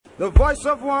The voice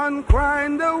of one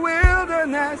crying in the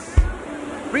wilderness,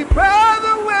 prepare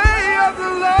the way of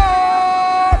the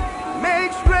Lord,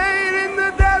 make straight in the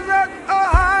desert a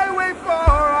highway for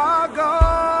our God.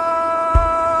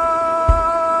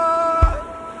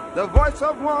 The voice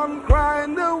of one crying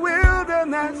in the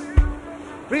wilderness,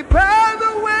 prepare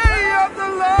the way of the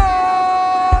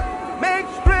Lord, make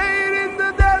straight in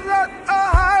the desert a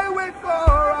highway for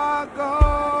our God.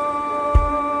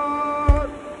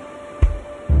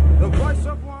 The voice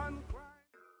of one crying.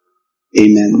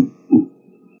 Amen.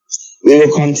 We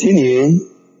will continue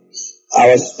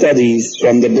our studies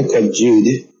from the book of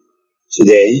Jude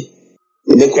today.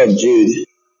 The book of Jude.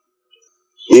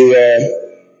 We were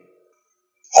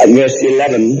at verse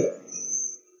 11.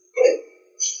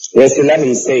 Verse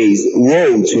 11 says,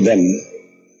 "Woe to them,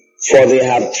 for they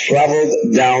have traveled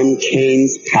down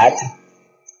Cain's path,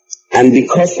 and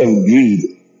because of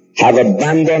greed have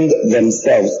abandoned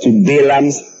themselves to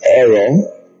Balaam's error.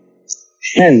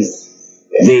 Hence,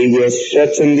 they will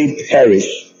certainly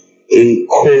perish in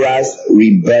Korah's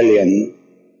rebellion."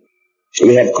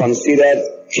 We have considered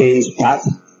Cain's path.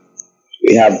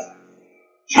 We have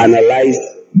analyzed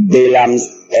Balaam's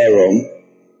error.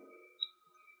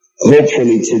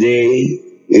 Hopefully today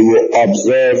we will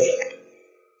observe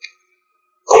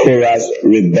Korah's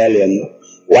rebellion.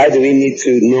 Why do we need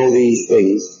to know these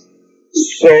things?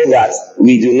 So that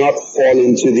we do not fall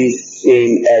into these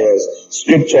same errors.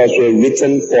 Scriptures were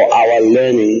written for our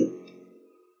learning.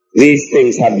 These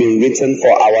things have been written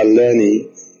for our learning.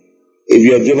 If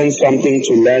you're given something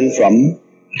to learn from,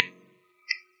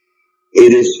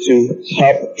 it is to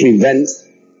help prevent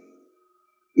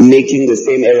making the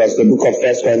same errors. The book of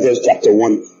 1 Corinthians chapter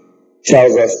 1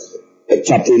 tells us,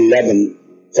 chapter 11,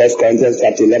 1 Corinthians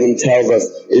chapter 11 tells us,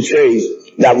 it says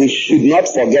that we should not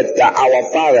forget that our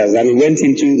fathers, and we went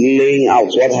into laying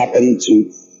out what happened to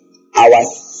our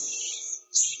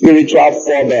spiritual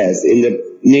forebears in the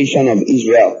nation of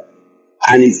Israel.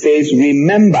 And it says,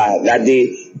 remember that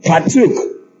they partook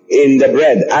in the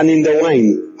bread and in the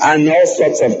wine and all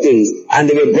sorts of things, and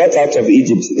they were brought out of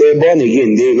Egypt. They were born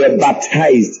again. They were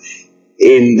baptized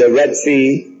in the Red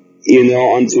Sea,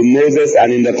 unto Moses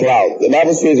and in the cloud. The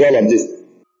Bible says all of this.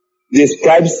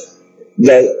 Describes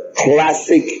the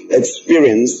classic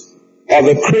experience of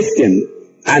a Christian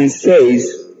and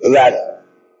says that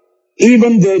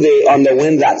even though they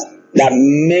underwent that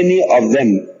many of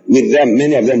them,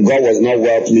 God was not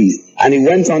well pleased. And he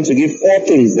went on to give 4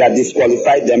 things that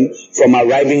disqualified them from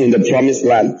arriving in the promised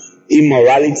land: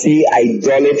 immorality,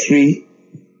 idolatry,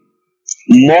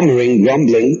 murmuring,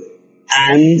 grumbling,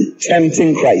 and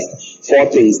tempting Christ. 4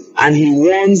 things. And he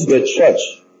warns the church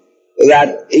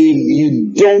that if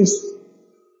you don't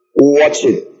watch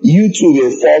it, you too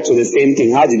will fall to the same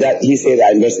thing. How did he say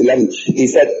that in verse 11? He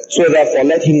said, "So therefore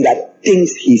let him that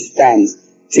thinks he stands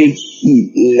take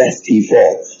heed lest he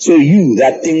fall." So you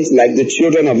that thinks like the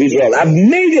children of Israel have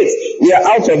made it. We are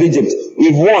out of Egypt.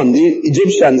 We've won. The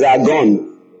Egyptians are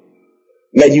gone.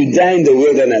 But you die in the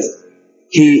wilderness.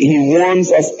 He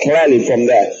warns us clearly from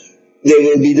there. There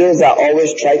will be those that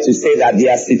always try to say that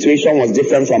their situation was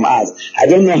different from ours. I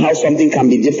don't know how something can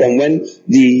be different when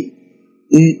the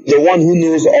one who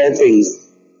knows all things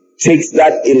takes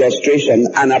that illustration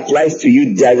and applies to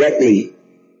you directly.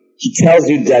 He tells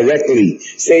you directly,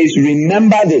 says,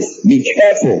 remember this, be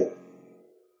careful.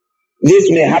 This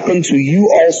may happen to you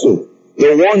also.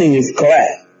 The warning is clear.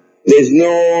 There's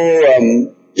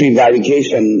no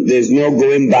prevarication. There's no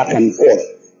going back and forth.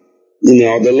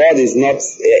 The Lord is not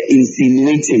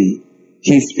insinuating.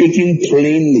 He's speaking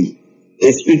plainly.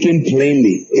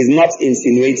 He's not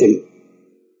insinuating.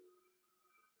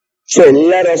 So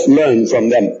let us learn from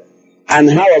them. And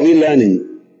how are we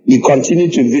learning? We continue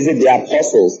to visit the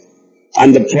apostles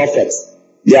and the prophets.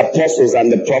 The apostles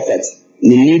and the prophets in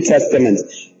the New Testament.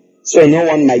 So no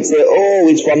one might say, oh,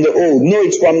 it's from the old. No,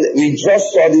 we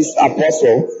just saw this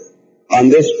apostle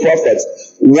and this prophet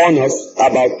warn us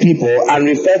about people and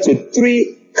refer to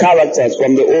 3 characters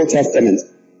from the Old Testament.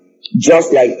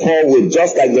 Just like Paul would,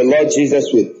 just like the Lord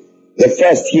Jesus would. The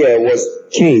first here was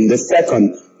Cain. The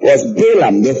second was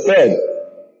Balaam. The third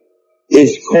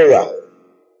is Korah.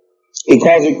 He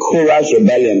calls it Korah's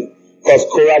rebellion because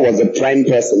Korah was the prime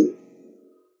person.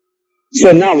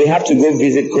 So now we have to go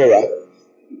visit Korah.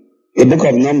 The book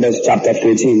of Numbers chapter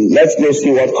 14. Let's go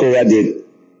see what Korah did.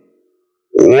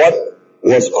 What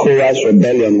was Korah's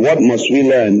rebellion? What must we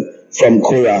learn from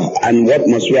Korah and what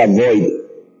must we avoid?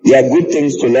 There are good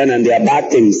things to learn and there are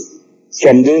bad things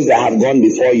from those that have gone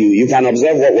before you. You can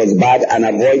observe what was bad and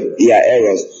avoid their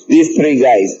errors. These 3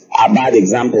 guys are bad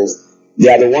examples. They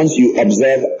are the ones you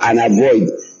observe and avoid.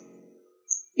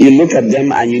 You look at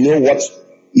them and you know what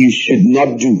you should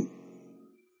not do.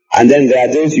 And then there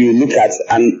are those you look at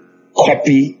and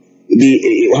copy.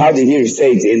 How did he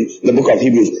say it in the book of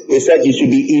Hebrews? He said you should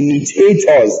be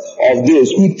imitators of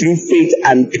those who through faith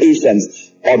and patience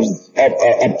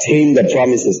obtain the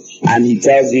promises. And he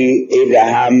tells you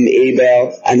Abraham,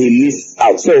 Abel, and he lists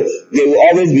out. So there will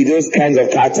always be those kinds of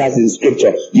characters in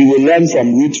scripture. You will learn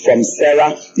from Ruth, from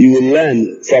Sarah. You will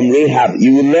learn from Rahab.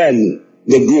 You will learn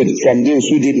the good from those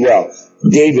who did well.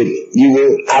 David, you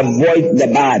will avoid the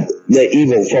bad, the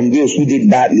evil from those who did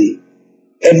badly.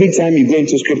 Every time you go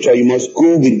into scripture, you must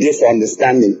go with this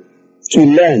understanding to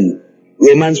learn.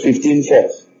 Romans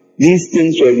 15:4. These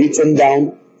things were written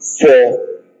down for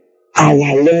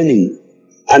our learning.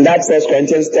 And that 1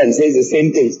 Corinthians 10 says the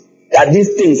same thing. That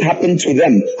these things happen to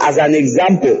them as an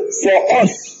example for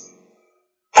us.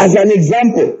 As an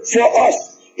example for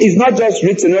us. It's not just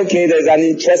written, okay, there's an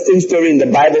interesting story in the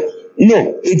Bible.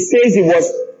 No, it says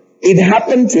it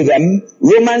happened to them.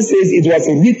 Romans says it was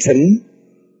written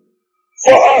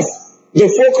for us. The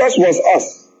focus was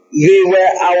us. They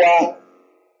were our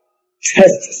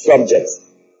test subjects,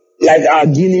 like our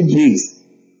guinea pigs.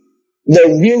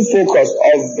 The real focus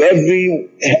of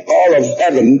all of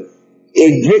heaven,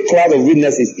 a great cloud of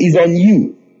witnesses, is on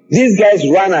you. These guys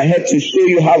ran ahead to show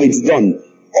you how it's done,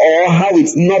 or how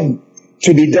it's not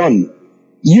to be done.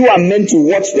 You are meant to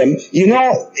watch them. You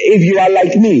know, if you are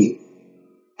like me,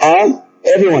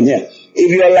 everyone here,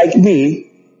 if you are like me,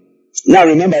 now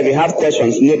remember, if you have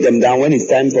questions, note them down. When it's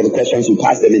time for the questions, you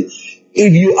pass them in.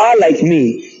 If you are like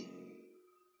me,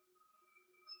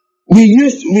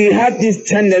 we have this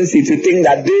tendency to think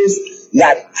that those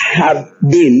that have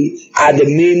been are the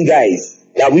main guys,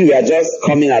 that we were just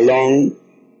coming along.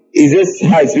 Is this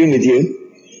how it's been with you?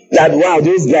 That wow,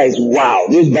 those guys, wow,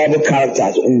 those Bible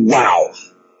characters, wow,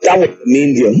 that was the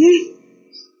main deal.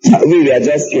 We were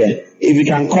just here. If we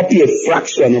can copy a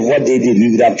fraction of what they did,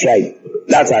 we would have tried.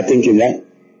 That's our thinking, right?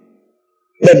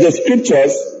 But the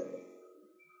scriptures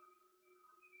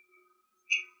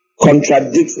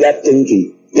contradicts that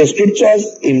thinking. The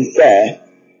scriptures infer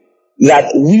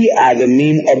that we are the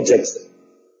main objects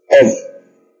of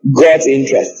God's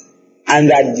interest, and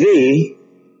that they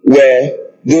were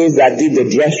those that did the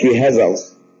dress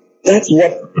rehearsals. That's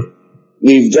what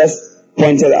we've just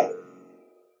pointed out.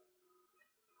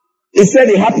 It said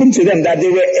it happened to them that they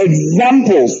were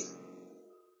examples.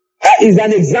 Is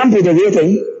an example the real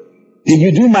thing? Did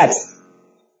you do maths?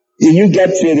 Did you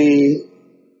get to the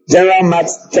general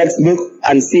maths textbook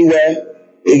and see where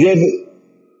they gave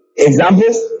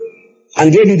examples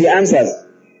and gave you the answers?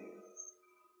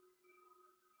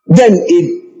 Then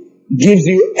it gives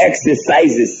you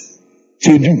exercises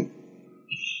to do.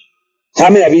 How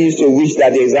many of you used to wish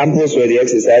that the examples were the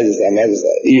exercises and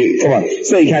exercises? Come on.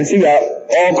 So you can see we are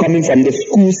all coming from the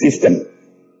school system.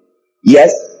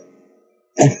 Yes?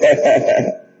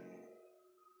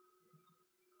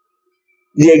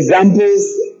 The examples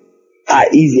are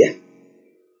easier.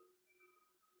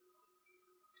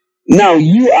 Now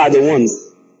you are the ones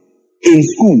in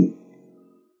school.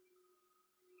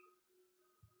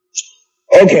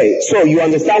 Okay, so you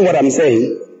understand what I'm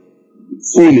saying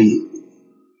fully.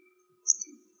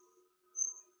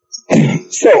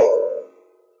 So,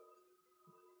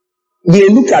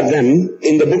 we'll look at them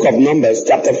in the book of Numbers,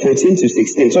 chapter 14 to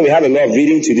 16. So we have a lot of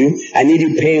reading to do. I need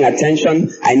you paying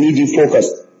attention. I need you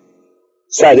focused,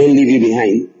 so I don't leave you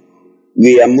behind.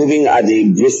 We are moving at a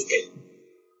brisk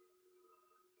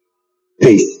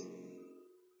pace.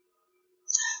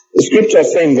 The scripture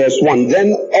says in verse 1,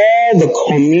 then all the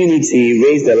community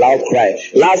raised a loud cry.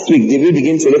 Last week, did we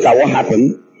begin to look at what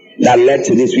happened that led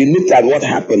to this? We looked at what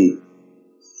happened.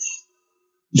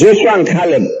 Joshua and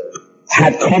Caleb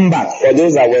had come back, for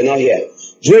those that were not here.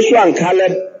 Joshua and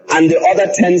Caleb and the other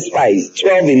 10 spies,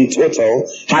 12 in total,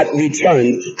 had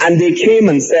returned, and they came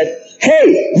and said,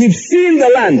 hey, we've seen the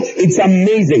land. It's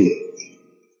amazing.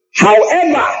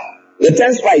 However, the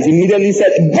 10 spies immediately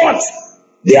said, but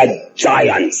they are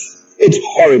giants. It's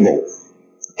horrible.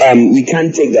 We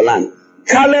can't take the land.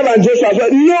 Caleb and Joshua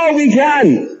said, no, we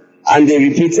can. And they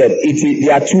repeated,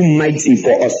 they are too mighty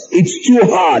for us. It's too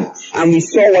hard. And we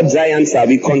saw what giants are.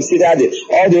 We considered it.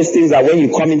 All those things that when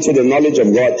you come into the knowledge of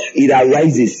God, it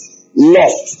arises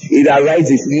lust, it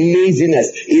arises laziness,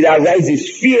 it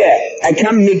arises fear. I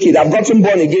can't make it. I've gotten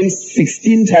born again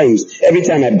 16 times. Every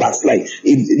time I backslide,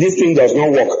 this thing does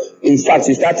not work. In fact,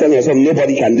 you start telling yourself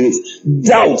nobody can do it.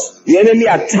 Doubt. The enemy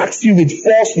attacks you with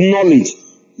false knowledge.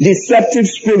 Deceptive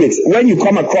spirits. When you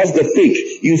come across the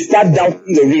fake, you start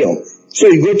doubting the real. So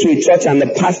you go to a church and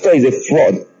the pastor is a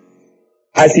fraud.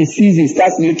 As he sees, he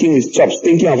starts licking his chops,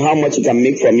 thinking of how much he can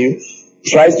make from you.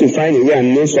 tries to find a way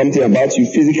and know something about you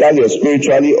physically or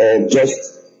spiritually or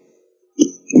just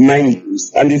mind,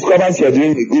 and discovers you're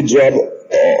doing a good job,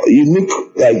 or you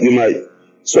look like you might.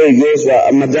 So he goes,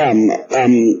 Madam,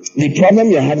 the problem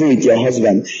you're having with your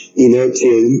husband, till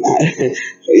you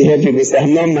hear people say,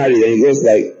 I'm not married, and he goes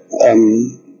like,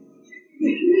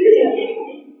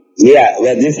 yeah,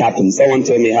 well, this happened. Someone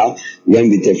told me how he went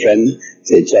with a friend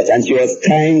to a church, and she was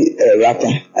tying a wrapper,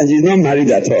 and she's not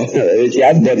married at all. She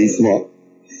has body small,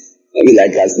 maybe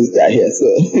like her sister here. So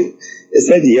they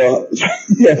said,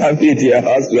 you're happy with your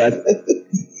husband.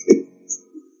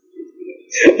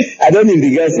 I don't think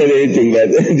the girl said anything, but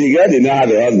the girl did not have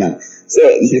a husband. So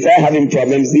she started having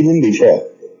problems even before.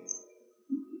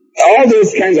 All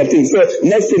those kinds of things. So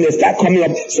next thing they start coming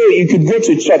up. So you could go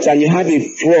to church and you have a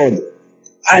fraud.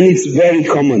 And it's very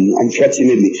common,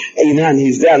 unfortunately. And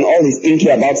he's there and all he's thinking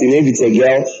about, if it's a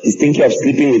girl, he's thinking of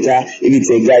sleeping with her. If it's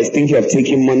a guy, he's thinking of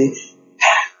taking money.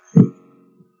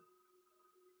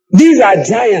 These are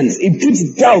giants. It puts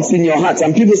doubts in your heart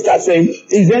and people start saying,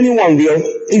 is anyone real?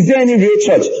 Is there any real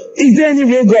church? Is there any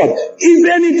real God? Is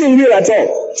there anything real at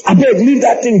all? I beg, leave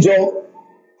that thing, Joe.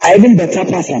 I even better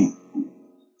pass him.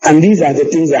 And these are the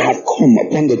things that have come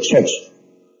upon the church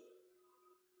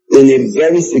in a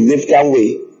very significant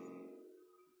way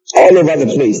all over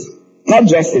the place. Not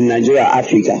just in Nigeria,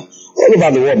 Africa. All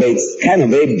over the world, but it's kind of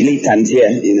very blatant here,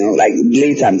 like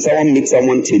blatant. Someone meets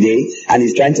someone today and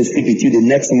is trying to sleep with you the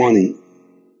next morning.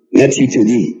 Not you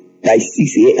today, by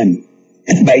 6 a.m.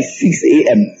 By 6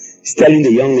 a.m., he's telling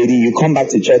the young lady, you come back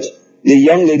to church. The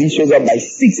young lady shows up by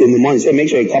 6 in the morning. So make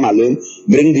sure you come alone.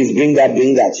 Bring this, bring that,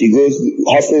 bring that. She goes,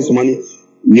 hustles money,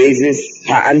 raises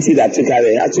her auntie that took her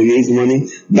there, had to raise money,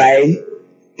 buy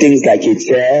things like a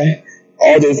chair,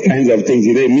 all those kinds of things,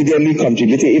 immediately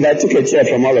contributing. If I took a chair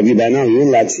from all of you by now, you won't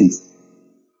like it.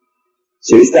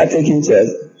 Should we start taking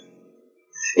chairs?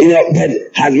 But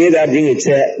has made her bring a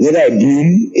chair, whether a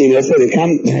broom, so they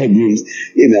can't buy brooms,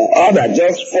 all that,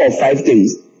 just 4 or 5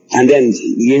 things. And then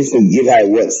she begins to give her a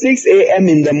word. 6 a.m.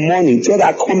 in the morning, told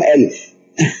her come early.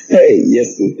 Hey,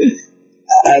 yes.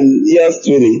 And yes,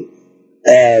 truly,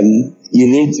 you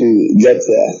need to get,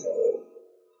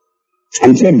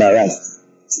 I'm too embarrassed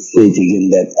to say it again,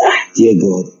 but dear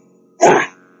God,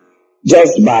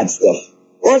 just bad stuff.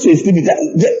 Once we sleep with that,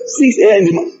 6 a.m. in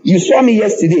the morning, you saw me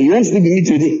yesterday, you won't sleep with me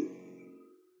today.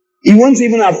 You won't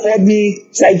even afford me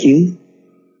psyching,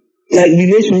 like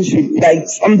relationship, like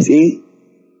something.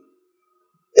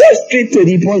 Just straight to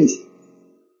the point.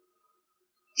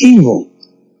 Evil.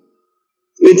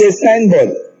 With a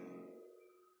signboard.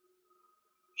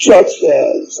 Church,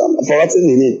 I've forgotten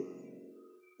the name.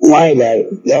 Why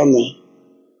down there?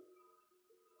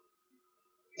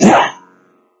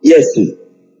 Yes, sir.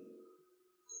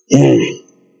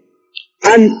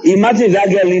 And imagine that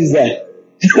girl lives there.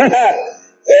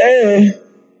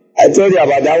 I told you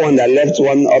about that one that left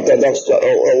one Orthodox church,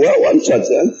 one church,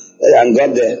 and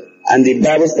got there. And the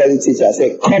Bible study teacher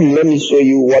said, come, let me show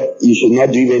you what you should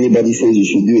not do if anybody says you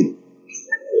should do it.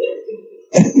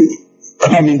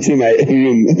 Come into my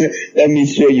room. Let me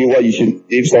show you what you should,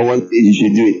 if someone says you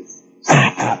should do it.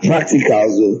 Practical,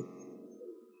 so.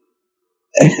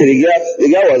 The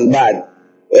girl was bad.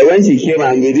 But when she came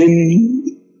and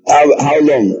within how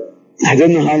long? I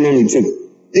don't know how long it took.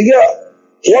 The girl,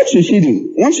 what should she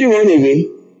do? Won't she run away?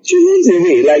 She runs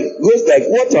away, goes like,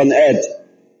 what on earth?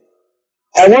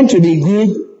 I want to be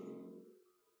good.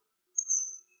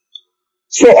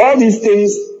 So all these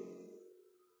things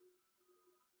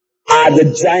are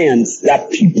the giants that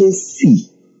people see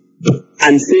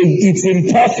and say it's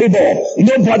impossible.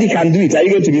 Nobody can do it. Are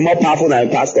you going to be more powerful than a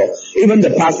pastor? Even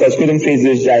the pastors couldn't face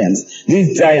these giants.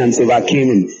 These giants overcame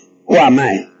him. Who am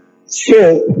I?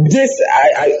 So this,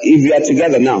 if you are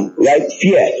together now, right?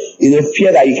 Fear.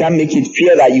 Fear that you can't make it.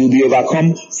 Fear that you'll be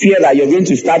overcome. Fear that you're going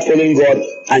to start following God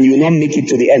and you will not make it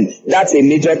to the end. That's a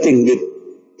major thing with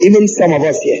even some of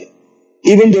us here.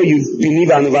 Even though you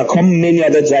believe and overcome many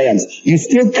other giants, you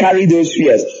still carry those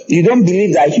fears. You don't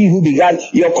believe that he who began,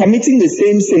 you're committing the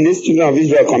same sin these children of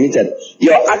Israel committed.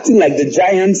 You're acting like the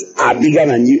giants are bigger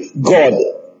than you. God,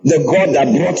 the God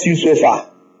that brought you so far.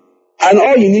 And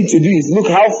all you need to do is look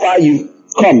how far you've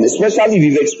come, especially if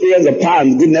you've experienced the power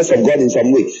and goodness of God in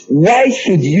some way. Why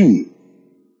should you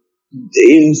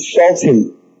insult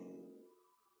him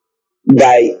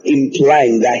by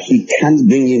implying that he can't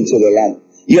bring you into the land?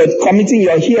 You're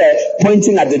here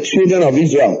pointing at the children of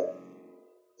Israel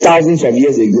thousands of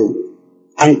years ago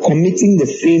and committing the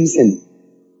same sin.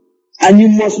 And you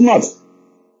must not.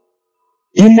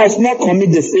 You must not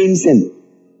commit the same sin.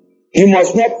 You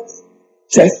must not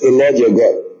test the Lord your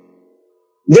God.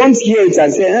 Don't hear it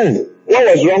and say, What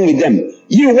was wrong with them?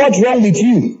 You, what's wrong with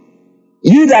you?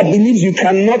 You that believes you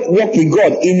cannot walk with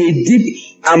God in a deep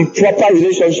and proper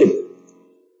relationship.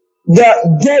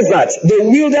 The desert, the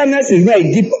wilderness is not a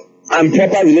deep and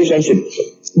proper relationship.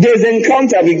 There's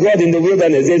encounter with God in the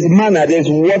wilderness. There's manna, there's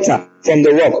water from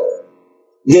the rock.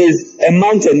 There's a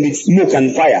mountain with smoke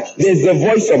and fire. There's the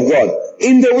voice of God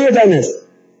in the wilderness.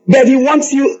 But he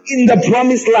wants you in the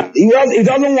promised land. He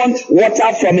doesn't want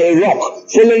water from a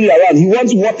rock following you around. He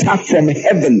wants water from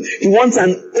heaven. He wants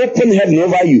an open heaven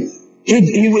over you.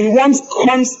 He wants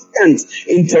constant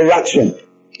interaction.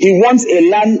 He wants a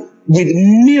land with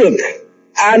milk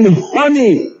and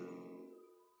honey,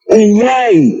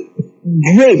 wine,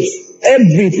 grapes,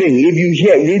 everything. If you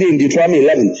hear reading Deuteronomy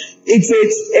 11, it's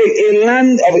a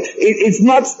land of, it's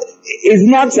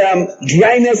not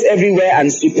dryness everywhere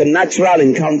and supernatural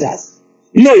encounters.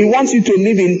 No, he wants you to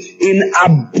live in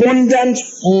abundant,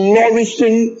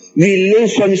 flourishing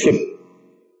relationship.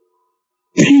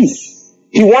 Peace.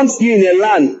 He wants you in a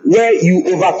land where you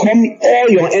overcome all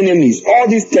your enemies, all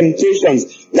these temptations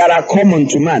that are common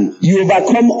to man. You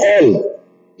overcome all.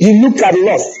 You look at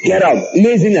lust, get out,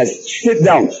 laziness, sit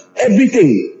down,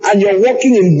 everything, and you're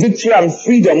walking in victory and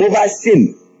freedom over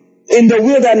sin. In the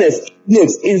wilderness,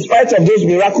 in spite of those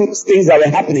miraculous things that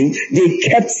were happening, they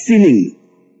kept sinning.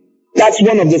 That's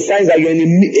one of the signs that you're in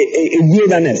a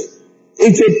wilderness.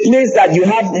 It's a place that you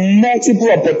have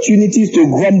multiple opportunities to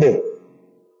grumble.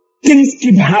 Things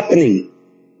keep happening.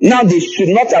 Now they should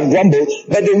not have grumbled,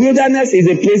 but the wilderness is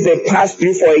a place they passed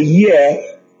through for a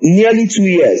year, nearly 2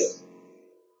 years.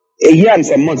 A year and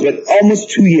some months, but almost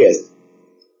 2 years.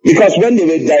 Because when they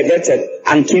were diverted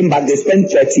and came back, they spent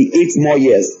 38 more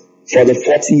years for the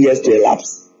 40 years to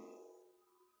elapse.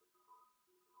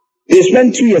 They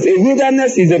spent 2 years. A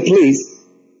wilderness is a place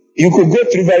you could go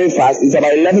through very fast. It's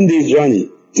about 11 days journey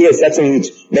to a certain route.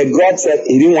 But God said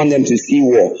he didn't want them to see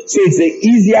war. So it's an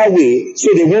easier way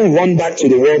so they won't run back to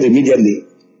the world immediately.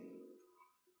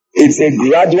 It's a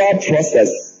gradual process.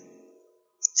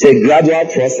 It's a gradual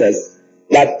process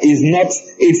that is not,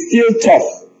 it's still tough.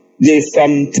 There's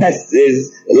some tests,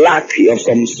 there's lack of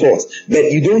some sort.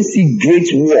 But you don't see great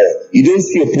war. You don't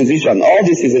see opposition. All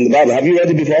this is in the Bible. Have you read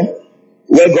it before?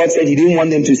 Where God said he didn't want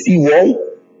them to see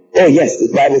war? Oh yes,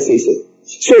 the Bible says so.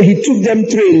 So he took them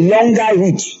through a longer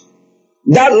route.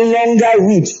 That longer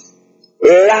route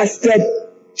lasted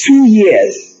 2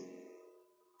 years.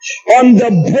 On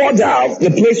the border of the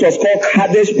place was called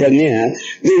Kadesh Barnea.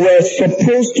 They were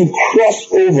supposed to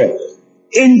cross over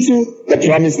into the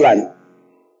promised land.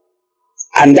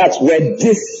 And that's where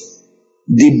this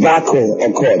debacle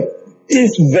occurred.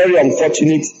 This very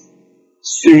unfortunate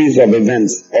series of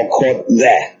events occurred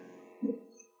there.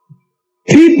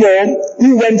 People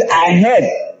who went ahead,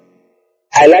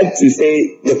 I like to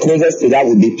say the closest to that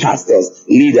would be pastors,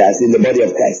 leaders in the body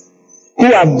of Christ, who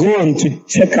have gone to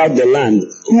check out the land,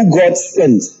 who God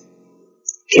sent,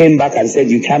 came back and said,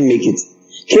 you can't make it.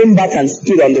 Came back and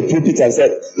stood on the pulpit and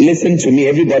said, listen to me,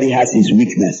 everybody has his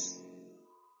weakness.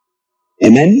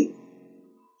 Amen?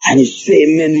 And you say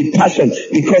amen with passion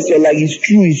because you're like, it's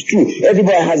true, it's true.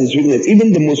 Everybody has his weakness.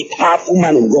 Even the most powerful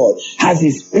man of God has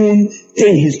his own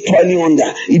thing he's toiling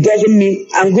under. It doesn't mean,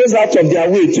 and goes out of their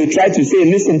way to try to say,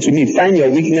 listen to me, find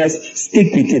your weakness,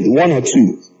 stick with it, 1 or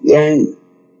 2.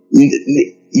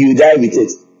 You die with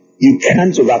it. You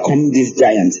can't overcome this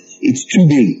giant. It's too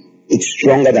big. It's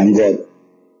stronger than God.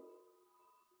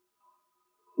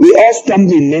 We all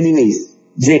stumble in many ways,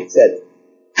 James said.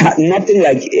 Nothing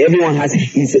like everyone has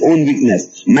his own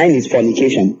weakness. Mine is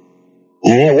fornication.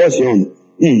 What's your own?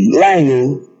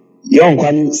 Lying. Your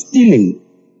own stealing.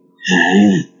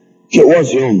 Okay,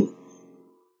 what's your own?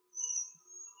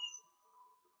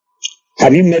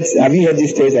 Have you heard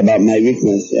these stories about my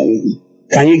weakness?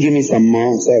 Can you give me some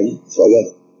more? Sorry,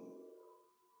 forget.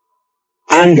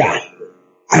 Anger.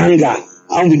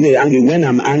 I'm angry. When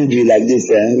I'm angry like this,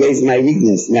 where is my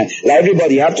weakness? Like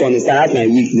everybody, you have to understand that's my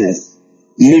weakness.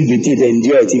 Live with it,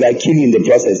 endure it. If I kill you in the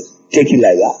process, take it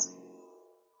like that.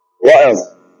 What else?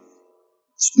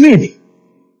 Sleep.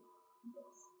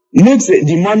 Mood,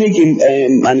 demonic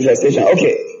manifestation.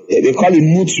 Okay, they call it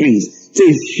mood swings.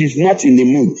 Says she's not in the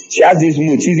mood. She has this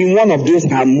mood. She's in one of those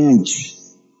her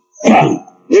moods.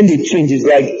 Then they change. It's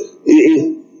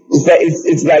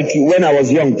like when I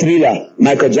was young, Thriller.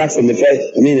 Michael Jackson,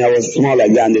 I was small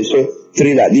like that, and they show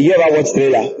Thriller. Did you ever watch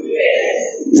Thriller?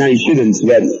 No, you shouldn't,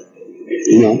 but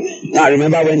now I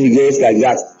remember when he goes like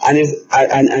that, and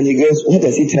he goes, what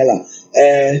does he tell her?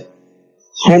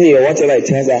 Honey, or whatever he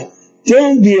tells her,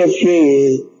 don't be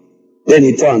afraid. Then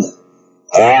he turns.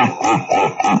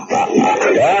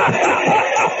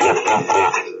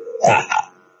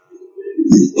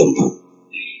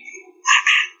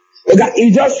 Okay,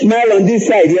 you just smile on this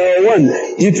side, you're one.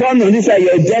 You turn on this side,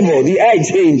 you're a devil. The eye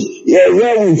change, you're a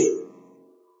werewolf.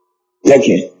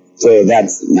 Okay, so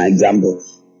that's my example.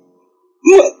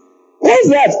 What's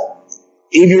that?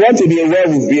 If you want to be a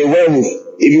werewolf, be a werewolf.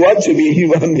 If you want to be a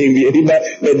human being, be a human,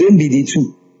 but don't be the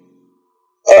two.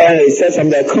 Oh, and he said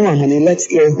something like, come on, honey, let's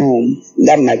go home.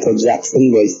 That Michael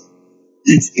Jackson voice.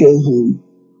 Let's go home.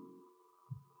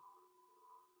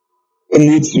 A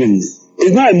mood swings.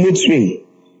 It's not a mood swing.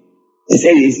 He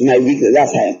said it's my weakness.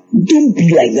 That's how. Don't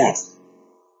be like that.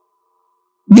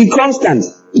 Be constant.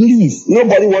 Please.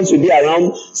 Nobody wants to be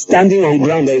around standing on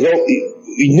ground.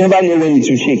 You never know when it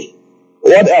will shake.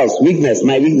 What else? Weakness.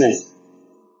 My weakness.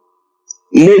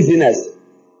 Laziness.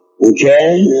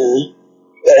 Okay.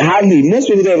 Hardly. Most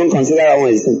people don't even consider that one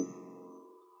a sin.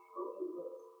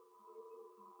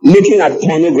 Looking at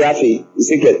pornography. The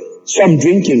secret. Some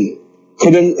drinking.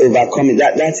 Couldn't overcome it.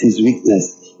 That's his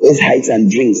weakness. Those heights and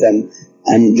drinks and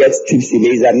get tipsy.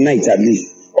 Days at night at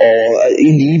least. Or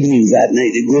in the evenings at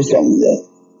night. They go somewhere.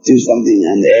 Do something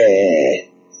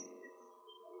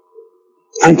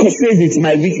and God says it's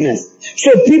my weakness.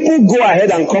 So people go ahead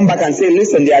and come back and say,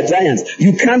 listen, they are giants.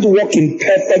 You can't walk in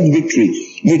perfect victory.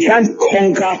 We can't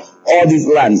conquer all these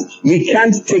lands. We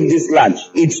can't take this land.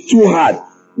 It's too hard.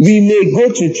 We may go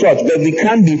to church, but we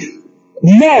can't be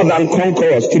more than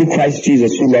conquerors through Christ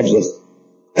Jesus who loves us.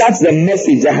 That's the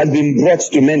message that has been brought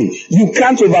to many. You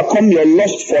can't overcome your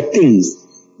lust for things.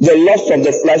 The lust of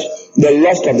the flesh, the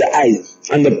lust of the eyes,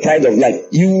 and the pride of life.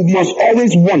 You must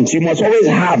always want, you must always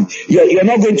have. You're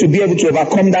not going to be able to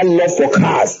overcome that love for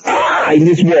cars. In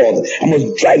this world, I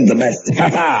must drive the best.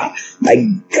 My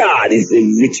God is a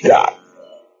rich God.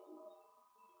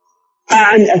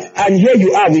 And here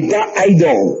you are with that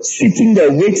idol sitting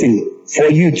there waiting for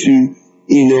you to,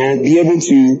 be able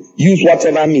to use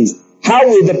whatever means. How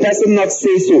will the person not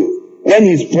say so when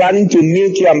he's planning to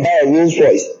milk you and buy a Rolls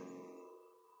Royce?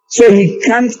 So he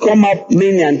can't come up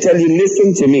plainly and tell you,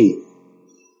 listen to me.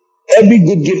 Every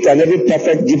good gift and every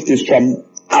perfect gift is from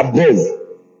above.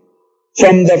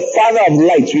 From the Father of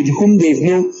lights, with whom there is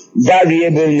no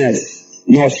variableness,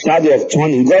 nor shadow of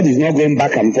turning. God is not going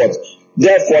back and forth.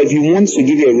 Therefore, if he wants to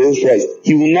give you a Rolls Royce,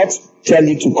 he will not tell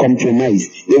you to compromise.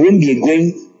 There won't be a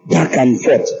going back and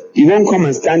forth. He won't come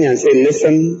and stand here and say,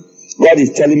 listen, God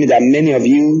is telling me that many of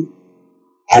you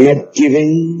are not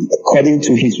giving according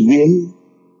to his will.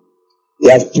 He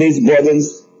has placed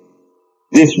burdens.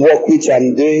 This work which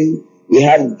I'm doing, we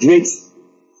have great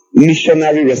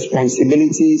missionary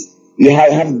responsibilities. You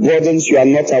have burdens you are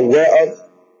not aware of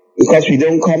because we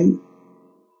don't come.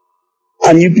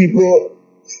 And you people,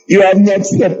 you have not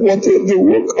supported the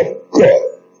work of God.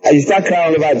 And you start crying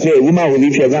all about, a woman will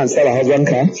leave here and sell her husband's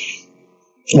car.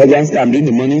 Husband's car and bring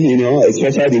the money,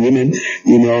 especially the women,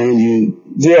 you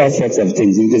do all sorts of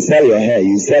things. You can sell your hair,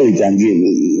 you sell it and give,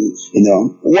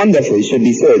 wonderful, it should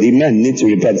be so. The men need to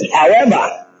repent.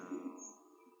 However,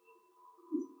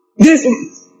 these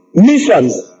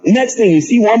missions, next thing you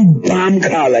see one BAM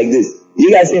car like this.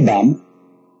 You guys say BAM?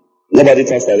 Nobody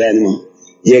talks like that anymore.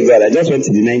 Yeah, God, I just went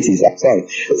to the 90s. I'm sorry.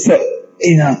 So,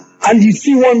 and you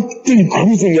see one thing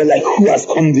cruising, you're like, who has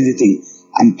come visiting?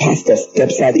 And pastor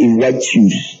steps out in white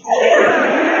shoes.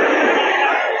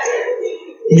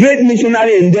 Great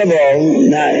missionary endeavor.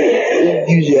 Now,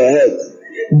 use your head.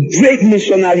 Great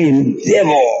missionary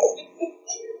endeavor.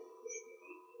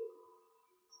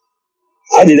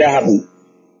 How did that happen?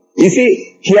 You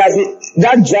see,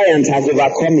 that giant has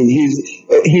overcome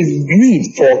his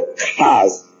greed for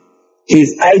cars.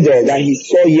 His idol that he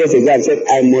saw years ago and said,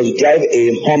 I must drive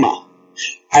a Hummer.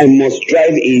 I must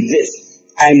drive a this.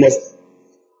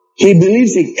 He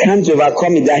believes he can't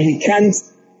overcome it, that he can't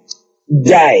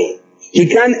die. He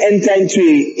can't enter into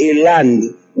a land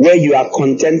where you are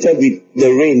contented with the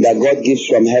rain that God gives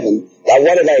from heaven. That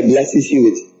whatever he blesses you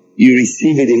with, you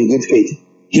receive it in good faith.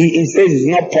 He says it's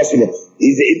not possible.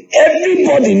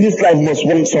 Everybody in this life must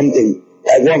want something.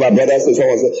 Like one of our brothers said,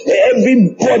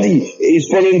 everybody is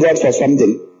following God for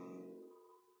something.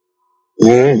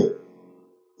 That's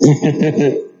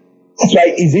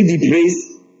why, is it the praise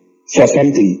for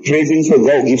something? Praising so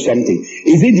God will give something.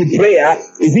 Is it the prayer?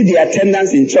 Is it the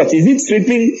attendance in church? Is it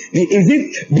sweeping? Is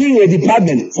it being a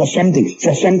department for something?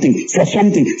 For something? For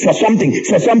something? For something?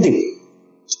 For something?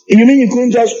 You mean you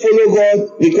couldn't just follow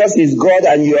God because he's God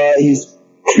and you are his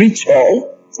creature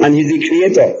and he's the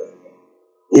creator?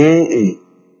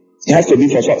 It has to be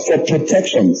for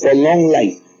protection, for long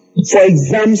life, for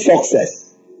exam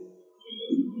success.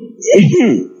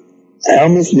 I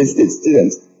almost missed it,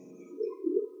 students.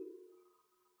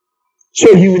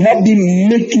 So he will help you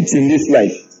make it in this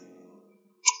life.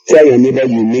 Tell your neighbor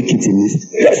you make it in this.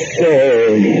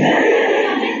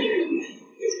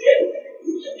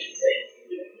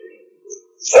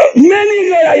 So many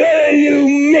God, you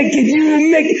make it.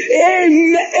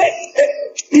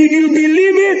 If you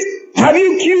believe it, have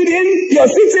you queued in? You're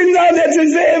sitting down there to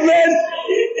say amen.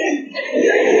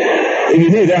 If you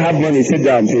know you don't have money, sit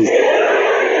down, please.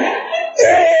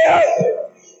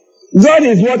 God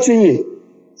is watching you.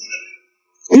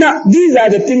 Now, these are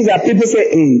the things that people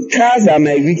say, cars are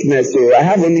my weakness, so I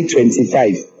have only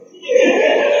 25.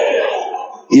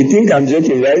 You think I'm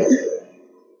joking, right?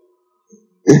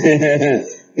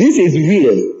 This is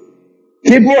real.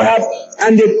 People have,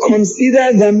 and they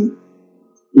consider them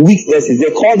weaknesses.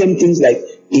 They call them things like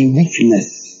a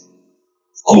weakness.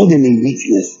 Call them a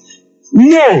weakness.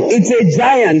 No, it's a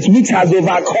giant which has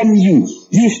overcome you.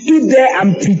 You stood there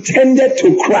and pretended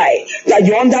to cry. Like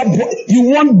you want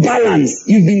balance.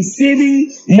 You've been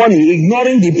saving money,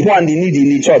 ignoring the poor and the needy in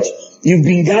the church. You've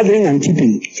been gathering and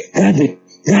keeping. Gathering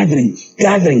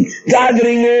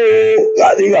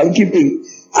and keeping.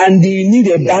 And you need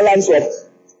a balance of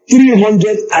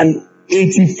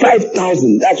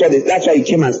 385,000. That's why you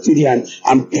came and stood here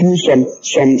and pulled some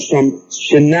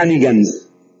shenanigans.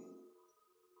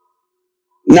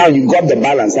 Now you got the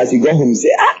balance. As you go home, you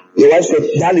say, your wife said,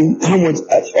 darling, how much?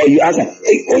 Or you answer,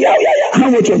 hey, yeah, how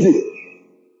much was it?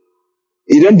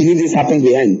 You don't believe this happens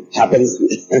behind. It happens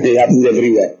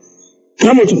everywhere.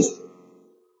 How much was it?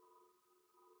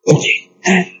 Okay,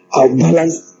 I'll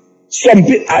balance. Some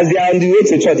people, as they are on the way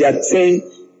to church, they are saying,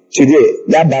 today,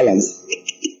 that balance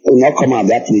will not come out of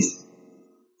that place.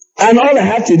 And all I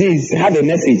have to do is have a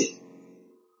message.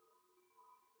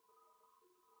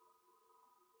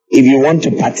 If you want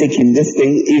to partake in this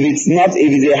thing, if it's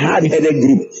a hard-headed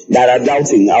group that are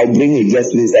doubting, I'll bring a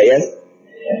guest minister, yes?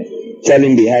 Tell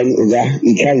him behind, Oga,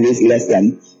 you can't raise less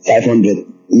than 500.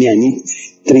 Me, I need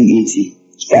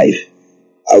 385.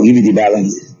 I'll give you the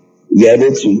balance. Be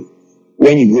able to.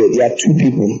 When you go, there are two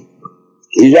people.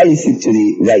 Usually sit to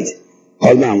the right.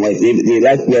 Husband and wife. They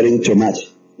like wearing too much.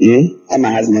 Emma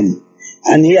has money.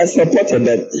 And he has supported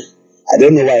that. I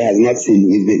don't know why he has not seen.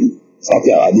 We've been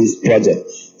talking about this project.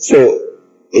 So,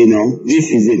 this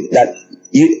is it. That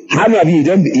how many of you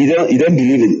don't believe it?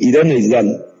 You don't know it's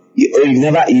done.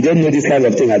 You don't know this kind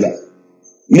of thing like that.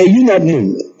 May you not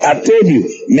know. I've told you,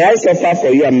 may I suffer for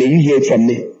you and may you hear it from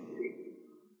me.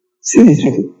 See these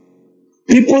people.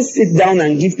 People sit down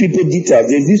and give people details.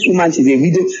 There's this woman, she's a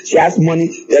widow, she has money,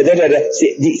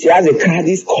 she has a car,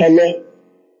 this color,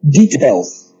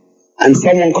 details. And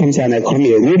someone comes here and I come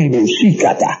here, rainbow,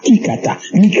 shikata, kikata,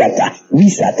 mikata,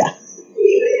 wisata.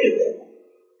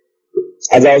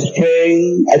 As I was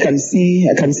praying, I can see,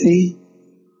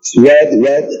 it's red,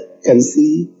 I can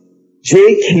see,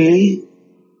 JK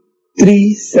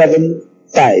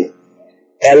 375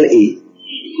 LA.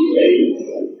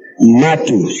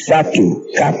 Matu, Satu,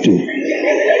 Katu.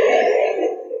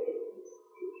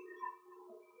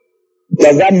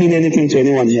 Does that mean anything to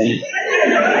anyone here?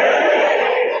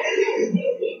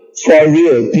 For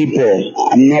real, people,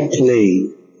 I'm not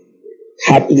playing.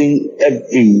 Happening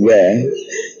everywhere.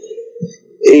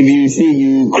 If you see,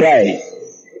 you cry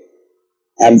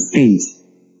and faint.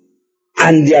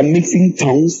 And they are mixing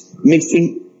tongues,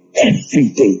 mixing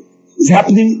everything. It's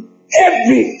happening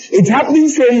it's happening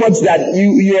so much that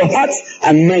your heart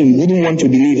and mind wouldn't want to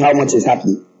believe how much is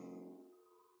happening.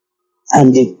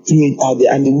 And they threw it out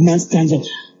there, and the woman stands up,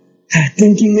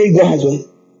 thinking, may God has one.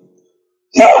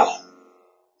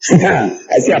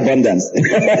 I see abundance. By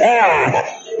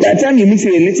the time you mix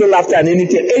it a little laughter and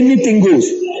anything goes.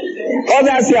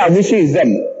 Others say, I wish it's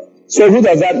them. So who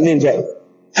does that mean?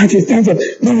 And she stands up.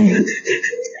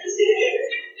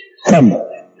 Come.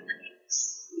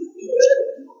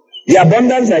 The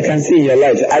abundance I can see in your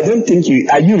life, I don't think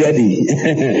are you ready?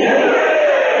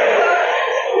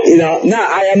 Now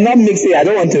I am not mixing, I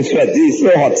don't want to sweat, it's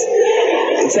so hot.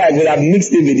 So I would have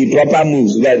mixed it with the proper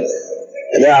moves, but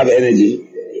I don't have energy.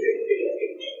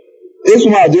 This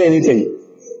woman will do anything.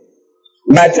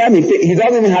 By the time he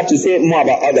doesn't even have to say more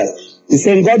about others. He's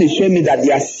saying, God is showing me that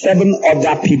there are 7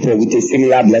 other people with a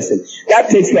similar blessing. That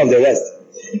takes care of the rest.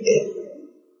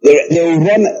 They will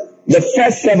run. The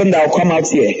first 7 that will come out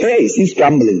here, hey, she's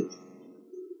scrambling.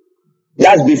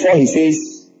 That's before he says,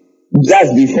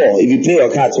 that's before, if you play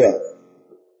your cards well.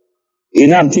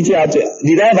 I'm teaching how to,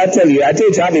 did I ever tell you? I tell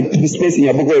you to have a space in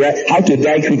your book where you write how to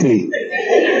die quickly.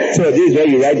 So this is where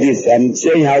you write this. I'm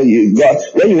showing how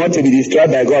when you want to be destroyed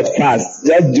by God fast,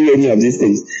 just do any of these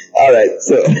things. Alright,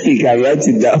 so you can write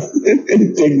it down.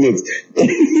 Take notes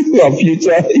for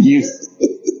future use.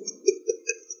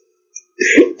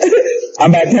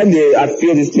 And by the time I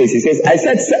feel this place, he says, I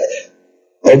said,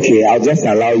 Okay, I'll just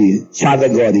allow you. Father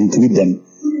God, include them.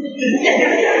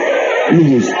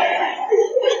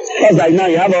 Because right now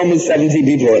you have almost 70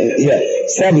 people here.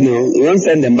 7, you won't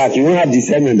send them back. You won't have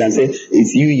discernment and say,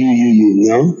 it's you,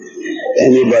 no?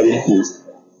 Anybody else.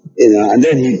 And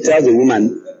then he tells the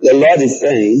woman, the Lord is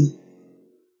saying,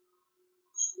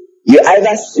 you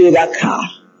either steal that car,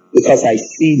 because I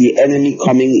see the enemy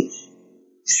coming,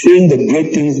 seeing the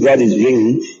great things God is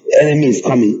bringing, the enemy is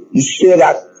coming. You steal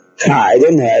that car, I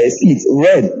don't know, I see it's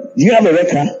red. Do you have a red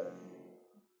car?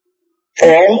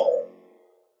 Or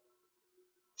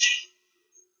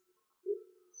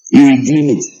you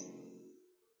redeem it.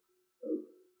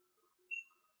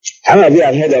 How many of you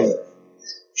have heard of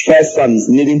first sons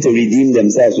needing to redeem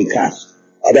themselves with cash?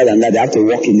 Other than that, they have to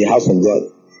walk in the house of God.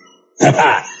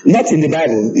 Not in the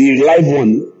Bible, the live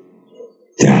one.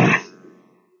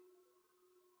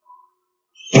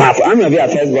 How many of you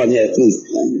have first born here, please?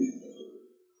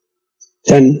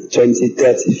 10, 20,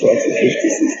 30, 40, 50,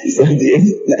 60, 70,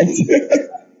 80, 90.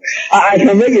 I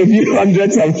can make a few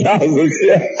hundreds of thousands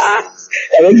here.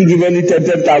 I want to give only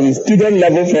 10,000. Student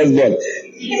level firstborn.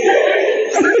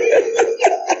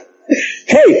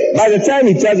 Hey, by the time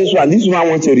he tells this woman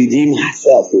wants to redeem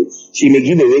herself. She may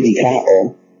give away the car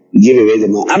or give away the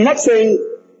money. I'm not saying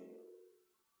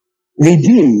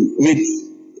redeem with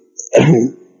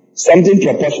something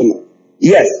proportional.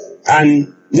 Yes,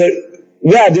 and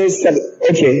where are those?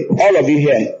 Okay, all of you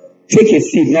here, take a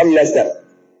seat, not less than.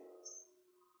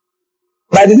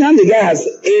 By the time the guy has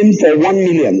aimed for 1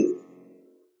 million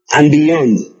and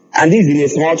beyond, and this is in a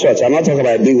small church, I'm not talking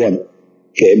about a big one.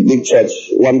 Okay, a big church,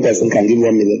 one person can give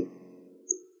 1 million.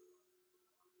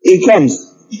 It comes,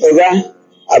 okay,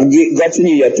 I've gotten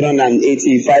you your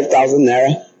 385,000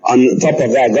 naira. On top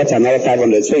of that, I got another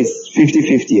 500. So it's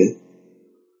 50-50.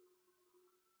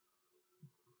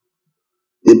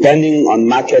 Depending on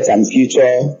market and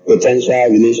future potential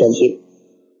relationship.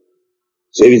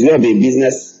 So if it's going to be a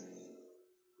business,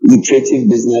 lucrative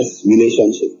business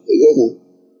relationship,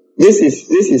 this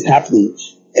is happening.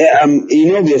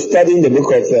 We are studying the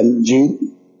book of Jude,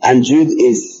 and Jude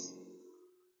is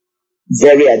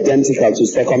very identical to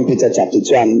 2 Peter chapter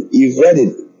 2, and you've read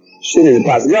it, seen in the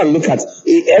past. Go and look at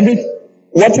it.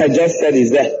 What I just said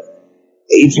is there.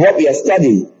 It's what we are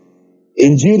studying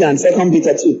in Jude and 2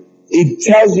 Peter 2. It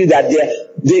tells you that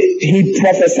he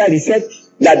prophesied, he said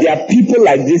that there are people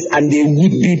like this and there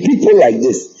would be people like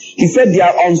this. He said they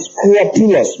are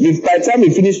unscrupulous. By the time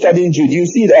we finish studying Jude, you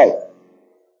see it all.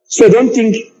 So don't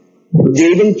think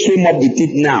they even came up with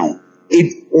it now.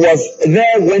 It was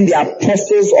there when the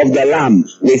apostles of the Lamb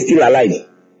were still alive.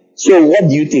 So what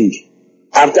do you think?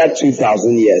 After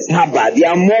 2,000 years, how bad? They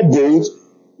are more bold.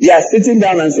 They are sitting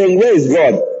down and saying, where is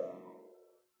God?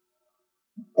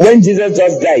 When Jesus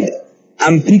just died,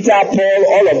 and Peter, Paul,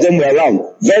 all of them were around.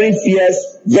 Very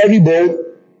fierce, very bold.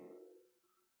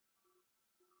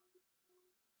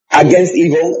 Against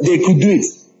evil, they could do it.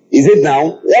 Is it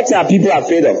now? What are people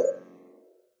afraid of?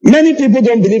 Many people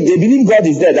don't believe. They believe God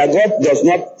is there, that God does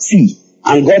not see,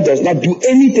 and God does not do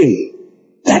anything.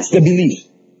 That's the belief.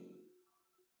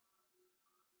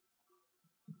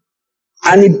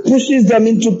 And it pushes them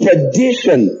into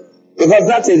perdition, because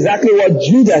that's exactly what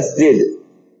Judas did.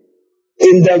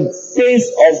 In the face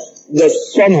of the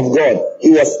Son of God,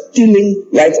 he was stealing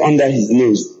right under his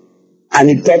nose. And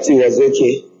he thought he was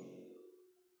okay.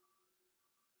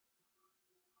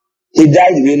 He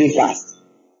died really fast.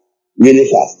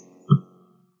 Really fast.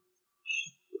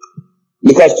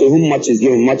 Because to whom much is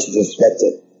given, much is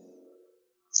expected.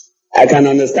 I can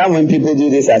understand when people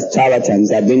do this as charlatans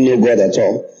that don't know God at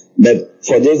all. But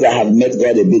for those that have met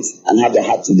God a bit and have the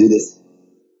heart to do this,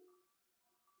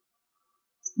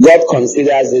 God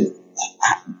considers it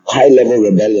high-level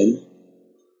rebellion,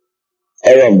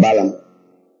 error of Balaam.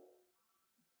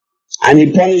 And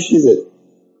he punishes it,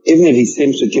 even if he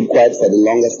seems to keep quiet for the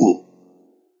longest time.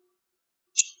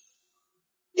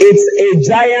 It's a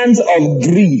giant of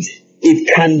greed.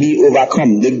 It can be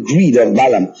overcome. The greed of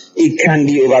Balaam. It can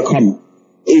be overcome.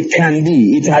 It can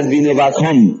be. It has been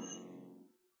overcome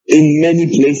in many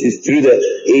places through the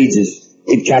ages.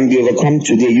 It can be overcome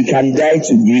today. You can die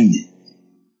to greed,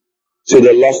 to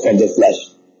the lust of the flesh.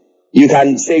 You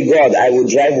can say, God, I will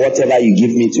drive whatever you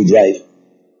give me to drive.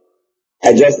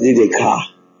 I just need a car.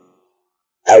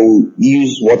 I will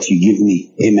use what you give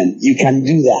me. Amen. You can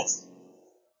do that.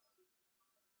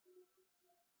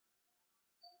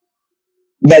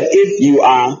 But if you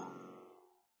are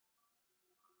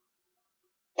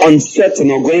uncertain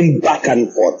or going back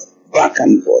and forth,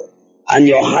 and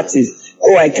your heart is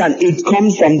Oh, I can't. It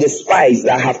comes from the spies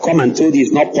that have come and told you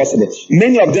it's not possible.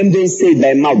 Many of them don't say it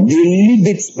by mouth. They live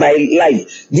it by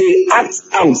life. They act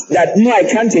out that, no, I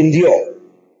can't endure.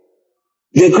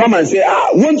 They come and say,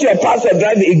 won't your pastor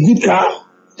drive a good car?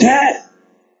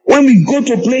 When we go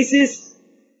to places,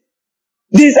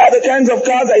 these are the kinds of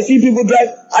cars I see people drive,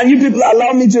 and you people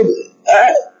allow me to...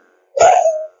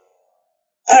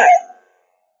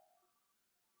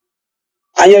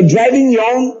 And you're driving your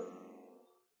own,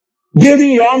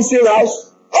 building your own sail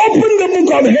house. Open the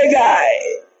book of Haggai.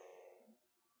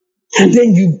 And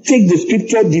then you take the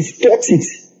scripture, distort it,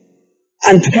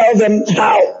 and tell them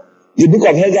how. The book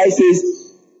of Haggai says,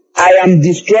 I am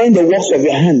destroying the works of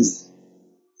your hands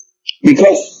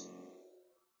because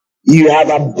you have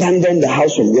abandoned the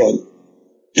house of God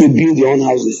to build your own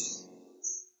houses.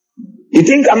 You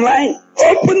think I'm lying?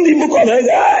 Open the book of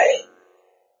Haggai.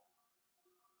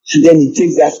 And then he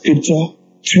takes that scripture,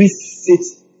 twists it,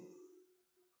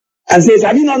 and says,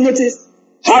 have you not noticed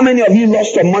how many of you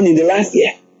lost your money in the last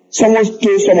year? Someone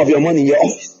stole some of your money in your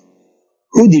office.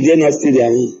 Who did they not steal their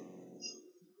money?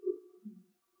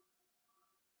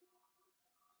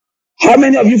 How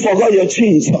many of you forgot your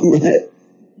change somewhere?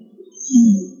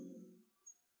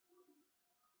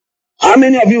 How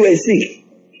many of you were sick?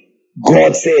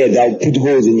 God said, I'll put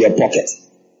holes in your pocket.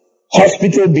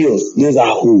 Hospital bills, those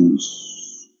are holes.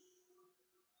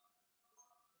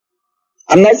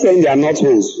 I'm not saying they are not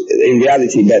holes in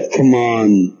reality, but come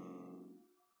on.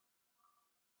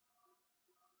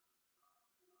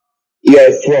 You're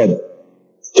a fraud.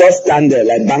 Just stand there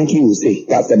like Banky will say.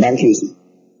 Pastor Banky will say.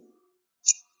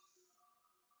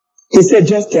 He said,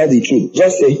 just tell the truth.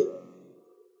 Just say,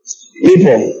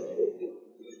 people,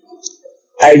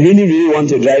 I really want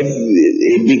to drive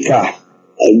a big car.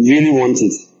 I really want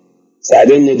it. So I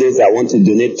don't know those that want to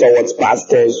donate towards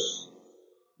pastors'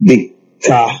 big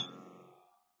car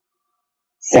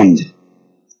fund.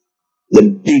 The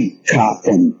big car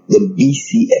fund. The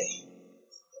BCF.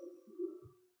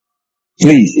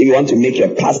 Please, if you want to make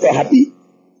your pastor happy,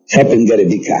 help him get a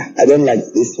big car. I don't like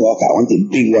this walk. I want a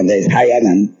big one that is higher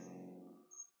than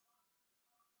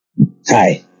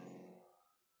high.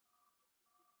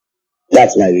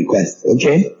 That's my request.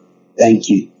 Okay? Thank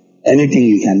you. Anything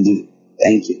you can do.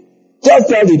 Thank you. Just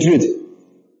tell the truth.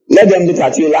 Let them look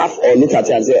at you, laugh, or look at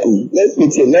you and say, let's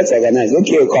meet you, let's organize.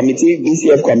 Okay, a committee,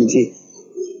 BCF committee.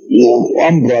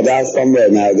 One brother somewhere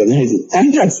now organizing.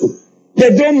 And that's it.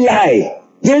 They don't lie.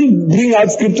 Don't bring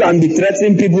out scripture and be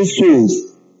threatening people's souls.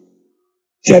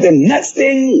 Tell them next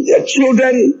thing, your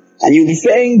children, and you'll be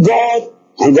saying God,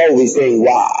 and God will be saying,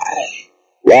 why?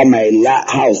 While my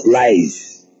house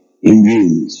lies in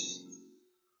ruins.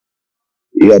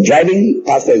 You are driving,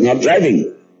 pastor is not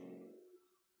driving.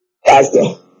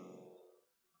 Pastor,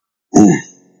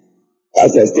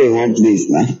 stay in one place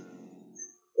now.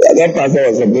 That pastor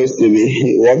was supposed to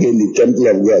be walking in the temple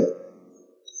of God,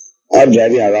 not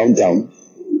driving around town.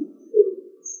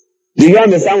 Do you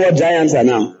understand what giants are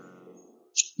now?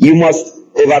 You must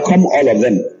overcome all of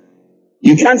them.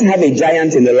 You can't have a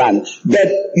giant in the land. But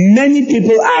many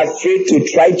people are afraid to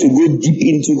try to go deep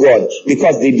into God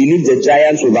because they believe the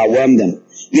giants overwhelm them.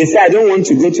 They say, I don't want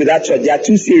to go to that church. They are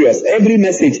too serious. Every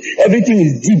message, everything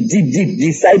is deep.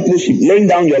 Discipleship, laying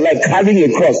down your life, carrying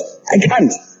a cross. I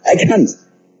can't.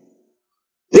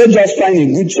 Don't just find a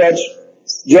good church,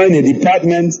 join a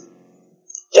department.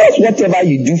 Just whatever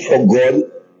you do for God,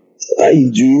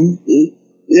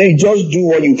 you just do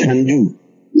what you can do.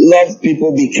 Love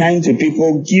people, be kind to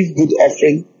people, give good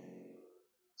offering.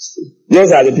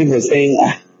 Those are the people saying,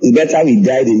 it's better we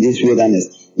died in this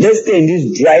wilderness. Let's stay in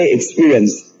this dry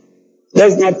experience.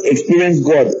 Let's not experience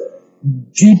God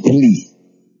deeply.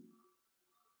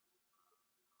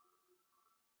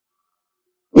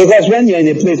 Because when you're in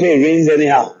a place where it rains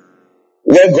anyhow,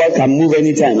 where God can move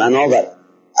anytime and all that,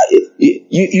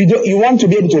 you want to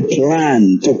be able to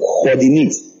plan, to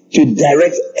coordinate, to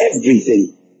direct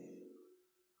everything.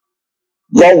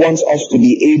 God wants us to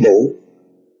be able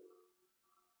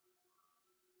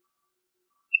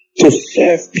to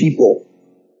serve people.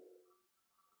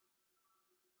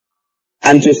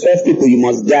 And to serve people, you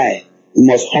must die. You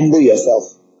must humble yourself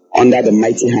under the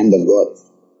mighty hand of God.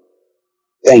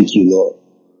 Thank you, Lord.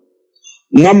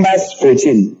 Numbers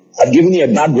 14. I've given you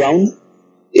a background.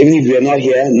 Even if you're not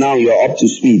here, now you're up to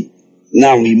speed.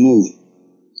 Now we move.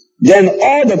 Then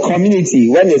all the community,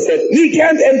 when they said, we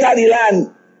can't enter the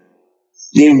land,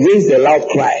 they raised a loud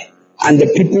cry, and the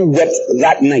people wept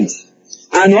that night.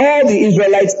 And all the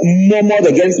Israelites murmured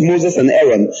against Moses and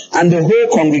Aaron, and the whole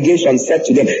congregation said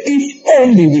to them, if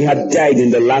only we had died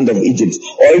in the land of Egypt,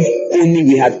 or if only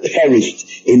we had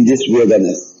perished in this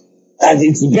wilderness. And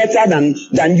it's better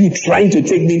than you trying to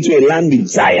take me into a land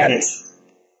with giants.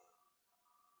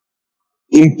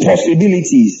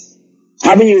 Impossibilities.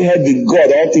 Haven't you heard with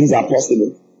God all things are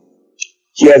possible?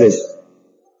 Hear this.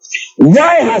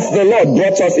 Why has the Lord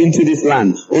brought us into this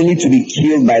land only to be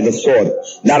killed by the sword,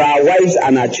 that our wives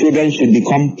and our children should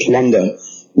become plunder?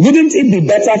 Wouldn't it be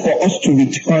better for us to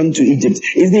return to Egypt?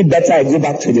 Isn't it better I go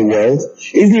back to the world?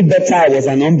 Isn't it better I was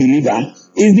an unbeliever?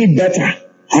 Isn't it better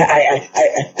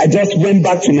I just went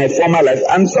back to my former life?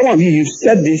 And some of you've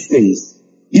said these things.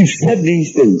 You've said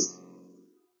these things.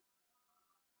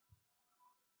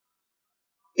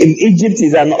 If Egypt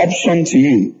is an option to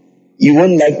you, you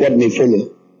won't like what may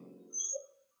follow.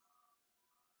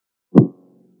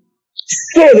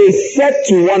 So they said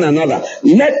to one another,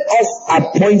 let us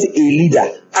appoint a leader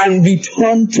and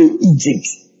return to Egypt.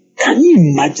 Can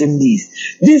you imagine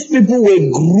this? These people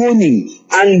were groaning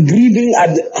and grieving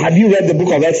have you read the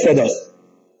book of Exodus?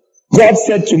 God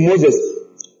said to Moses,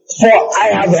 for I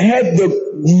have heard the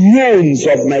groans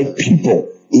of my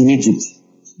people in Egypt.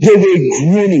 They were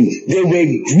groaning, they were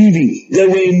grieving, they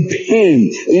were in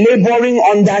pain, laboring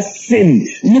under sin,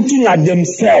 looking at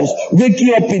themselves,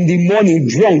 waking up in the morning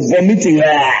drunk, vomiting,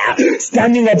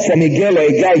 standing up from a girl or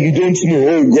a guy you don't know.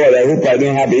 Oh God, I hope I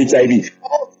don't have HIV.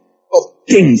 All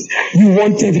things. You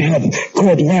wanted help.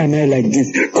 God, why am I like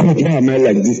this? God, why am I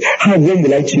like this? When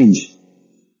will I change?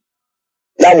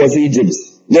 That was Egypt.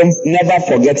 Don't never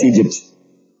forget Egypt.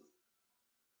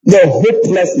 The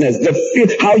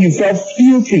hopelessness, how you felt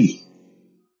filthy.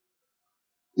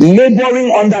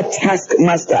 Laboring under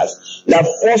taskmasters that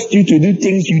forced you to do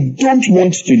things you don't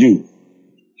want to do.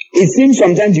 It seems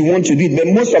sometimes you want to do it, but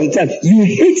most of the time you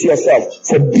hate yourself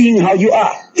for being how you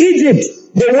are. Egypt,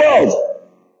 the world.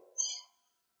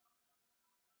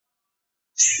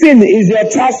 Sin is your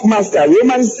taskmaster.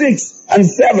 Romans 6 and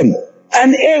 7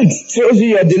 and 8 shows you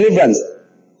your deliverance.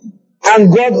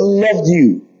 And God loved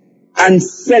you and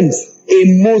sent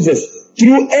a Moses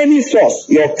through any source,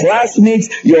 your classmates,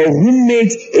 your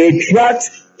roommate, a tract,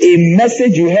 a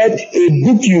message you heard, a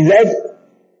book you read,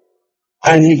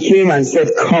 and he came and said,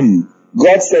 come.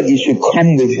 God said you should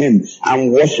come with him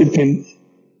and worship him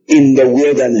in the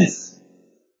wilderness.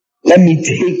 Let me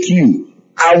take you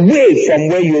away from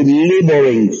where you're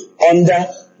laboring under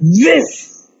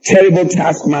this terrible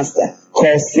taskmaster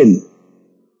called sin,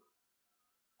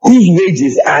 whose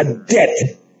wages are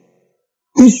death,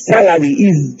 whose salary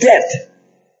is death.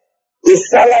 The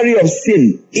salary of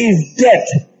sin is death.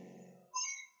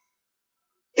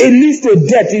 It leads to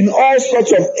death in all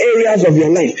sorts of areas of your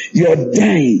life. You're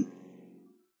dying.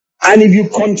 And if you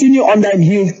continue on that,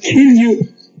 he'll kill you,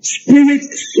 spirit,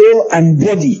 soul, and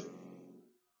body.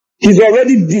 He's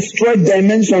already destroyed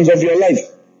dimensions of your life.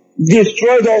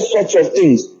 Destroyed all sorts of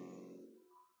things.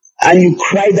 And you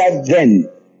cried out then,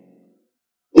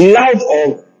 loud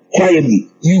or quietly,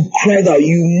 you cried out,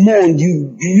 you mourned,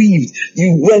 you grieved,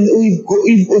 you went,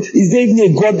 is there even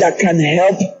a God that can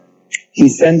help? He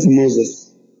sent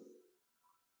Moses.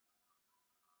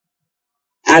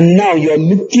 And now you're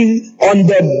looking on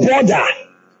the border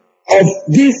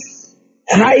of this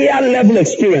higher level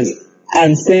experience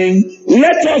and saying,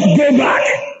 let us go back.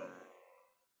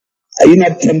 Are you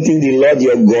not tempting the Lord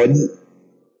your God?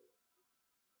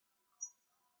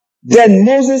 Then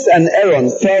Moses and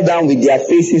Aaron fell down with their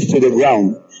faces to the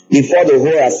ground before the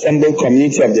whole assembled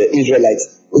community of the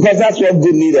Israelites. Because that's what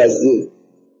good leaders do.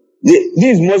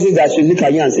 This Moses that should look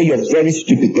at you and say, you're very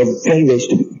stupid. You're very, very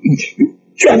stupid.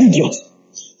 You're an idiot.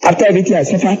 After everything I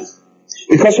suffered,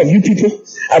 because of you people,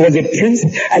 I was a prince.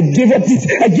 I gave up this.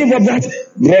 I gave up that.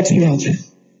 Brought you out.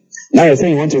 Now you're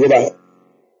saying you want to go back.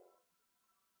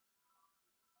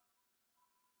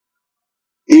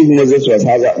 If Moses was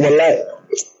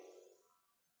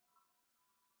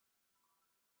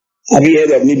have you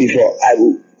heard of me before? I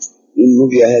will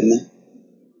move your head now.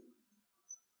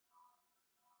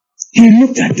 He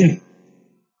looked at them.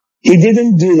 He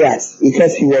didn't do that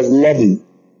because he was loving.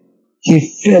 He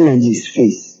fell on his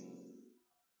face.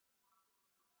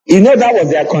 You know that was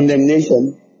their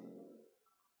condemnation.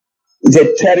 It's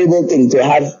a terrible thing to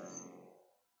have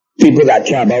people that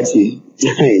care about you.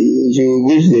 You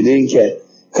wish they didn't care.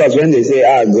 Because when they say,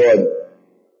 God,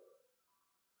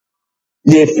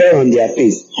 they fell on their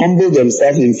face, humbled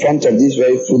themselves in front of these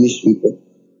very foolish people.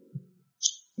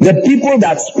 The people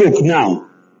that spoke now,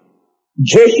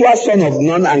 Joshua son of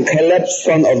Nun and Caleb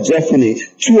son of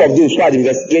Jephunneh, two of those who had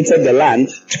investigated the land,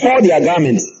 tore their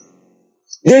garments.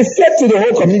 They said to the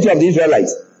whole community of the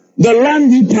Israelites, the land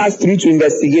we passed through to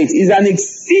investigate is an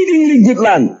exceedingly good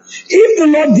land. If the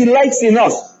Lord delights in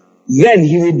us, then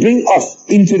he will bring us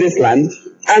into this land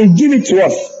and give it to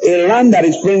us, a land that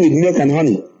is flowing with milk and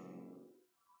honey.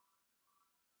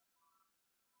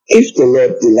 If the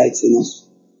Lord delights in us,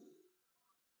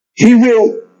 He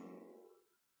will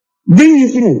bring you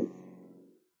through.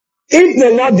 If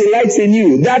the Lord delights in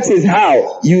you, that is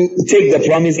how you take the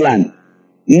promised land.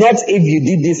 Not if you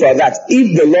did this or that.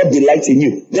 If the Lord delights in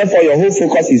you, therefore your whole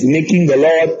focus is making the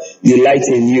Lord delight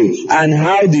in you. And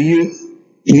how do you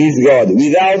please God?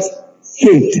 Without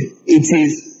faith, it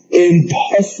is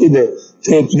impossible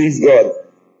to please God.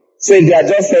 So if they had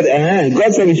just said,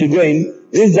 God said we should go in,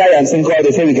 this giant thing called,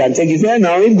 they say we can take it. Say,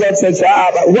 now if God said,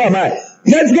 who am I?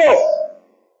 Let's go.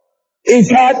 It's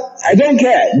hard. I don't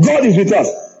care. God is with us.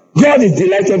 God is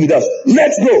delighted with us.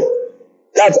 Let's go.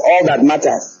 That's all that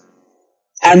matters.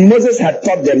 And Moses had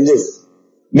taught them this,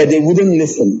 but they wouldn't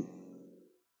listen.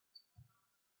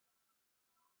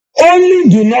 Only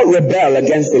do not rebel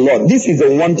against the Lord. This is the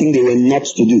one thing they were not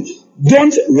to do.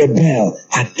 Don't rebel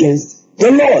against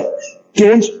the Lord.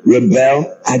 Don't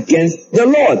rebel against the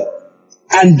Lord.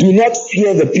 And do not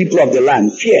fear the people of the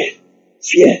land. Fear.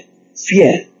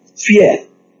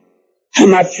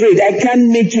 I'm afraid. I can't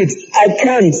make it. I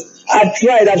can't. I've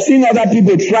tried. I've seen other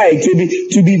people try to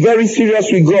be very serious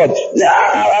with God.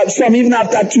 Some even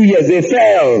after 2 years, they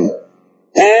fail.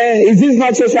 Is this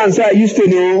not so and so I used to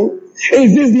know?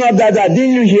 Is this not that?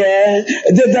 Didn't you hear?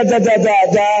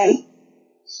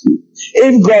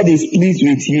 If God is pleased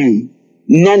with you,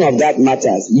 none of that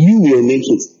matters. You will make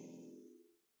it.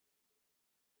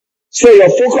 So your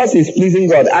focus is pleasing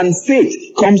God, and faith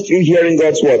comes through hearing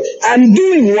God's word and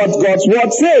doing what God's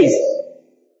word says.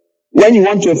 When you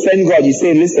want to offend God, you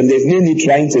say, listen, there's no need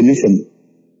trying to listen.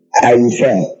 I will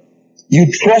fail.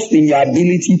 You trust in your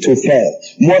ability to fail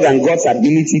more than God's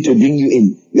ability to bring you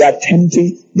in. You are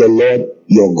tempting the Lord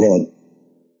your God.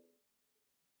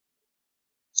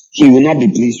 He will not be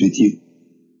pleased with you.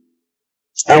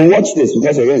 And watch this,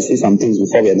 because we're going to say some things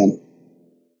before we're done.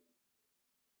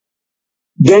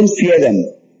 Don't fear them,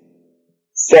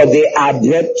 for they are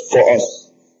bread for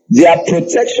us. Their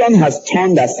protection has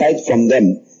turned aside from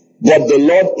them, but the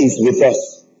Lord is with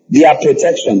us. Their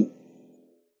protection.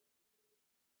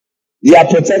 Their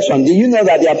protection. Do you know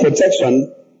that their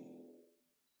protection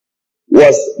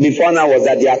was, before now, was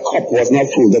that their cup was not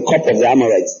full, the cup of the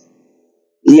Amorites?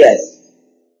 Yes.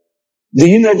 Do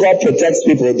you know God protects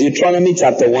people? Deuteronomy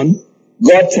chapter 1,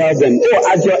 God tells them,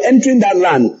 as you're entering that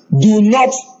land, do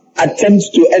not attempt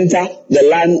to enter the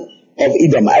land of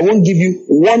Edom. I won't give you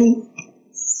one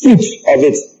foot of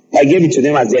it. I gave it to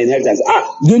them as their inheritance.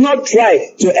 Do not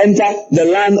try to enter the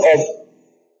land of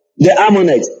the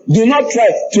Ammonites. Do not try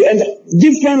to enter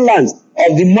different lands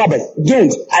of the Moabites.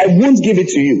 Don't. I won't give it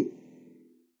to you.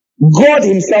 God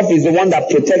himself is the one that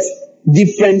protects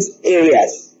different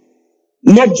areas,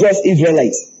 not just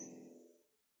Israelites.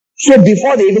 So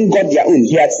before they even got their own,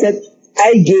 he had said,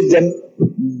 I gave them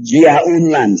their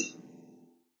own land.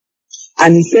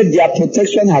 And he said their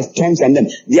protection has turned from them.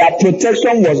 Their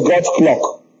protection was God's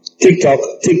clock. Tick tock,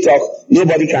 tick tock.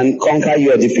 Nobody can conquer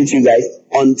you or defeat you guys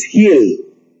until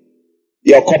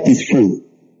your cup is full.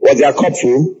 Was their cup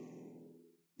full?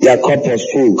 Their cup was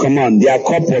full. Come on, their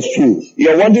cup was full.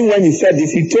 You're wondering when he said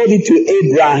this. He told it to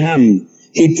Abraham.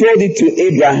 He told it to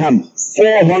Abraham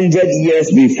 400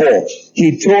 years before.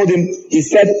 He told him, he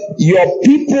said, your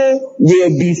people will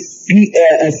be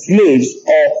slaves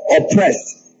or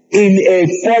oppressed in a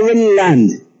foreign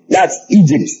land. That's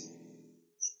Egypt.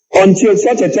 Until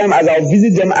such a time as I'll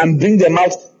visit them and bring them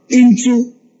out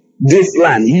into this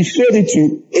land. He showed it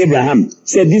to Abraham.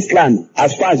 Said this land,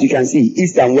 as far as you can see,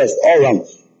 east and west, all around,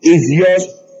 is yours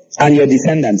and your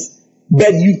descendants.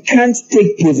 But you can't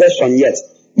take possession yet.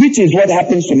 Which is what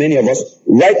happens to many of us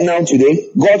right now today.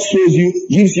 God shows you,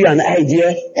 gives you an idea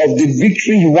of the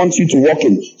victory he wants you to walk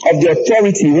in, of the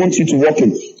authority he wants you to walk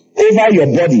in over your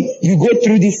body. You go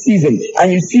through this season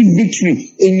and you see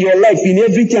victory in your life, in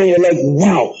everything. You're like,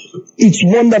 wow, it's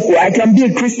wonderful. I can be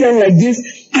a Christian like this.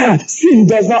 Sin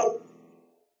does not.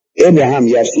 Abraham,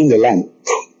 you have seen the land.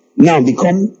 Now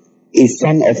become a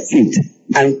son of faith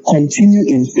and continue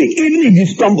in faith. Even if you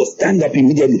stumble, stand up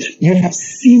immediately. You have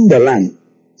seen the land.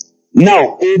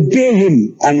 Now, obey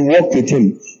him and walk with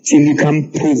him till you can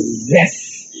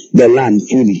possess the land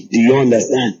fully. Do you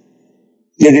understand?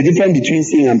 There's a difference between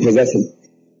seeing and possessing.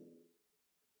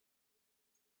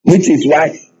 Which is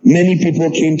why many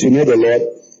people came to know the Lord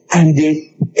and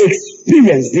they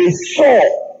experienced, they saw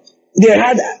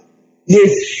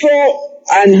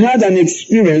and had an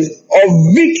experience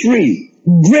of victory,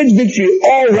 great victory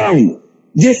all around.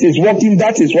 This is working,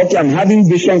 that is working. I'm having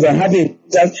visions, I'm having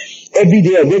that. Every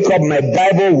day I wake up, my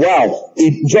Bible, wow,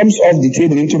 it jumps off the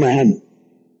table into my hand.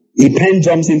 The pen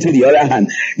jumps into the other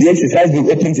hand. The exercise book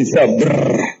opens itself.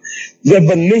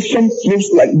 Revelation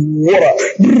flows like water.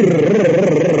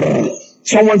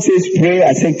 Someone says pray,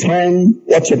 I say turn.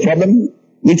 What's your problem?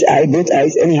 Which eye? Both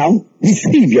eyes. Anyhow,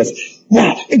 receive yours.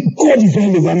 Wow, God is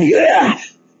all over me.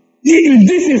 If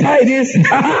this is how it is,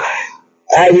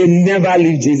 I will never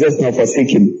leave Jesus nor forsake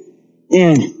him.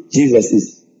 Jesus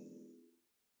is.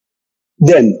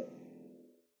 Then,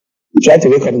 you try to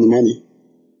wake up in the morning.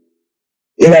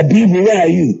 If I believe me, where are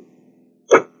you?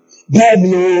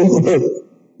 Bible,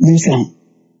 no sound.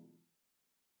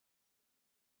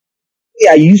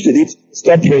 Yeah, you used to it.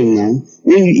 Stop praying now.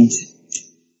 When you eat,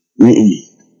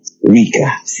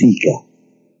 Rika, Sika,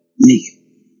 Nick,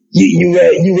 you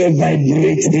were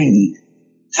vibrating.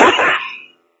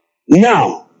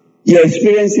 Now you're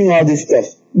experiencing all this stuff.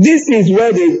 This is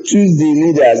where they choose the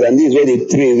leaders, and this is where they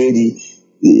throw away the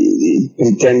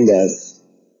pretenders.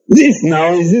 This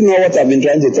now, is this not what I've been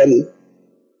trying to tell you?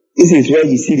 This is where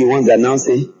you see the ones that now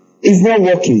say, it's not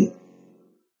working.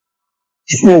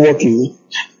 It's not working.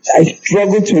 I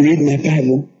struggle to read my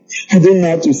Bible. I don't know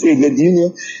how to say it, but do you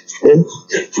know,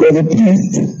 for the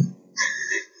past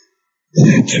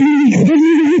 2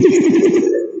 weeks,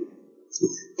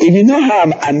 if you know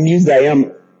how amused I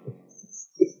am,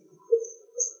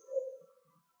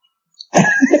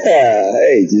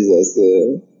 hey Jesus,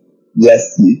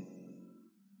 bless you.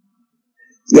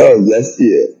 God bless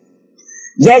you.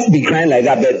 Just be crying like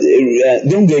that, but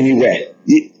don't go anywhere.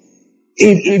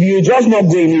 If you just not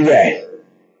go anywhere,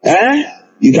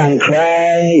 you can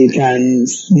cry, you can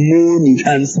swoon, you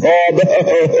can sob.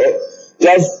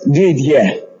 Just do it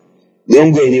here.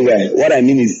 Don't go anywhere. What I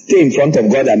mean is stay in front of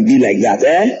God and be like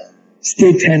that.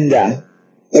 Stay tender.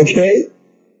 Okay?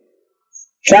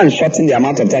 Try and shorten the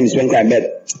amount of time you spend crying,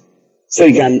 but so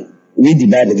you can read the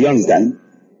Bible. Do you understand?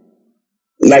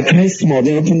 Like cry small,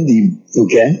 then open the,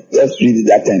 okay? Just read it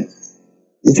that time.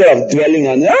 Instead of dwelling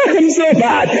on, I'm so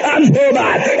bad,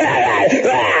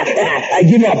 I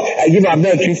give up, I'm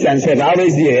not a Christian, so I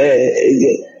always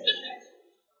do.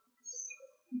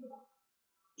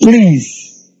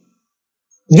 Please.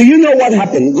 Do you know what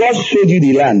happened? God showed you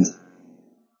the land.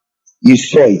 You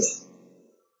saw it.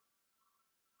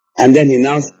 And then he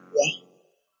now said,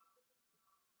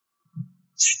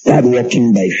 start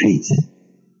walking by faith.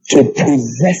 To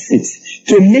possess it.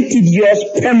 To make it yours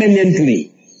permanently.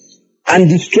 And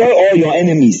destroy all your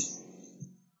enemies.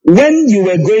 When you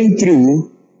were going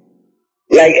through,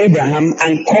 like Abraham,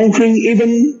 and conquering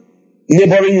even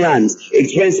neighboring lands,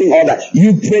 experiencing all that,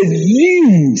 you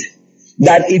presumed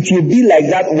that it will be like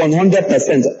that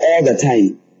 100% all the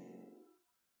time.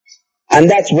 And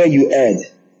that's where you erred.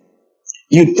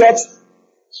 You thought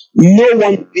no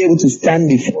one would be able to stand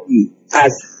before you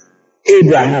as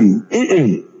Abraham.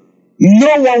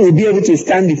 No one will be able to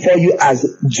stand before you as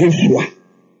Joshua.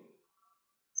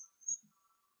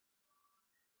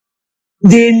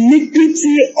 The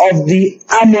iniquity of the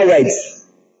Amorites.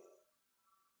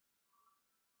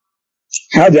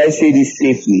 How do I say this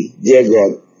safely, dear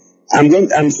God?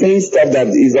 I'm saying stuff that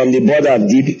is on the border of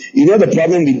deep. You know the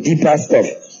problem with deeper stuff?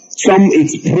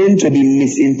 It's prone to be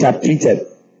misinterpreted.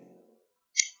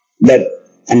 But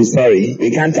I'm sorry,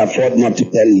 we can't afford not to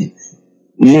tell you.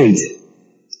 Know it.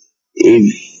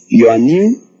 If you are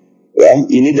new, well,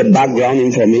 you need the background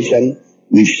information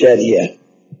we've shared here.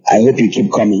 I hope you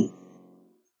keep coming.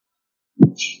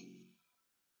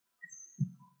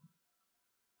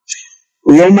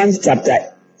 Romans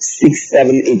chapter 6,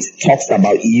 7, 8 talks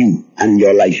about you and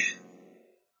your life.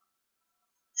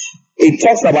 It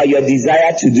talks about your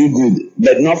desire to do good,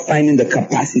 but not finding the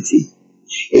capacity.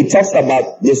 It talks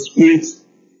about the spirit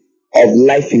of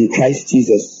life in Christ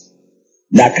Jesus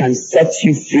that can set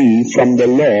you free from the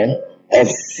law of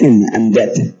sin and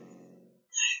death.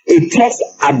 It talks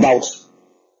about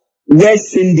where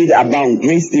sin did abound,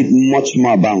 grace did much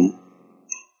more abound.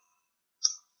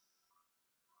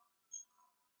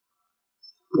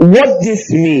 What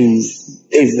this means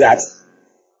is that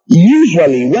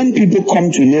usually when people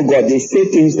come to know God, they say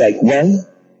things like, well,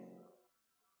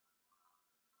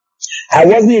 I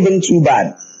wasn't even too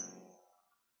bad.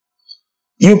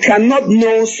 You cannot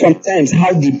know sometimes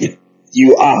how deep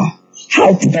you are,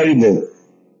 how terrible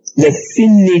the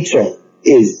sin nature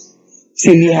is,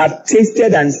 till you have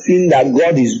tasted and seen that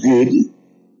God is good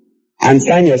and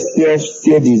find yourself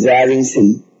still desiring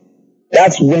sin.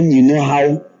 That's when you know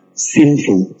how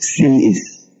sinful sin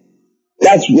is.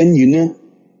 That's when you know,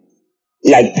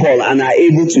 like Paul, and are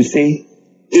able to say,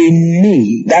 in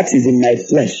me, that is in my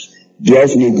flesh,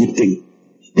 dwells no good thing.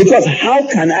 Because how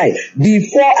can I,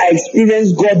 before I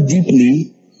experience God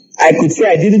deeply, I could say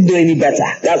I didn't do any better.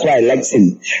 That's why I like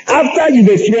sin. After you've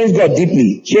experienced God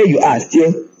deeply, here you are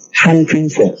still hankering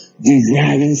for,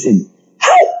 desiring sin.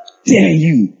 How dare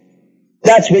you?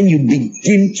 That's when you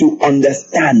begin to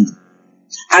understand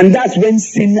And that's when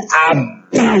sin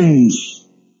abounds.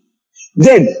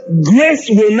 Then grace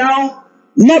will now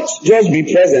not just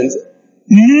be present,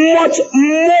 much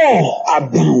more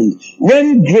abound.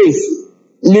 When grace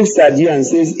looks at you and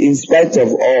says, in spite of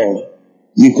all,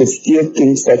 you could still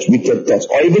think such wicked thoughts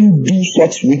or even do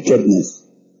such wickedness,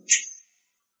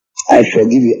 I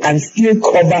forgive you, and still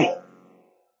cover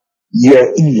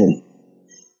your evil.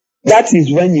 That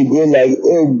is when you go like,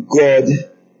 oh God,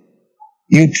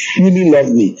 you truly love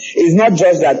me. It's not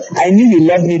just that I knew you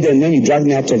loved me then when you dragged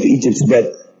me out of Egypt,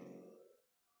 but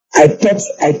I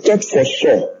thought for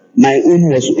sure my own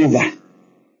was over.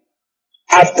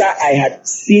 After I had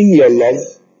seen your love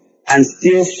and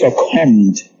still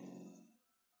succumbed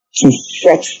to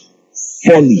such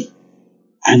folly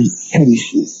and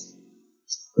foolishness.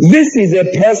 This is a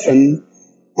person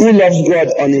who loves God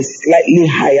on a slightly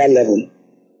higher level.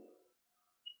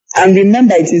 And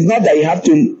remember, it is not that you have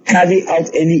to carry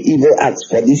out any evil acts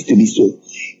for this to be so.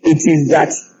 It is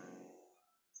that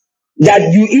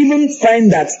you even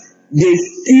find that they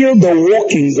steal the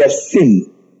workings of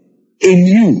sin in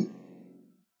you.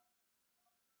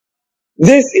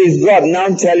 This is God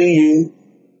now telling you,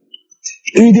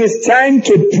 it is time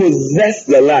to possess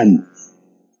the land.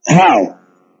 How?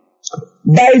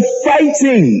 By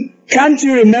fighting. Can't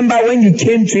you remember when you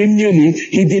came to him newly,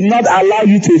 he did not allow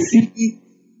you to see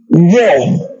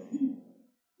war.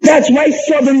 That's why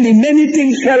suddenly many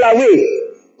things fell away.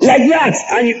 Like that.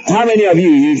 And how many of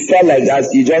you felt like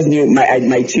that? You just knew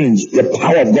my change. The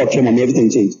power of God came on me, everything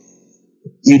changed.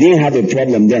 You didn't have a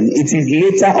problem then. It is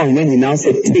later on when he now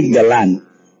said, take the land.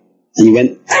 And you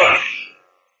went,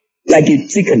 like a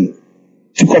chicken.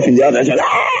 Took off in the other side.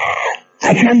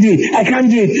 I can't do it. I can't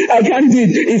do it. I can't do it.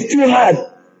 It's too hard.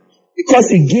 Because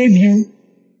he gave you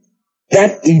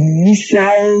that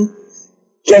initial,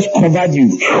 just covered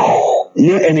you.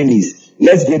 No enemies.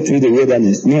 Let's go through the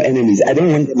wilderness. No enemies. I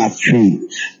don't want them afraid.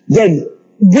 Then,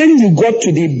 when you got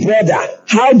to the border,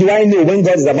 how do I know when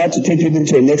God is about to take you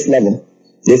into the next level?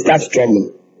 They start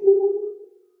struggling.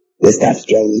 They start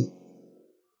struggling.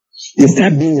 They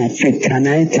start being afraid. Can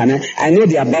I? I know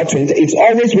they're about to enter. It's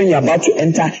always when you're about to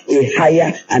enter a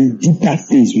higher and deeper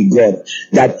phase with God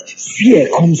that fear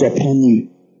comes upon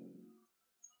you.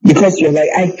 Because you're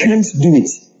like, I can't do it.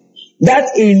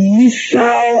 That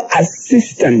initial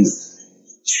assistance,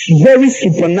 very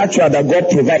supernatural that God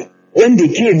provided. When they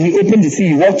came, he opened the sea,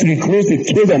 he walked through, he closed it,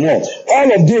 killed them all.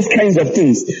 All of those kinds of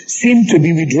things seem to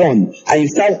be withdrawn. And you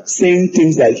start saying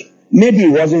things like, maybe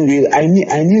it wasn't real. I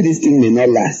knew this thing may not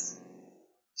last.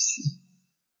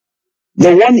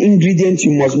 The one ingredient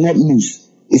you must not lose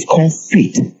is called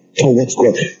faith towards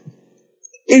God.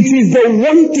 It is the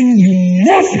one thing you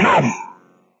must have.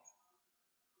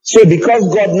 So because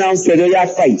God now said, oh yeah,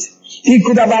 fight. He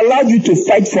could have allowed you to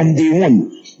fight from day one.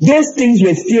 Those things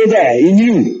were still there in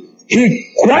you.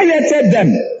 He quieted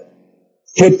them,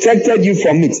 protected you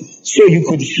from it, so you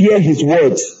could hear his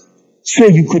words, so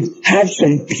you could have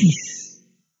some peace.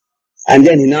 And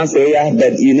then he now said, yeah,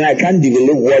 but I can't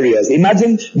develop warriors.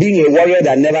 Imagine being a warrior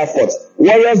that never fought.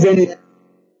 Warriors don't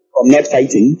from not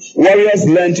fighting. Warriors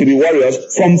learn to be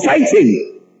warriors from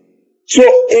fighting. So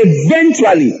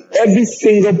eventually, every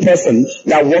single person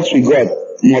that works with God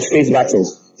must face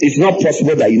battles. It's not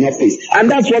possible that you not face. And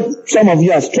that's what some of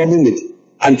you are struggling with.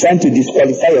 And trying to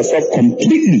disqualify yourself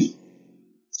completely.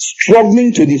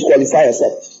 Struggling to disqualify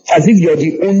yourself. As if you're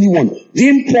the only one.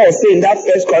 Didn't Paul say in that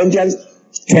 1 Corinthians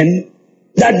 10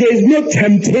 that there is no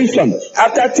temptation?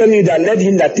 After telling you that let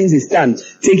him that thinks he stand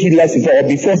take it less before, or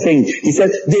before saying, he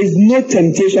said there is no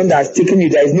temptation that has taken you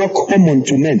that is not common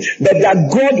to men, but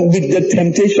that God with the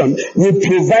temptation will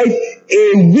provide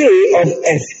a way of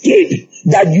escape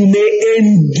that you may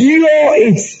endure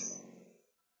it.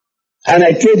 And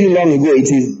I told you long ago, it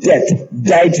is death.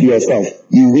 Die to yourself.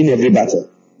 You win every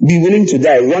battle. Be willing to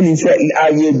die. One inside,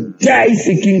 I will die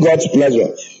seeking God's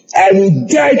pleasure. I will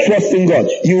die trusting God.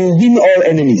 You will win all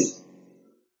enemies.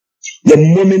 The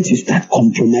moment you start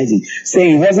compromising,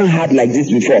 say it wasn't hard like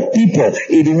this before. People,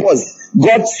 it was.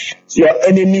 God shut your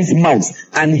enemies' mouths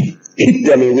and hit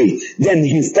them away. Then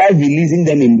he started releasing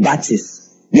them in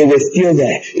batches. They were still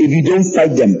there. If you don't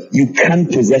fight them, you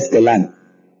can't possess the land.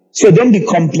 So don't be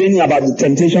complaining about the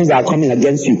temptations that are coming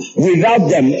against you. Without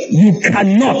them, you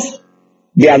cannot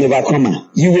be an overcomer.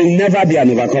 You will never be an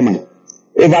overcomer.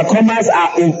 Overcomers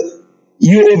are,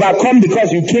 you overcome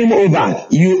because you came over.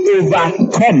 You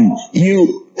overcome.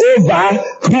 You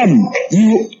overcome.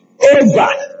 You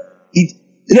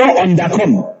don't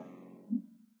undercome.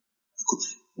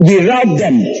 Without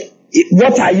them,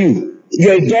 what are you?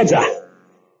 You're a dodger.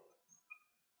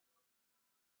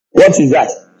 What is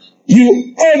that?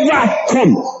 You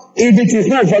overcome. If it is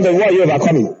not for the war, you're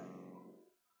overcoming.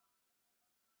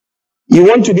 You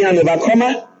want to be an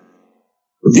overcomer?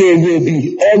 They will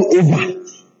be all over.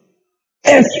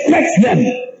 Expect them.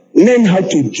 Learn how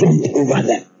to jump over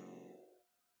them.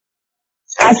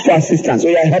 Ask for assistance. Oh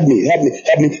yeah, help me.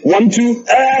 1, 2.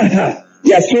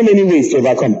 There are so many ways to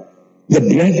overcome. The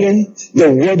brethren,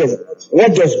 the word of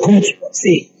what does God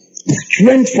say?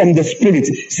 Strength from the spirit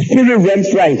realm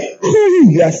flying.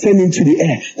 You are sending to the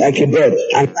air like a bird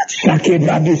and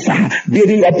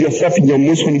building up yourself in your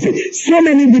most holy faith. So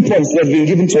many weapons that have been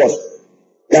given to us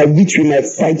that which we might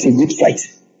fight a good fight.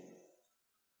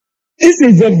 This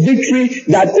is the victory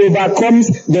that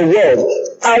overcomes the world.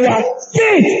 Our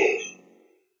faith.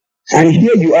 And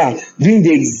here you are doing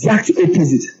the exact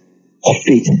opposite of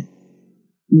faith.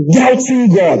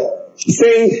 Doubting God.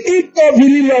 Saying, if God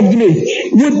really loved me,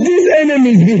 would these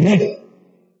enemies be here?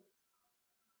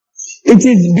 It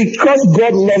is because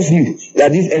God loves you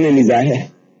that these enemies are here.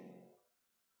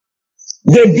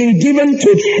 They've been given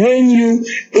to train you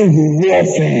in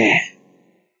warfare.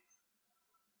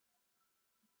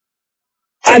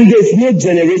 And there's no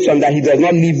generation that he does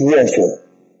not leave war for.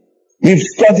 We've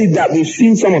studied that. We've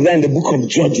seen some of that in the book of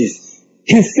Judges.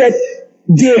 He said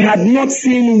they had not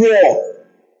seen war.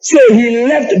 So he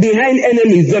left behind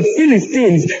enemies. The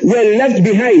Philistines were left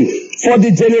behind for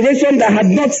the generation that had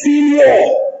not seen war.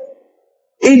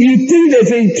 If you think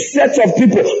there's a set of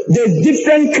people, there's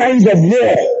different kinds of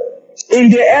war. In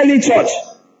the early church,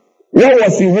 what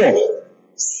was the war?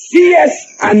 Fierce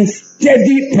and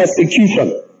steady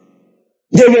persecution.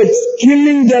 They were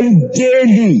killing them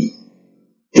daily.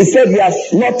 He said we are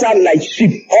slaughtered like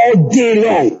sheep all day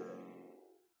long.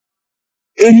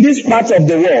 In this part of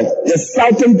the world, the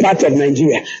southern part of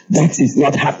Nigeria, that is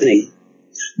not happening.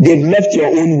 They've left your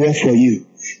own war for you.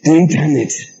 The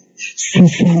internet,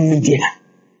 social media.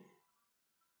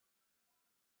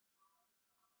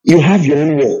 You have your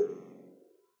own war.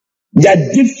 There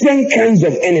are different kinds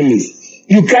of enemies.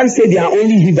 You can't say they are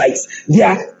only Hivites. They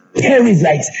are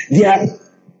Perizzites. They are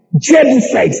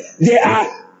Jebusites. They are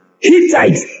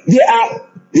Hittites.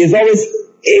 There's always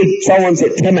someone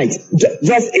said termite.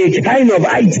 Just a kind of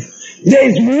height. There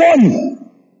is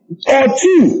 1 or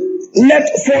 2 left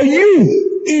for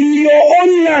you in your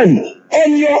own land,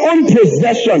 on your own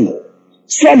possession.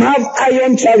 Some have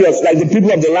iron chariots like the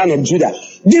people of the land of Judah.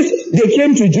 They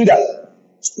came to Judah.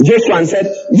 Joshua and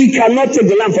said, we cannot take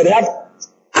the land for they have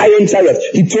iron chariots.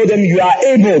 He told them, you are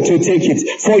able to take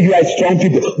it, for you are strong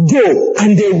people. Go.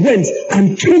 And they went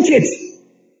and took it.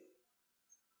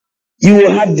 You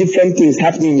will have different things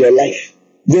happening in your life.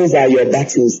 Those are your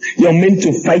battles. You're meant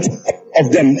to fight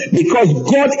of them because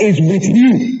God is with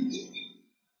you.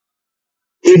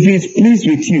 If He is pleased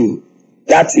with you,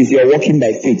 that is, you're walking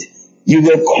by faith. You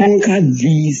will conquer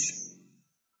these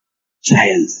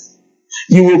giants.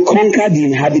 You will conquer the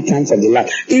inhabitants of the land.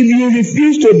 If you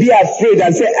refuse to be afraid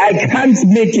and say, I can't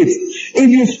make it. If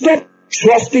you stop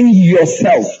trusting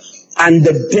yourself and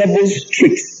the devil's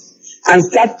tricks and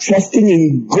start trusting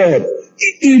in God,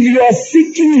 if you are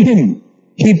seeking Him,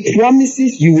 He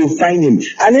promises you will find Him.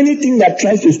 And anything that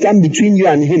tries to stand between you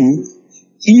and Him,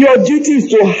 your duty is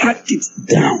to hack it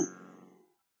down.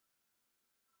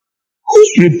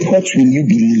 Whose report will you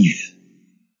believe?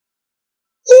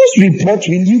 Whose report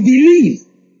will you believe?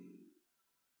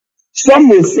 Some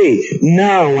will say,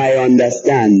 now I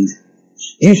understand.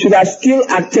 You should have still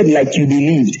acted like you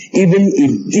believed, even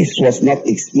if this was not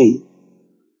explained.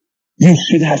 You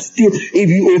should have still, if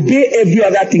you obey every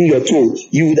other thing you're told,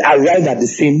 you would arrive at the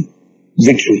same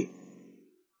victory.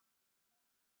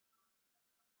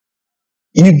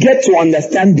 You get to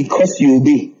understand because you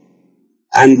obey.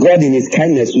 And God in His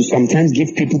kindness will sometimes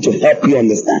give people to help you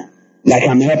understand. Like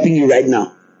I'm helping you right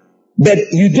now.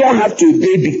 But you don't have to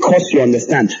obey because you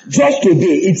understand. Just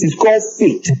obey. It is called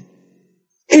faith.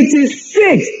 It is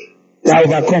faith that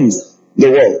overcomes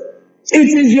the world.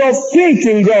 It is your faith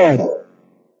in God.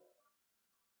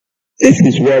 This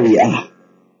is where we are.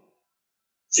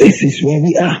 This is where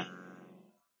we are.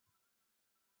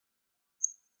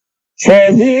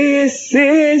 For this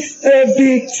is the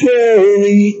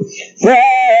victory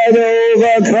that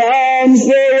overcomes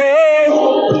the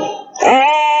world.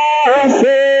 Our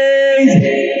faith,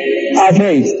 our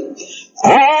faith,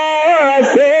 our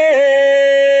faith,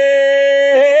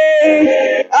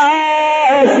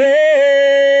 our faith,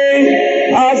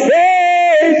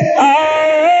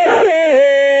 our faith,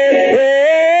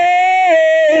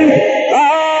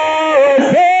 our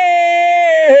faith, our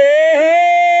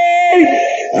faith,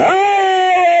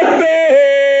 our faith.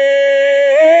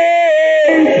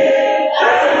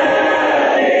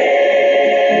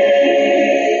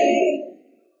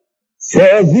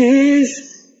 For this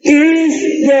is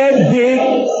the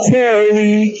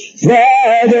victory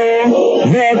that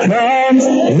overcomes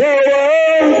the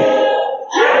world.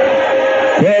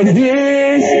 For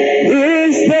this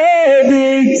is the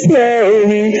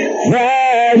victory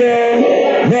that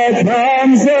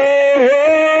overcomes the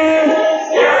world.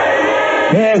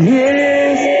 For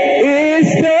this is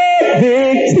the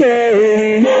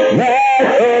victory that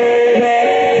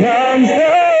overcomes the world.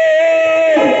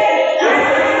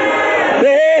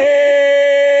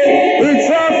 It's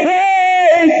our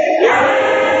faith,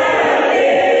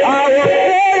 our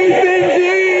faith in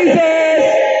Jesus,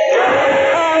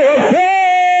 our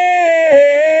faith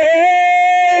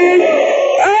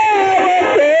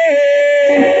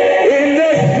in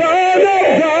the Son of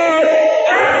God.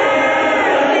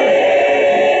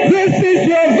 This is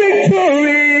your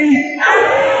victory.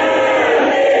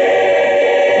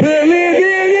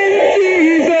 Believing in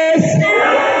Jesus,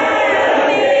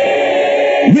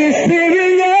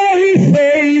 receiving all His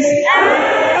ways.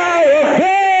 Our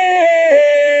faith,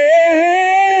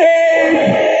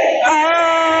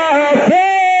 our faith,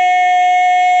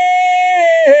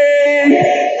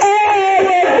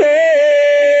 our faith,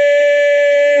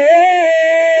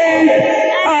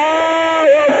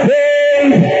 our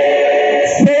faith.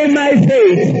 Say my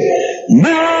faith,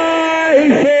 my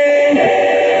faith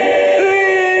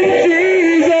in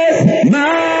Jesus,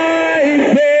 my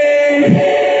faith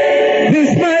is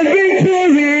my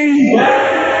victory.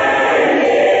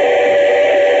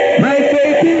 My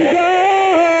faith in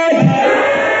God,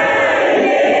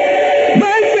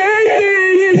 my faith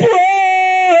in His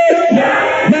word,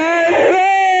 my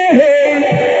faith,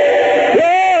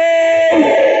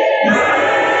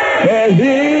 for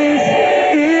this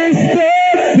is the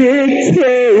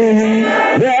victory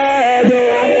that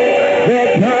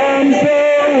overcomes the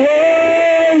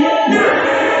world.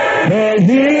 For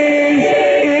this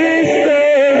is the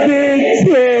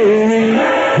victory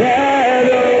that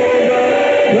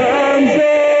overcomes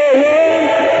the world.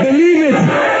 Believe it.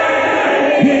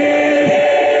 This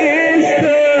is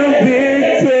the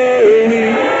victory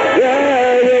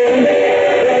that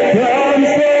overcomes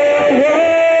the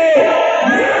world.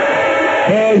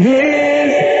 For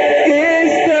this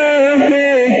is the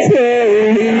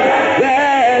victory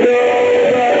that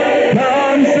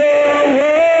overcomes the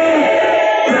world.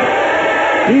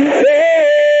 Faith,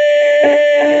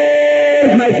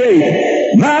 my faith,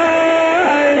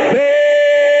 my faith,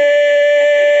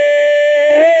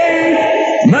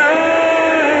 my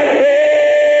faith,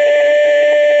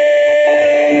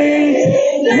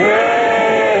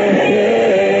 my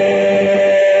faith,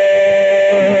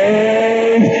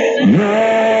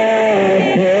 my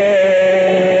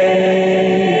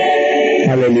faith.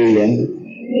 Hallelujah.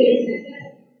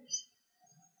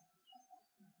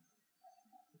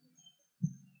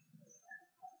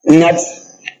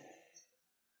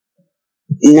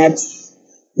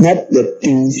 Not the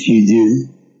things you do,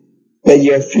 but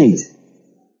your faith.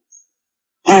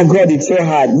 Oh God, it's so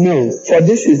hard. No, for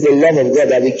this is the love of God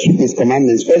that we keep His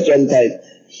commandments. 1 John 5.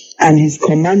 And His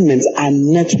commandments are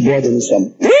not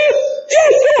burdensome. They're so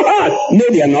hard. No,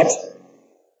 they are not.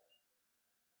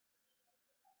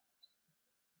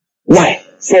 Why?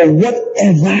 For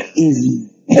whatever is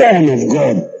born of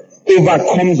God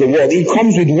overcomes the world. It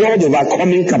comes with world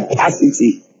overcoming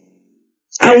capacity.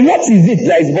 And what is it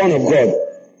that is born of God?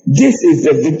 This is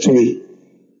the victory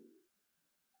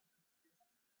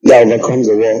that overcomes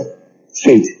the world.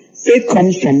 Faith. Faith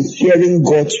comes from hearing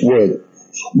God's word.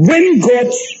 When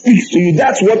God speaks to you,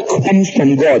 that's what comes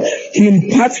from God. He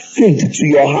imparts faith to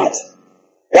your heart.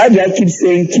 Why do I keep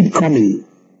saying keep coming?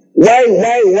 Why do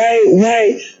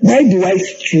I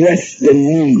stress the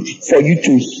need for you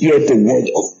to hear the word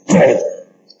of God?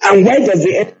 And why does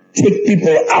the enemy take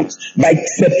people out by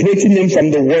separating them from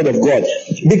the word of God?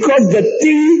 Because the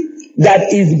thing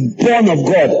that is born of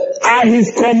God are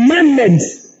His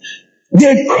commandments.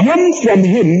 They come from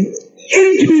Him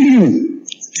into you.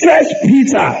 First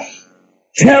Peter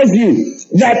tells you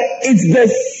that it's the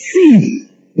seed,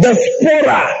 the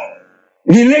spora,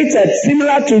 related,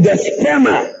 similar to the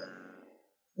sperma.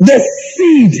 The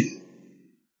seed,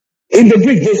 in the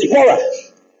Greek, the spora.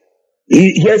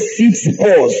 Here's seed,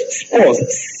 spores,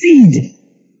 seed.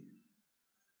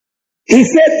 He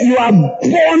said, you are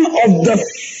born of the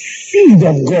seed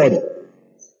of God.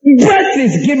 Birth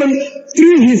is given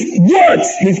through His words,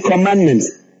 His commandments.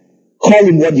 Call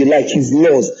Him what you like, His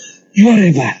laws,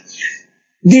 whatever.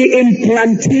 The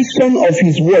implantation of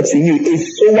His words in you, a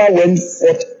sower went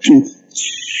forth to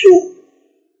sow.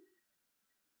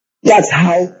 That's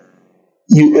how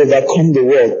you overcome the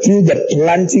world, through the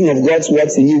planting of God's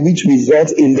words in you, which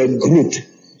results in the growth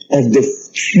of the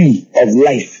tree of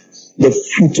life. the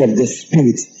fruit of the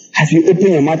Spirit, as you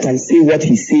open your mouth and say what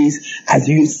he says, as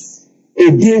you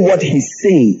obey what he's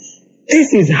saying,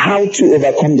 this is how to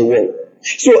overcome the world.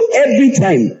 So every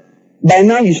time, by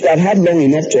now you should have had long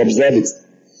enough to observe it.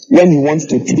 When he wants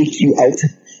to take you out,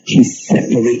 he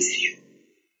separates you.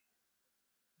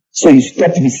 So you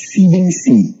stop receiving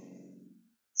seed.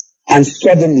 And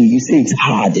suddenly you say it's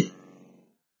hard.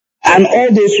 And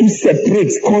all those who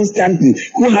separate constantly,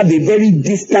 who have a very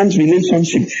distant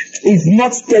relationship, is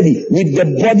not steady with the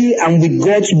body and with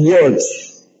God's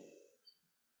words.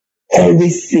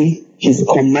 Always say his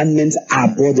commandments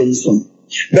are burdensome.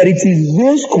 But it is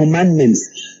those commandments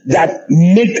that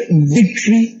make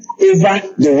victory over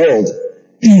the world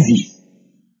easy.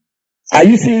 Are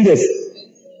you seeing this?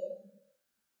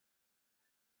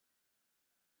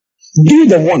 Do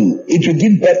the one, it will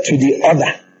give birth to the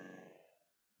other.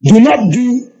 Do not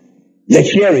do the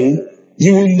hearing,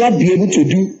 you will not be able to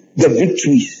do the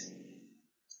victories.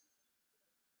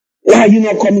 Why are you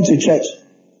not coming to church?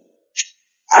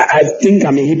 I think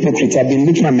I'm a hypocrite. I've been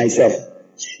looking at myself.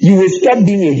 You will stop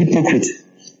being a hypocrite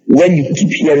when you keep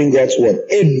hearing God's word.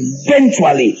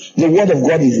 Eventually, the word of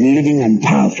God is living and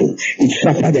powerful. It's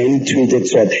sharper than any two-edged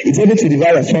sword. It's able to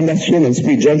devour asunder soul and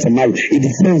spirit, joints and marrow. It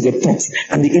discerns the thoughts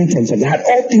and the intents of the heart.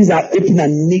 All things are open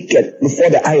and naked before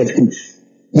the eye of him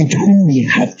with whom we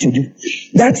have to do.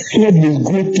 That sword will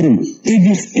go through. If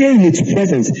you stay in its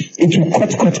presence, it will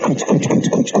cut.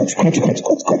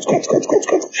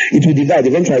 It will divide.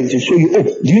 Eventually it will show you, oh,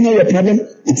 do you know your problem?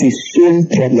 It's a soul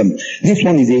problem. This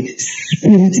one is a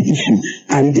spirit issue.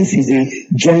 And this is a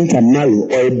joint and marrow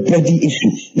or a body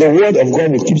issue. The word of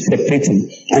God will keep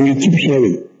separating and you keep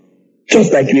hearing.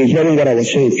 Just like you were hearing what I was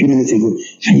sharing a few minutes ago.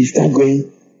 And you start going,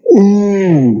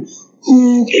 ooh.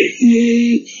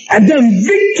 Okay. And then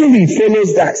victory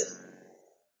follows that.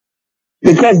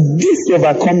 Because this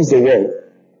overcomes the world.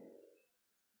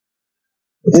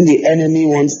 When the enemy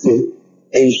wants to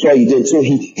ensure you don't, so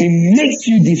he makes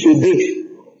you disobey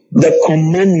the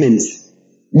commandments,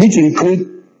 which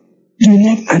include do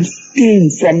not abstain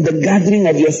from the gathering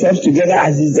of yourselves together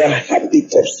as is the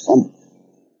habit of some.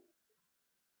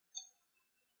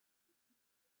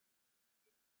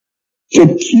 To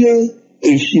kill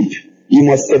a sheep, you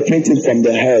must separate it from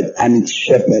the herd and its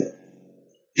shepherd.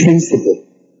 Principle.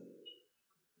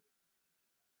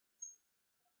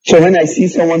 So when I see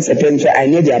someone separating, I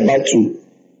know they're about to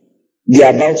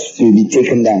be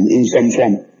taken down in some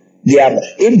form.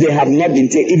 If they have not been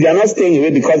taken, if they are not staying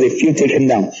away because they feel taken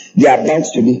down, they are about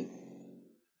to be.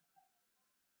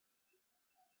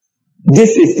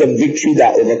 This is the victory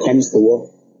that overcomes the world.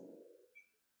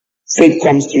 Faith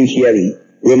comes through hearing.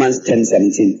 Romans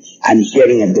 10:17, and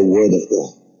hearing of the word of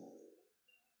God.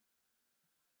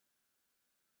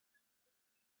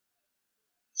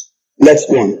 Let's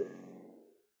go on.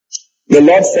 The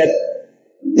Lord said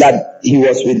that he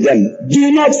was with them.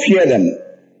 Do not fear them.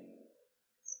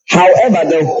 However,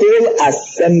 the whole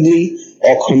assembly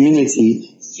or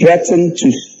community threatened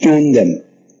to stone them.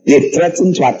 They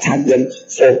threatened to attack them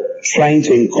for trying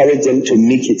to encourage them to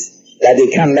make it. That they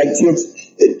can, like till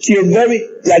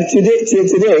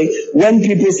today, when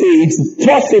people say it's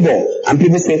possible, and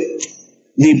people say,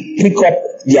 they pick up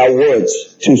their words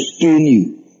to stone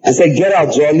you and say, get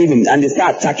out, Joe, leave him, and they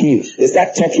start attacking you. They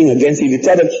start talking against you. You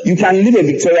tell them, you can live a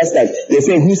victorious life. They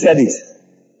say, who said it?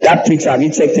 That preacher, have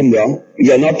you checked him well? If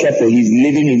you're not careful, he's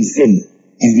living in sin.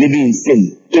 He's living in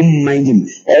sin. Don't mind him.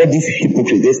 All these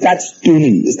hypocrites, they start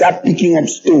stoning. They start picking up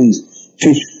stones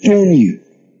to stone you.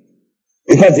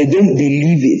 Because they don't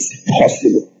believe it's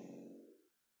possible.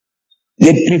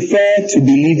 They prefer to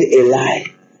believe a lie.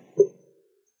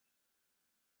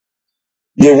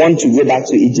 They want to go back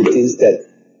to Egypt instead.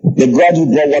 The God who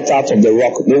brought water out of the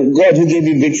rock, the God who gave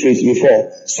you victories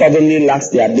before, suddenly lacks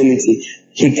the ability.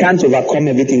 He can't overcome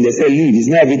everything. They say, leave. It's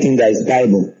not everything that is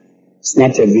Bible. It's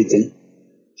not everything.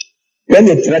 When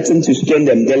they threatened to stone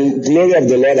them, the glory of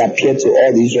the Lord appeared to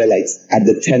all the Israelites at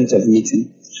the tent of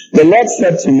meeting. The Lord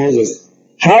said to Moses,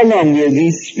 how long will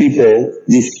these people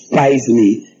despise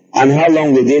me? And how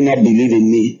long will they not believe in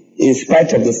me, in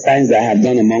spite of the signs that I have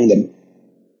done among them?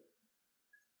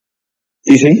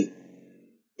 You see?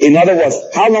 In other words,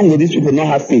 how long will these people not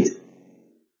have faith?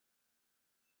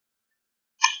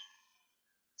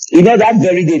 You know, that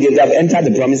very day they would have entered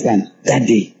the promised land. That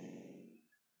day.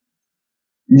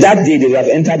 That day they would have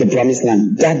entered the promised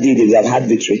land. That day they would have had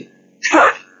victory.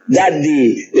 That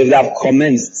day they would have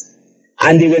commenced.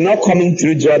 And they were not coming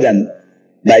through Jordan,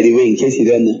 by the way, in case you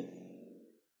don't know.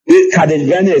 Kadesh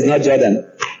Barnea is not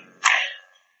Jordan.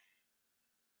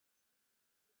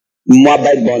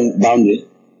 Moabite boundary.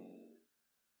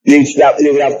 They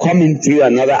would have come in through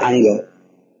another angle.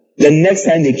 The next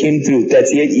time they came through,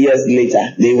 38 years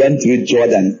later, they went through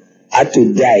Jordan, had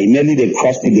to die. Merely they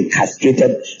crossed it, they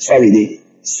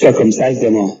circumcised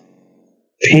them all.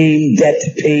 Pain, death,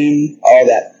 pain, all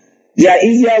that. There are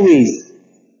easier ways.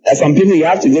 There are some people you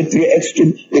have to go through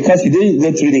extreme because you didn't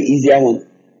go through the easier one.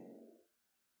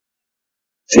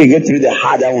 So you go through the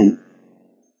harder one.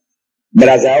 But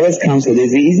as I always counsel,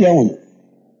 there's the easier one.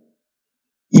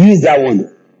 Use that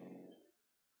one.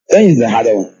 Don't use the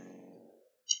harder one.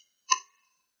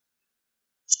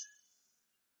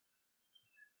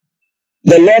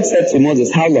 The Lord said to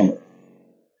Moses, how long?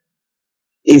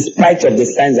 In spite of the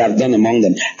signs I have done among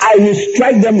them, I will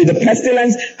strike them with the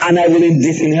pestilence and I will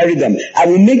disinherit them. I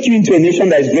will make you into a nation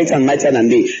that is greater and mightier than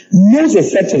they.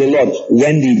 Moses said to the Lord,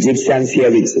 when the Egyptians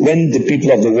hear it, when the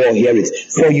people of the world hear it,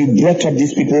 for you brought up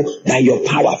these people by your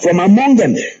power. From among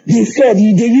them, they saw, they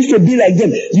used to be like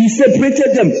them. You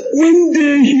separated them. When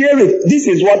they hear it, this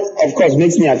is what, of course,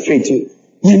 makes me afraid too.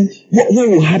 What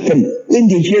will happen when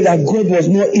they hear that God was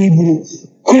not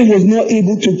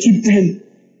able to keep them?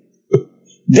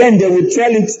 Then they will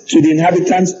tell it to the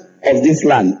inhabitants of this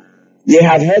land. They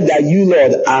have heard that you,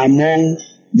 Lord, are among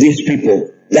these people.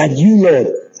 That you, Lord,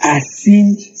 are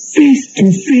seen face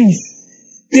to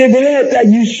face. They've heard that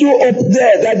you show up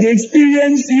there, that they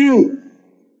experience you.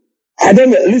 I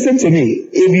don't know, listen to me.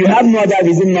 If you have no other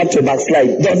reason not to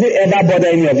backslide, does it ever bother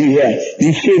any of you here?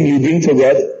 The shame you bring to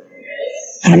God?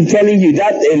 I'm telling you,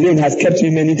 that alone has kept me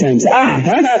many times.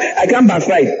 I can't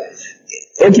backslide.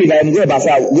 Okay, if I'm going to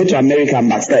backslide, I'll go to America and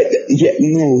backslide. Yeah,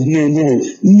 no.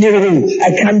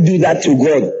 I can't do that to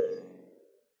God.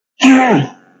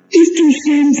 It's too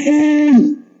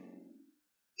shameful.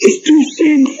 It's too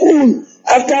shameful.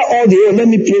 After all the, let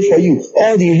me pray for you.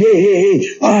 All the,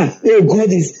 hey.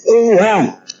 God is,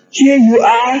 here you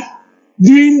are,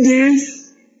 doing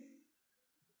this.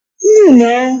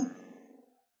 No.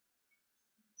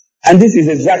 And this is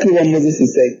exactly what Moses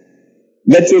is saying.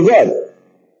 But to God,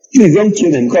 please don't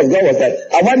kill them, because God was like,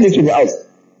 I want these people out.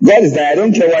 God is like, I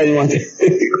don't care what you want.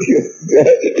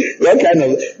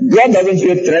 God doesn't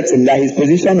feel threatened that his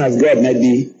position as God might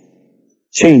be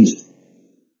changed.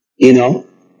 You know?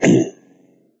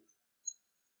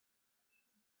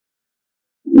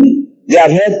 They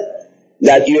have heard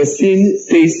that you are seen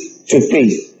face to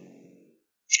face,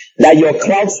 that your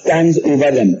cloud stands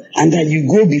over them, and that you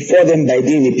go before them by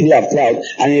day in a pillar of cloud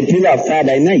and in a pillar of fire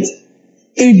by night.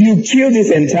 If you kill this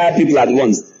entire people at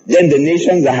once, then the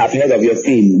nations that have heard of your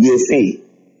fame will say,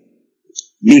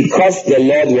 because the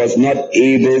Lord was not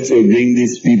able to bring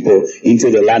these people into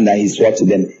the land that he swore to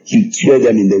them, he killed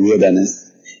them in the wilderness.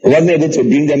 He wasn't able to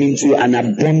bring them into an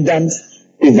abundant,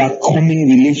 overcoming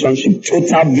relationship,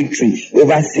 total victory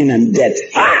over sin and death.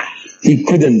 He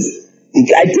couldn't.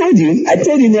 I told you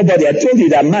nobody. I told you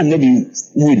that man no be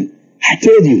wood. I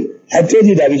told you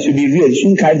that we should be real. You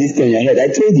shouldn't carry this thing on your head. I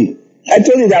told you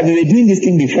that we were doing this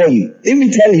thing before you. Let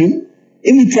me tell you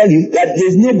that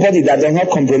there's nobody that does not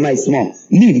compromise small.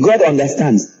 Leave. God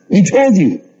understands. We told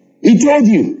you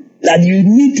that you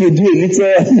need to do a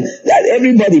little, that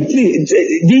everybody, please,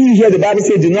 didn't you hear the Bible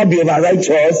say, do not be over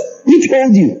righteous? We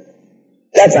told you.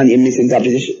 That's a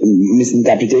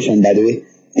misinterpretation, by the way.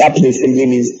 That place simply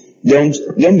means,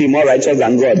 don't be more righteous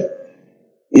than God.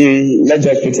 Let's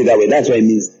just put it that way. That's what it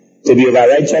means. To be over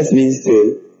righteous means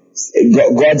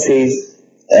God says,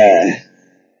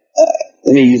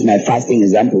 let me use my fasting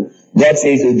example. God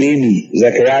says, obey me,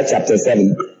 Zechariah chapter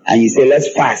 7. And you say,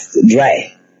 let's fast,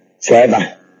 dry,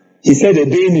 forever. He said,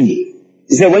 obey me.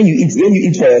 He said, when you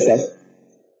eat for yourself.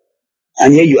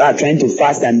 And here you are trying to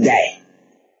fast and die.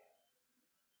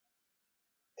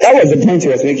 That was the point he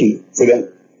was making to them.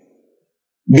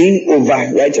 Being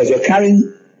over righteous. You're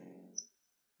carrying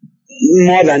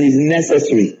more than is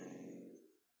necessary.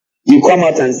 You come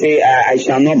out and say, I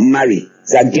shall not marry.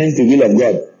 It's against the will of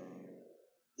God.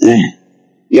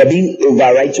 You're being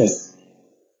over righteous.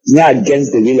 It's not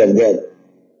against the will of God.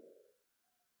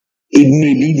 It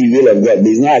may be the will of God, but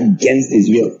it's not against his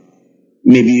will. It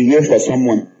may be the will for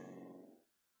someone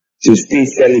to stay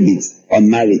celibate,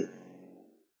 unmarried.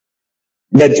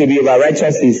 But to be over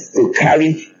righteous is to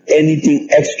carry anything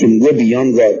extreme, go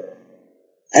beyond God.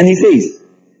 And he says,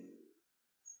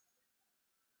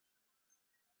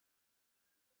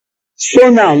 so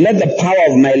now let the power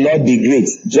of my Lord be great,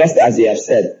 just as you have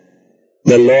said.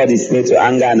 The Lord is slow to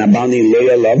anger and abounding in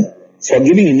loyal love,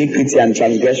 forgiving iniquity and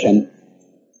transgression,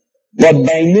 but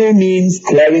by no means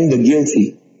clearing the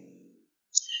guilty,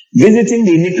 visiting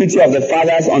the iniquity of the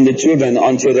fathers on the children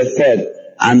until the third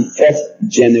and fourth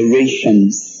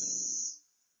generations.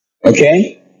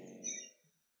 Okay?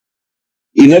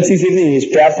 You notice even in his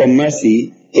prayer for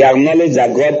mercy, he acknowledged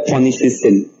that God punishes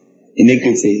sin.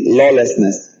 iniquity,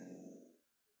 lawlessness.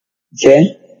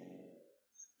 Okay?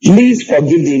 Please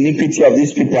forgive the iniquity of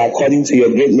these people according to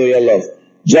your great loyal love,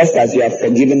 just as you have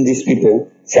forgiven these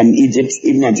people from Egypt,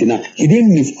 even until now. He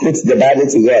didn't misquote the Bible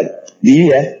to God. Do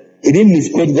you hear? He didn't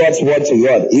misquote God's word to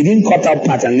God. He didn't cut out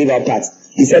parts and leave out parts.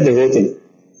 He said the whole thing.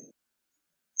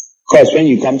 Because when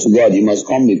you come to God, you must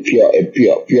come with pure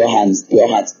hands, pure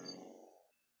heart.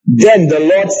 Then the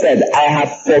Lord said, I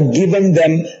have forgiven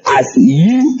them as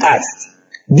you asked.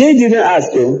 They didn't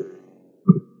ask though.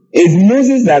 It's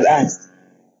Moses that asked.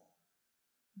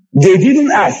 They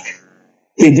didn't ask.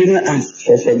 They didn't ask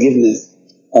for forgiveness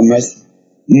or mercy.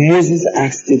 Moses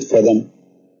asked it for them.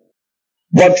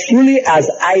 But truly as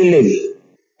I live,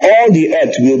 all the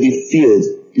earth will be filled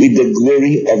with the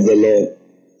glory of the Lord.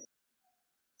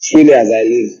 Truly as I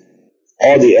live,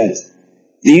 all the earth.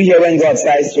 Do you hear when God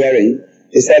started swearing?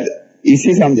 He said, you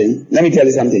see something? Let me tell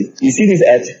you something. You see this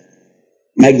earth?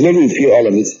 My glory will fill all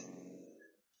of it.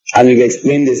 And we've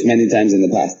explained this many times in the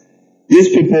past. These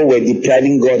people were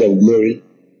depriving God of glory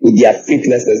with their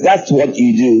faithlessness. That's what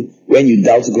you do when you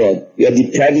doubt God. You're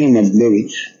depriving him of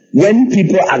glory. When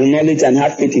people acknowledge and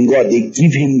have faith in God, they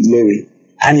give him glory.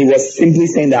 And he was simply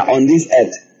saying that on this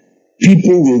earth,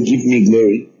 people will give me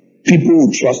glory. People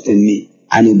will trust in me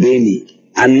and obey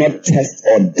me and not test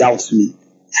or doubt me.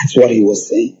 That's what he was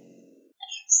saying.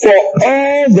 For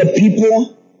all the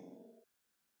people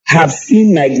have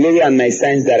seen my glory and my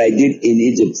signs that I did in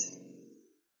Egypt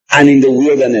and in the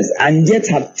wilderness, and yet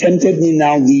have tempted me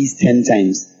now these 10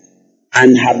 times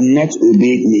and have not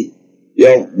obeyed me.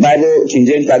 Your Bible, King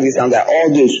James Version, sounds like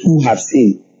all those who have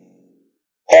seen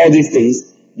all these things,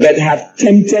 but have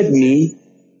tempted me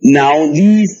now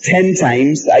these 10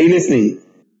 times. Are you listening?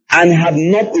 And have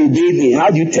not obeyed me. How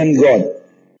do you tempt God?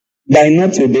 By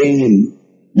not obeying him.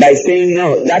 By saying,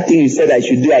 no, that thing you said I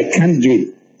should do, I can't do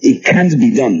it. It can't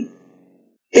be done.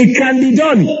 It can be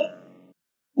done.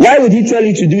 Why would he tell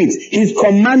you to do it? His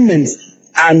commandments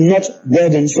are not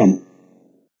burdensome.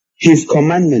 His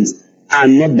commandments are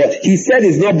not burdensome. He said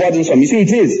it's not burdensome. You see,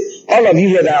 it is. All of you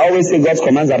here that always say God's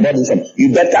commands are burdensome,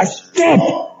 you better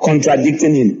stop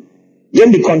contradicting him.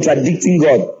 Don't be contradicting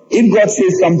God. If God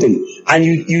says something and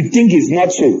you think it's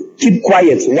not so, keep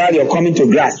quiet while you're coming to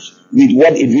grasp with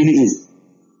what it really is.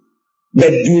 But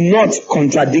do not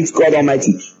contradict God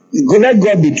Almighty. Let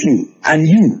God be true and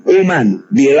you, oh man,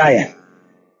 be a liar.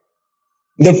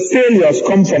 The failures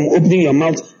come from opening your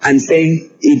mouth and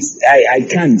saying, I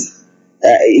can't.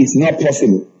 It's not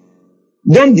possible.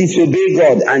 Don't disobey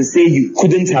God and say you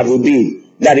couldn't have obeyed,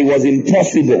 that it was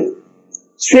impossible.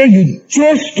 Say you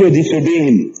chose to disobey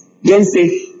him. Don't say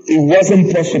it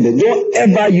wasn't possible. Don't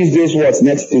ever use those words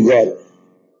next to God.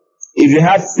 If you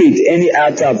have faith, any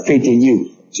act of faith in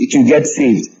you to get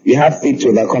saved, you have faith to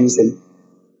overcome sin.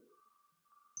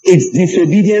 It's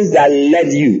disobedience that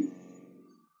led you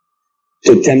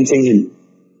to tempting him.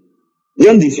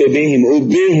 Don't disobey him,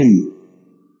 obey him.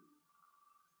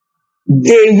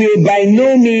 They will by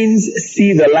no means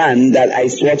see the land that I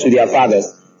swore to their fathers,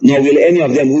 nor will any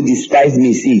of them who despise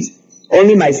me see it.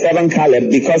 Only my servant Caleb,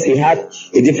 because he had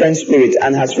a different spirit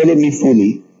and has followed me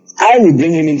fully, I will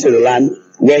bring him into the land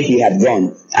where he had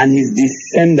gone, and his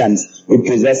descendants will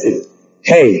possess it.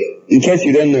 Hey, in case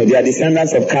you don't know, there are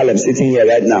descendants of Caleb sitting here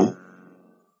right now.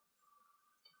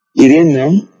 You didn't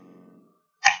know?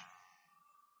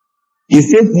 You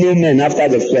said no men after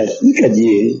the flesh. Look at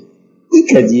you.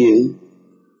 Look at you.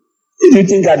 If you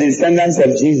think are the descendants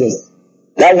of Jesus,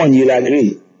 that one you'll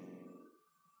agree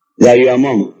that you are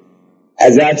among.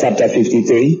 Isaiah chapter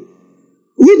 53.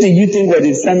 Who do you think were the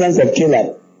descendants of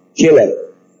Caleb?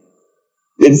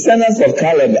 The descendants of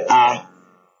Caleb are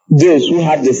those who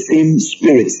have the same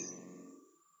spirit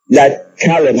that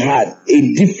Caleb had,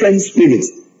 a different spirit,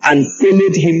 and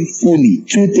followed him fully.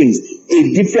 Two things,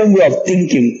 a different way of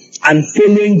thinking and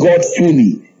following God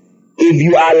fully. If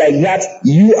you are like that,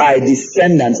 you are a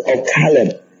descendant of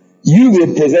Caleb. You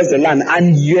will possess the land,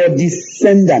 and your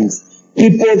descendants,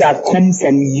 people that come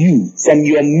from you, from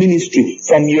your ministry,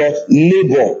 from your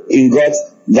labor in God's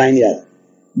vineyard,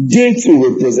 they too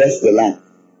will possess the land.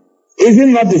 Is it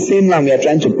not the same land we are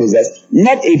trying to possess?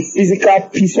 Not a physical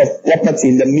piece of property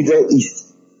in the Middle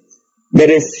East, but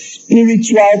a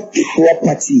spiritual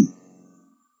property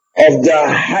of the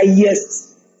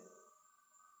highest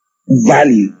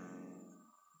value.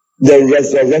 The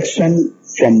resurrection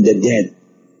from the dead.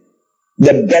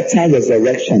 The better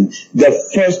resurrection. The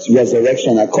first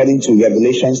resurrection according to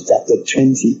Revelation chapter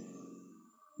 20.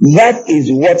 That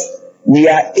is what we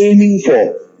are aiming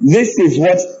for. This is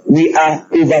what we are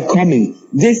overcoming.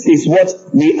 This is what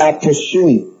we are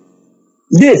pursuing.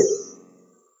 This.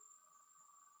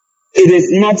 It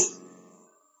is not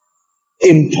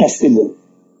Impossible.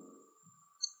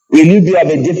 Will you be of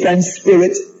a different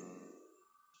spirit?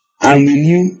 And will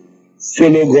you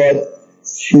follow God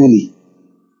fully?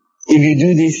 If you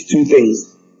do these two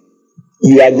things,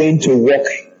 you are going to walk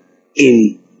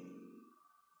in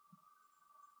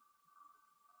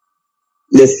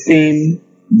the same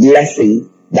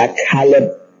blessing that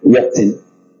Caleb walked in.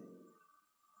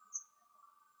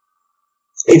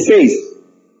 It says,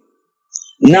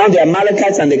 now the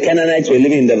Amalekites and the Canaanites were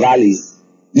living in the valleys.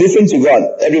 Listen to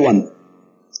God, everyone.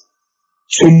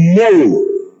 Tomorrow,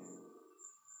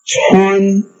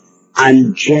 turn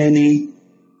and journey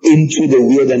into the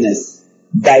wilderness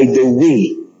by the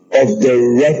way of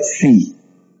the Red Sea.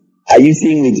 Are you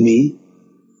seeing with me?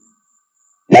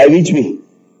 By which way?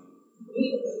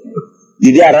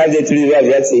 Did they arrive there through the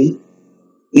Red Sea?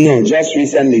 No, just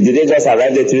recently. Did they just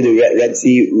arrive there through the Red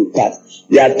Sea part?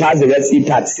 They had passed the Red Sea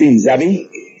part since, Abby.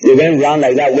 They went round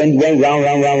like that, went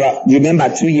round.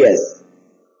 Remember, 2 years.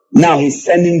 Now he's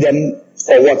sending them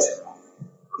for what?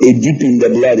 A dip in the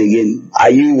blood again. Are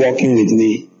you walking with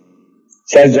me?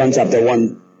 1 John chapter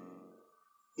 1.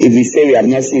 If we say we have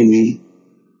not seen,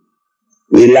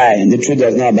 we lie, and the truth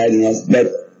does not abide in us. But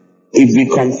if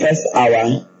we confess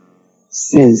our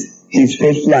sins, he is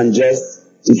faithful and just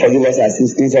to forgive us our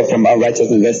sins, cleanse us from our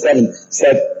righteousness. Verse 7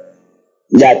 said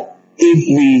that if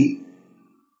we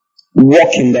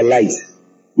walk in the light,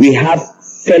 we have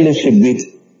fellowship with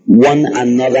one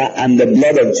another, and the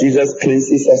blood of Jesus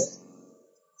cleanses us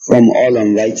from all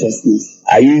unrighteousness.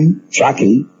 Are you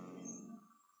tracking?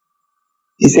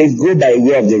 He says, go by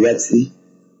way of the Red Sea.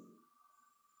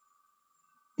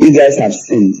 You guys have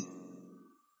sinned.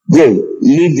 Go,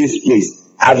 leave this place.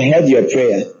 I've heard your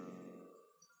prayer.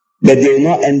 But they will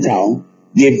not enter.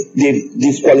 They've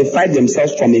disqualified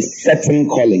themselves from a certain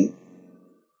calling.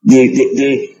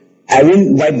 I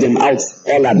won't wipe them out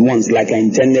all at once like I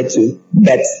intended to,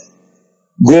 but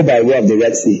go by way of the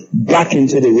Red Sea, back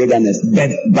into the wilderness, but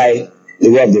by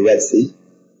the way of the Red Sea.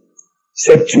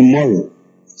 Said tomorrow,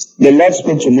 the Lord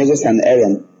spoke to Moses and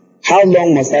Aaron, how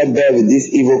long must I bear with this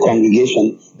evil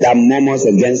congregation that murmurs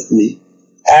against me?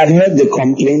 I have heard the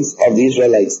complaints of the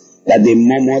Israelites, that they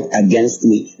murmured against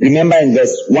me. Remember in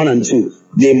verse 1 and 2,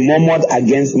 they murmured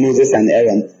against Moses and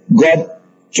Aaron. God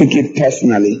took it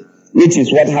personally, which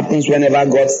is what happens whenever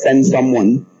God sends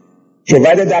someone,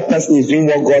 provided that person is doing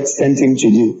what God sent him to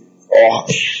do, or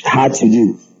her to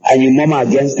do, and you murmur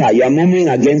against her. You are murmuring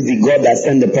against the God that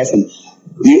sent the person.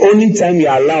 The only time you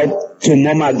are allowed to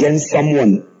murmur against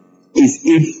someone is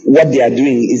if what they are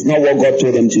doing is not what God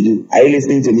told them to do. Are you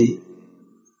listening to me?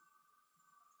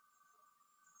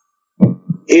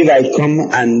 If I come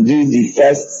and do the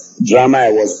first drama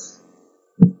I was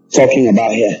talking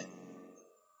about here,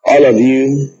 all of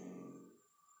you,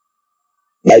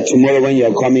 by tomorrow when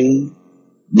you're coming,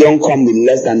 don't come with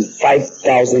less than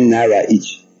 5,000 naira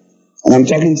each. And I'm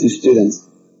talking to students.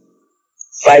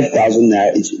 5,000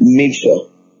 naira each. Make sure.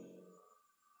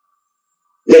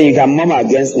 Then you can murmur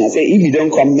against me. I say, if you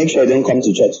don't come, make sure you don't come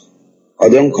to church. Or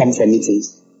don't come for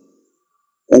meetings.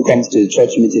 Don't come to the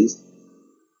church meetings.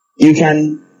 You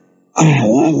can, I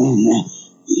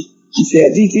say,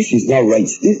 this is not right.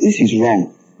 This is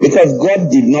wrong. Because God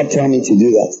did not tell me to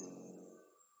do that.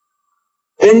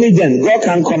 Only then, God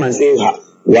can come and say,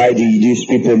 why do these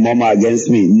people murmur against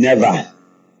me? Never.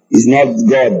 It's not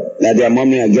God that they are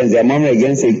murmuring against. They are murmuring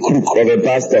against a crook of a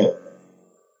pastor.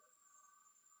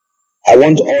 I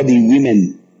want all the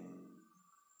women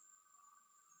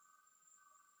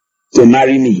to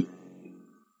marry me.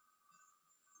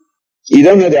 You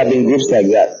don't know there have been groups like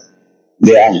that.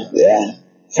 They are.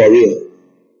 For real.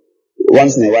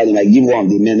 Once in a while, you might give one of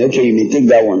the men. Okay, you may take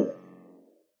that one.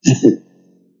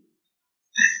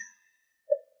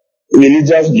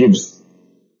 Religious groups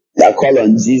that call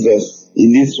on Jesus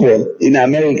in this world, in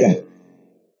America,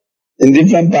 in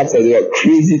different parts of the world,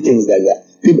 crazy things like that.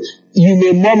 People, you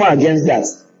may murmur against that.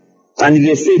 And if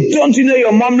they say, don't you know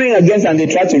you're murmuring against, and they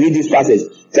try to read this passage,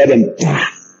 tell them,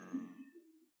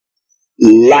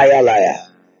 liar, liar.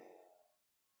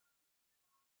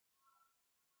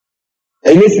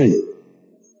 Are you listening?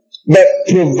 But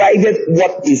provided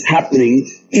what is happening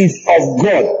is of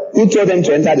God. Who told them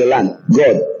to enter the land?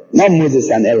 God. Not Moses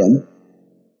and Aaron.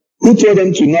 Who told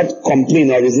them to not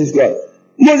complain or resist God?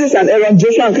 Moses and Aaron,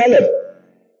 Joshua and Caleb.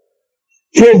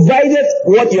 Provided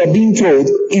what you're being told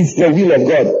is the will of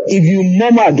God. If you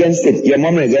murmur against it, you're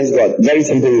murmuring against God. Very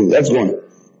simple rule. Let's go on.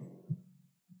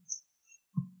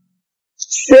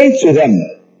 Say to them.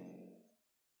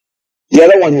 The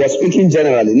other one was speaking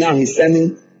generally. Now he's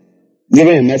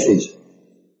giving a message.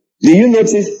 Do you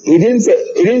notice? He didn't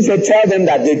say tell them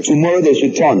that tomorrow they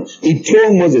should turn. He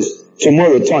told Moses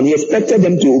tomorrow turn. He expected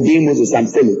them to obey Moses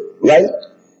and follow, right?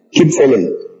 Keep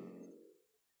following.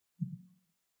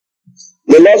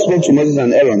 The Lord spoke to Moses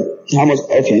and Aaron.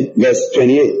 Verse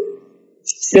 28.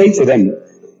 Say to them,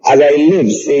 as I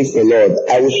live, says the Lord,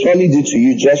 I will surely do to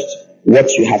you just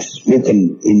what you have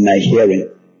spoken in my hearing.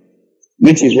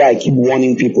 Which is why I keep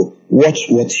warning people, watch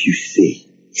what you say.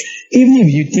 Even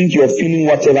if you think you're feeling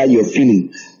whatever you're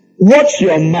feeling, watch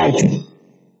your mouth.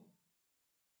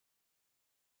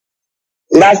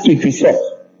 Last week we saw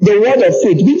the word of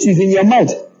faith which is in your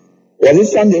mouth. Was it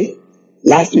Sunday?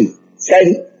 Last week?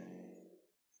 Friday?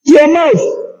 Your mouth.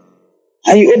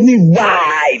 And you open it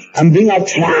wide and bring out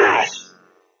trash.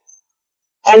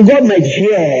 And God might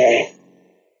hear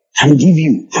and give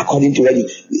you according to what you...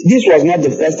 This was not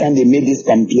the first time they made this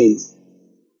complaint.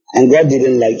 And God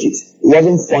didn't like it. It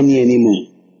wasn't funny anymore.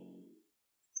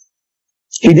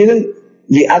 He didn't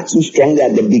react too strongly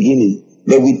at the beginning.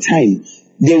 But with time,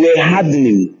 they were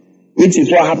hardening. Which is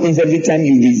what happens every time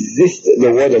you resist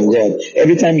the word of God.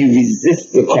 Every time you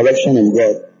resist the correction of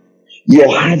God.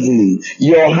 You're hardening.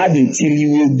 You're hardening till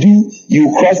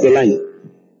you cross the line.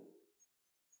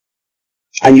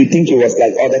 And you think it was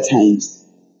like other times.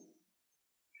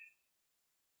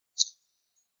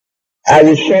 I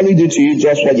will surely do to you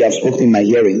just what you have spoken in my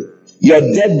hearing. Your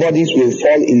dead bodies will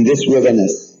fall in this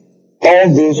wilderness.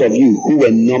 All those of you who were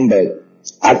numbered,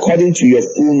 according to your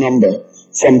full number,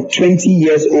 from 20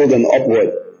 years old and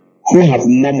upward, who have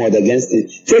murmured against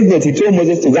it. Take note, he told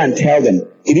Moses to go and tell them.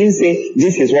 He didn't say,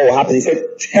 this is what will happen. He said,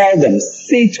 tell them,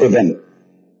 say to them.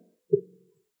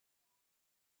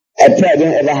 I pray I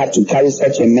don't ever have to carry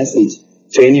such a message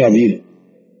to any of you.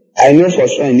 I know for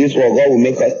sure in this world, God will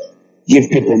make us give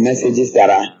people messages that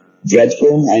are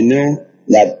dreadful. I know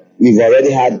that we've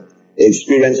already had the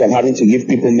experience of having to give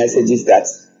people messages that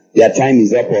their time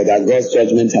is up or that God's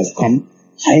judgment has come.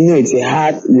 I know it's a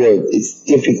hard word. It's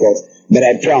difficult. But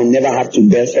I pray I'll never have to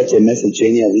bear such a message to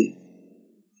any of you.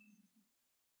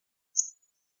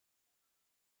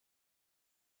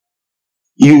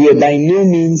 You will by no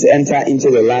means enter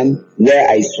into the land where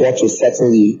I swore to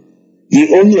settle you.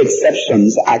 The only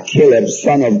exceptions are Caleb,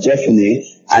 son of Jephunneh,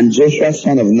 and Joshua,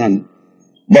 son of Nun.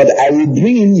 But I will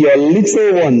bring in your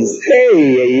little ones.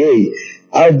 Hey.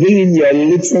 I'll bring in your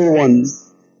little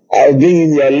ones. I'll bring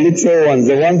in your little ones.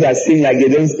 The ones that seem like they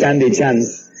don't stand a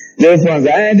chance. Those ones,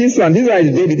 this one is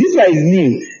baby. This one is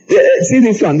new. See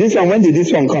this one. When did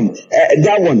this one come?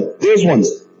 That one. Those ones.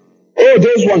 Oh,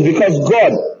 those ones, because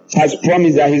God has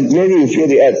promised that his glory will fill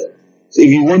the earth. So if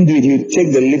you won't do it, he'll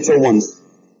take the little ones.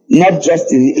 Not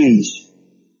just in age.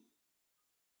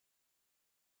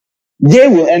 They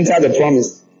will enter the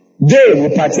promise. They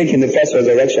will partake in the first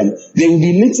resurrection. They will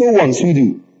be little ones who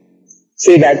do.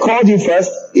 So if I called you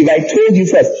first, if I told you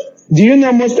first, do you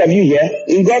know most of you here,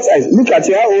 in God's eyes, look at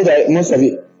you, how old are most of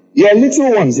you? You're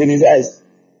little ones in his eyes.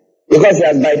 Because he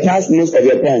has bypassed most of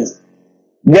your parents.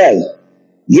 Well,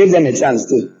 give them a chance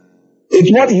too.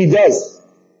 It's what he does.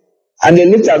 And they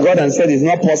looked at God and said, it's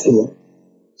not possible.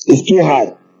 It's too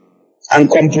hard. And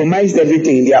compromised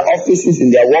everything in their offices,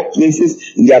 in their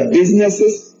workplaces, in their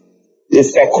businesses. They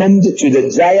succumbed to the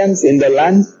giants in the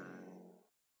land.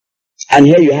 And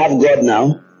here you have God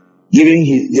now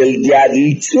giving their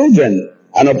children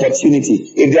an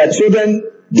opportunity. If their children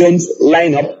don't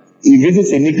line up, he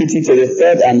visits iniquity to the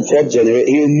third and fourth generation.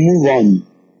 He will move on.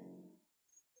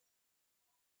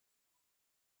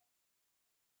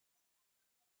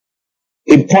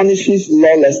 It punishes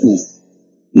lawlessness,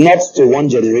 not to one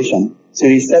generation, to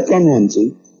the second one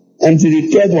too, and to the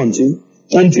third one too,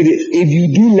 and to the... If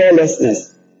you do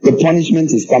lawlessness, the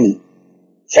punishment is coming.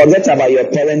 Forget about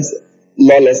your parents'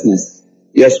 lawlessness,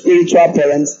 your spiritual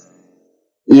parents'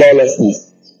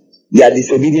 lawlessness, their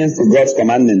disobedience to God's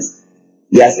commandments.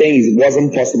 They are saying it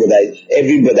wasn't possible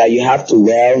that you have to,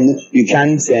 you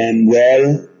can't,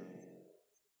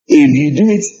 if you do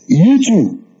it, you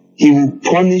too, he will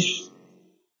punish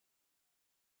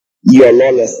your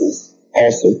lawlessness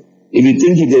also. If you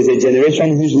think there's a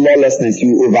generation whose lawlessness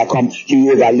you will overcome, he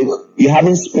will overlook. You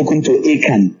haven't spoken to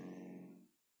Achan.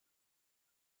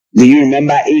 Do you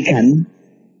remember Achan?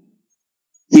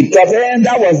 He thought,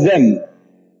 that was them.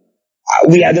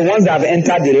 We are the ones that have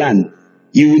entered the land.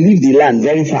 You will leave the land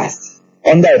very fast,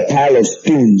 under a pile of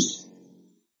stones.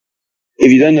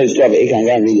 If you don't know the story of Achan,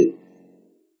 go and read it.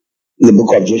 In the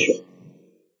book of Joshua.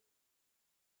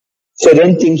 So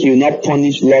don't think he will not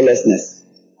punish lawlessness.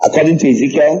 According to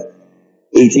Ezekiel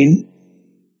 18,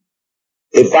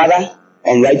 a father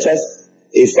unrighteous,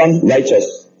 a son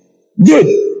righteous. Good.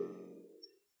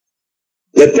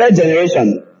 The third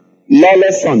generation,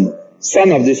 lawless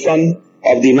son of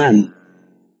the man.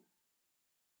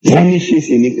 punishes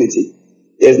iniquity.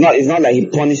 It's not like he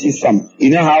punishes some.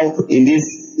 You know how in this,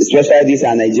 especially this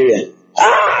in Nigeria,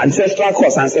 ancestral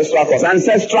curse.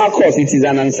 It is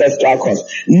an ancestral curse.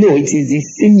 No, it is the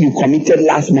sin you committed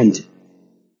last month.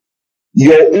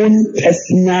 Your own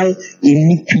personal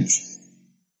iniquity.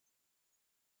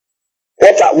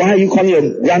 Why are you calling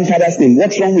your grandfather's name?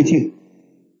 What's wrong with you?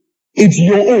 It's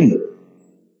your own.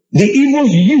 The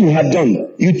evils you have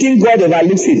done. You think God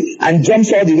overlooks it and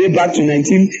jumps all the way back to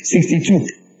 1962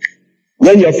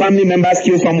 when your family members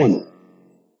kill someone.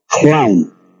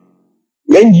 Clown.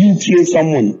 When you killed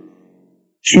someone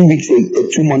 2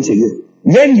 months ago.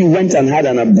 When you went and had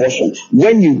an abortion.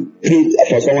 When you prayed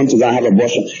for someone to go and have an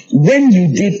abortion. When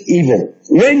you did evil.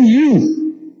 When you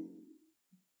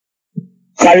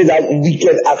carried out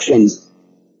wicked actions,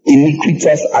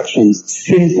 iniquitous actions,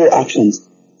 sinful actions.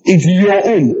 It's your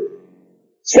own.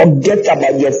 Forget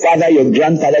about your father, your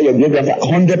grandfather, your great-grandfather.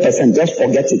 100%. Just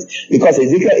forget it. Because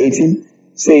Ezekiel 18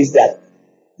 says that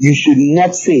you should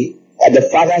not say that the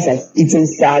fathers have eaten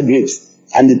sour grapes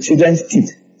and the children's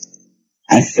teeth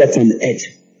are set on edge.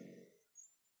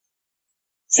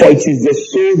 For it is the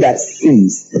soul that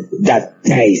sins that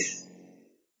dies.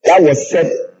 That was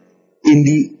said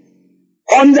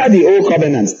under the old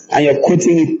covenant, and you're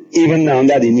quoting it even now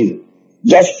under the new.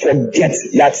 Just forget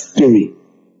that story.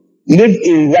 Live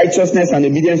in righteousness and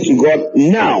obedience to God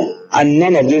now, and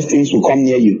none of those things will come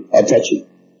near you or touch you.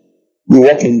 We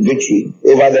walk in victory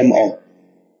over them all.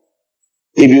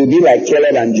 If you be like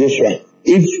Caleb and Joshua,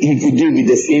 if he could do with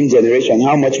the same generation,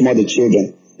 how much more the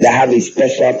children that have a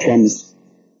special promise?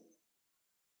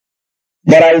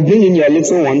 But I will bring in your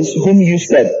little ones, whom you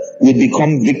said will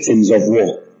become victims of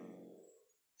war.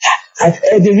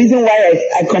 The reason why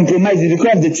I compromised is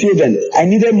because of the children. I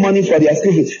needed money for their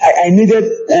school fees. I needed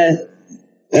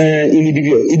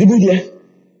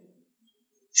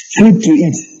food to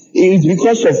eat. It's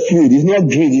because of food. It's not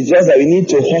greed. It's just that we need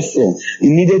to hustle. We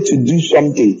needed to do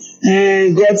something.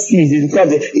 And God sees it's because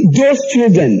those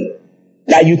children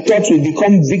that you thought will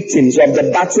become victims of the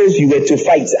battles you were to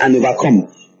fight and overcome,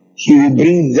 He will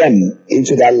bring them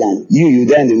into that land. You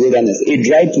there in the wilderness, a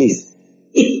dry place.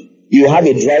 You have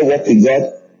a dry walk with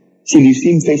God till you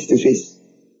see Him face to face.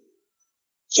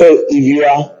 So if you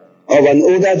are of an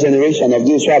older generation of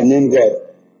those who have known God,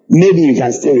 maybe you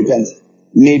can still repent.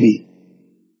 Maybe.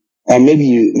 Or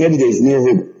maybe there is no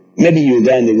hope. Maybe you're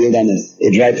there in the wilderness, a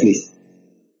dry place.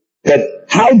 But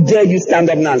how dare you stand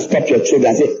up now and stop your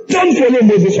children and say, don't follow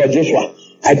Moses or Joshua.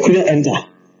 I couldn't enter.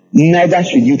 Neither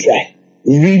should you try.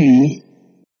 Really?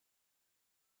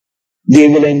 They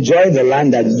will enjoy the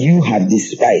land that you have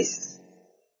despised.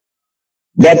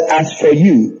 But as for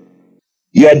you,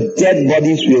 your dead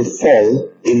bodies will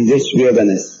fall in this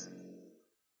wilderness.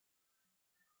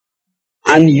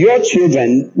 And your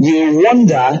children will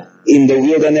wander in the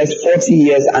wilderness 40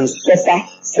 years and suffer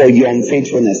for your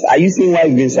unfaithfulness. Are you seeing why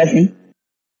you've been suffering?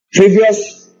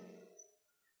 Previous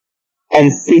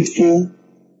unfaithful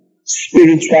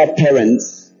spiritual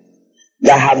parents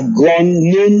that have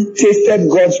tasted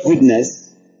God's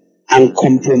goodness and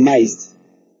compromised.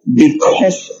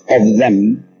 Because of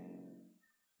them,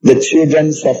 the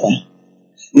children suffer.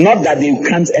 Not that they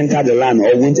can't enter the land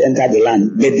or won't enter the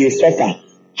land, but they suffer.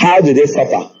 How do they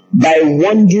suffer? By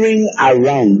wandering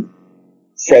around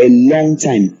for a long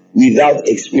time without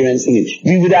experiencing it.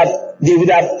 They would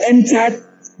have entered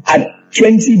at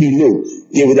 20 below.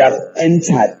 They would have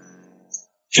entered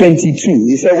 22.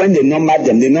 He said when they numbered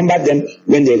them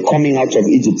when they were coming out of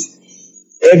Egypt.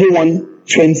 Everyone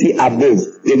 20 above.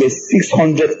 There were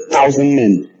 600,000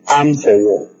 men armed for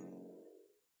war.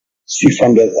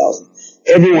 600,000.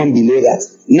 Everyone below that.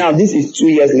 Now this is 2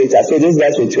 years later. So those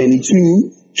guys were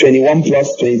 22, 21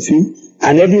 plus 22,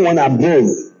 and everyone above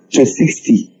to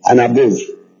 60 and above.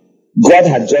 God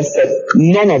had just said,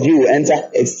 none of you will enter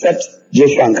except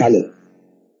Joshua and Caleb.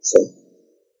 So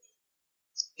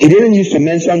he didn't used to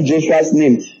mention Joshua's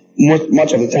name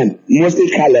much of the time. Mostly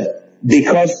Caleb,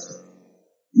 because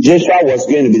Joshua was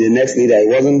going to be the next leader.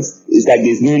 It's like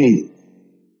there's no need.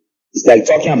 It's like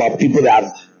talking about people that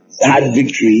have had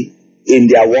victory in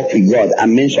their walk with God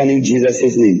and mentioning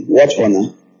Jesus' name. What for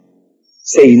now?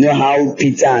 Say, you know how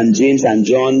Peter and James and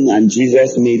John and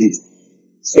Jesus made it.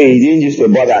 So he didn't used to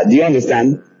bother. Do you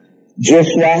understand?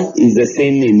 Joshua is the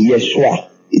same name. Yeshua.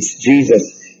 It's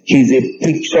Jesus. He's a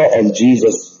picture of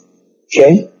Jesus.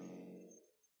 Okay?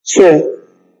 So,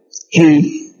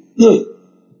 he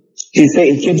said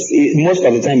most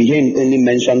of the time he hear him only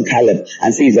mention Caleb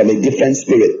and say he's of a different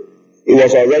spirit. It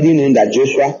was already known that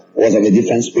Joshua was of a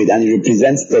different spirit and he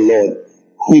represents the Lord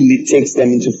who takes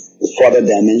them into further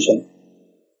dimension.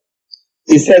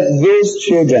 He said those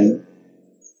children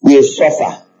will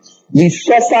suffer. We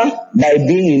suffer by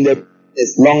being in the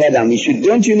place longer than we should.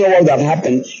 Don't you know what would have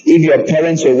happened if your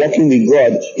parents were walking with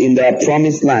God in the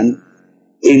promised land,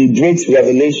 in great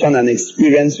revelation and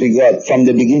experience with God from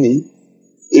the beginning?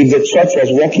 If the church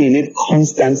was walking in it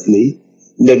constantly,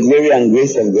 the glory and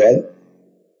grace of God,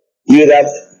 you'd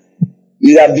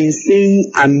have been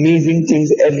seeing amazing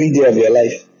things every day of your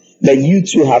life. But you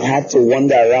too have had to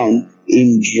wander around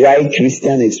in dry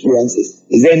Christian experiences.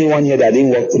 Is there anyone here that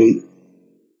didn't walk through it?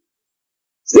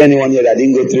 Is there anyone here that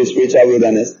didn't go through spiritual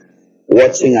wilderness,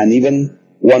 watching and even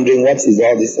wondering what is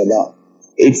all this about?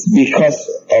 It's because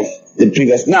of the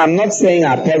previous. Now, I'm not saying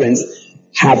our parents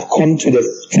have come to the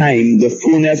time, the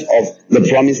fullness of the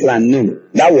promised land. No,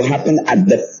 that will happen at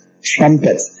the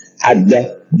trumpets, at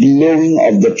the blowing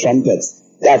of the trumpets.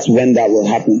 That's when that will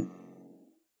happen.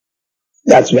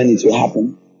 That's when it will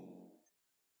happen.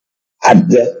 At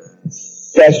the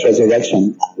first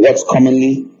resurrection, what's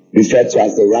commonly referred to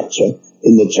as the rapture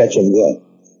in the church of God.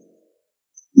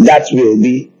 That will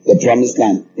be the promised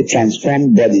land, a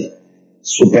transformed body,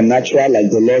 supernatural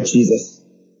like the Lord Jesus.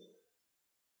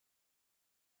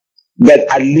 But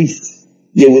at least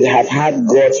they would have had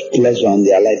God's pleasure on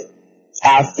their life.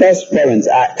 Our first parents,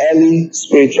 our early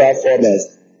spiritual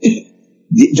fathers,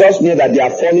 just know that their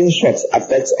falling short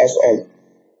affects us all.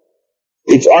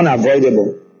 It's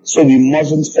unavoidable. So we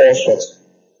mustn't fall short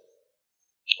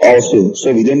also.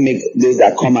 So we don't make those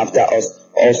that come after us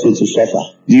also to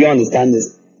suffer. Do you understand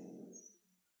this?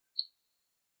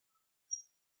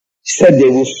 He said they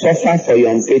will suffer for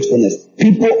your unfaithfulness.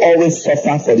 People always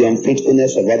suffer for the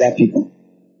unfaithfulness of other people.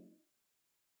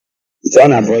 It's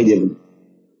unavoidable.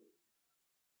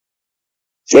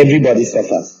 Everybody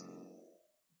suffers.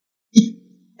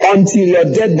 Until your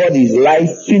dead bodies lie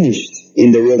finished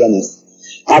in the wilderness.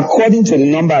 According to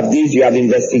the number of days you have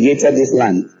investigated this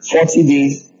land, 40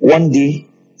 days, 1 day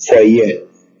for a year,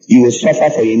 you will suffer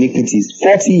for your iniquities.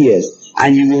 40 years,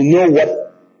 and you will know what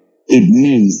it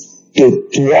means to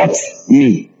thwart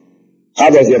me. How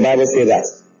does your Bible say that?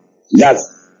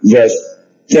 That's verse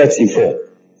 34.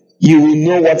 You will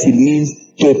know what it means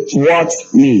to thwart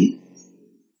me.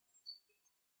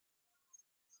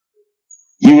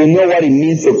 You will know what it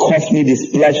means to cause me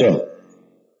displeasure.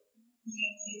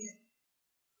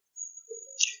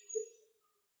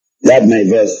 That's my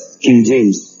verse, King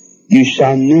James. You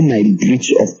shall know my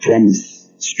breach of promise.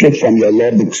 Straight from your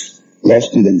law books, law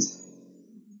students.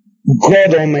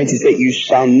 God Almighty said, you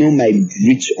shall know my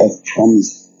breach of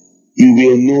promise. You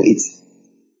will know it.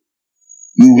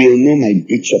 You will know my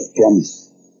breach of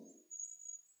promise.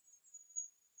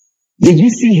 Did you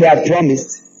see he had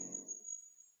promised?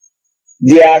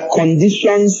 There are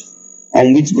conditions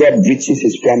on which God breaches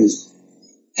his promise.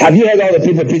 Have you heard all the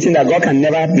people preaching that God can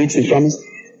never breach his promise?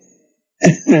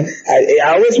 I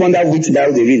always wonder which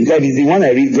Bible they read, because it's the one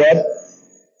I read.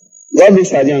 God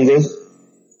looks at you and goes,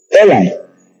 Eli,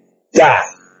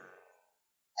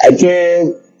 I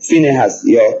told Phinehas,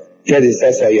 your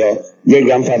predecessor, your great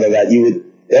grandfather, that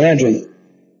you're not drink.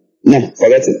 No,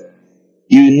 forget it.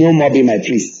 You will no more be my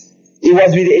priest. It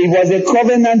was a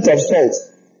covenant of salt.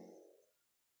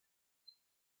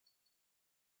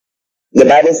 The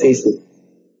Bible says so.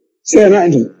 So you're not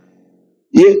entering.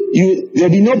 There'll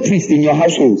be no priest in your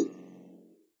household.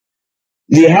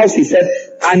 The house, he said,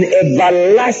 an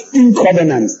everlasting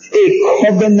covenant, a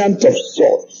covenant of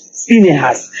salt.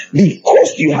 Phinehas,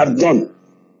 because you have done.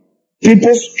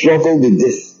 People struggle with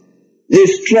this. They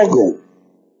struggle.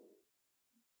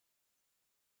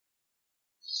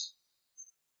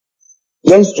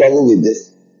 Don't struggle with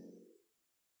this.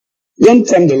 Don't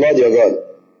tempt the Lord your God.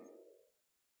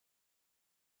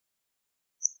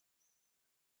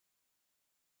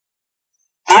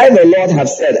 I, the Lord, have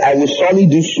said, I will surely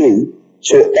do so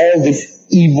to all this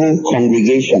evil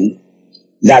congregation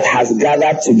that has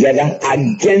gathered together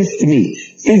against me.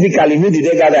 Physically, who did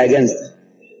they gather against?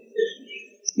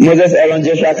 Moses, Aaron,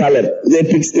 Joshua, Caleb. They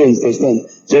picked stones to stone.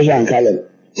 Joshua and Caleb.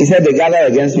 He said they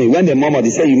gathered against me. When they murmured,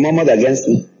 he said, you murmured against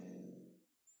me.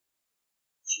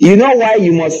 You know why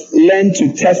you must learn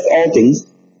to test all things?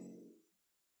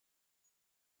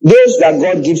 Those that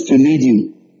God gives to lead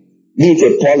you, be it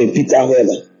a Paul, a Peter,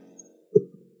 whoever.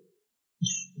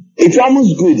 It's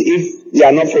almost good if they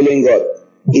are not following God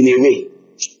in a way.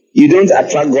 You don't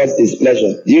attract God's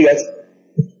displeasure. Do you get?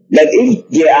 But if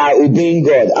they are obeying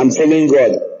God and following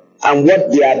God, and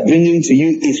what they are bringing to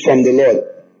you is from the Lord,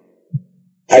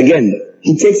 again,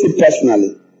 he takes it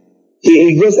personally.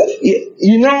 He goes,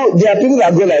 you know, there are people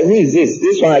that go like, who is this?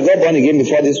 This one, I got born again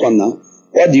before this one now.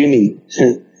 What do you mean?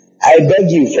 I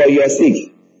beg you, for your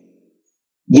sake,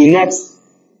 do not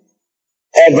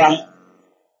ever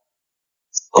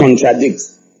contradict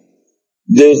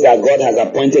those that God has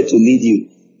appointed to lead you,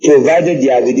 provided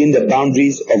they are within the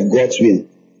boundaries of God's will.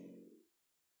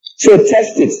 So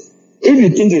test it. If you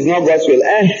think it's not God's will,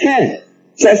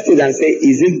 test it and say,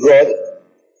 is it God?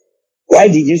 Why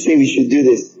did you say we should do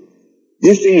this?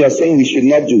 This thing you're saying we should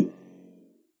not do.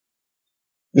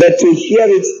 But to hear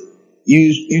it,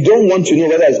 you don't want to know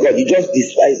whether it's God. You just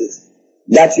despise it.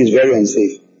 That is very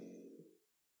unsafe.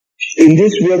 In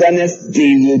this wilderness,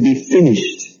 they will be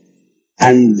finished,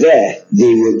 and there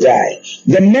they will die.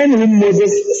 The men whom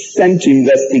Moses sent to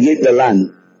investigate the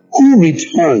land, who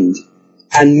returned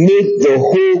and made the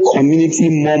whole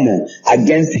community murmur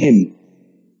against him.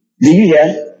 Do you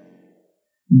hear?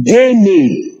 They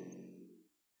made,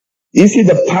 you see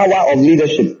the power of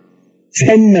leadership.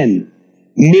 10 men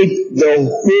made the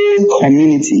whole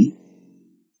community,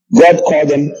 God called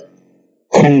them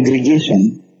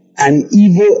congregation, an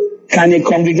evil. Can a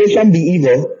congregation be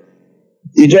evil?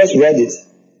 You just read it.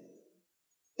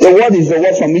 The word is the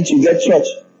word from which you get church.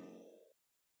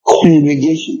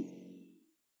 Congregation.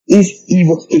 This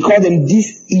evil. He called them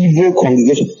this evil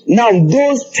congregation. Now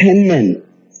those 10 men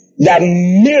that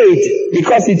made,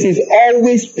 because it is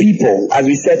always people, as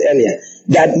we said earlier,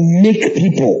 that make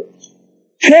people.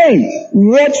 Hey,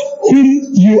 watch whom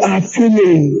you are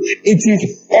following. It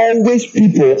is always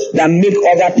people that make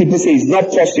other people say it's not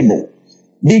possible.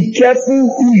 Be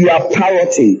careful who you are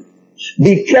parroting.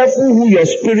 Be careful who your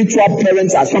spiritual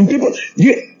parents are. Some people,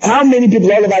 how many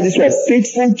people all over this world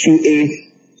faithful to a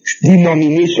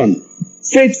denomination,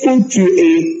 faithful to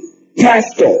a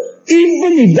pastor?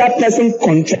 Even if that person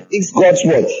contradicts God's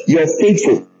word, you're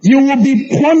faithful. You will be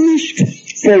punished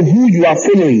for who you are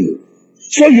following.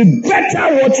 So you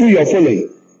better watch who you're following.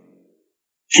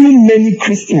 Too many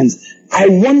Christians. I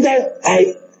wonder,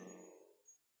 I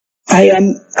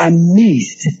am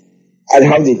amazed at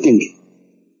how they think.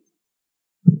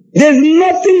 There's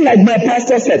nothing like my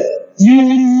pastor said. You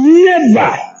will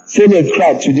never follow a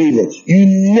crowd to do evil.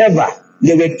 You never.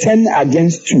 There were 10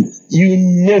 against 2. You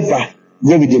never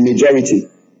go with the majority.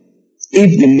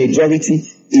 If the majority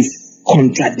is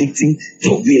contradicting the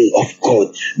will of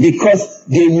God. Because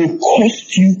they will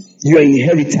cost you your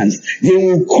inheritance. They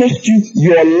will cost you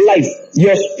your life,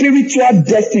 your spiritual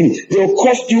destiny. They will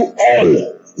cost you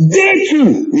all. They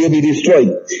too will be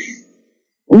destroyed.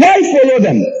 Why follow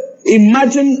them?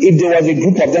 Imagine if there was a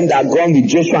group of them that had gone with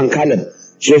Joshua and Caleb.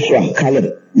 Joshua, Caleb,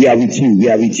 we are with you, we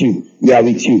are with you, we are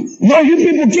with you. No, you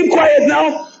people keep quiet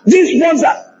now. These ones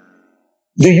are...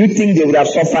 Do you think they would have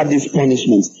suffered these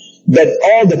punishments? But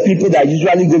all the people that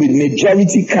usually go with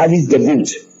majority carries the vote,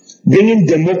 bringing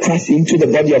democracy into the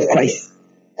body of Christ.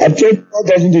 I've told you, God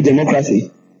doesn't do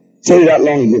democracy. I told you that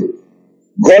long ago.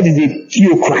 God is a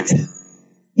theocrat.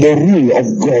 The rule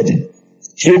of God.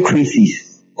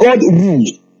 Theocracies. God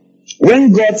rules.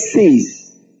 When God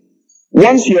says,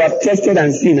 once you have tested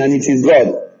and seen and it is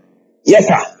God, yes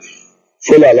sir,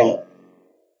 follow along.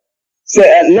 So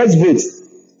let's vote.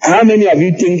 How many of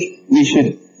you think we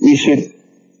should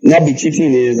not be cheating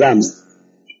in the exams?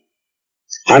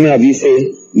 How many of you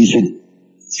say we should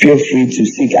feel free to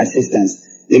seek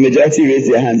assistance? The majority raise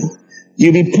their hand.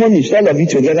 You'll be punished, all of you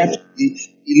together, the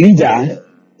leader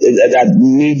that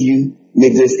made you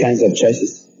make those kinds of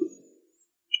choices.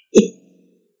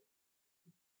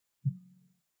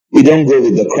 You don't go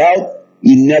with the crowd.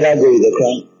 You never go with the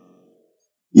crowd.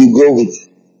 You go with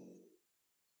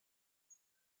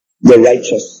the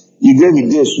righteous. You go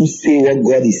with those who say what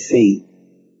God is saying.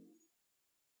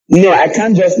 No, I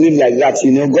can't just live like that.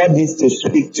 God needs to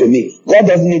speak to me. God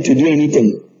doesn't need to do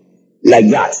anything like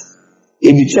that.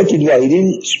 If you check it well, He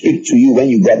didn't speak to you when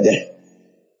you got there.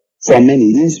 For many,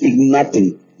 He didn't speak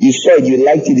nothing. You saw it, you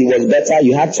liked it, it was better.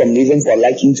 You had some reason for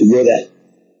liking to go there.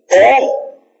 Or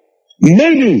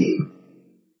maybe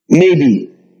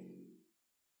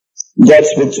God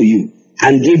spoke to you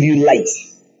and gave you light.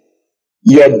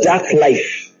 Your dark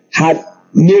life had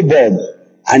no bulb,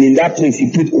 and in that place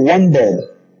He put one bulb.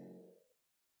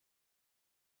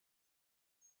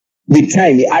 With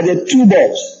time He added 2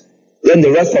 bulbs. Then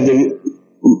the rest of the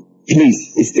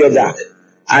place is still dark.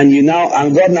 And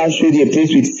God now showed you a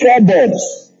place with 4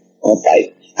 bulbs or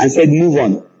 5 and said, move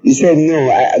on. You said, no,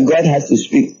 God has to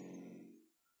speak.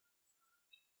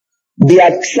 Be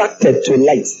attracted to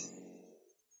light.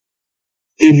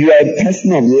 If you are a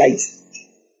person of light,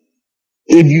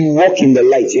 if you walk in the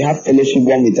light, you have fellowship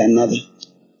one with another.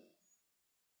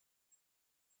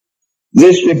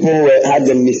 These people had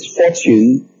the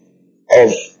misfortune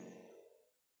of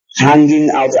hanging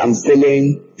out and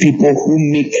following people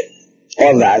who make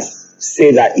others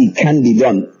say that it can be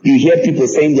done. You hear people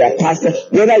saying they are pastor,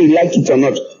 whether you like it or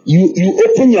not. You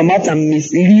open your mouth and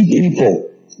mislead people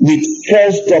with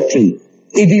false doctrine.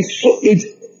 It is so,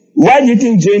 why do you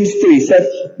think James 3 said,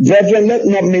 brethren, let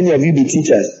not many of you be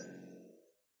teachers?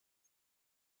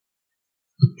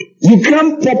 You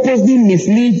can't purposely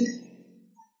mislead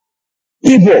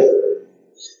people.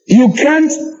 You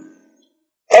can't,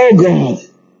 oh God.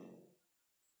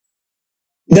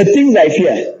 The things I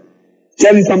fear,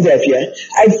 tell you something I fear.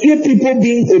 I fear people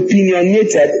being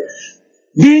opinionated,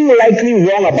 being likely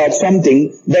wrong about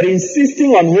something, but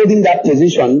insisting on holding that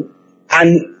position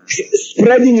and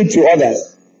spreading it to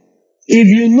others. If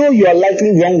you know you are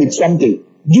likely wrong with something,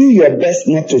 do your best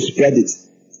not to spread it.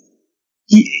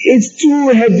 It's too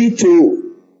heavy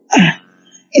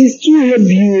it's too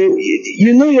heavy.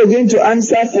 You know you're going to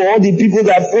answer for all the people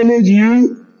that followed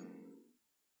you.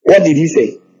 What did he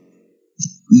say?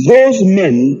 Those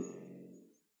men,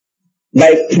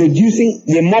 by producing,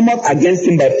 they murmured against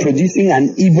him by producing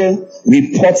an evil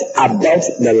report about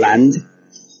the land.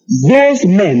 Those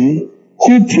men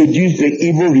who produced the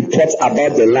evil report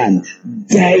about the land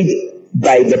died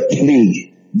by the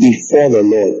plague before the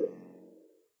Lord.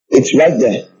 It's right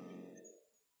there.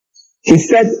 He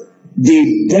said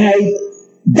they died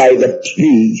by the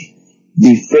plague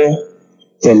before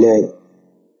the Lord.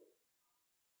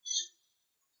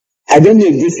 I don't know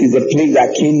if this is a plague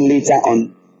that came later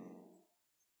on,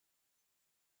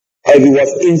 or if it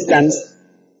was instant,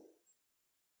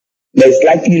 but it's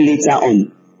likely later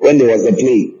on when there was a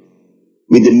plague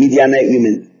with the Midianite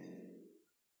women.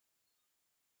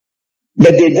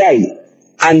 But they died,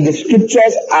 and the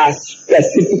scriptures are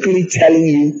specifically telling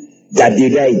you that they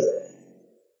died.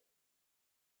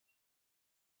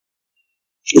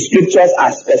 The scriptures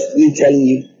are specifically telling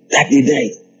you that they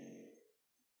died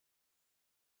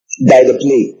by the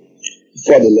plague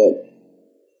before the Lord.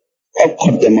 God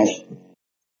cut them off.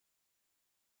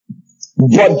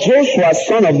 But Joshua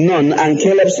son of Nun and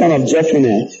Caleb son of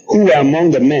Jephunneh, who were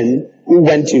among the men who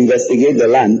went to investigate the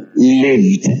land,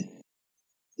 lived.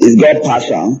 Is God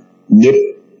partial? Nope.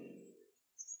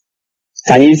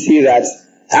 Can you see that?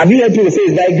 Have you heard people say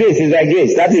it's by grace, it's by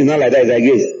grace? That is not like that, it's by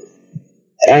grace.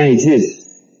 And it is.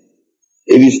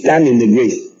 If you stand in the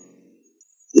grace.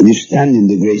 If you stand in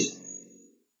the grace.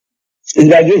 It's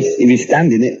by grace, if you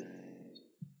stand in it.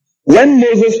 When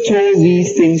Moses told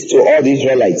these things to all the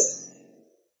Israelites,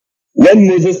 when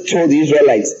Moses told the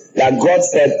Israelites that God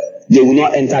said they will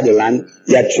not enter the land,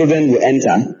 their children will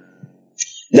enter,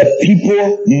 the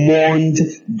people mourned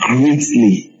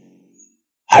greatly.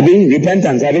 Having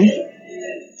repentance, having?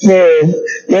 So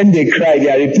when they cry, they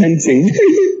are repenting.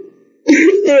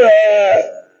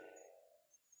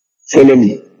 Follow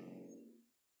me.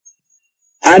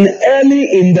 And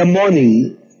early in the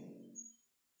morning,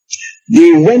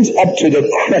 they went up to the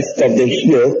crest of the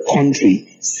hill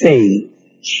country, saying,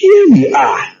 here we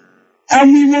are,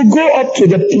 and we will go up to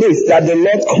the place that the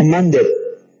Lord commanded,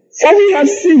 for we have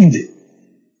sinned.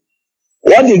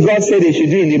 What did God say they should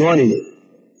do in the morning?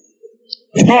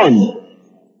 Turn.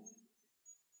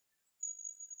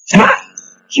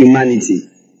 Humanity.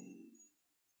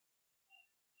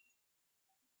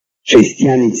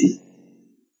 Christianity.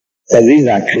 So these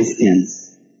are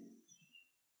Christians.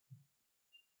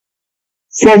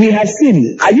 For we have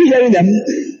sinned. Are you hearing them?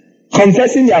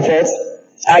 Confessing their faults,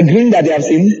 agreeing that they have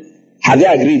sinned. Have they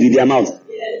agreed with their mouth?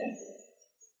 Yes.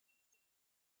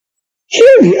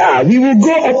 Here we are. We will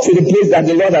go up to the place that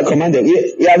the Lord has commanded.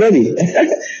 We are ready.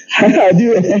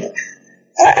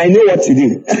 I know what to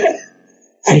do.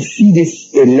 I see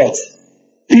this a lot.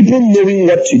 People knowing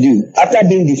what to do after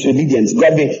being disobedient.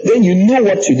 God, then you know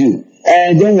what to do.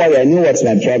 Don't worry, I know what's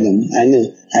my problem.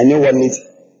 I know what needs.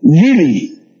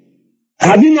 Really?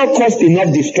 Have you not caused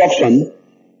enough destruction?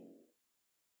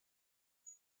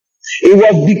 It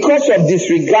was because of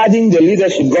disregarding the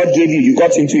leadership God gave you, you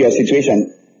got into your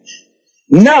situation.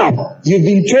 Now, you've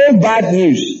been told bad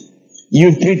news.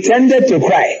 You've pretended to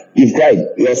cry. You've cried.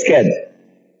 You're scared.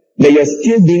 But you're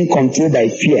still being controlled by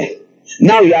fear.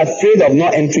 Now you're afraid of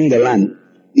not entering the land.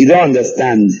 You don't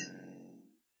understand.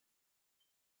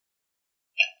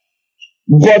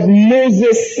 But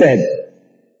Moses said,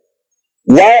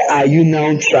 why are you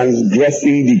now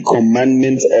transgressing the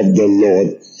commandments of the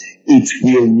Lord? It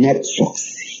will not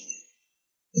succeed.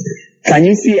 Can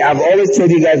you see, I've always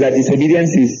told you guys that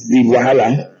disobedience is the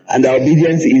wahala and the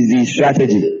obedience is the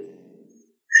strategy.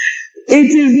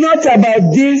 It is not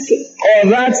about this or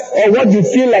that or what you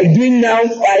feel like doing now.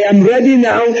 I am ready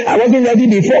now. I wasn't ready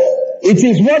before. It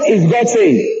is what is God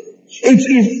saying. It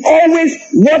is always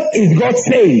what is God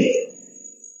saying.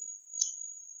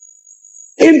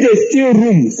 If there's still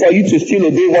room for you to still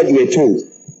obey what you were told,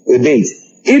 obey it.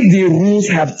 If the rules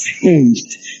have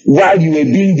changed while you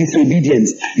were being disobedient,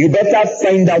 you better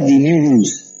find out the new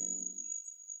rules.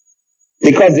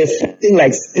 Because there's something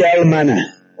like stale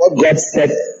manna. What God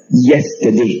said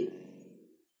yesterday.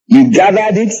 You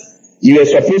gathered it. You were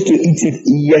supposed to eat it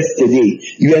yesterday.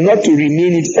 You are not to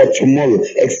remain it for tomorrow,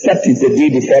 except it's the day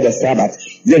before the Sabbath.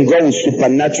 Then God will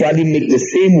supernaturally make the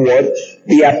same word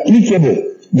be applicable.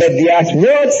 But there's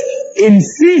words in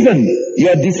season.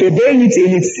 You're disobeying it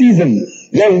in its season.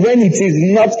 Then when it is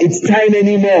not its time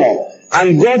anymore,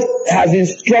 and God has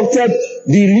instructed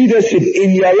the leadership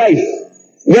in your life,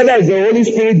 whether it's the Holy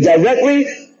Spirit directly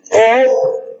or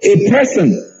a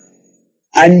person,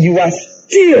 and you are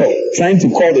still trying to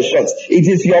call the shots. It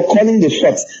is your calling the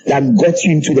shots that got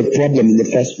you into the problem in the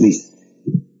first place.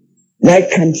 Why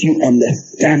can't you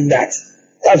understand that?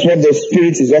 That's what the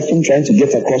Spirit is often trying to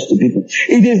get across to people.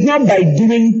 It is not by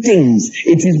doing things,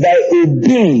 it is by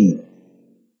obeying.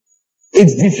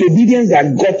 It's disobedience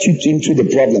that got you into the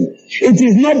problem. It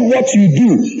is not what you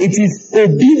do, it is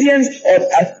obedience.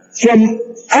 From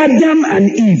Adam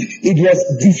and Eve, it was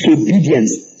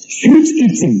disobedience. Fruit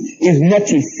eating is not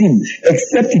a sin,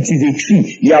 except it is a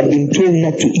tree you have been told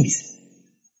not to eat.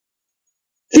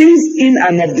 Things in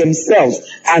and of themselves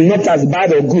are not as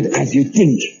bad or good as you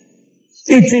think.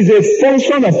 It is a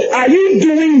function of, are you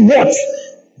doing what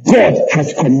God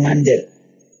has commanded?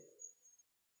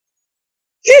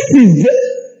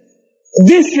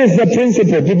 This is the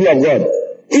principle, people of God.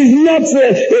 It's not,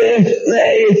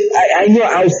 I know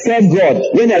I'll serve God.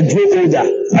 When I grow older,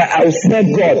 I'll serve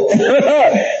God.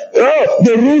 Oh,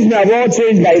 the rules may have all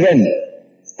changed by then.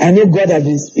 I know God has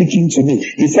been speaking to me.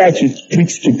 He said I should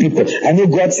preach to people. I know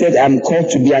God said I'm called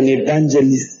to be an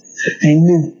evangelist. I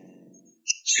know.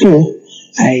 So,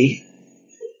 I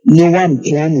know I'm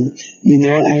planning. You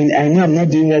know, I know I'm not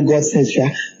doing what God says,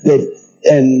 but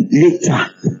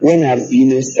later, when I've,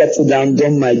 settled down,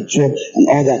 done my job and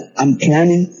all that, I'm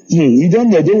planning. You don't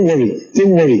know, don't worry.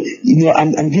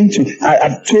 I'm going to,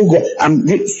 I've told God, I'm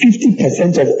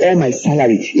 50% of all my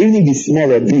salary, even if it's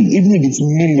small or big, even if it's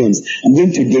millions, I'm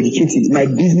going to dedicate it. My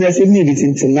business, even if it's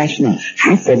international,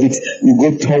 half of it will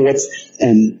go towards,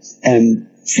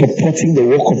 supporting the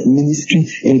work of ministry,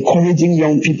 encouraging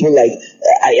young people like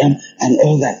I am, and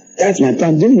all that. That's my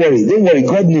plan. Don't worry,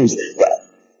 God knows.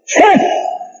 Hey,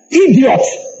 idiot!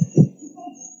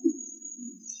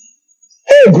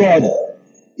 Oh God!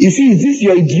 You see, is this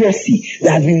your idiocy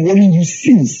that has been worrying you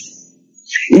since?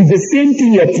 It's the same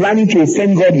thing you're planning to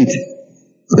offend God with.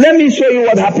 Let me show you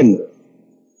what happened.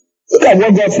 Look at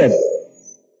what God said.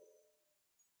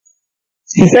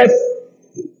 He said,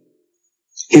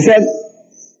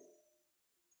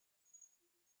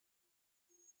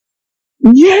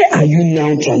 why are you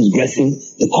now transgressing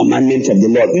the commandment of the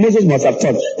Lord? Moses must have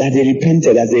thought that they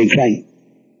repented as they cried.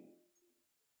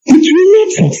 It will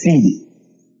not succeed.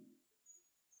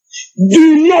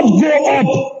 Do not go up,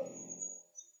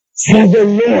 for the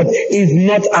Lord is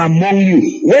not among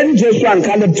you. When Joshua and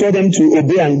Caleb told them to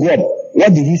obey and go up,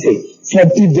 what did he say? For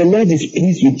if the Lord is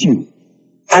pleased with you,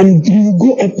 and he will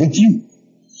go up with you.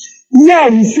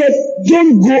 Now he said,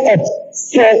 don't go up,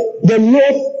 for the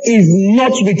Lord is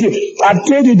not with you. I've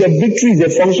told you the victory is a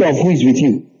function of who is with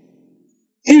you.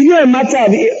 It's not a matter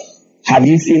of, have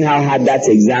you seen how hard that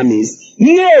exam is?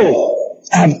 No!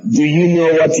 Do you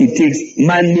know what it takes?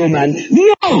 Man, no man.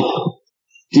 No!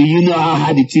 Do you know how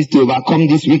hard it is to overcome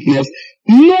this weakness?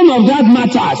 None of that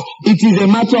matters. It is a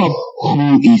matter of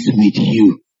who is with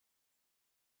you.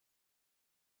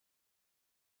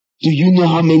 Do you know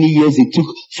how many years it took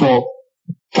for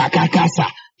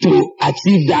Kakakasa to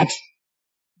achieve that?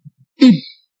 It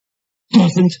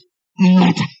doesn't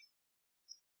matter.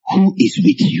 Who is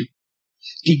with you?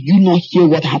 Did you not hear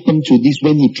what happened to this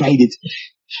when he tried it?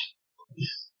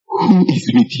 Who is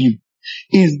with you?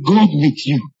 Is God with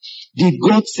you? Did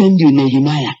God send you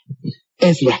Nehemiah,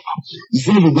 Ezra,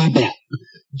 Zerubbabel,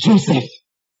 Joseph?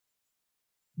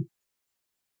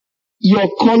 Your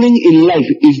calling in life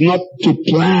is not to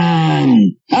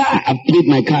plan. I've played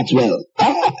my cards well.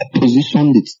 I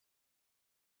positioned it.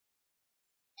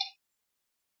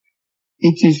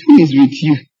 It is who is with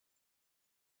you.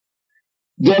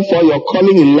 Therefore, your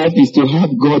calling in life is to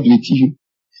have God with you.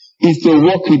 Is to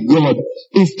walk with God.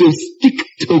 Is to stick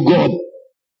to God.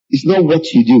 It's not what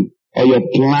you do or you're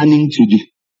planning to do.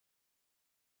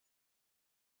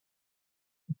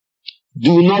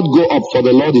 Do not go up, for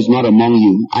the Lord is not among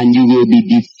you, and you will be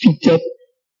defeated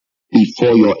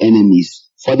before your enemies.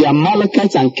 For the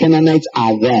Amalekites and Canaanites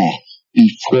are there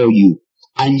before you,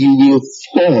 and you will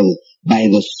fall by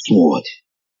the sword.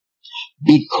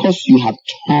 Because you have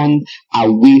turned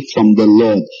away from the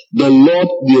Lord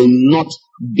will not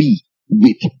be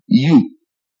with you.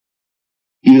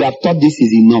 You would have thought this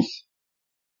is enough.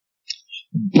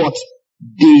 But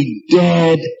they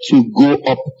dared to go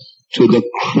up to the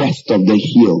crest of the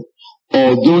hill,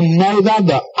 although neither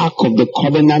the ark of the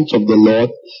covenant of the Lord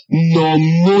nor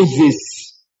Moses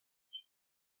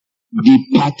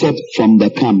departed from the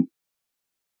camp.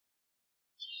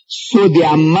 So the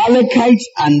Amalekites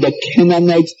and the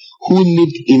Canaanites who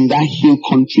lived in that hill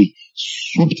country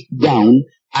swooped down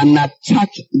and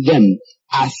attacked them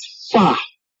as far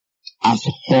as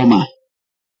Hormah.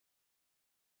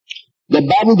 The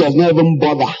Bible does not even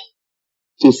bother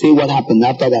to say what happened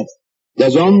after that.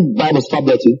 There's one Bible stop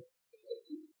there too.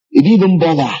 It didn't even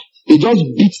bother. It just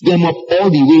beat them up all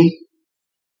the way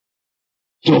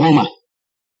to Hormah.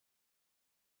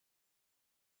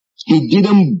 He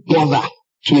didn't bother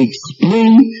to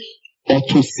explain or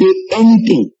to say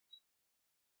anything.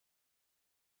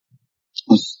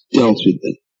 Was dealt with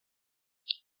them.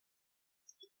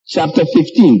 Chapter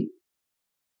 15.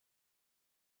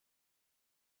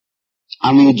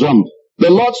 And we jump. The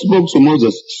Lord spoke to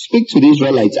Moses, speak to the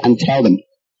Israelites and tell them,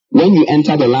 when you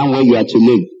enter the land where you are to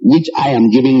live, which I am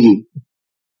giving you,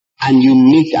 and you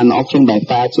make an offering by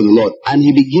fire to the Lord. And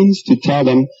he begins to tell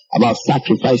them about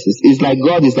sacrifices. It's like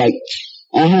God is like,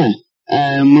 Moselle,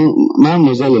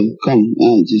 come,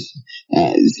 just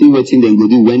see what thing they go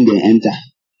do when they enter.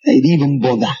 They didn't even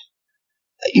bother.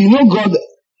 You know God,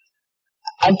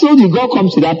 I've told you, God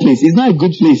comes to that place. It's not a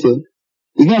good place.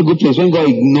 It's not a good place. When God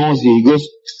ignores you, he goes.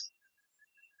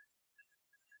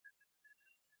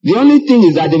 The only thing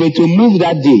is that they were to move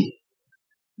that day.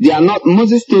 They are not,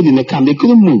 Moses stayed in the camp. They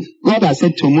couldn't move. God has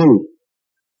said tomorrow.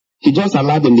 He just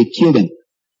allowed them. They killed them.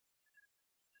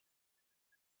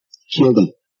 Kill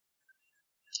them.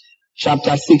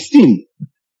 Chapter 16.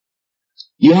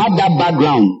 You have that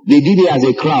background. They did it as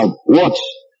a crowd. Watch.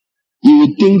 You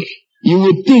would think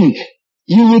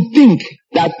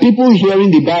that people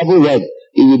hearing the Bible read,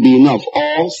 it would be enough.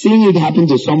 Or seeing it happen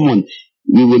to someone,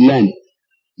 we would learn.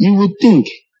 You would think.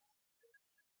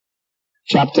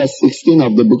 Chapter 16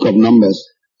 of the book of Numbers.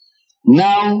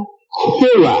 Now,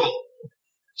 Korah,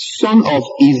 son of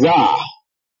Izhar,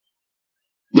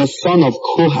 the son of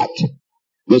Kohath,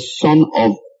 the son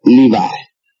of Levi.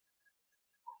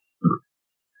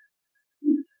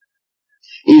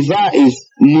 Izhar is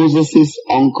Moses'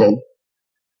 uncle,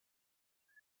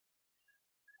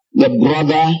 the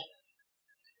brother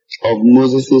of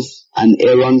Moses' and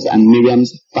Aaron's and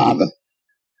Miriam's father.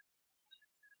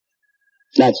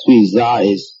 That's who Izhar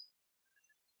is.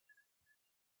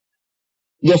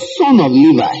 The son of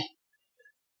Levi,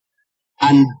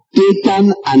 and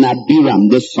Dathan and Abiram,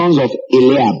 the sons of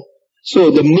Eliab.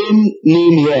 So the main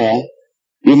name here,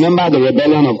 remember the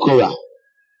rebellion of Korah.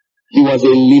 He was a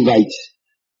Levite.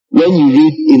 When you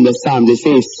read in the Psalm, they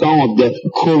say son of the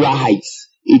Korahites.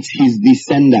 It's his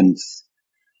descendants.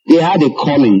 They had a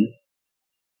calling.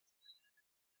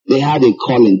 He had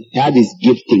his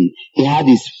gifting. He had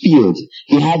his field.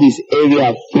 He had his area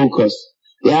of focus.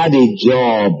 He had a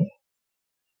job.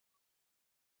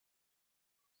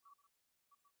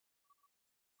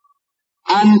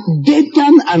 And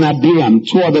Dathan and Abiram,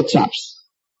 two other chaps.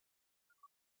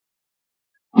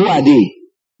 Who are they?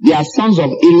 They are sons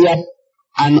of Eliab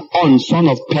and On, son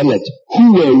of Pelet,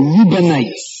 who were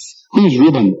Reubenites. Who is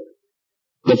Reuben?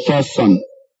 The first son.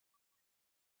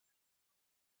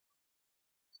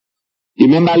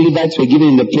 Remember, Levites were given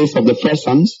in the place of the first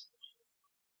sons?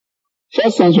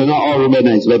 First sons were not all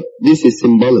Reubenites, but this is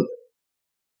symbolic.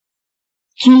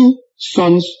 Two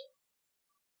sons,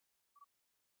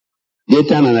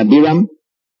 Dathan and Abiram,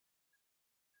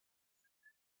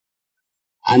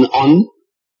 and On,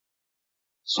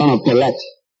 son of Pelet.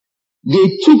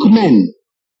 They took men,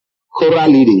 Korah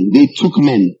leading, they took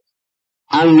men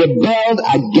and rebelled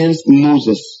against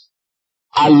Moses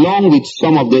along with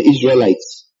some of the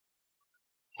Israelites.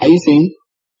 Are you seeing?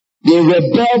 They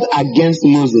rebelled against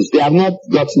Moses. They have not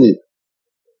gotten it.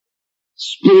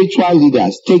 Spiritual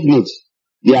leaders, take note,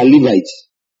 they are Levites.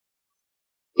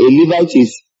 A Levite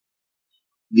is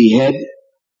the head,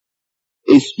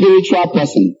 a spiritual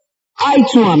person. I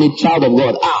too am a child of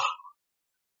God.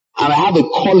 And I have a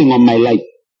calling on my life.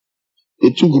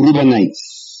 They took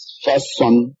Reubenites, first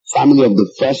son, family of the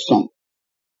first son,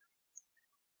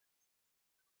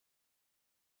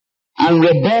 and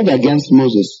rebelled against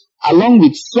Moses, along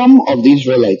with some of the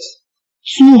Israelites.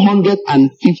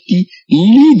 250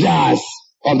 leaders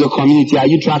of the community. Are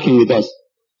you tracking with us?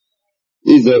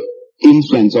 This is the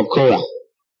influence of Korah.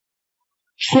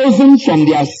 Chosen from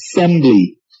the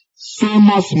assembly,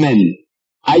 famous men.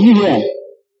 Are you here?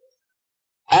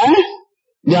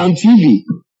 They're on TV.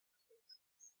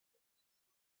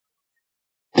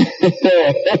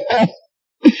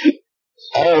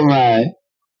 Oh my.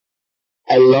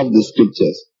 I love the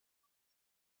scriptures.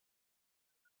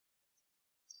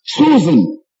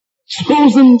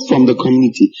 Chosen from the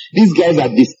community. These guys are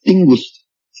distinguished.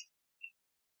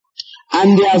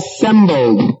 And they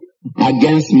assembled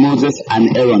against Moses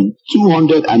and Aaron,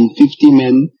 250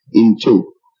 men in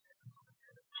tow.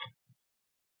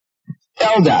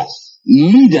 Elders,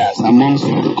 leaders amongst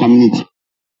the community.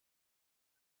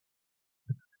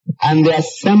 And they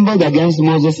assembled against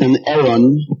Moses and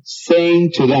Aaron,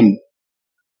 saying to them,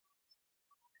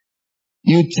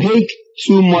 you take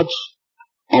too much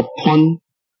upon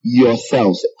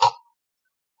yourselves.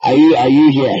 Are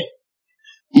you here?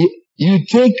 You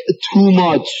take too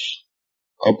much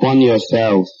upon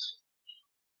yourselves.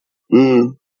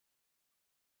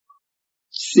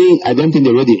 See, I don't think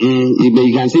they wrote it. But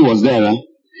you can see what's there. Huh?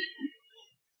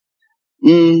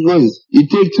 Moses, you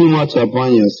take too much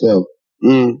upon yourself.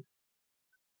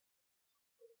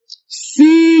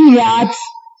 Seeing that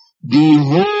the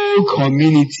whole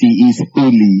community is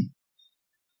holy.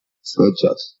 So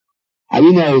just. Are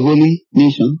we not a holy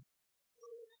nation?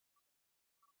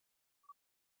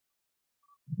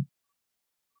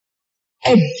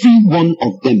 Every one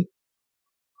of them.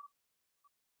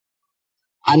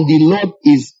 And the Lord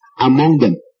is among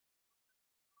them.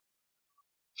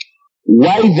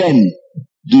 Why then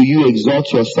do you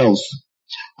exalt yourselves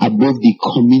above the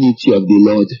community of the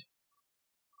Lord?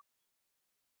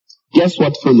 Guess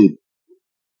what followed?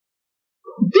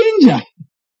 Danger.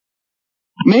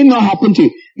 May not happen to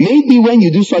you. Maybe when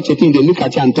you do such a thing, they look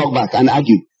at you and talk back and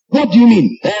argue. What do you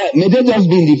mean? May they just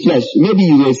be in the flesh. Maybe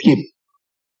you will escape.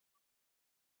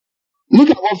 Look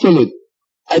at what followed.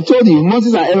 I told you,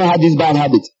 Moses and Aaron had this bad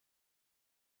habit.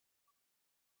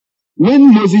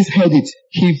 When Moses heard it,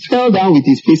 he fell down with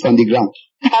his face on the ground.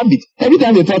 Habit. Every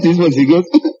time they talk to his voice, he goes,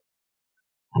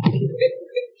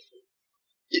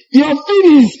 you're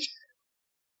finished.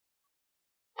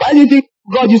 Why do you think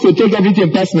God used to take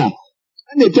everything personal?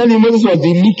 And they tell him Moses was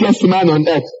the meekest man on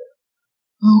earth.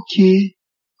 Okay.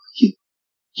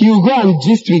 He will go and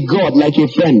gist with God like a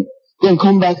friend. Then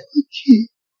come back. Okay.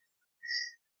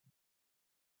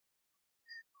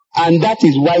 And that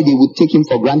is why they would take him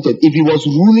for granted. If he was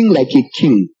ruling like a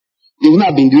king, they would not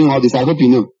have been doing all this. I hope you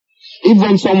know. If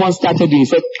when someone started doing, he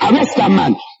said, arrest that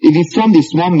man. If he formed a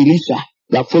small militia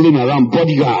that followed him around,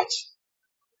 bodyguards,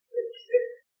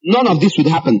 none of this would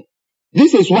happen.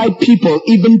 This is why people,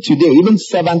 even today, even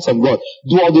servants of God,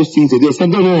 do all those things. They say,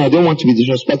 no, I don't want to be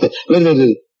disrespected.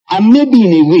 And maybe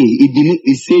in a way,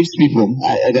 it saves people.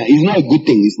 It's not a good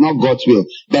thing. It's not God's will.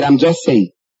 But I'm just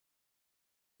saying.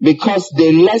 Because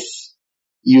the less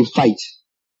you fight,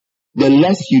 the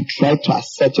less you try to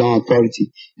assert your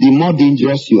authority, the more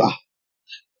dangerous you are.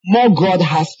 More God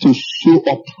has to show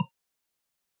up.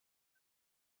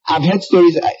 I've heard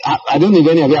stories, I don't know if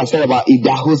any of you have said about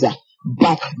Idahosa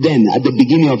back then at the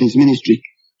beginning of his ministry,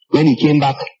 when he came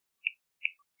back.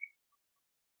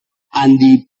 And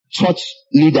the church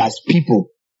leaders, people,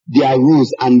 they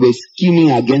arose and were scheming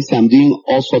against him, doing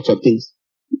all sorts of things.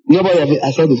 Nobody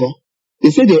I said before. They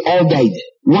said they all died,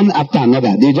 one after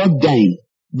another. They just dying.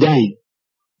 They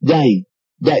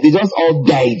just all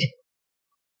died.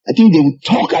 I think they would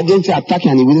talk against the attack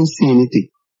and they wouldn't say anything.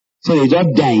 So they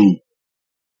just dying.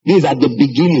 This is at the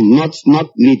beginning, not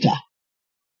later.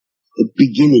 The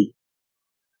beginning.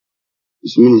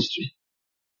 This ministry.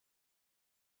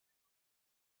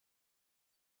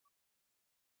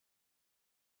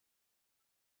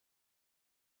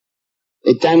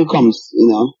 A time comes,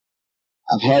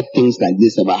 I've heard things like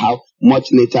this about how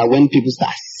much later when people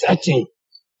start searching,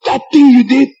 that thing you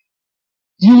did,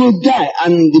 you will die,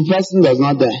 and the person does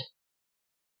not die.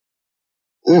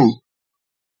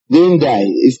 Didn't die,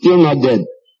 is still not dead.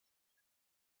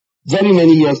 Very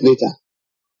many years later.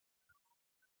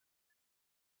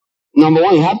 Number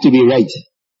one, you have to be right.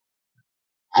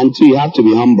 And two, you have to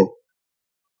be humble.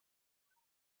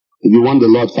 If you want the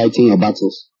Lord fighting your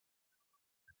battles.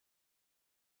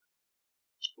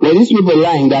 Were these people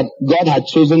lying that God had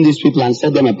chosen these people and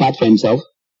set them apart for himself?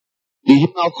 Did he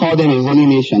not call them a holy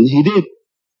nation? He did.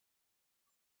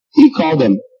 He called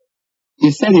them. He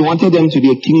said he wanted them to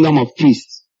be a kingdom of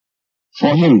priests.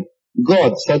 For him,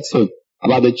 God said so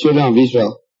about the children of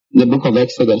Israel in the book of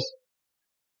Exodus.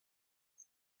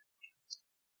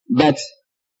 But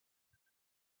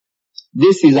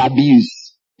this is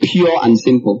abuse, pure and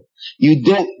simple.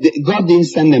 God didn't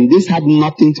send them. This had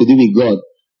nothing to do with God.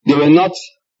 They were not.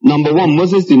 Number one,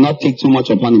 Moses did not take too much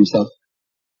upon himself.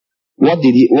 What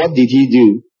did he do?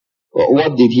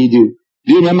 What did he do?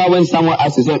 Do you remember when someone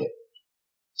asked, he said,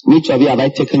 which of you have I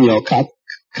taken your cow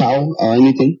or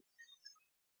anything?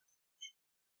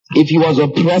 If he was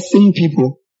oppressing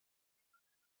people,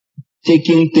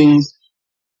 taking things,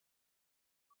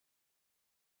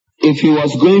 if he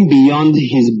was going beyond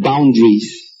his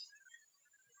boundaries,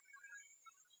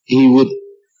 they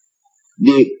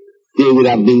would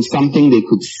have been something they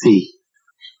could see.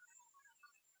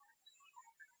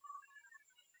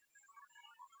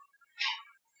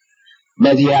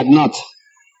 But he had not.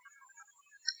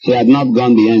 He had not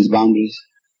gone beyond his boundaries.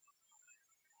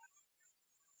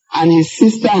 And his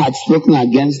sister had spoken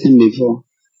against him before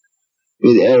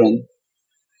with Aaron.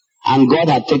 And God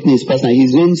had taken his person,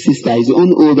 his own sister, his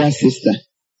own older sister.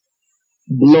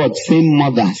 Blood, same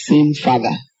mother, same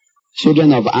father.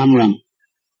 Children of Amram.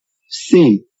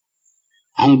 Same.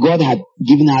 And God had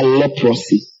given her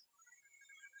leprosy.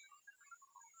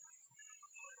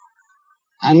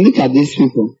 And look at these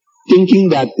people, thinking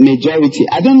that majority,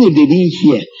 I don't know if they didn't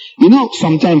hear. You know,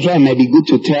 sometimes it might be good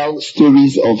to tell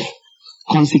stories of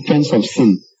consequence of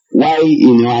sin. Why,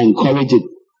 I encourage it.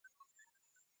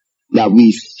 That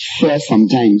we share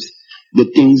sometimes the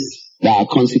things that are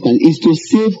consequences, is to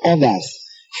save others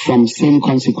from same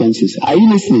consequences. Are you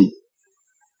listening?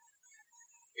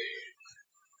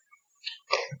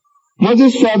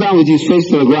 Moses fell down with his face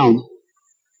to the ground.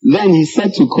 Then he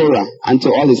said to Korah and to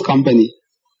all his company.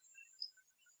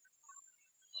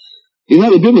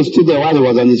 The people stood there while he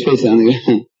was on his face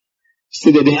and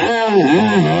stood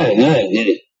there.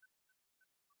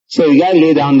 So the guy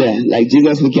lay down there, like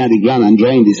Jesus looking at the ground and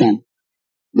drawing the sand.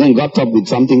 Then got up with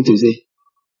something to say.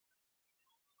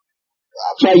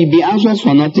 So you be anxious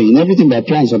for nothing, in everything by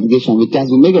prayer and supplication, with thanks,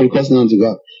 we make a request unto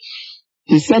God.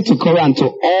 He said to Korah and to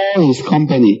all his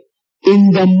company,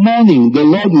 in the morning the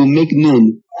Lord will make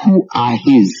known who are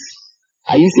his.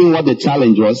 Are you seeing what the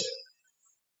challenge was?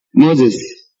 Moses,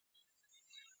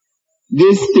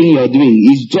 this thing you're doing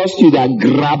is just you that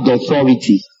grabbed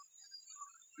authority.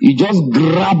 You just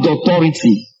grabbed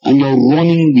authority and you're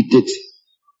running with it.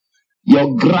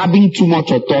 You're grabbing too much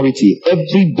authority.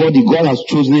 Everybody, God has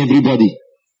chosen everybody.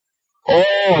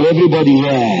 Oh, everybody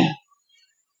here.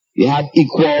 You have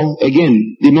equal,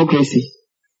 again, democracy.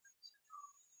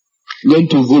 Going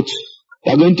to vote.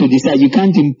 You're going to decide. You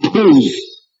can't impose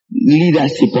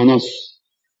leadership on us.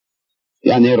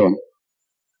 You're an error.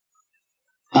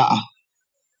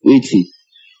 Wait.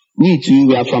 We too,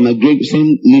 we are from a great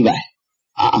same Levi.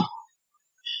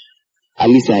 At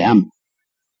least I am.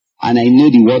 And I know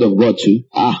the word of God too.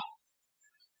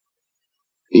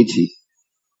 Wait.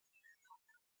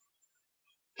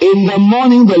 In the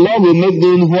morning the Lord will make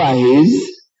known who are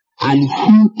his and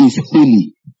who is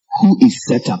holy, who is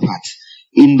set apart.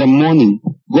 In the morning,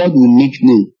 God will make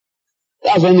known.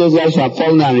 That's when those guys have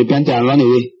fallen and repented and run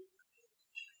away.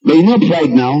 But pride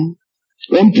now,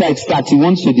 when pride starts, he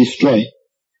wants to destroy.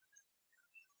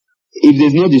 If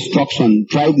there's no destruction,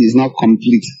 pride is not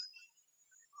complete.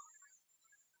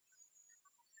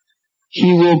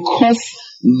 He will cause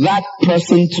that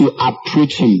person to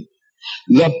approach him.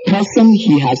 The person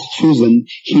he has chosen,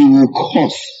 he will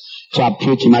cause to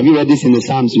approach him. Have you read this in the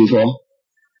Psalms before?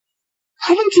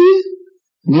 Haven't you?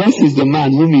 Blessed is the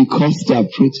man whom he caused to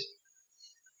approach.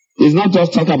 It's not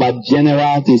just talking about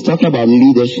general things, it's talking about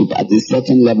leadership at a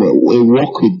certain level, a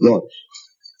walk with God.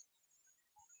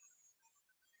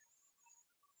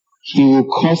 He will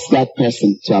cause that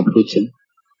person to approach him.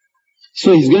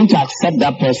 So he's going to accept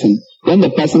that person. When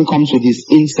the person comes with his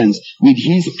incense, with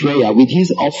his prayer, with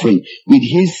his offering, with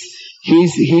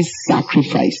his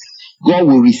sacrifice, God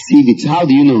will receive it. How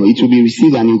do you know? It will be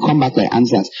received and it will come back like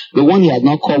answers. The one he had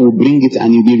not called will bring it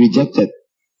and you'll be rejected.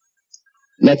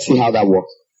 Let's see how that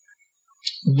works.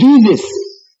 Do this,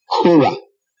 Korah.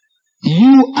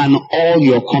 You and all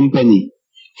your company,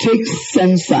 take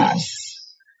censers.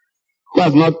 Who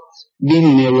has not been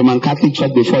in a Roman Catholic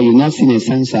church before? You've not seen a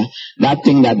censer. That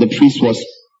thing that the priest was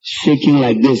shaking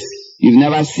like this. You've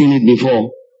never seen it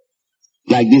before.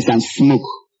 Like this, and smoke.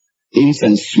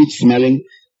 Incense, sweet smelling.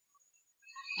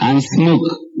 And smoke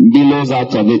billows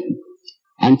out of it.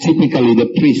 And typically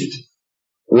the priest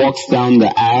walks down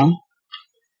the aisle.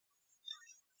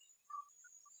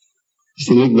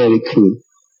 She looked very cool.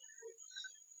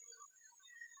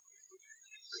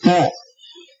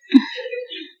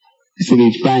 She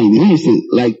be fine. You see,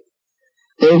 like,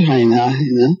 fine,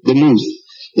 the moves.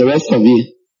 The rest of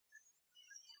you.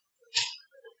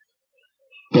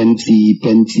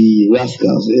 Penty,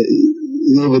 rascals.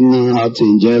 You don't even know how to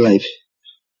enjoy life.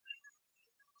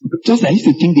 Just I used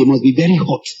to think they must be very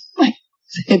hot.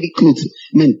 It's heavy clothes.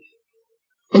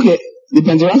 Okay, the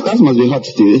Penty rascals must be hot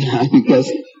too,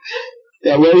 because they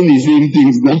are wearing the same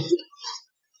things now.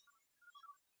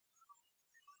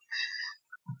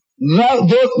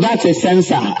 That's a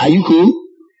sensor. Are you cool?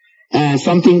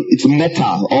 Something, it's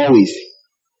metal always.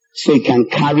 So it can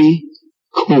carry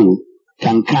coal,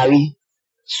 can carry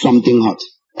something hot.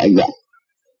 Like that.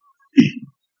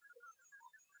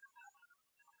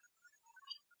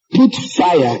 Put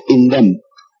fire in them.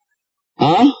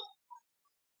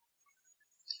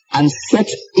 And set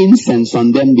incense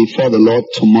on them before the Lord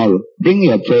tomorrow. Bring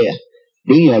your prayer.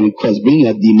 Bring your requests. Bring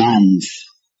your demands.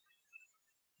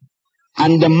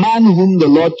 And the man whom the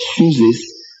Lord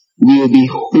chooses will be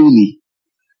holy.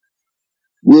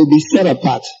 Will be set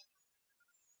apart.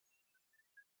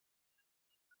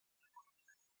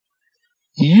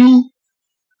 You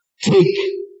take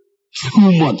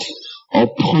too much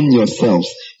upon yourselves,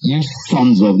 you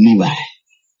sons of Levi.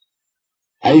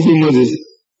 Are you seeing Moses?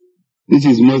 This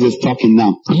is Moses talking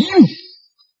now. You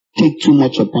take too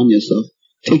much upon yourself,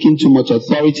 taking too much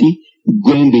authority,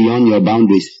 going beyond your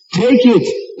boundaries. Take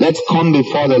it. Let's come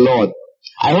before the Lord.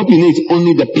 I hope you know it's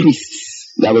only the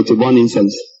priests that were to burn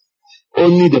incense.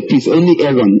 Only the priests, only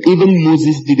Aaron. Even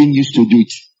Moses didn't used to do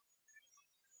it.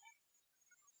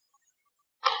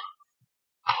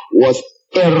 Was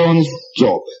Aaron's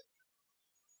job.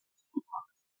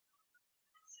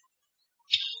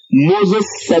 Moses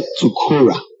said to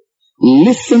Korah,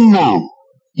 listen now,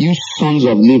 you sons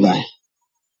of Levi.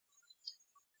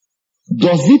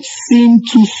 Does it seem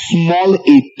too small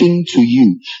a thing to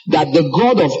you that the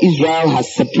God of Israel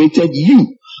has separated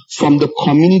you from the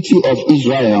community of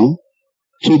Israel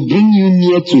to bring you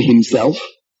near to himself?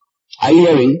 Are you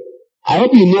hearing? I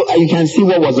hope you know, you can see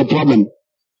what was the problem.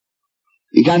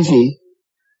 You can see?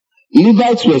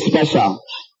 Levites were special.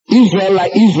 Israel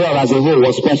as a whole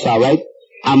was special, right?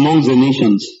 Amongst the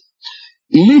nations.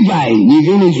 Levi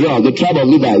within Israel, the tribe of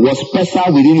Levi, was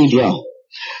special within Israel.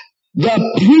 The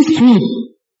priesthood,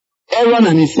 Aaron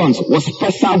and his sons, was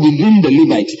special within the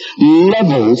Levites.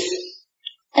 Levels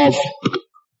of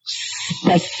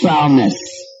specialness.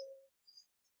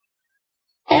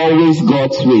 Always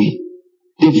God's way.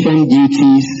 Different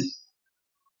duties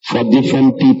for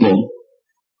different people.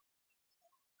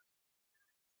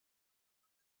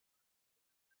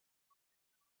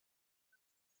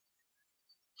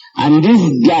 And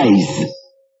these guys,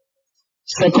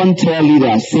 second tier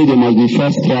leaders, say they must be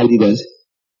first tier leaders.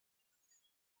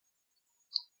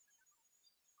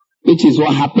 Which is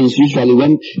what happens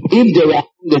usually if they were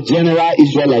the general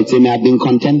Israelites, they may have been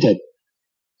contented.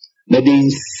 But they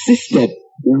insisted,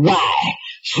 why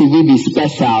should we be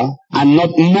special and not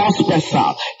more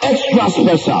special, extra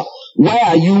special? Why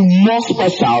are you more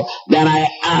special than I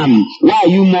am? Why are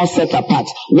you more set apart?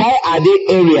 Why are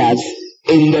there areas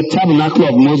in the tabernacle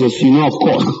of Moses, you know, of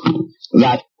course,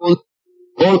 that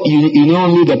you know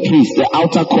only the priest, the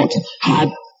outer court,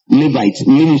 had Levites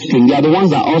ministering. They are the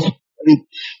ones that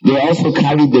also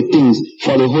carried the things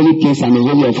for the holy place and the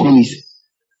holy of holies.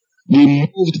 They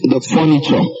moved the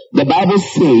furniture. The Bible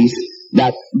says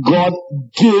that God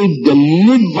gave the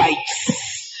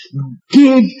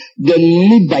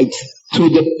Levites to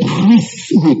the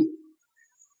priesthood.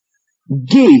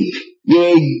 They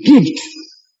were a gift.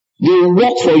 They will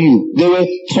work for you. They were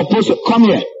supposed to come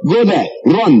here, go there,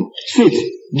 run, sit,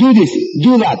 do this,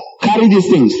 do that, carry these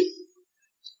things.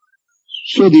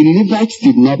 So the Levites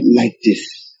did not like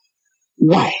this.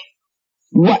 Why?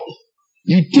 What?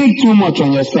 You take too much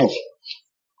on yourself.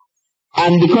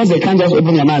 And because they can't just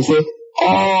open their mouth and say,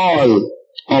 all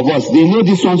of us, they know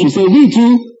these ones will say, we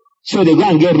too. So they go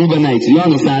and get Reubenites. You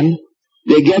understand?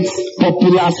 They get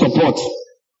popular support.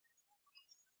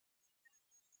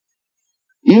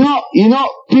 You know,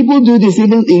 people do this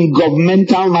even in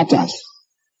governmental matters.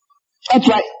 That's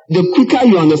why the quicker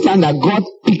you understand that God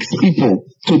picks people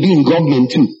to be in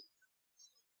government too.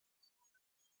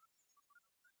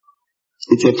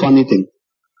 It's a funny thing.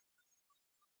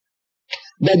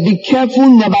 But be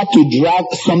careful never to drag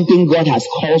something God has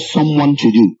called someone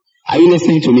to do. Are you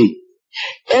listening to me?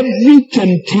 Every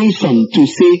temptation to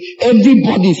say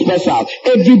everybody is special,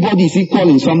 everybody is equal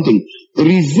in something,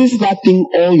 resist that thing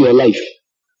all your life.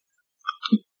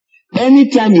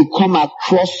 Anytime you come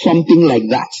across something like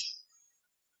that,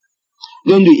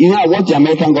 don't do. You know, I watch the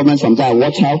American government sometimes. I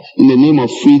watch how in the name of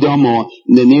freedom or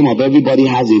in the name of everybody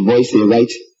has a voice, a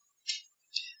right.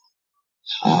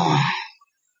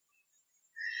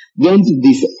 Don't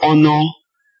dishonor.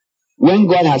 When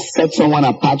God has set someone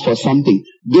apart for something,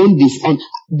 don't dishonor.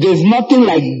 There's nothing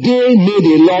like they made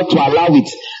a law to allow it.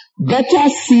 Better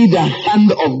see the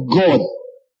hand of God.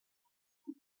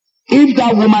 If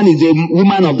that woman is a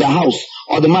woman of the house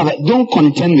or the mother, don't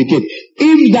contend with it.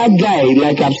 If that guy,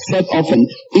 like I've said often,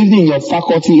 even in your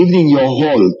faculty, even in your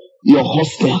hall, your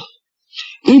hostel,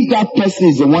 if that person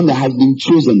is the one that has been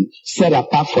chosen, set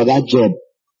apart for that job,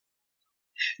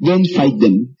 Don't fight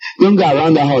them. Don't go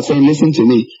around the house saying, listen to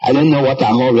me. I don't know what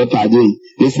our whole rep are doing.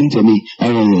 Listen to me.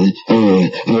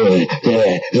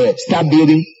 Start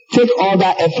building. Take all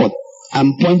that effort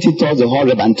and point it towards the whole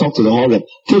rep and talk to the whole rep.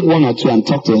 Take one or two and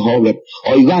talk to the whole rep.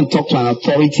 Or you go and talk to an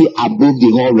authority above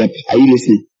the whole rep. Are you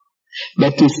listening?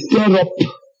 But to stir up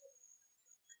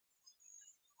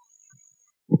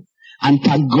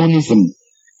antagonism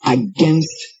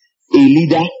against a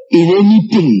leader in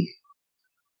anything,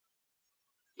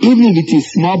 even if it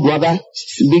is small brother,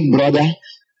 big brother,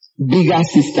 bigger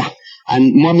sister,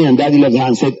 and mommy and daddy love her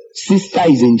and said, sister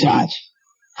is in charge.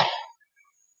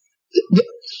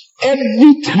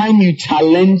 Every time you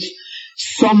challenge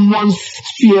someone's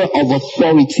sphere of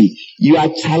authority, you are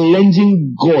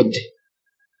challenging God.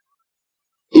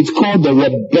 It's called the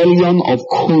rebellion of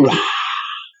Korah.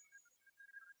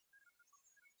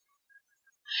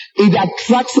 It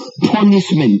attracts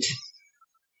punishment.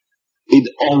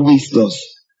 It always does.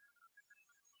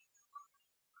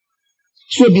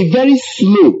 So be very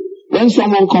slow. When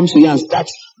someone comes to you and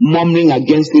starts murmuring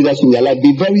against leaders in their life,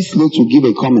 be very slow to give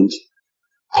a comment.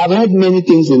 I've heard many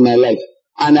things in my life,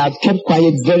 and I've kept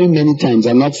quiet very many times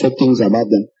and not said things about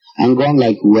them. And gone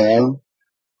like, well,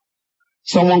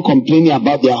 someone complaining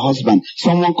about their husband,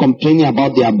 someone complaining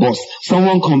about their boss,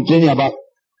 someone complaining about...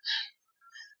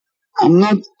 I'm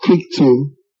not quick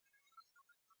to...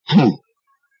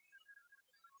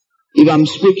 If I'm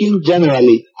speaking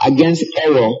generally against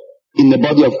error in the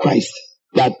body of Christ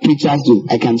that preachers do,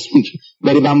 I can speak.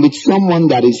 But if I'm with someone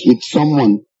that is with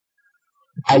someone,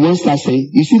 I won't start saying,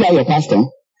 you see that your pastor?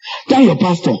 That your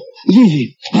pastor.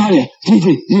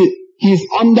 He's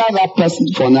under that person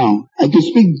for now. I could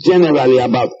speak generally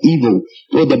about evil,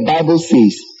 what the Bible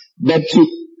says. But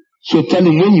so tell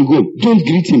him when you go, don't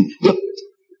greet him. No.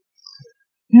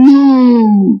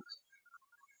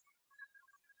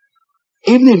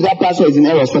 Even if that pastor is in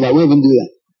error, so I won't even do that.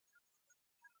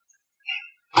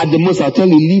 At the most, I'll tell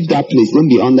you, leave that place. Don't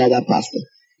be under that pastor.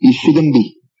 You shouldn't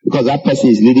be. Because that person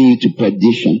is leading you to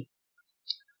perdition.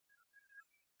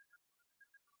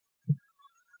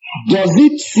 Does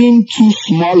it seem too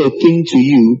small a thing to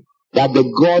you that the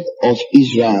God of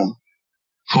Israel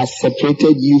has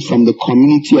separated you from the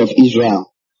community of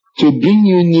Israel to bring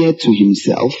you near to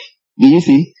himself? Do you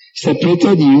see?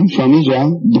 Separated you from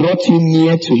Israel, brought you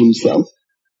near to himself,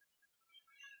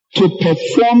 to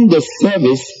perform the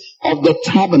service of the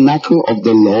tabernacle of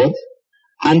the Lord,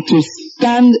 and to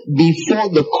stand before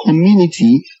the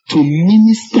community to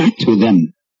minister to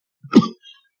them.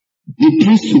 The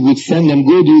priest would send them,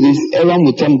 go do this. Aaron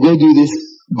would tell them, go do this,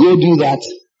 go do that.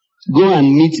 Go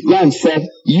and meet, go and serve.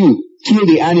 You, kill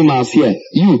the animals here.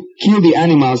 You, kill the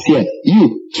animals here.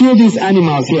 You, kill these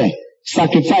animals here.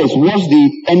 Sacrifice, wash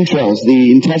the entrails,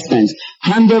 the intestines.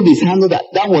 Handle this, handle that.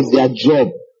 That was their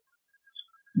job.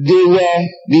 They were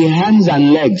the hands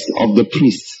and legs of the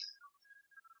priests.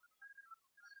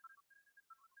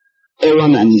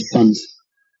 Aaron and his sons.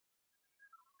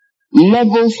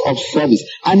 Levels of service.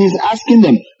 And he's asking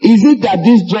them, is it that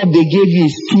this job they gave you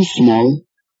is too small?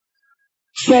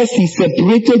 First, he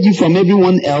separated you from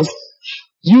everyone else.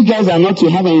 You guys are not to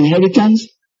have an inheritance.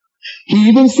 He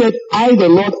even said, I, the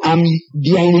Lord, am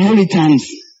their inheritance.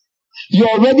 You're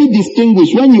already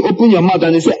distinguished. When you open your mouth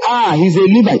and they say, he's a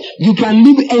Levite. You can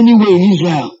live anywhere in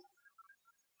Israel.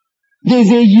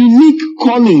 There's a unique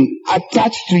calling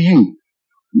attached to you.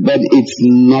 But it's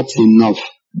not enough.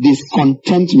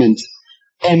 Discontentment,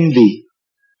 envy.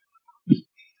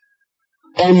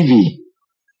 Envy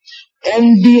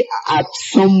at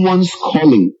someone's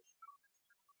calling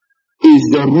is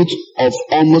the root of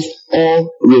almost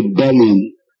all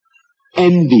rebellion.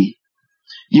 Envy.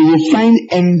 You will find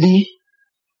envy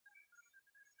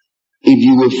if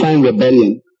you will find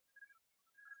rebellion.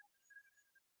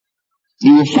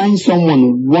 You will find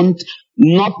someone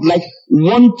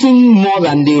wanting more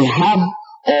than they have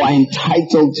or are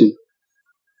entitled to.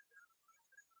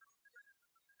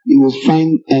 You will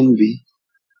find envy.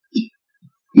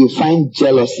 You find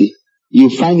jealousy. You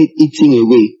find it eating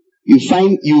away. You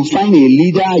find a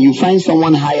leader, you find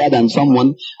someone higher than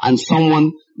someone, and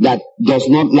someone that does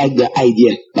not like the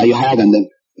idea that you're higher than them.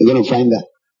 You're going to find that.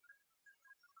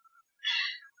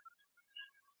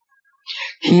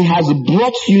 He has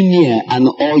brought you near, and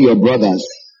all your brothers,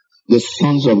 the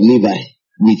sons of Levi,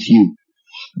 with you.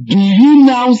 Do you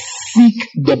now seek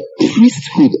the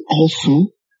priesthood also?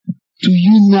 Do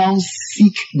you now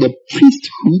seek the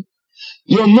priesthood?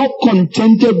 You're not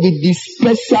contented with the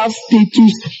special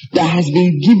status that has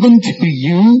been given to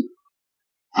you?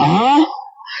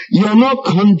 You're not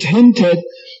contented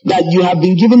that you have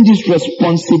been given this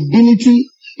responsibility.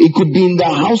 It could be in the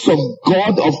house of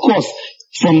God, of course.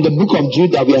 from the book of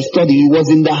Jude that we are studying, it was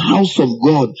in the house of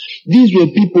God. These were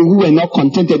people who were not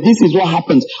contented. This is what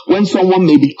happens when someone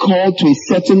may be called to a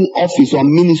certain office or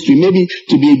ministry, maybe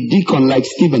to be a deacon like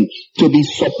Stephen, to be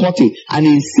supporting, and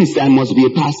insists I must be a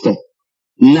pastor.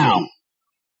 Now,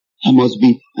 I must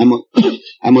be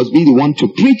the one to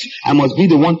preach. I must be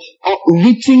the one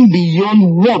reaching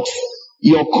beyond what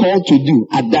you're called to do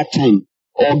at that time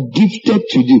or gifted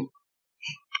to do.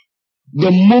 The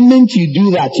moment you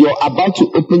do that, you're about to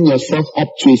open yourself up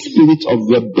to a spirit of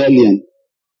rebellion.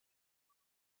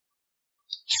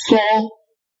 So,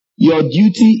 your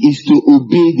duty is to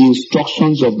obey the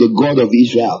instructions of the God of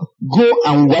Israel. Go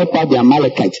and wipe out the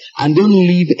Amalekites and don't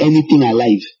leave anything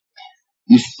alive.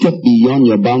 You step beyond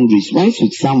your boundaries. Why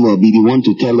should Samuel be the one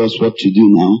to tell us what to do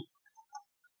now?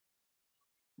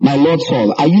 My Lord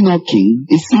Saul, are you not king?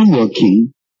 Is Samuel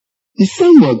king? Is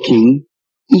Samuel king?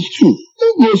 It's true.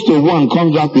 Who goes to war and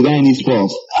comes back without any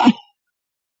spoils?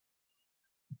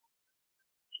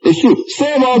 It's true.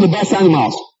 Save all the best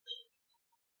animals.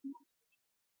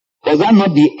 Was that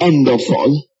not the end of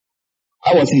Saul?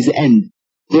 That was his end.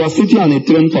 He was sitting on a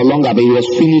throne for longer, but he was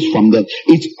finished from that.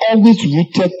 It's always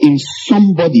rooted in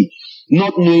somebody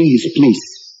not knowing his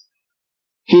place.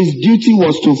 His duty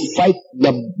was to fight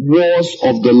the wars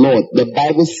of the Lord. The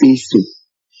Bible says so.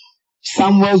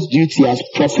 Samuel's duty as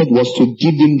prophet was to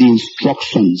give him the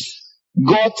instructions.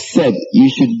 God said you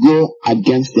should go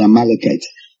against the Amalekites.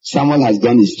 Samuel has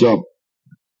done his job.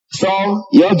 So,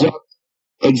 your job,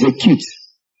 execute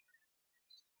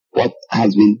what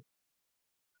has been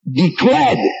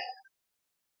declared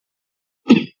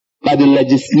by the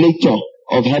legislature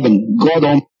of heaven, God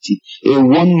Almighty, a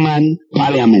one-man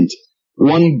parliament,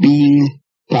 one being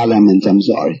parliament,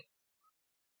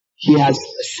 He has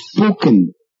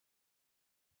spoken,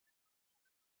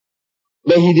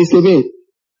 but he disobeyed.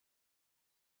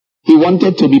 He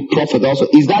wanted to be prophet also.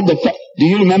 Is that do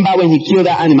you remember when he killed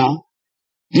that animal?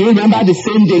 Do you remember the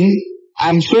same thing?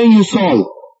 I'm showing you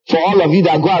Saul. For all of you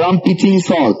that go around pitying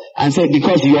Saul and say,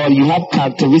 because you have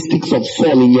characteristics of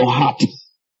Saul in your heart.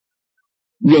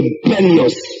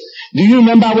 Rebellious. Do you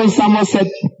remember when someone said,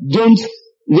 don't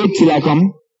wait till I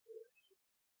come?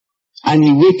 And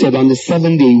he waited. On the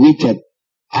 7th day, he waited.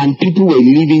 And people were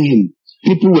leaving him.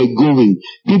 People were going.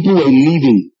 People were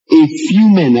leaving. A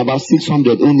few men, about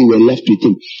 600 only, were left with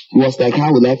him. He was like,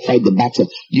 how will I fight the battle?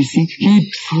 You see,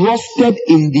 he trusted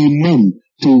in the men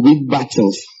to win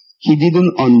battles. He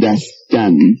didn't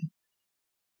understand.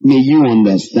 May you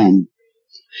understand.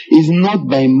 It's not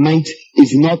by might,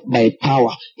 it's not by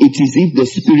power. It is if the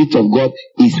Spirit of God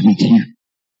is with you.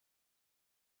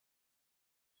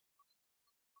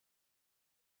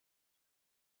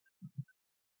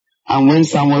 And when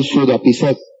someone showed up, he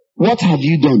said, what have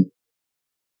you done?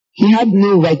 He had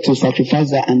no right to sacrifice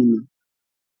that animal.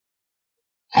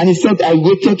 And he said, I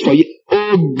waited for you.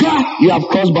 Oh God, you have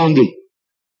crossed boundary.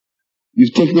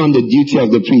 You've taken on the duty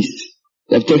of the priest.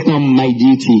 You have taken on my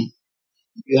duty.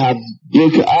 You have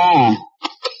broken,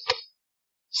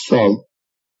 Saul.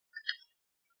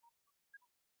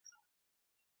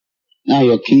 Now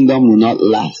your kingdom will not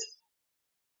last.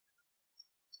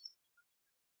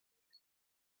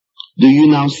 Do you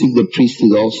now seek the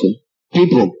priesthood also?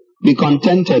 People, be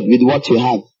contented with what you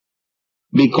have.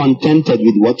 Be contented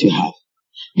with what you have.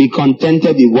 Be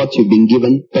contented with what you've been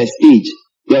given per stage.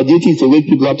 Your duty is to wake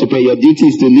people up to pray. Your duty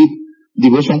is to lead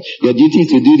devotion. Your duty is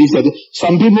to do this.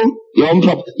 Some people, your own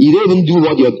problem, you don't even do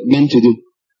what you're meant to do.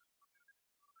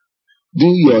 Do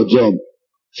your job.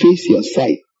 Face your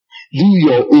side. Do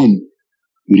your own.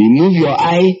 Remove your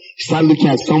eye, start looking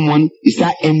at someone, you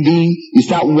start envying, you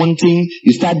start wanting,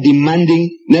 you start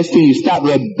demanding. Next thing, you start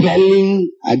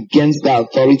rebelling against the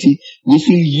authority.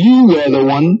 Wishing you were the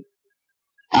one,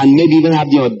 and maybe even have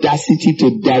the audacity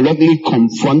to directly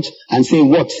confront and say,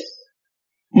 what?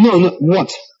 No,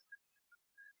 what?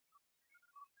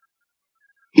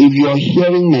 If you are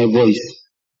hearing my voice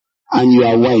and you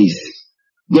are wise,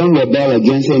 don't rebel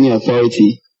against any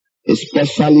authority,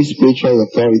 especially spiritual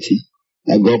authority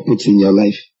that God puts in your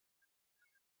life.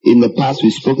 In the past,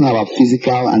 we've spoken about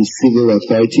physical and civil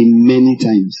authority many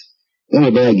times. Don't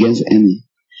rebel against any.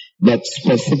 But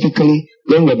specifically,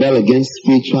 don't rebel against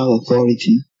spiritual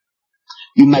authority.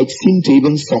 You might seem to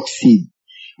even succeed.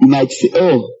 You might say,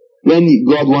 when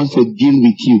God wants to deal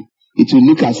with you, it will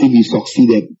look as if you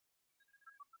succeeded.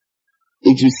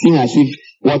 It will seem as if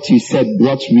what you said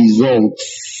brought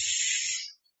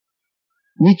results.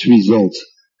 Which result?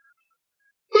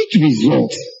 Which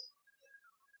result?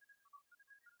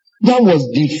 That was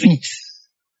defeat.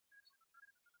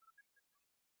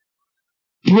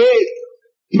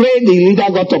 Pray the leader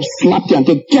got up, slapped you and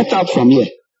said, get out from here.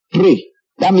 Pray.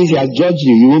 That means he has judged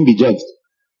you. You won't be judged.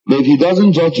 But if he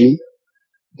doesn't judge you,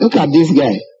 look at this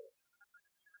guy.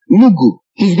 Mugu.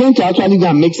 He's going to actually go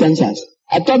and make census.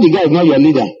 I thought the guy is not your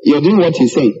leader. You're doing what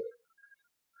he's saying.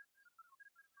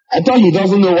 I thought he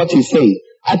doesn't know what he's saying.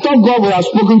 I thought God would have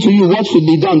spoken to you what should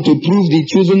be done to prove the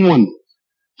chosen one.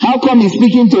 How come he's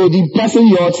speaking to the person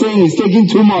you're saying is taking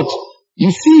too much?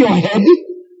 You see your head?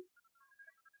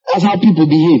 That's how people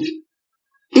behave.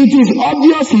 It is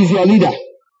obvious he's your leader.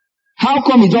 How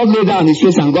come he just laid down his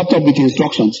face and got up with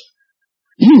instructions?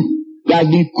 You that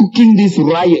have been cooking this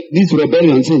riot, this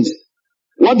rebellion since.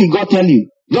 What did God tell you?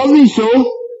 Doesn't he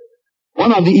show?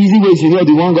 One of the easy ways you know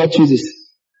the one God chooses.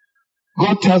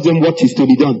 God tells them what is to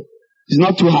be done. It's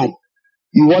not too hard.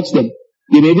 You watch them.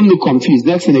 They may even look confused.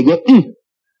 Next thing they go,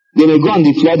 They may go on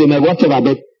the floor, they may whatever,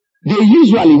 but they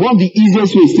usually, one of the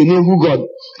easiest ways to know who God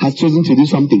has chosen to do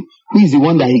something. Who is the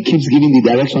one that he keeps giving the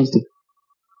directions to?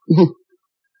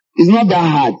 It's not that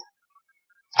hard.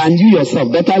 And you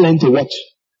yourself better learn to watch.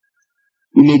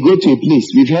 You may go to a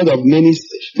place. We've heard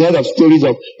of stories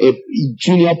of a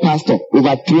junior pastor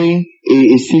overthrowing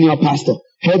a senior pastor.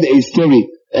 Heard a story.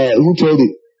 Who told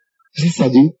it? Is it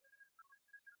Sadu?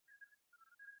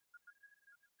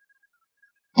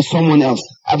 Or someone else.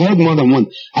 I've heard more than one.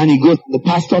 And the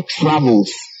pastor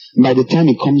travels. By the time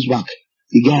he comes back,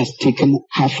 the guy has taken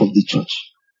half of the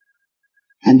church.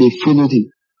 And they followed him.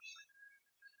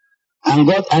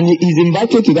 And he's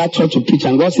invited to that church to preach,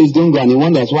 and God says, don't go, and he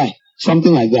wonders why.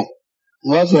 Something like that.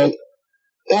 God said,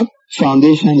 that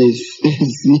foundation is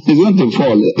going to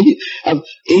fall.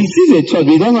 He sees a church,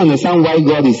 we don't understand why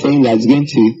God is saying that it's going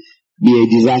to be a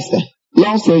disaster.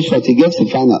 Long story short, he gets to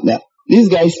find out that this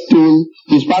guy stole,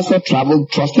 his pastor traveled,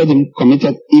 trusted him,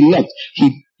 committed, he left.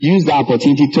 He used the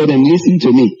opportunity, told him, listen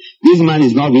to me, this man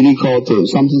is not really called to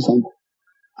something,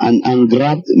 and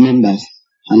grabbed members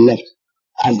and left.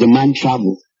 As the man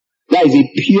traveled. That is a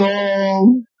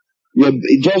pure,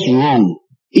 just wrong.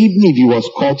 Even if he was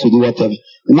called to do whatever.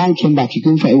 The man came back, he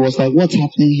couldn't find, it was like, what's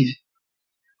happening here?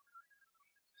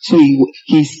 So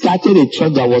he started a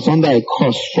church that was under a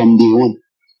curse from day one.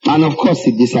 And of course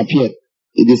it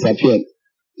disappeared.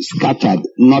 Scattered.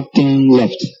 Nothing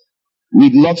left.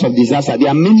 With lots of disaster. There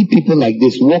are many people like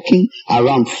this walking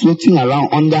around, floating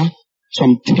around under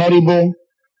some terrible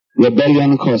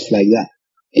rebellion curse like that.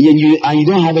 And you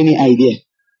don't have any idea.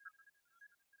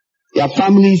 There are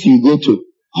families you go to,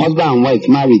 husband and wife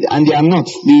married, and they are not.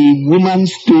 The woman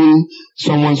stole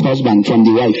someone's husband from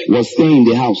the wife, was staying in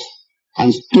the house,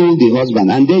 and stole the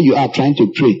husband. And there you are trying to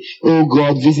pray. Oh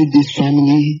God, visit this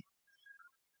family.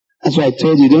 That's why I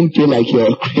told you, don't pray like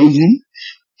you're crazy.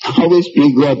 Always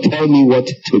pray, God, tell me what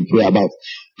to pray about.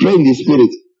 Pray in the spirit.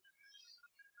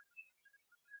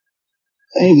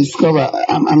 I discover,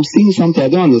 I'm seeing something I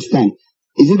don't understand.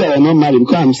 Is it that you're not married?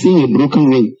 Because I'm seeing a broken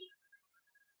ring.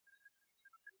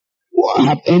 What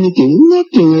have anything?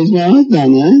 Nothing. It's my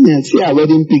husband. See our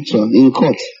wedding picture in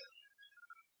court.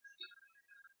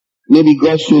 Maybe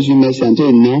God shows you mercy and tell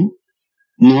you,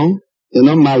 no, you're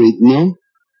not married, no.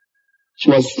 She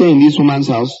was staying in this woman's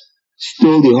house,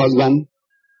 stole the husband,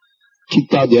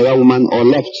 kicked out the other woman, or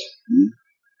left.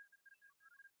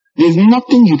 There's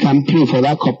nothing you can pray for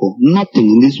that couple. Nothing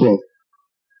in this world.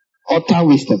 Utter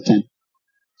waste of time.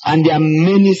 And there are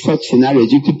many such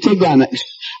scenarios. You could take that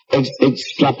and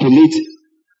extrapolate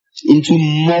into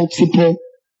multiple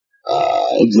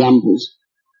examples.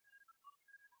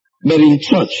 But in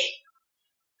church,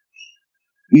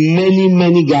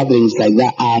 many gatherings like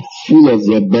that are full of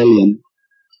rebellion.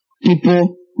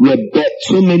 People rebel.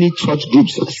 So many church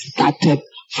groups started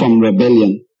from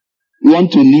rebellion. You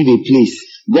want to leave a place.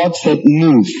 God said,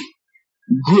 move.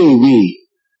 Go away.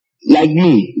 Like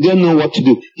me, don't know what to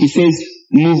do. He says,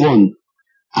 move on.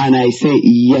 And I say,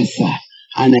 yes, sir.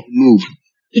 And I move.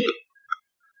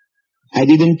 I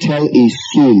didn't tell a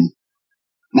soul.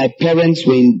 My parents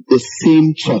were in the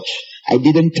same church. I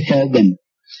didn't tell them.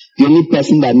 The only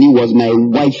person that knew was my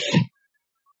wife.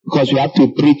 Because we had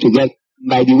to pray together.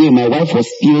 By the way, my wife was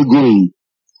still going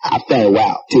after a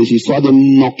while. Till she saw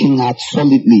them knocking her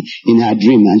solidly in her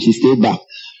dream. And she stayed back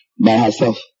by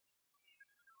herself.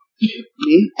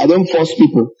 I don't force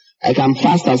people. I can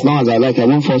fast as long as I like. I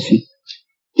won't force you.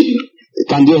 You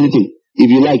can do anything. If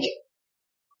you like.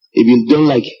 If you don't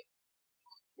like.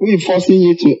 We're forcing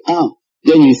you to,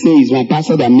 then you say it's my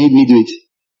pastor that made me do it.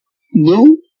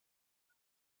 No.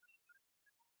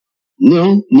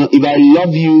 If I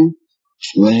love you,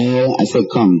 well, I said,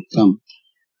 come.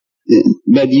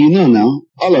 But you know now,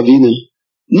 all of you know.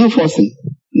 No forcing.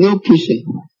 No pushing.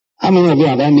 How many of you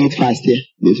have I made fast here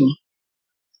before?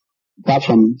 Apart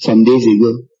from some days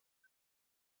ago.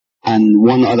 And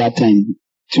one other time,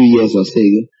 2 years or so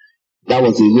ago. That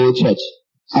was the whole church.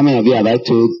 How many of you have I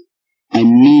told, I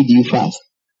made you fast?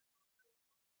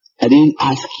 I didn't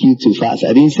ask you to fast.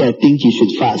 I didn't say I think you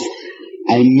should fast.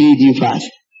 I made you fast.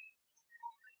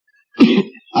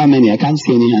 How many? I can't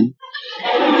see any hand.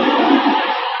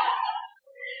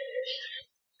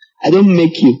 I don't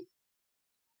make you.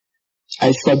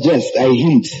 I suggest, I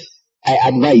hint, I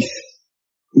advise.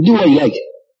 Do what you like.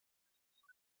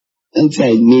 Don't say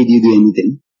I made you do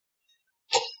anything.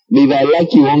 But if I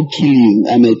like you, won't kill you,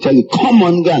 I may tell you, come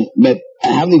on, gun. But I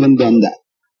haven't even done that.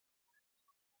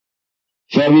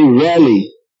 Very rarely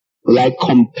will I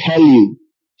compel you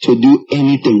to do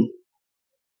anything.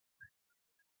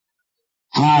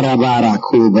 I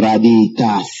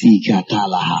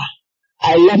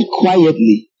left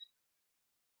quietly.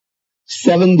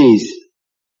 7 days.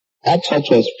 That church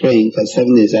was praying for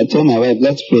 7 days. I told my wife,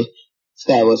 let's pray.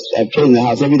 So I prayed in the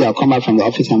house. Every day I'll come back from the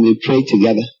office and we pray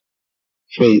together.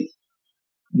 Prayed.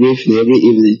 Briefly every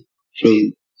evening.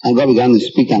 Prayed. And God began to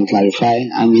speak and clarify.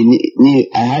 And we knew,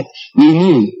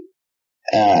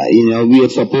 we were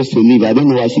supposed to leave. I don't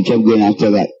know why she kept going after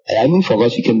that. I even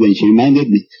forgot she kept going. She reminded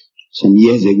me some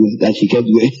years ago that she kept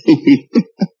going.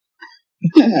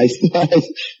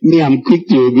 I'm quick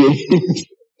to obey.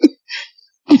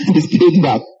 I stayed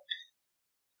back.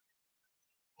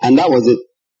 And that was it.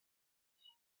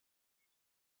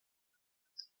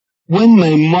 When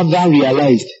my mother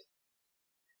realized,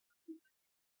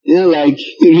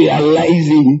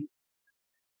 realizing,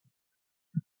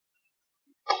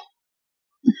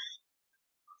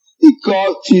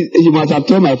 she must have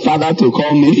told my father to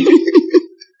call me.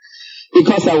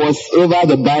 Because I was over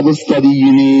the Bible study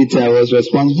unit, I was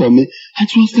responsible for me. And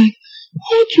she was like,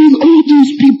 what will all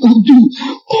these people do?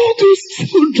 All these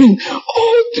children,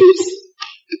 all these...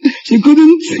 She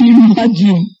couldn't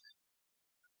imagine.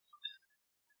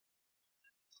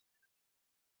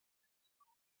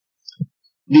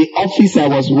 The office I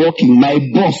was working, my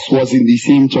boss was in the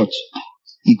same church.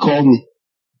 He called me.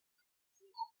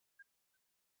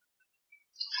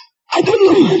 I don't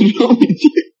know what's wrong with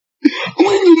you.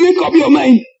 When you make up your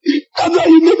mind, after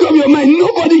you make up your mind,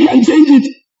 nobody can change it.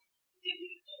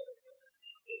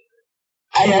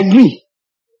 I agree.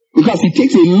 Because it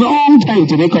takes a long time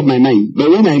to make up my mind. But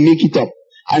when I make it up,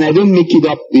 and I don't make it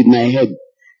up with my head,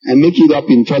 I make it up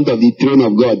in front of the throne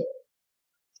of God.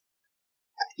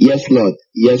 Yes, Lord.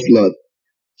 Yes, Lord.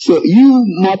 So you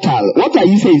mortal, what are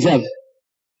you saying, sir?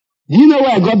 Do you know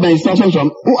where I got my instructions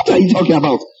from? What are you talking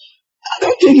about? I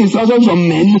don't take instructions from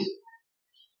men.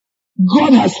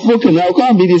 God has spoken. I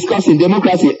can't be discussing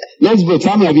democracy. Let's vote.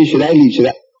 How many of you should I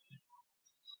leave?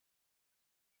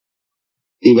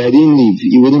 If I didn't leave,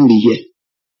 you wouldn't be here.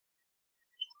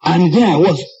 And there I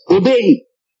was, obeying.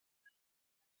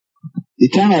 The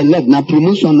time I left, now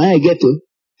promotion, now I get to,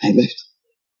 I left.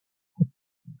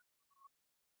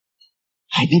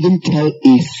 I didn't tell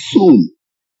a soul.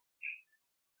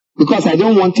 Because I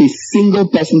don't want a single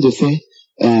person to say,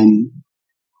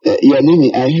 you're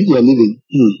leaving. I heard you're leaving.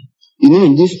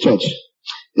 In this church,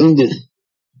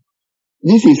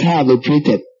 this is how I've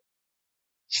operated.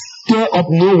 Stir up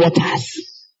no waters.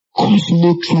 Cause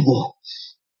no trouble.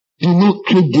 Do not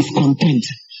create discontent.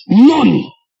 None.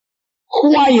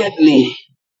 Quietly.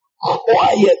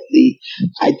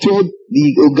 I told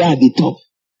the Oga at the top.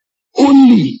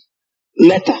 Only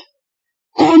letter.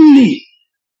 Only.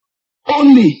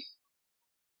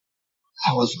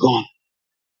 I was gone.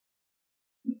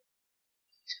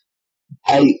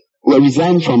 I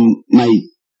resigned from my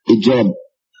job.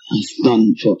 It's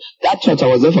done for that church. I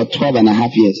was there for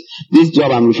 12.5 years. This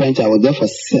job I'm referring to, I was there for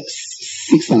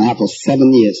 6.5 or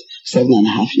 7 years,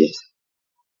 7.5 years.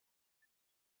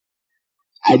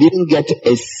 I didn't get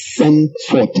a cent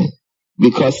forth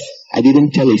because I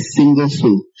didn't tell a single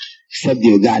soul except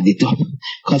the guy at the top.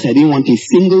 Because I didn't want a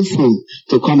single soul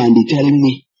to come and be telling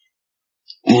me,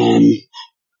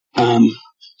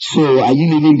 so are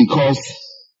you leaving because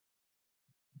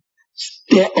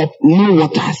stir up no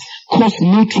waters, cause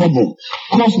no trouble,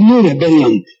 cause no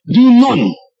rebellion, do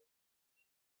none,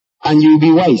 and you'll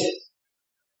be wise.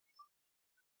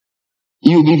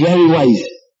 You'll be very wise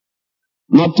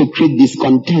not to create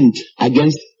discontent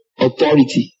against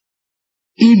authority.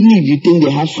 Even if you think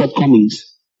they have shortcomings,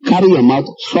 carry your mouth,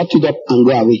 shut it up and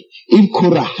go away. If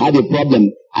Korah had a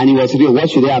problem and he was real, what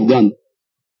should they have done?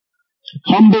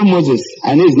 Humble Moses.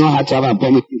 I know it's not hard to have a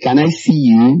problem. Can I see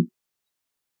you?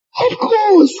 Of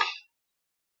course.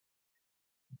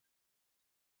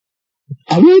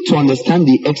 I want to understand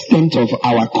the extent of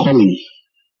our calling.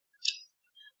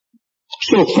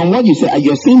 So, from what you say,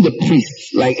 you're saying the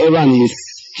priests, like Aaron and his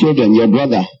children, your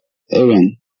brother,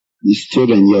 Aaron, his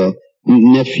children, your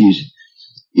nephews,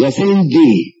 You are saying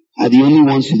they are the only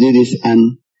ones to do this,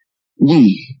 and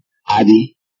we are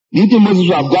the... Do you think Moses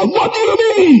would have gone, what do you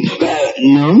mean?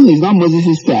 No, it's not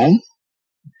Moses' style.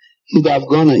 He would have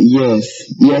gone,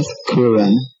 yes,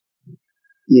 Korah.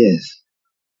 Yes.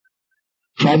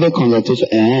 Private consultation.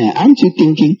 Aren't you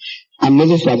thinking? And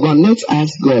Moses would have gone, let's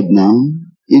ask God now.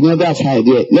 You know, that's how I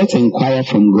do it. Let's inquire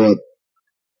from God.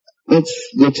 Let's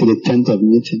go to the tent of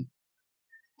meeting.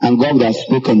 And God would have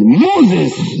spoken,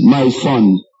 Moses, my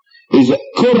son, is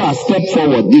Korah, step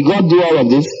forward. Did God do all of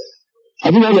this?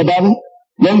 Have you read the Bible?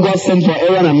 When God sent for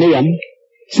Aaron and Miriam,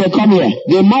 said, come here.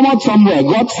 They murmured somewhere.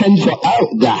 God sent for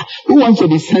Elder. Who wants to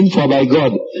be sent for by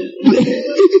God?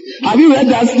 Have you read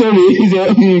that story? It's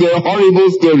a horrible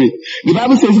story. The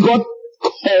Bible says God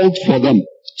called for them,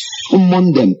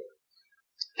 summoned them.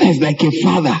 It's like a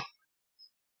father.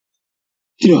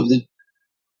 3 of them.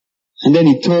 And then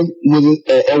he told Moses,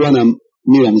 Aaron and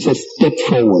Miriam, he said, step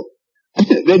forward.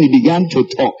 Then he began to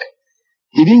talk.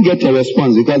 He didn't get a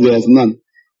response because there was none.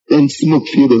 Then smoke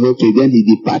filled the whole place. Then he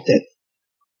departed.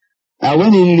 And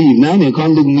when he leave, now they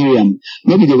can't look Miriam.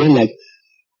 Maybe they went like,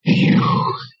 phew.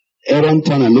 Aaron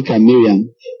turned and looked at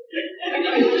Miriam.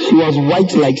 She was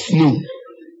white like snow.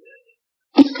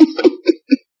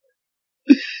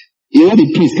 You know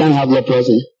the priest can't have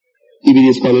leprosy. If he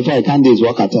is qualified, can't do his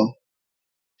work at all.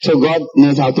 So God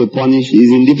knows how to punish.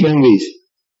 He's in different ways.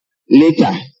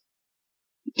 Later,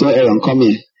 told Aaron, come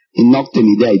here. He knocked him,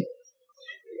 he died.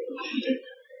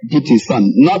 Put his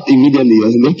son. Not immediately, it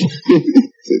was later.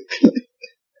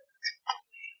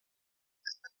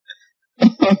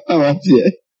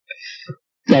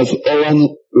 Because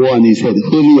Aaron won, he said,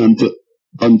 holy unto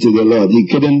the Lord.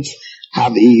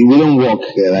 He wouldn't walk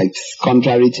like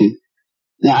contrary to.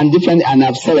 And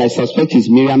I've said I suspect it's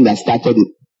Miriam that started it.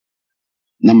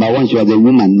 Number 1, she was a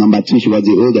woman. Number 2, she was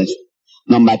the oldest.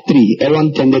 Number 3,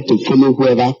 Aaron tended to follow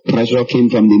whoever pressure came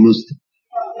from the most.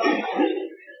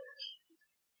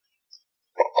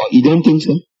 You don't think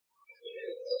so?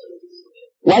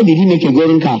 Why did he make a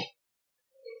golden calf?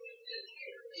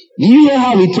 Do you hear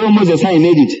how he told Moses how he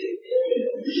made it?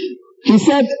 He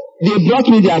said, they brought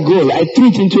me their gold. I threw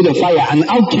it into the fire, and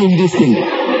out came this thing.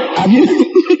 Have you?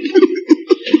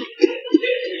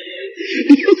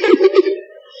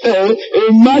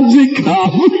 a magic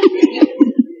calf.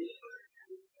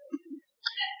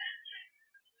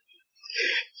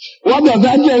 What does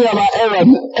that tell you about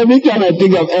Aaron? Every time I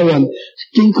think of Aaron,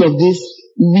 think of this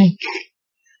weak.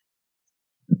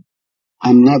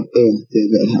 I'm not,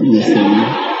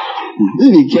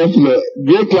 be careful.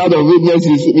 Great cloud of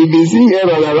witnesses. We've been seeing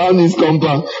Aaron around this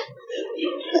compound.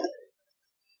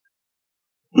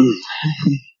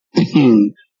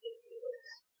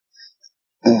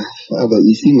 Father,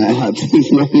 you see my heart.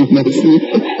 It's not mercy.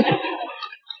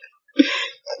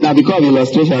 Now, because of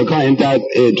illustration, I can't enter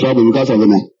trouble because of it.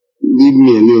 Leave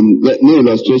me alone. No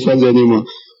illustrations anymore.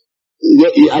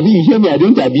 I mean, you hear me, I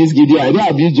don't abuse Gideon, I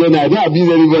don't abuse Jonah, I don't abuse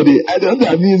anybody. I don't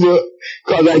abuse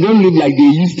because I don't live like they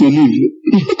used to live.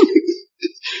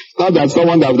 Not that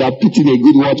someone that would have put in a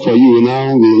good word for you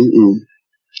now.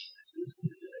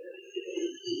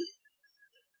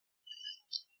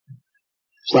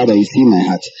 Father, you see my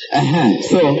heart.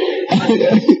 So,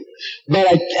 but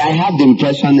I have the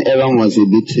impression Aaron was a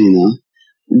bit,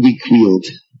 weak-willed.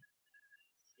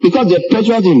 Because they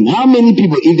pressured him. How many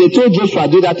people, if they told Joshua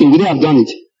to do that thing, would they have done it?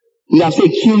 They would have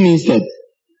said, kill me instead.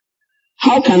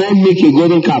 How can I make a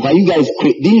golden calf? Are you guys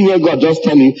crazy? Didn't you hear God just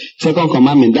tell you, second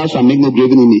commandment, thou shalt make no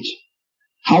graven image?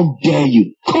 How dare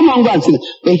you? Come on, God.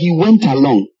 But he went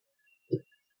along.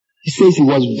 He says he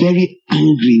was very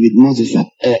angry with Moses,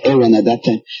 Aaron at that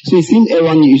time. So it seemed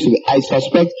Aaron used to be, I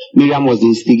suspect Miriam was the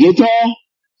instigator,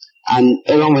 and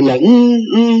Aaron was like,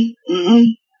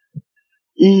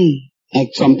 Like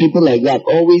some people like that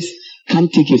always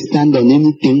can't take a stand on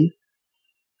anything.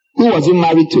 Who was he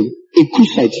married to? A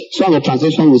Cushite. Some of the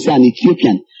translation will say an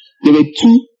Ethiopian. There were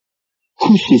 2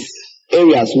 Cushes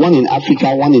areas, one in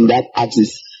Africa, one in that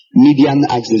axis, Median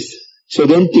axis. So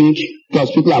don't think,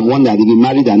 because people have wondered if he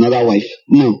married another wife.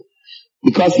 No.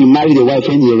 Because he married a wife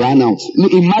when he ran out.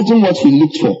 Look, imagine what he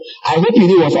looked for. I hope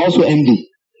he was also envy.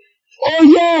 Oh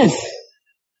yes!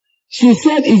 She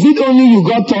said, is it only you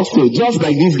God talks to? Just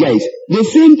like these guys. The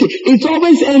same thing. It's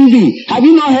always envy. Have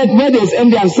you not heard where there's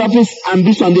envy and selfish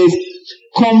ambition? There's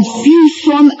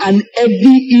confusion and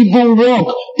every evil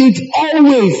work. It's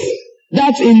always.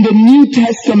 That's in the New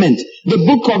Testament. The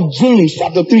book of James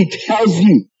chapter 3 tells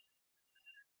you.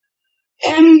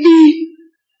 Envy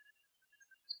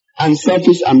and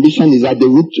selfish ambition is at the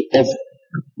root of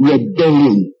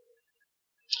rebellion.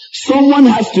 Someone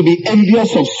has to be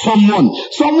envious of someone.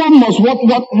 Someone must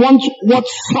want what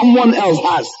someone else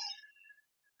has.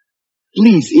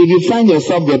 Please, if you find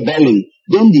yourself rebelling,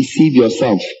 don't deceive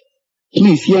yourself.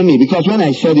 Please hear me, because when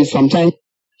I share this, sometimes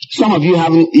some of you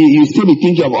you still be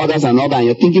thinking of others and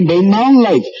you're thinking, but in my own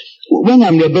life, when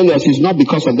I'm rebellious, it's not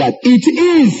because of that. It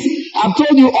is. I've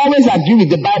told you, always agree with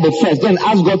the Bible first, then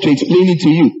ask God to explain it to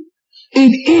you.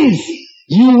 It is.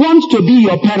 You want to be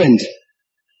your parent.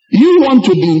 You want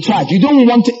to be in charge. You don't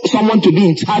want someone to be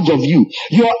in charge of you.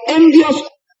 You're envious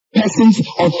person's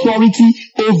authority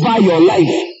over your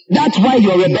life. That's why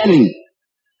you're rebelling.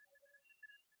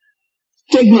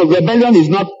 Take note, rebellion is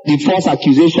not the false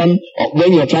accusation of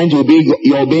when you're trying to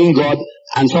you're obeying God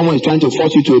and someone is trying to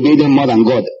force you to obey them more than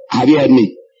God. Have you heard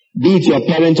me? Be it your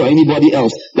parent or anybody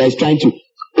else that is trying to.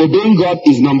 Obeying God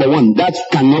is number one. That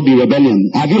cannot be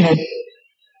rebellion. Have you heard?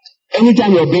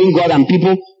 Anytime you're obeying God and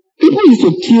people used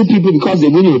to kill people because they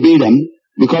wouldn't obey them,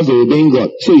 because they're obeying God.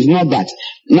 So it's not that.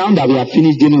 Now that we have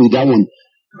finished dealing with that one.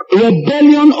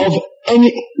 Rebellion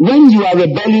when you are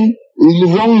rebelling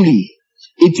wrongly,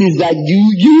 it is that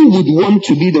you would want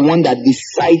to be the one that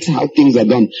decides how things are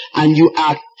done. And you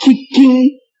are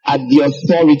kicking at the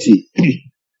authority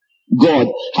God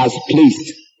has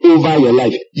placed over your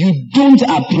life. You don't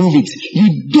approve it.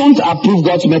 You don't approve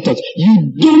God's methods.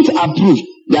 You don't approve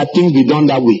that things be done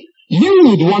that way. You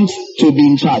would want to be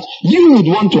in charge. You would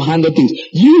want to handle things.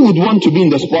 You would want to be in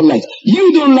the spotlight.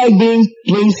 You don't like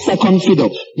playing second fiddle.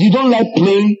 You don't like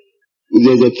playing,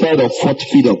 there's a third or fourth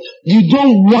fiddle. You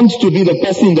don't want to be the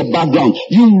person in the background.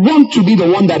 You want to be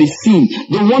the one that is seen,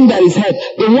 the one that is heard,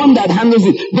 the one that handles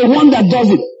it, the one that does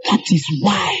it. That is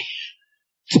why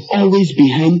it's always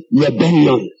behind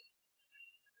rebellion.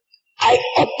 I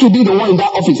ought to be the one in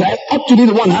that office. I ought to be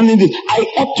the one handling this. I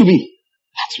ought to be.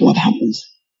 That's what happens.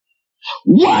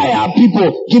 Why are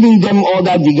people giving them all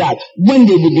that regard when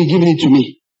they would be giving it to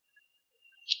me?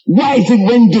 Why is it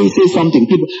when they say something,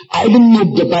 people, I even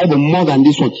know the Bible more than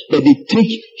this one, but they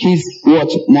take his word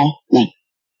more than.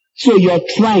 So you're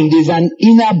trying, there's an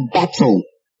inner battle.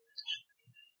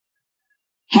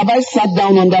 Have I sat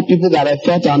down under people that I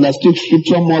felt I understood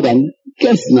scripture more than?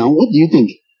 Guess now, what do you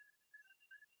think?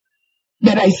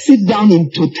 But I sit down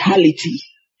in totality,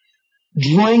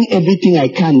 drawing everything I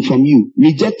can from you,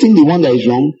 rejecting the one that is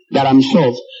wrong, that I'm sure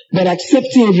of, but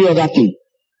accepting every other thing,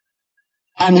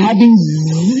 and having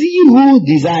zero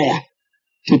desire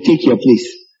to take your place.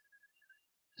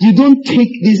 You don't take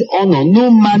this honor. No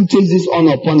man takes this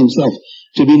honor upon himself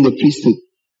to be in the priesthood.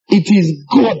 It is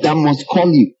God that must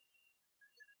call you.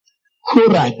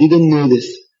 Korah didn't know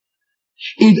this.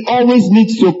 It always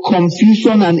leads to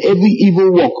confusion and every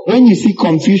evil work. When you see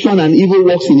confusion and evil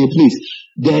works in a place,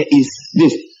 there is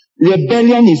this.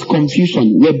 Rebellion is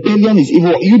confusion. Rebellion is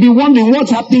evil. You'll be wondering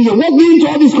what's happening here. What leads to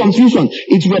all this confusion?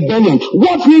 It's rebellion.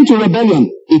 What leads to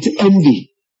rebellion? It's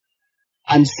envy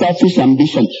and selfish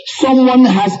ambition. Someone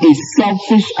has a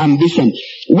selfish ambition.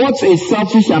 What's a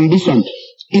selfish ambition?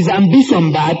 Is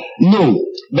ambition bad? No.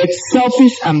 But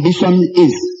selfish ambition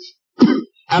is.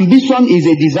 Ambition is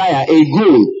a desire, a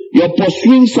goal. You're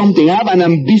pursuing something. I have an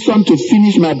ambition to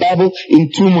finish my Bible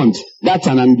in 2 months. That's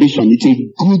an ambition. It's a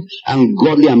good and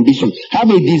godly ambition. Have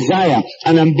a desire,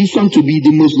 an ambition to be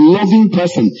the most loving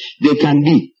person they can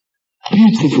be.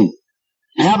 Beautiful.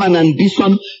 I have an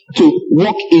ambition to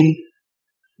walk in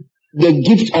the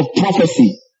gift of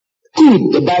prophecy.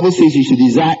 Good. The Bible says you should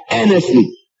desire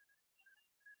earnestly.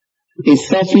 A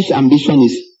selfish ambition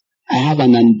is, I have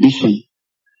an ambition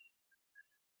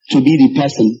to be the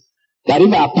person that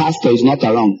if our pastor is not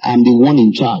around, I'm the one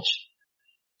in charge.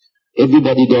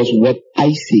 Everybody does what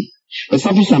I say. A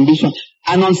selfish ambition.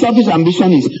 An unselfish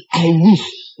ambition is, I wish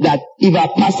that if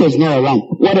our pastor is not around,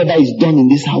 whatever is done in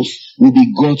this house will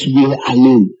be God's will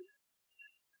alone.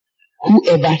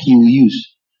 Whoever he will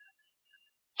use.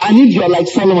 And if you're like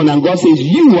Solomon and God says,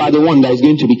 you are the one that is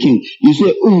going to be king, you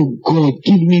say, oh God,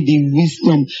 give me the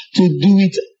wisdom to do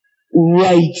it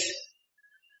right.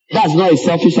 That's not a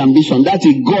selfish ambition. That's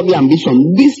a godly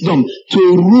ambition. Wisdom to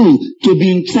rule, to be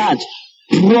in charge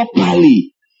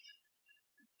properly.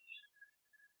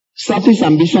 Selfish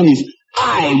ambition is,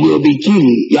 I will be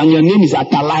king, and your name is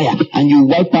Atalaya, and you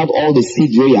wipe out all the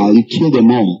seed royal, you kill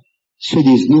them all. So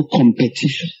there's no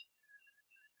competition.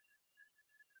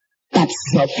 That's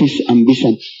selfish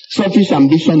ambition. Selfish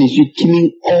ambition is you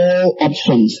killing all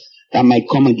options that might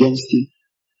come against you.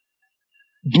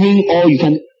 Doing all you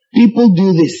can. People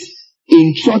do this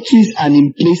in churches and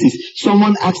in places.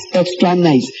 Someone acts extra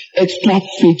nice, extra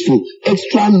faithful,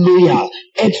 extra loyal,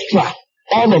 extra.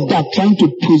 All of that trying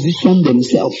to position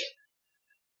themselves.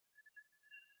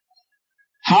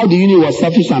 How do you know what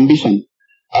selfish ambition?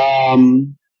 I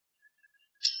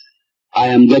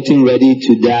am getting ready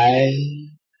to die.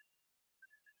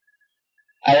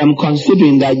 I am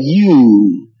considering that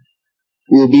you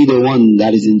will be the one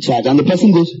that is in charge. And the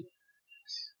person goes,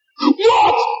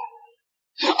 what?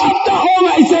 After all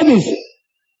my service?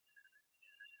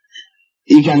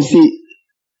 You can see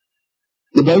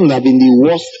the person would have been the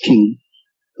worst king,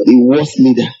 the worst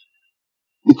leader,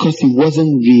 because it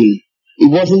wasn't real. It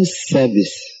wasn't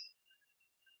service.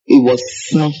 It was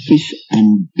selfish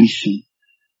ambition.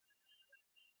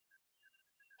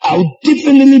 I would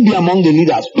definitely be among the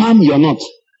leaders. Pam, you're not.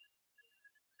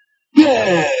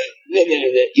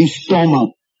 You storm out.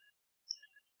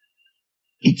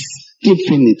 It's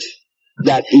definite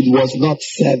that it was not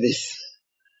service.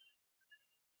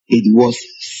 It was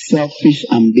selfish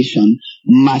ambition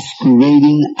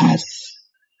masquerading as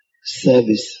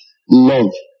service,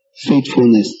 love,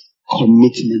 faithfulness,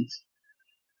 commitment.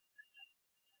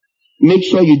 Make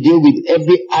sure you deal with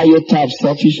every iota of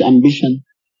selfish ambition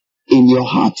in your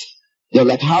heart. You're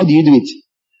like, how do you do it?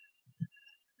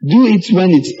 Do it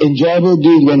when it's enjoyable,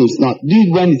 do it when it's not. Do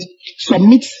it when it's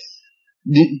submit.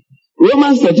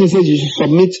 Romans 13 says you should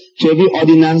submit to every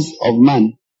ordinance of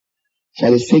man for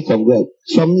the sake of God.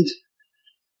 Submit.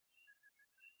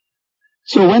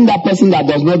 So when that person that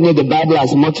does not know the Bible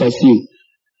as much as you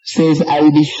says, I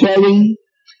will be sharing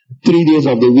 3 days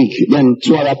of the week, then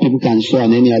 2 other people can share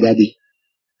on any other day.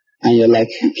 And you're like,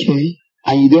 okay.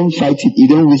 And you don't fight it. You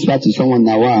don't whisper to someone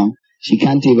now, wow, she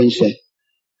can't even share.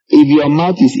 If your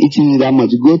mouth is itching you that much,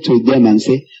 go to them and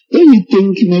say, don't you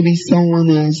think maybe someone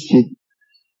else should?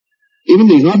 Even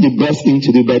though it's not the best thing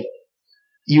to do, but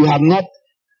you have not,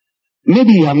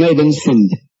 maybe you have not even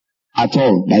sinned at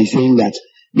all by saying that.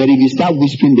 But if you start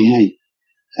whispering behind,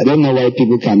 I don't know why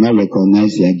people cannot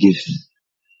recognize their gifts.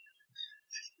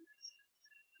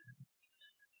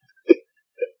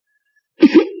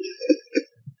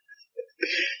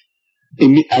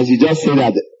 As you just say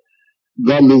that,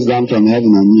 God looks down from heaven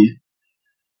on you.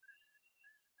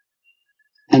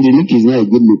 And the look is not a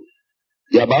good look.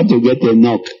 You're about to get a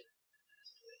knock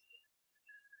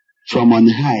from on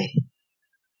high.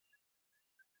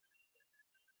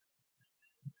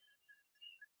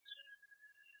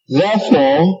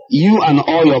 Therefore, you and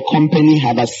all your company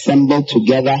have assembled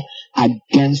together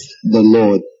against the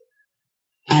Lord.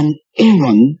 And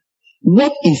Aaron,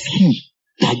 what is he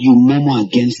that you murmur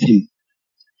against him?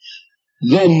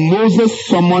 Then Moses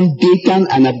summoned Dathan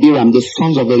and Abiram, the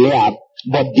sons of Eliab,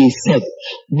 but they said,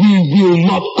 we will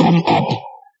not come up.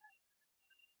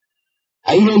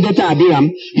 Are you hearing Dathan and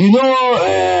Abiram? You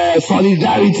know,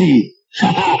 solidarity.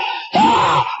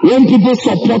 When people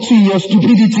support you in your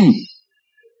stupidity.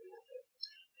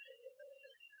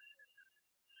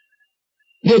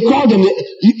 They call them,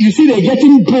 you see they're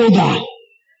getting bolder.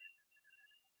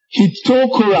 He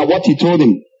told Korah what he told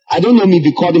him. I don't know if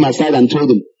he called him aside and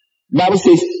told him. The Bible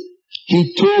says,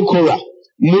 he told Korah,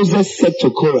 Moses said to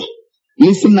Korah,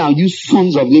 listen now, you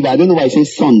sons of Levi. I don't know why he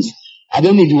says sons. I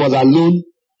don't know if he was alone.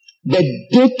 But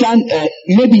Dathan,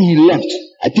 maybe he left.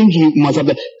 I think he must have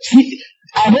left. See,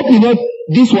 I hope you know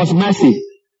this was mercy.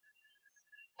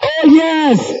 Oh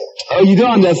yes! Oh, you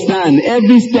don't understand.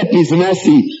 Every step is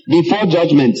mercy. Before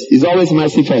judgment is always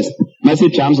mercy first. Mercy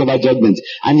triumphs over judgment.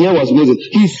 And here was Moses.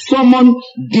 He summoned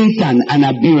Dathan and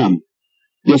Abiram,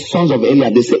 the sons of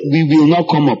Eliab. They said, we will not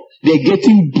come up. They're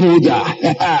getting bolder.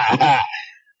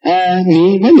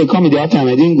 Me, when they come in the other time,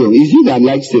 I didn't go. It's you that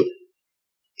likes it.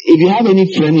 If you have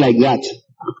any friend like that,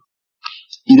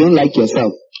 you don't like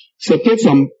yourself. Separate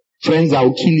from friends that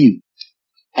will kill you.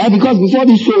 Because before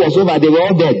this show was over, they were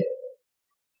all dead.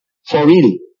 For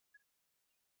real.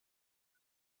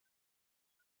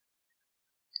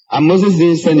 And Moses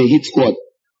didn't send a hit squad.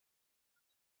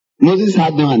 Moses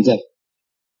had no hands up,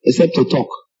 except to talk.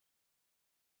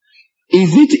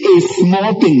 Is it a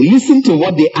small thing? Listen to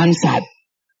what they answered.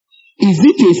 Is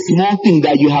it a small thing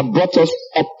that you have brought us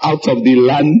up out of the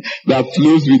land that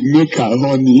flows with milk and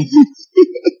honey?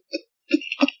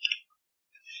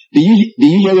 Do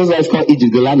you hear those guys call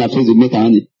Egypt the land that flows with milk and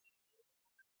honey?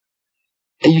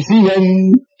 And you see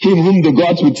when him whom the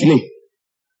gods would slay,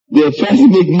 they first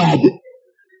make mad.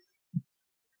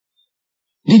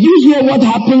 Did you hear what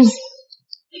happens?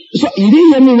 So you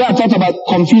didn't hear me when I talked about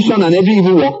confusion and every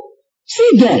evil work? See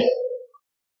there.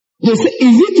 They say,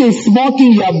 is it a small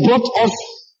thing you have brought us?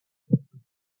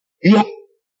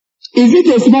 Is it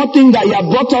a small thing that you have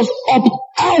brought us up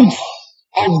out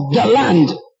of the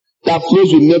land that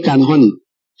flows with milk and honey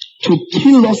to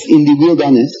kill us in the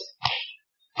wilderness?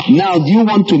 Now, do you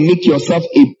want to make yourself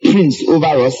a prince over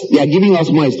us? They are giving us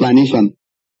more explanation.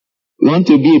 You want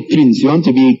to be a prince. You want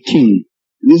to be a king.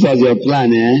 This was your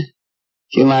plan, eh?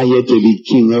 came out here to be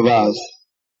king over us.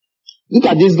 Look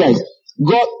at these guys.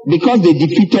 God, because they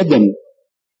defeated them,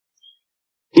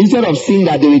 instead of seeing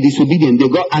that they were disobedient, they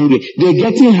got angry. They're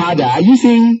getting harder. Are you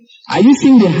seeing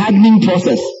the hardening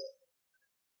process?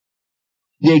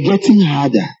 They're getting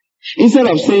harder. Instead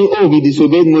of saying, oh, we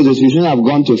disobeyed Moses, we shouldn't have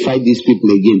gone to fight these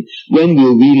people again. When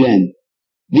will we learn?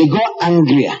 They got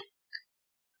angrier.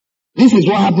 This is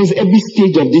what happens every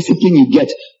stage of discipline you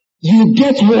get. You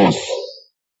get worse.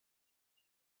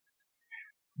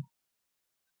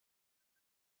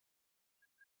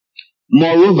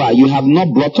 Moreover, you have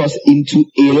not brought us into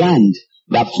a land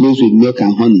that flows with milk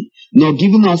and honey, nor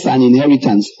given us an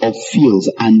inheritance of fields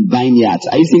and vineyards.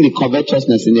 Are you seeing the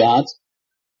covetousness in their hearts?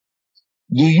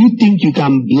 Do you think you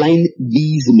can blind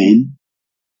these men?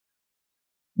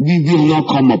 We will not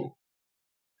come up.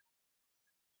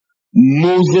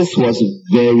 Moses was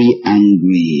very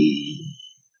angry.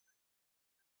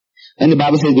 And the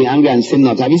Bible says, be angry and sin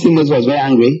not. Have you seen Moses was very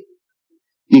angry?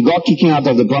 Did God kick him out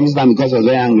of the promised land because he was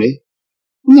very angry?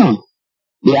 No.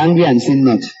 Be angry and sin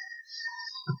not.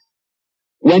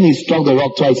 When he struck the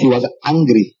rock twice, he was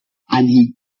angry and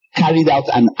he carried out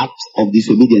an act of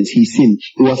disobedience. He sinned.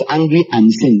 He was angry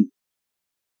and sinned.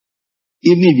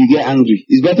 Even if you get angry,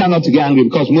 it's better not to get angry,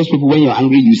 because most people, when you're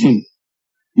angry, you sin.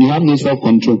 You have no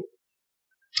self-control.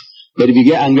 But if you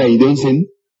get angry and you don't sin,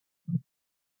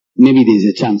 maybe there's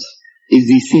a chance. It's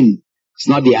the sin. It's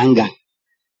not the anger.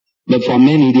 But for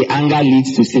many, the anger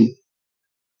leads to sin.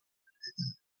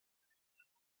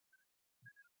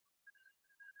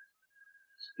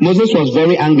 Moses was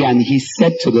very angry and he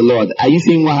said to the Lord, are you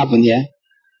seeing what happened here?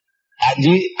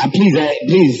 Please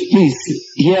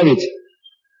hear it.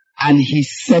 And he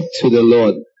said to the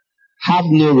Lord, have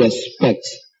no respect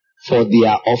for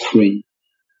their offering.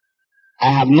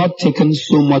 I have not taken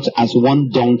so much as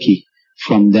one donkey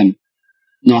from them,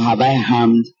 nor have I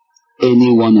harmed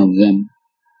any one of them.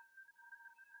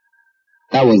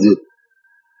 That was it.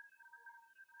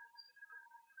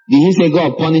 Did he say,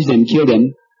 God, punish them, kill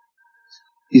them?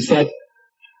 He said,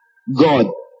 God,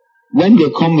 when they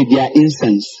come with their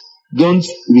incense, don't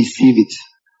receive it.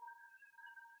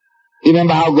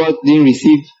 Remember how God didn't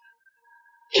receive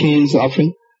Cain's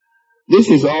offering? This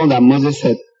is all that Moses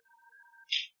said.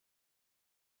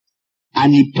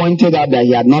 And he pointed out that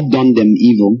he had not done them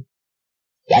evil,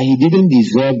 that he didn't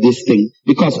deserve this thing.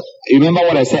 Because remember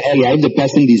what I said earlier, if the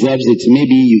person deserves it,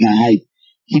 maybe you can hide.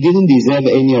 He didn't deserve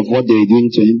any of what they were doing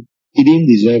to him. He didn't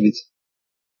deserve it.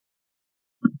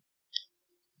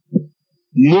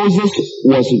 Moses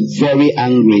was very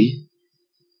angry.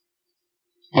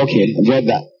 Okay, I've read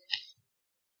that.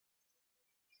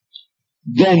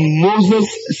 Then Moses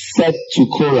said to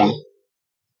Korah,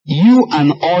 you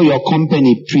and all your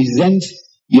company present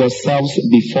yourselves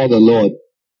before the Lord,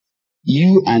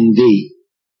 you and they,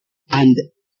 and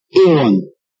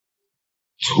Aaron,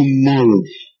 tomorrow.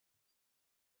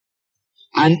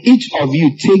 And each of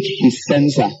you take his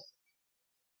censer,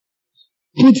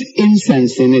 put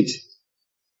incense in it,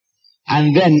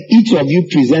 and then each of you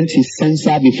present his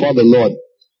censer before the Lord.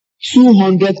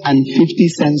 250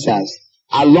 censers,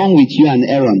 along with you and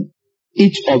Aaron,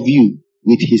 each of you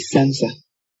with his censer.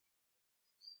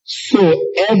 So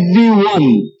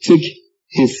everyone took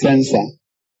his censer,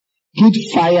 put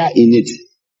fire in it,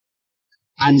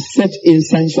 and set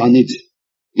incense on it.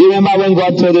 You remember when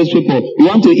God told those people, you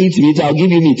want to eat meat, I'll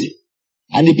give you meat.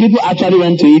 And the people actually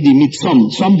went to eat the meat.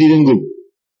 Some didn't go.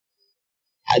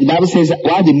 The Bible says,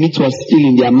 while the meat was still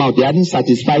in their mouth, they hadn't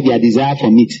satisfied their desire for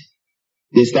meat.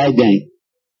 They started dying.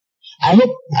 I hope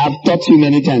I've taught you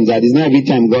many times that it's not every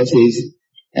time God says,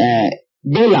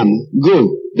 Balaam,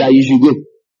 go, that you should go.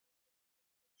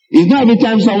 It's not every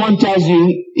time someone tells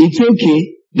you it's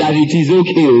okay, that it is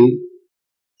okay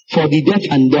for the deaf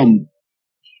and dumb.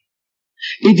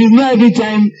 It is not every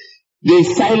time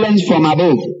there's silence from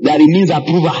above that it means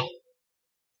approval.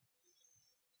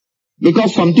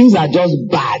 Because some things are just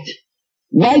bad.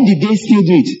 Why did they still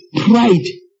do it? Pride.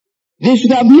 They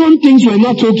should have known things were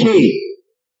not okay.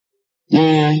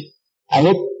 I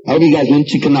hope you guys won't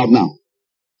chicken out now.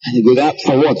 And you go,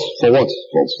 for what? For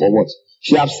what?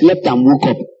 She have slept and woke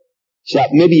up.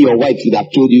 Maybe your wife would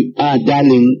have told you,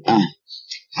 darling,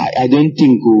 I don't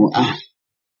think,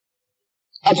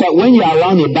 That's why when you're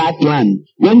around a bad plan,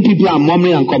 when people are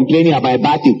murmuring and complaining about a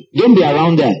bad thing, don't be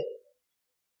around there.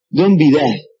 Don't be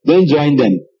there. Don't join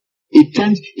them.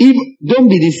 Don't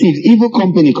be deceived. Evil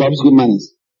company corrupts good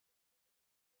manners.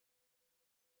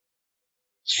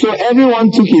 So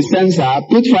everyone took his censer,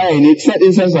 put fire in it, set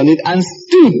incense on it, and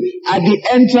stood at the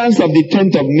entrance of the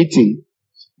tent of meeting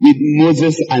with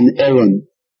Moses and Aaron.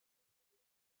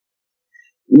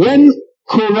 When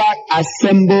Korah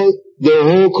assembled the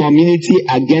whole community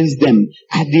against them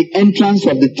at the entrance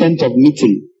of the tent of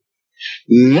meeting.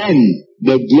 Then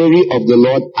the glory of the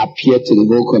Lord appeared to the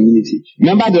whole community.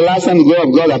 Remember the last time the glory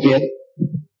of God appeared?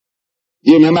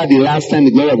 Do you remember the last time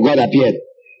the glory of God appeared?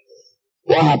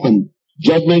 What happened?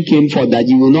 Judgment came forth that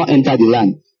you will not enter the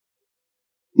land.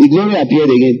 The glory appeared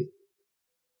again.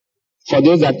 For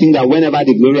those that think that whenever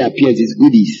the glory appears, it's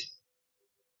goodies.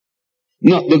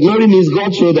 No, the glory means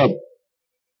God showed up.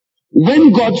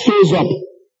 When God shows up,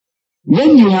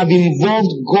 when you have involved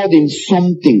God in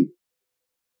something,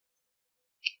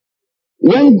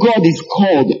 when God is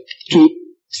called to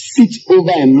sit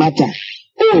over a matter,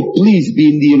 oh, please be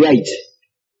in the right.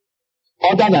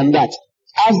 Other than that,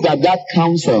 ask that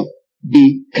counsel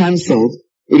be cancelled,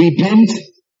 repent,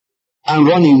 and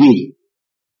run away.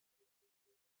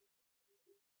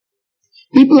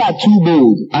 People are too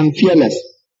bold and fearless.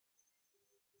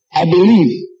 I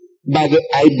believe,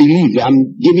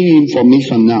 I'm giving you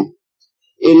information now.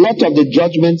 A lot of the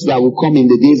judgments that will come in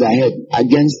the days ahead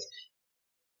against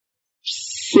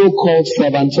so-called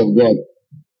servants of God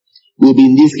will be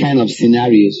in these kind of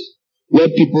scenarios where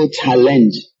people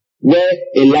challenge, where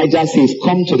Elijah says,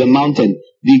 come to the mountain,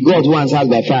 the God who answers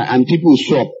by fire, and people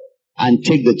show up and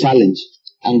take the challenge,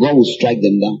 and God will strike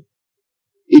them down.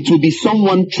 It will be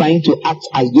someone trying to act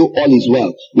as though all is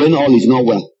well, when all is not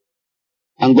well.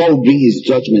 And God will bring his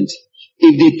judgment.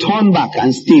 If they turn back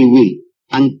and stay away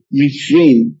and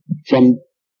refrain from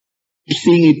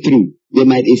seeing it through, they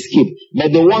might escape.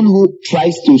 But the one who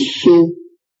tries to show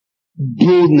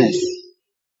boldness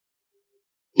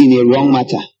in a wrong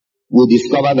matter will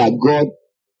discover that God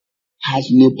has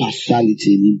no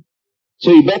partiality in him.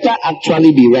 So you better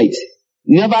actually be right.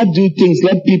 Never do things,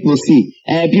 let people see.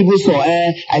 People saw,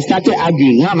 I started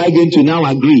arguing. How am I going to now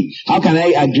agree? How can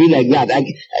I agree like that?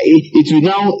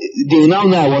 They will now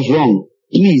know I was wrong.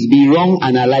 Please be wrong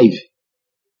and alive.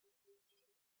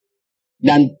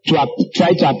 Than to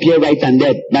try to appear right and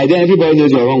dead. By then everybody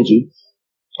knows you're wrong too.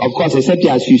 Of course, except you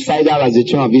are suicidal as the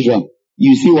children of Israel.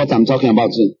 You see what I'm talking about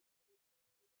too.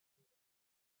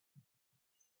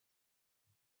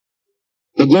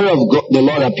 The glory of God, the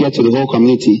Lord appeared to the whole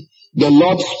community. The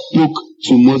Lord spoke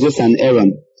to Moses and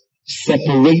Aaron,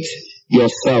 separate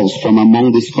yourselves from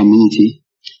among this community,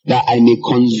 that I may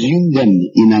consume them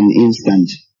in an instant.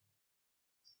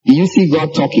 Do you see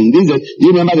God talking? Do you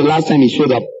remember the last time he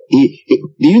showed up? Do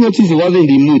you notice he wasn't in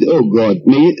the mood? Oh God,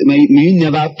 may you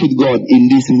never put God in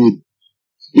this mood.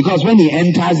 Because when he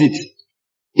enters it,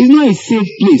 it's not a safe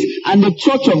place. And the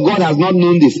church of God has not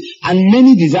known this. And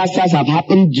many disasters have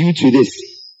happened due to this.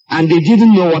 And they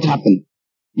didn't know what happened.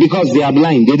 Because they are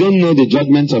blind. They don't know the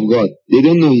judgment of God. They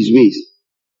don't know his ways.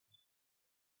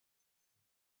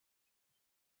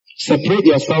 Separate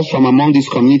yourselves from among this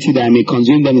community that I may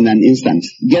consume them in an instant.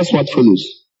 Guess what follows?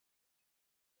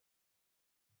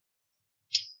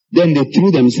 Then they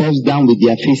threw themselves down with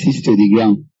their faces to the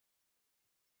ground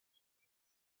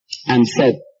and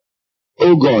said,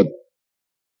 O God,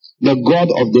 the God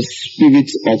of the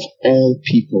spirits of all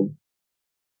people,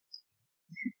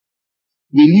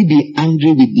 will you be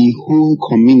angry with the whole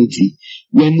community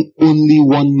when only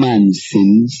one man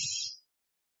sins?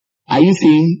 Are you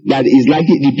saying that it's like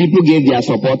the people gave their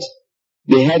support?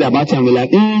 They heard about it and were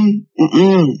like,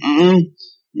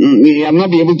 we have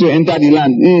not been able to enter the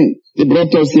land. They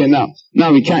brought us here now.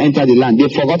 Now we can't enter the land.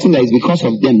 They've forgotten that it's because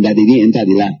of them that they didn't enter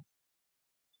the land.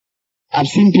 I've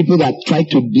seen people that try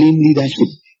to blame leadership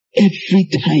every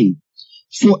time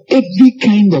for every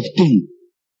kind of thing.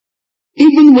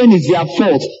 Even when it's their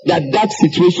fault that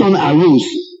situation arose,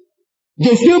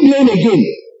 they still blame again.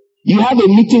 You have a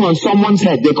meeting on someone's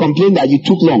head, they complain that you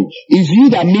took long. It's you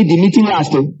that made the meeting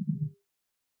last.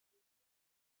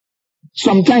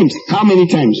 Sometimes, how many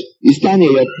times? You stand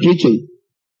here, you're preaching.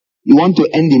 You want to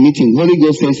end the meeting. Holy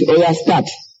Ghost says, oh yeah, start.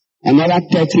 Another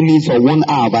 30 minutes or 1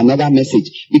 hour of another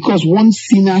message. Because one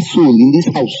sinner soul in this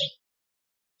house.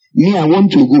 Me, I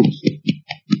want to go.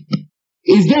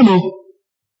 It's them, no?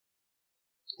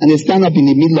 And they stand up in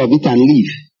the middle of it and leave.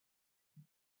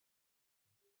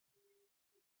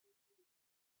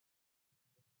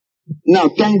 Now,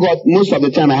 thank God, most of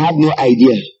the time I have no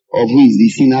idea of who is the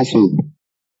sinner soul.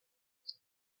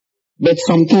 But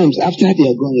sometimes, after they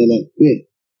are gone, you're like, wait,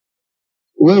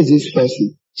 where is this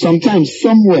person? Sometimes,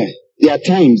 somewhere, there are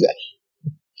times,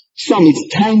 it's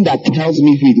time that tells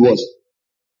me who it was.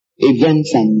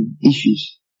 Events and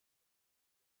issues.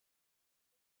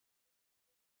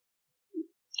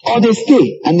 Or they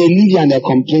stay and they leave you and they're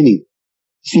complaining.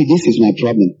 See, this is my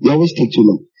problem. They always take too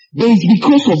long. But it's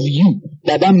because of you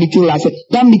that meeting lasted.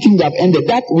 That meeting that ended,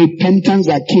 that repentance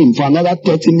that came for another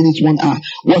 30 minutes, 1 hour,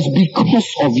 was because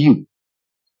of you.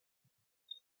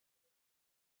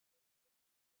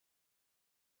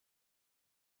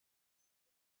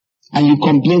 and you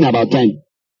complain about time.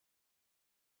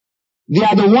 They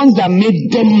are the ones that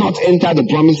made them not enter the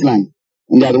promised land,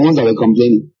 and they are the ones that were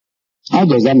complaining. How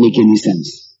does that make any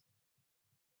sense?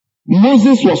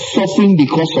 Moses was suffering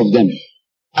because of them,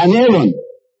 and Aaron,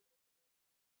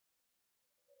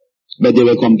 but they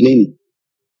were complaining.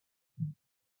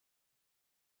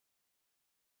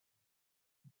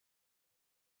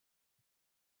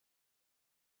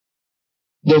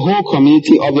 The whole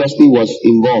community obviously was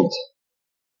involved.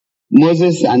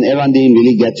 Moses and Aaron didn't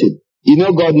really get it. You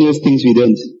know, God knows things we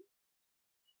don't.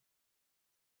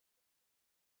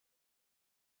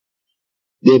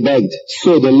 They begged.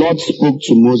 So the Lord spoke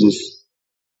to Moses.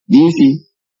 Do you see?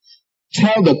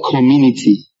 Tell the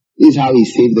community. This is how he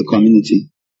saved the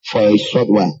community for a short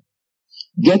while.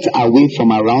 Get away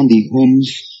from around the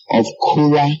homes of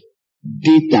Korah,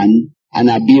 Dathan, and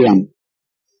Abiram.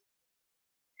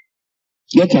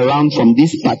 Get around from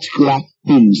these particular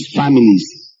homes,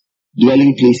 families,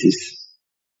 dwelling places,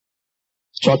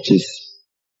 churches.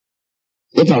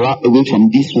 Get away from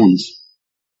these ones,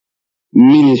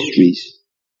 ministries.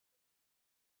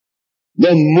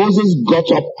 Then Moses got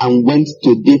up and went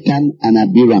to Dathan and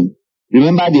Abiram.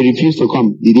 Remember, they refused to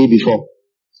come the day before.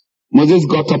 Moses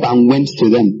got up and went to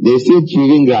them. They still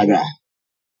proving gaga.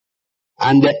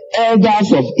 And the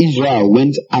elders of Israel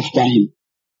went after him.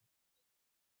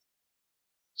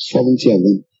 70 of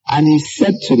them. And he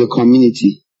said to the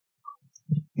community,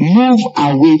 move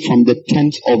away from the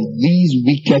tent of these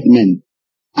wicked men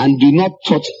and do not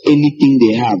touch anything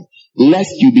they have,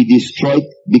 lest you be destroyed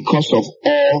because of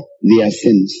all their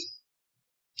sins.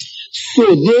 So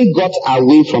they got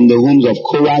away from the homes of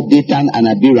Korah, Dathan, and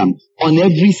Abiram on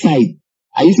every side.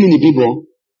 Are you seeing the people?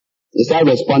 They start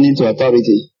responding to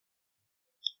authority.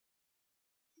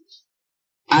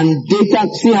 And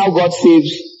Dathan, see how God saves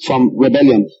from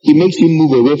rebellion. He makes you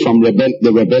move away from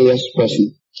the rebellious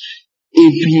person.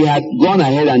 If he had gone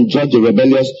ahead and judged the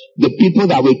rebellious, the people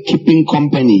that were keeping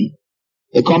company,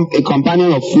 a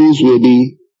companion of fools will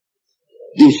be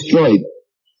destroyed.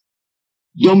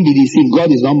 Don't be deceived.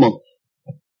 God is not mocked.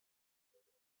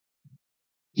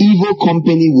 Evil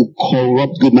company will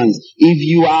corrupt good manners. If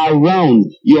you are around,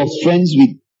 you're friends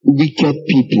with wicked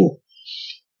people,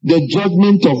 the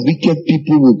judgment of wicked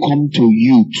people will come to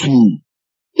you too.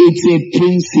 It's a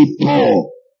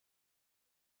principle.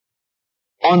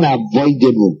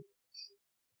 Unavoidable.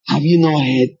 Have you not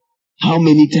heard how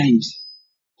many times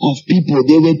of people,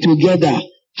 they were together?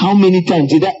 How many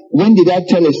times? When did I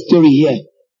tell a story here?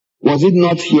 Was it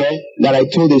not here that I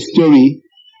told a story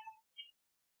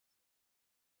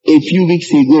a few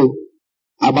weeks ago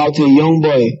about a young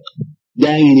boy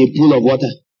dying in a pool of water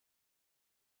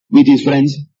with his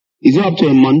friends? Is it up to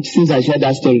a month since I shared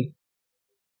that story?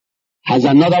 Has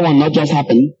another one not just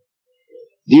happened?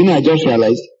 Do you know, I just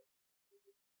realized?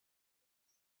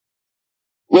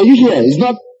 Well, you hear, it's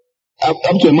not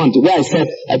up to a month. Where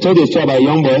I told you a story about a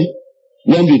young boy,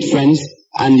 went with friends,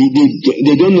 and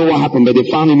they don't know what happened, but they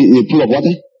found him in a pool of water.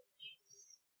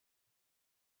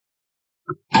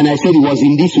 And I said it was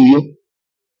in this Uyo.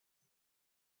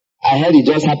 I heard it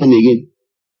just happened again.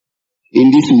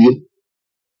 In this Uyo.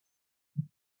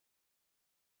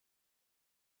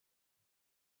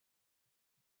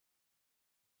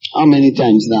 How many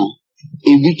times now? A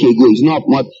week ago, it's not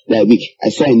more than a week, I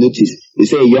saw a notice. They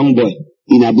say a young boy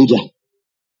in Abuja.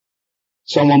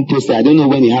 Someone posted, I don't know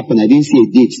when it happened, I didn't see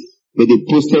a date, but they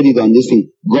posted it on this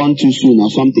thing, gone too soon or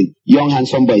something. Young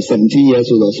handsome boy, 17 years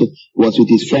old or so, was with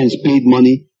his friends, paid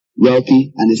money,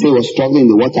 wealthy, and they say he was struggling in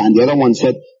the water, and the other one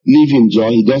said, leave him, Joe,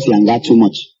 he does yanga too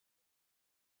much.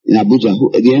 In Abuja.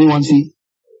 Did anyone see?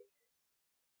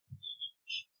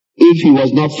 If he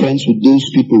was not friends with those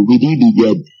people, would he be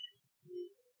dead?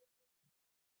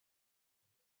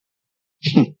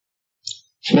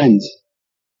 Friends,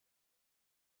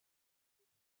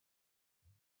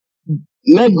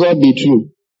 let God be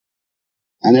true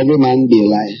and every man be a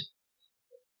liar.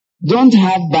 Don't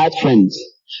have bad friends.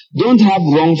 Don't have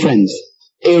wrong friends.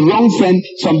 A wrong friend,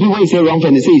 some people when you say wrong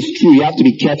friend, they say it's true. You have to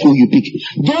be careful who you pick.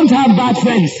 Don't have bad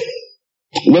friends.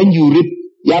 When you reap,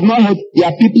 you have not heard, there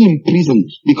are people in prison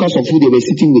because of who they were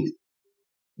sitting with.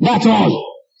 That's all.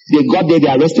 They got there, they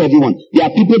arrested everyone. There are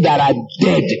people that are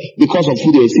dead because of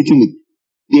who they were sitting with.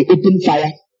 They opened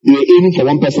fire, they were aiming for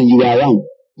one person, you were around.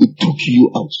 It took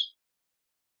you out.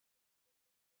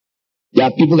 There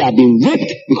are people that have been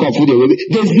raped because of who they were with.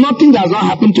 There's nothing that has not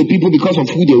happened to people because of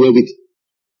who they were with.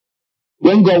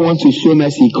 When God wants to show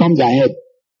mercy, He comes ahead.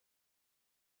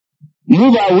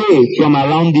 Move away from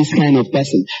around this kind of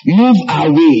person. Move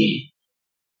away.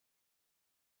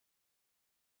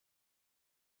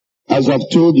 As I've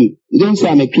told you, you don't say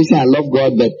I'm a Christian, I love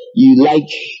God, but you like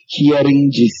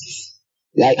hearing gists.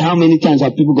 Like how many times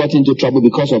have people got into trouble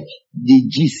because of the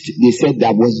gist they said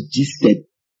that was gisted?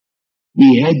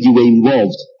 We heard you were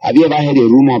involved. Have you ever heard a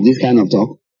rumor of this kind of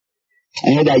talk?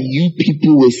 I heard that you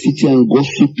people were sitting and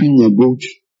gossiping about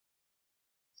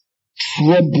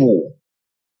trouble.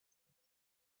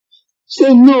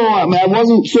 So no, I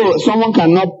wasn't. So someone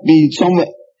cannot be somewhere.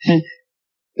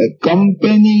 The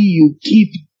company you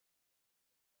keep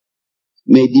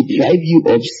may deprive you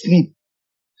of sleep.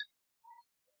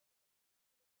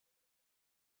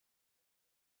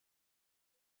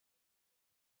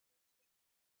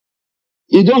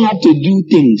 You don't have to do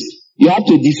things. You have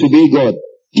to disobey God.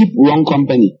 Keep wrong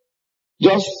company.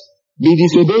 Just be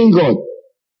disobeying God.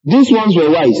 These ones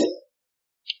were wise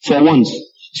for once.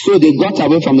 So they got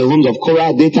away from the homes of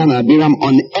Korah, Dathan, and Abiram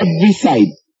on every side.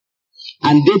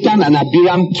 And Dathan and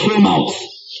Abiram came out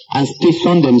and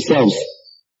stationed themselves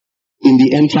in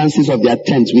the entrances of their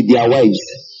tents with their wives,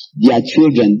 their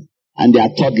children, and their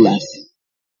toddlers.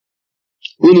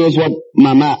 Who knows what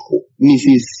Mama,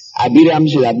 Mrs. Abiram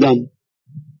should have done?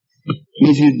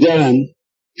 Mrs. Darren,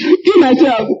 you might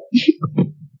have.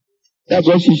 That's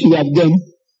what she should have done.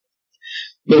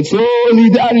 But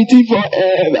solidarity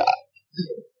forever.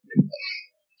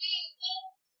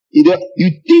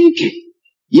 You think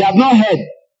you have not heard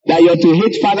that you're to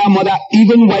hate father, mother,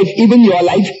 even wife, even your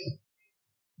life?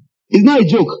 It's not a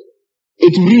joke.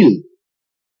 It's real.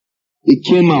 It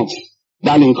came out.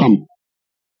 Darling, come.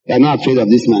 You're not afraid of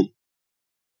this man.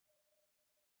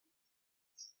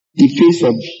 The face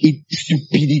of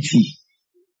stupidity.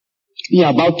 You're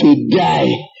about to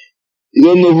die. You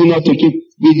don't know who not to keep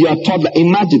with your toddler.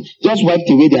 Imagine, just wiped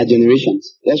away their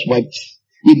generations. Just wiped.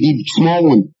 With the small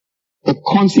one. The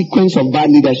consequence of bad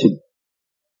leadership.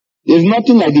 There's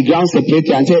nothing like the ground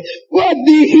separator and say, what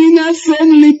the innocent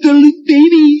little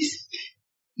babies.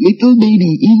 Little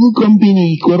baby, evil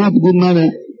company, corrupt good manner.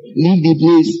 Leave the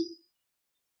place.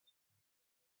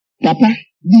 Papa,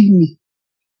 leave me.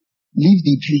 Leave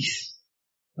the place.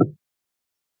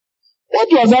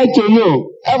 What was I to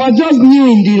know? I was just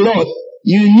new in the Lord.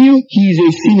 You knew he is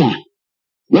a sinner.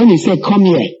 When he said, come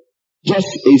here, just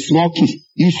a small kiss,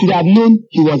 you should have known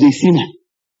he was a sinner.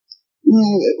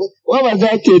 What was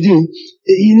I to do?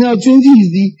 Since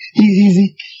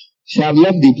he should have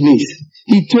left the place.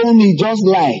 He told me, just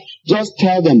lie. Just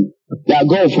tell them that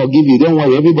God will forgive you. Don't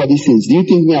worry, everybody sins. Do you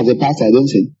think me as a pastor, I don't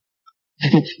sin?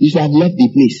 You should have left the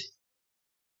place.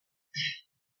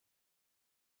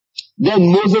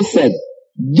 Then Moses said,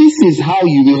 this is how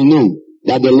you will know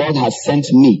that the Lord has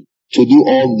sent me to do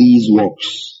all these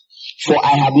works. For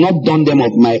I have not done them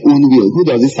of my own will. Who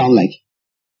does it sound like?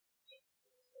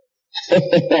 You're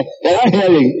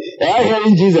not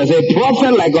hearing Jesus say, a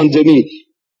prophet like unto me,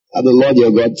 that the Lord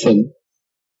your God sent.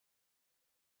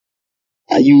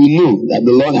 And you will know that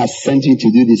the Lord has sent you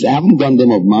to do this. I haven't done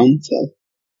them of my own self.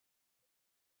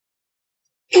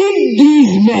 If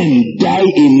these men die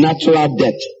a natural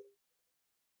death,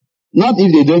 not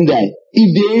if they don't die.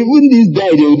 If they even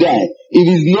die, they will die. If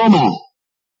it's normal.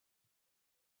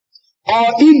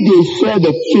 Or if they share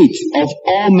the fate of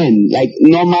all men, like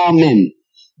normal men,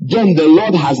 then the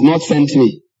Lord has not sent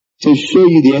me to show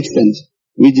you the extent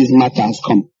which this matter has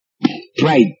come.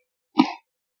 Pride.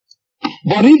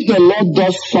 But if the Lord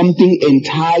does something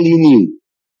entirely new,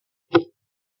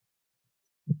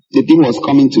 the thing was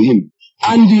coming to him,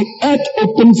 and the earth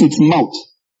opens its mouth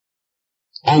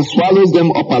and swallows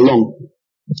them up along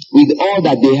with all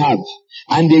that they have,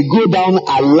 and they go down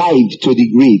alive to the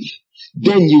grave,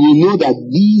 then you will know that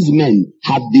these men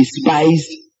have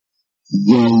despised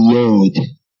the Lord.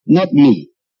 Not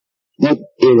me, not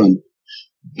Aaron,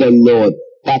 the Lord.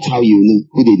 That's how you know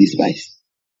who they despise.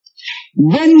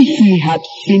 When he had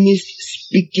finished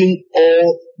speaking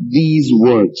all these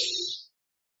words,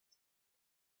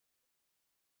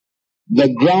 the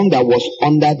ground that was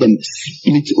under them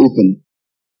split open,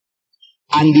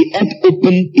 and the earth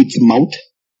opened its mouth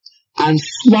and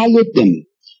swallowed them,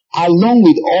 along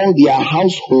with all their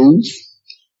households,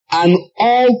 and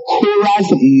all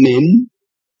Korah's men,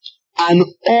 and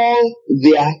all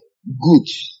their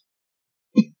goods.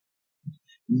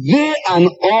 They and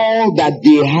all that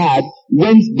they had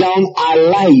went down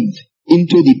alive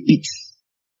into the pit,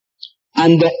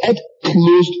 and the earth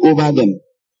closed over them,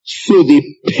 so they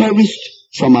perished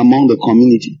from among the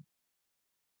community.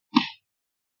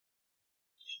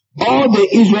 All the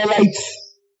Israelites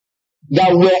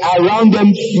that were around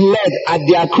them fled at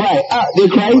their cry. They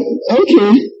cried?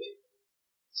 Okay,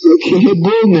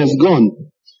 boldness gone.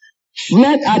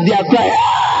 Fled at their cry.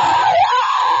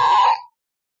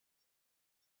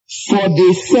 For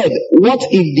they said, what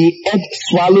if the earth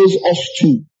swallows us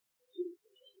too?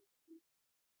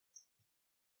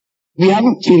 We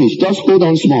haven't finished. Just hold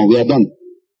on small. We are done.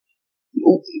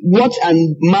 What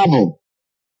and marvel.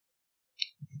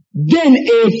 Then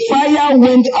a fire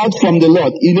went out from the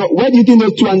Lord. You know, where do you think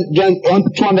those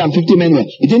 250 men were?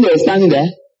 You think they were standing there?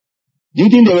 Do you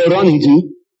think they were running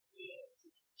to?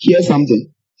 Here's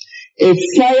something. A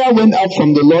fire went out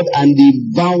from the Lord and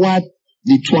devoured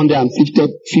the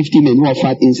 250 men who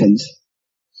offered incense.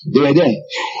 They were there.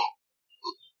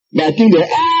 But I think they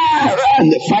run.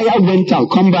 The fire went out.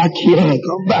 Come back here.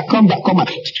 Come back.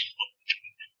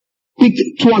 Pick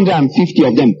 250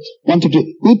 of them. 1, 2,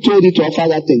 3. Who told you to offer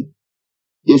that thing?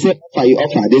 They say offer, you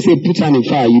offer. They say put on in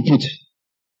fire, you put.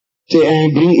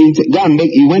 Say bring it. Go and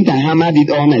make. You went and hammered it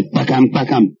all night. Pack 'em.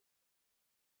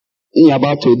 When you're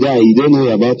about to die, you don't know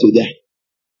you're about to die.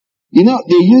 You know,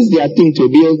 they use their thing to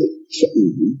build.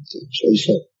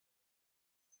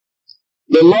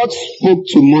 The Lord spoke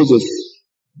to Moses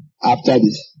after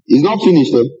this. It's not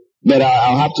finished though, but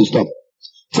I'll have to stop.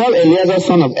 Tell Eleazar,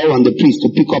 son of Aaron, the priest, to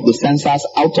pick up the censers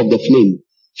out of the flame,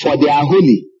 for they are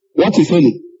holy. What is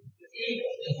holy?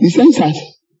 The censers.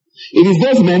 It is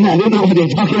those men, I don't know what they're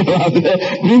talking about.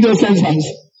 Bring those censers.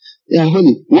 They are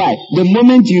holy. Why? The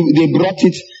moment they brought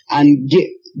it and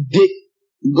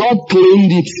God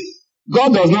claimed it.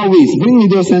 God does not waste. Bring me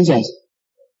those censers.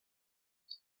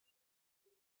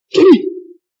 Give me.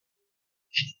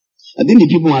 I think the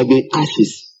people have been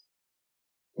ashes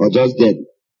or just dead.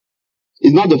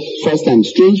 It's not the first time.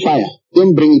 Strange fire.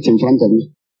 Don't bring it in front of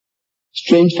me.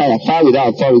 Strange fire. Fire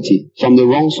without authority. From the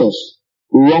wrong source.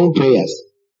 Wrong prayers.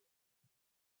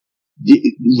 The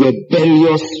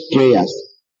rebellious prayers.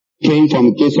 Praying from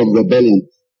a place of rebellion.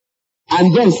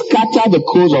 And then scatter the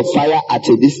coals of fire at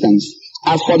a distance.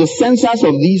 As for the censers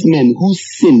of these men who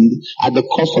sinned at the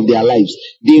cost of their lives,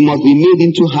 they must be made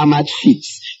into hammered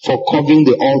sheets for covering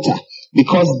the altar.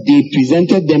 Because they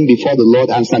presented them before the Lord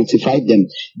and sanctified them,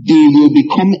 they will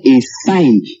become a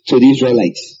sign to the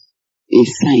Israelites. A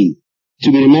sign.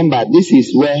 To be remembered, this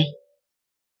is where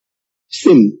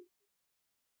sin.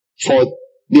 For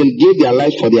they gave their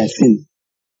life for their sin.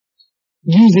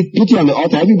 Use it, put it on the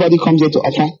altar. Everybody comes here to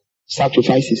offer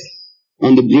sacrifices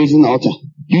on the brazen altar.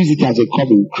 Use it as a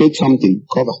covering. Create something.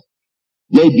 Cover.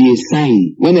 Let it be a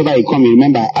sign. Whenever you come, you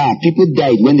remember, people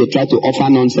died when they tried to offer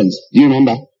nonsense. Do you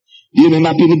remember? Do you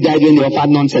remember people died when they offered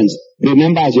nonsense?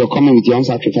 Remember as you're coming with your own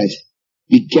sacrifice.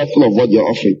 Be careful of what you're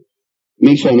offering.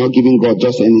 Make sure you're not giving God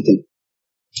just anything.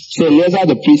 So Eleazar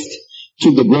the priest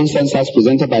took the bronze censers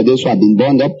presented by those who had been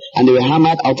burned up, and they were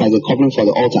hammered out as a covering for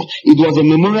the altar. It was a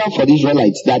memorial for the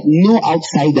Israelites that no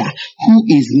outsider who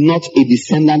is not a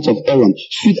descendant of Aaron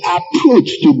should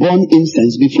approach to burn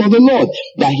incense before the Lord,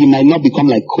 that he might not become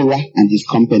like Korah and his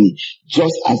company,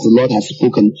 just as the Lord has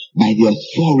spoken by the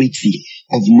authority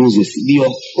of Moses. The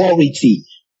authority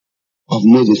of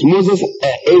Moses.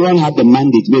 Aaron had the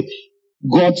mandate, but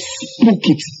God spoke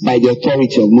it by the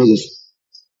authority of Moses.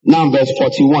 Now verse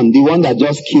 41, the one that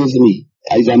just kills me.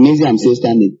 It's amazing I'm still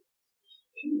standing.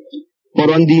 But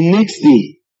on the next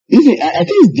day, I think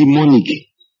it's demonic.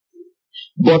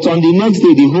 But on the next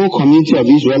day, the whole community of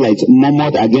Israelites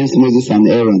murmured against Moses and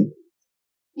Aaron.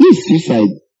 This is suicide.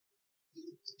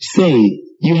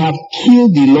 Saying, you have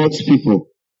killed the Lord's people.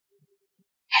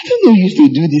 I don't know you used to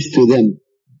do this to them.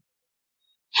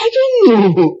 I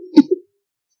don't know.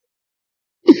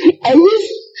 I wish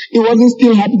it wasn't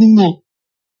still happening now.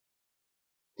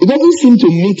 It doesn't seem to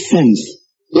make sense.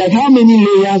 Like how many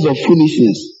layers of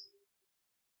foolishness?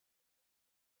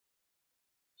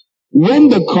 When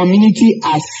the community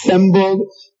assembled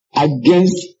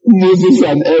against Moses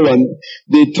and Aaron,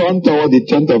 they turned toward the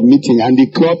tent of meeting and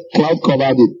the cloud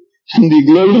covered it. And the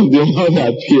glory of the Lord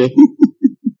appeared.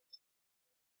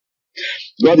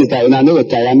 God is tired. I know what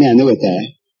tired. I know what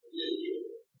tired.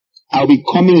 I'll be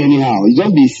coming anyhow. You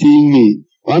just be seeing me.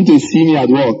 Want to see me at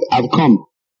work? I've come.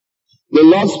 The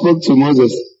Lord spoke to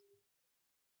Moses.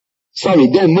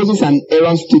 Then Moses and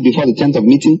Aaron stood before the tent of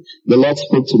meeting. The Lord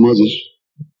spoke to Moses.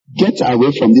 Get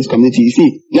away from this community. You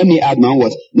see, let me add my own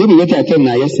words. Maybe what I told you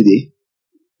yesterday.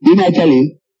 Didn't I tell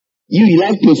you? You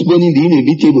like postponing the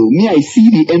inevitable. Me, I see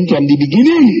the end from the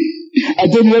beginning. I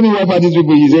told you, let me work for these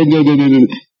people. You said, no.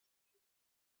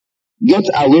 Get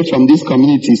away from this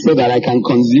community so that I can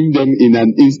consume them in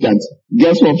an instant.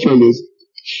 Guess what follows?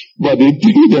 But they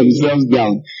threw themselves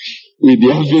down with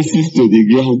their faces to the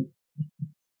ground.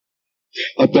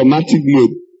 Automatic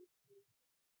mode.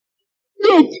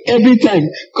 God, every time.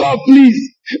 God,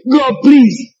 please. God,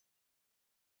 please.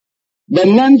 But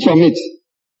learn from it.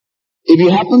 If you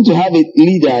happen to have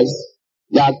leaders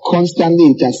They are constantly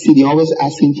interceding, always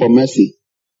asking for mercy.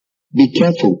 Be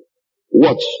careful.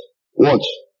 Watch.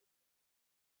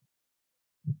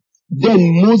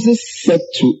 Then Moses said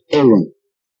to Aaron,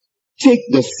 take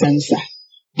the censer,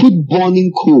 put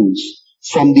burning coals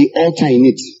from the altar in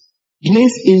it,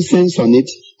 place incense on it,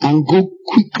 and go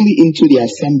quickly into the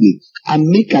assembly and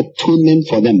make atonement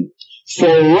for them. For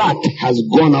wrath has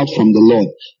gone out from the Lord.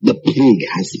 The plague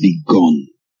has begun.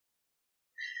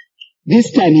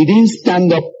 This time he didn't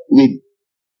stand up with,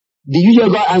 the usual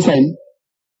God answer him.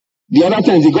 The other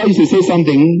times the God used to say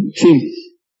something, same,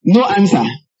 no answer.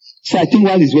 So I think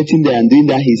while he's waiting there and doing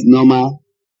that, he's normal.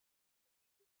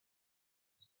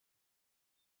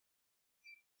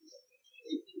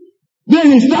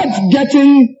 Then he starts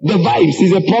getting the vibes.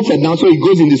 He's a prophet now, so he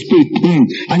goes in the spirit,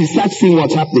 and he starts seeing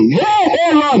what's happening. Hey,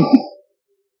 Aaron!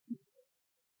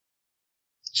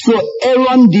 So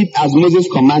Aaron did as Moses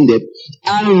commanded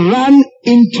and ran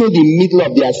into the middle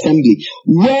of the assembly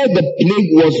where the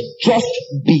plague was just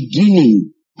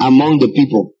beginning among the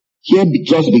people. Here,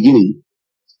 just beginning.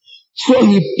 So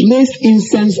he placed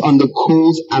incense on the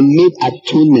coals and made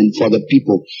atonement for the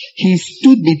people. He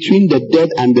stood between the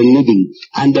dead and the living,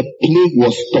 and the plague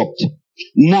was stopped.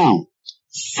 Now,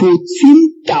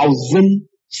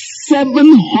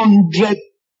 14,700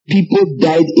 people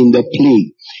died in the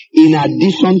plague, in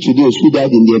addition to those who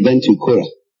died in the event with Korah.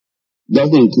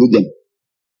 Doesn't include them.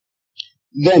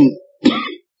 Then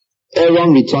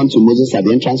Aaron returned to Moses at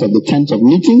the entrance of the tent of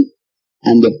meeting,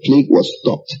 and the plague was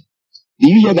stopped. Did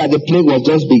you hear that the plague was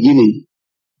just beginning?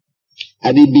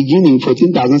 At the beginning,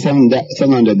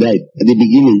 14,700 died. At the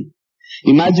beginning.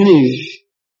 Imagine if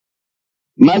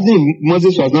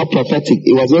Moses was not prophetic.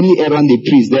 It was only Aaron the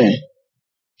priest there,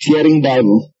 sharing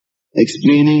Bible,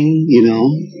 explaining,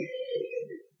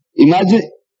 Imagine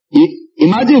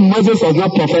if Moses was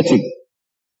not prophetic.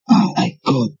 Oh my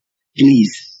God,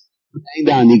 please. Lying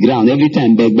down on the ground every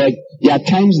time, beg. There are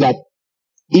times that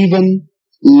even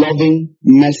loving,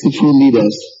 merciful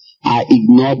leaders are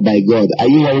ignored by God. Are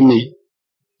you hearing me?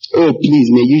 Oh,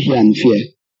 please, may you hear and fear.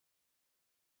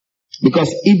 Because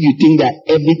if you think that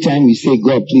every time we say,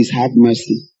 God, please have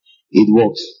mercy, it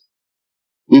works.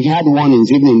 We've had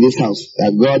warnings even in this house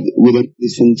that God wouldn't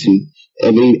listen to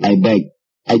every I beg.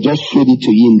 I just showed it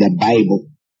to you in the Bible.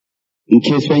 In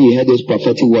case when you heard those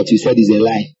prophetic words, you said it's a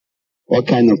lie. What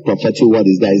kind of prophetic word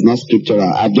is that? It's not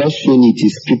scriptural. I've just shown it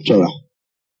is scriptural.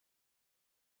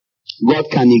 God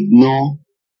can ignore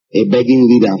a begging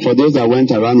leader. For those that went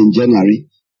around in January,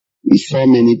 we saw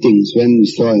many things. When we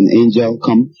saw an angel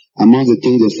come, among the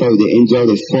things they saw with the angel,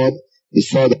 the sword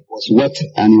that was wet,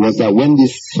 and it was that when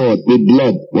this sword with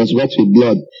blood was wet with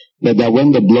blood, but that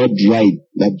when the blood dried,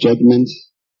 that judgment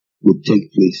would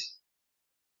take place.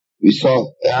 We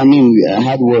saw, I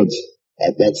had words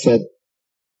that said,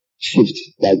 shift,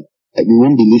 that we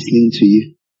won't be listening to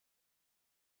you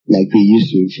like we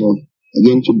used to before. We're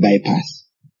going to bypass.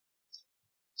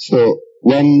 So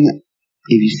if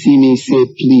you see me say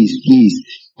please,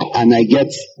 and I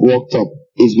get worked up,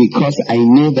 it's because I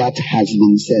know that has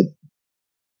been said.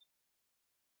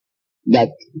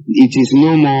 That it is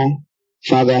no more,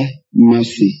 Father,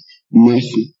 mercy.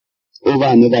 Over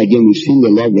and over again, we've seen the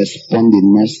Lord respond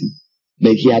in mercy.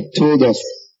 But He had told us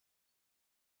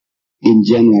in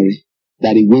January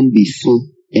that it won't be so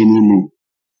anymore.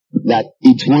 That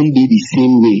it won't be the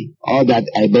same way. All that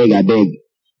I beg,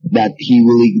 that He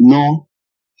will ignore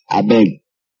I beg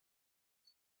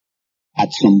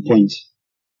at some point.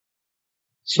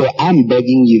 So I'm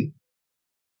begging you,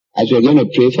 as we're going to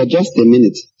pray for just a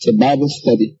minute, it's a Bible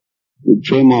study. We'll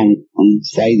pray more on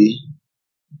Friday.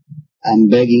 I'm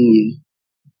begging you.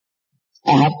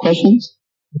 I have questions?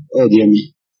 Oh dear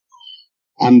me.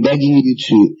 I'm begging you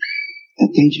to, I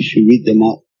think you should read them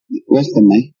out. Where's the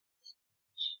mic?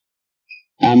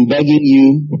 I'm begging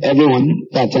you, everyone,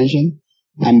 pay attention.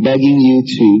 I'm begging you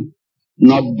to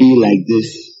not be like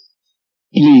this.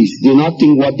 Please, do not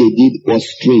think what they did was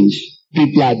strange.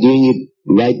 People are doing it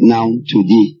right now,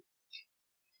 today.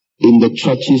 In the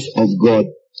churches of God.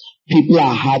 People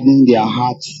are hardening their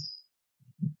hearts,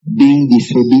 being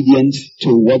disobedient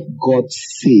to what God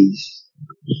says.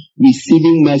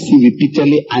 Receiving mercy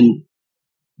repeatedly, and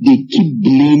they keep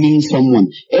blaming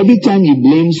someone. Every time you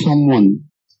blame someone,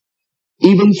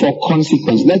 even for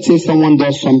consequence, let's say someone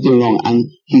does something wrong and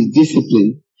he's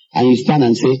disciplined, and you stand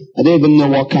and say, I don't even know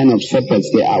what kind of shepherds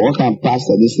they are, what kind of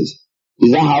pastor this is.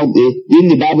 Is that how didn't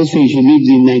the Bible say you should leave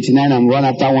the 99 and run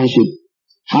after one sheep?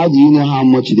 How do you know how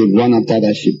much they've run after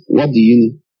that sheep? What do you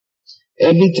know?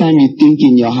 Every time you think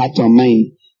in your heart or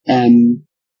mind,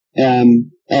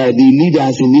 the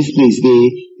leaders in this place,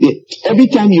 every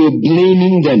time you're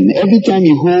blaming them, every time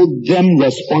you hold them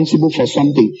responsible for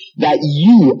something that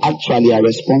you actually are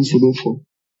responsible for,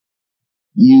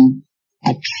 you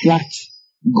attract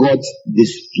God's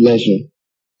displeasure.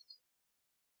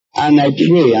 And I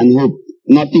pray and hope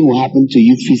nothing will happen to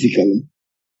you physically.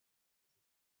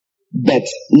 But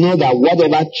know that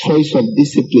whatever choice of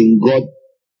discipline God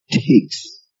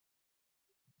takes,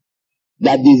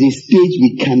 that there's a stage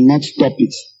we cannot stop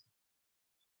it.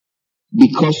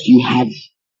 Because you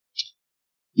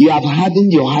have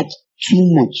hardened your heart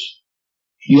too much.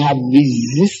 You have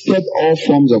resisted all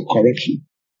forms of correction.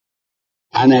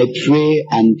 And I pray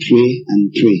and pray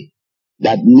and pray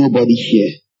that nobody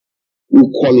here will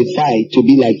qualify to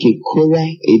be like a Korah,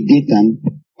 a Dathan,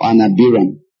 or an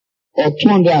Abiram, or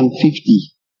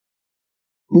 250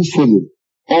 who follow,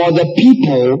 or the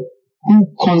people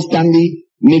who constantly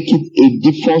make it a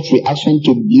default reaction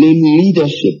to blame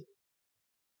leadership.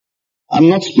 I'm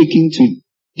not speaking to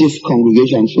this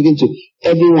congregation, I'm speaking to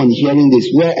everyone hearing this,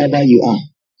 wherever you are.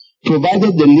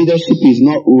 Provided the leadership is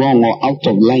not wrong or out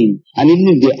of line, and even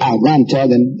if they are, go and tell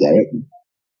them directly.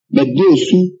 But those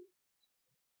who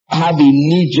have a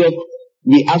knee-jerk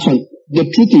reaction, the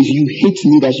truth is you hate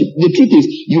leadership. The truth is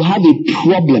you have a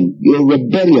problem. You're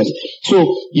rebellious. So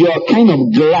you're kind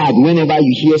of glad whenever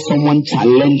you hear someone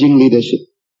challenging leadership.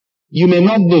 You may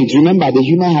not know it. Remember, the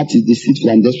human heart is deceitful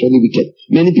and desperately wicked.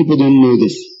 Many people don't know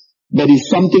this. But it's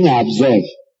something I observe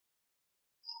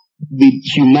with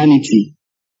humanity.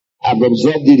 I've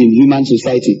observed it in human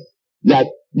society. That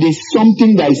there's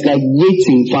something that is like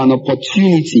waiting for an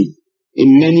opportunity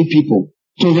in many people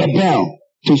to rebel,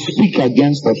 to speak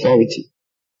against authority.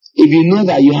 If you know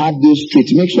that you have those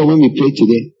traits, make sure when we pray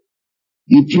today,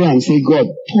 you pray and say, God,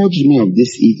 purge me of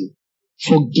this evil.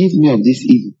 Forgive me of this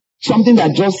evil. Something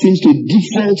that just seems to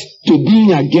default to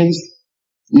being against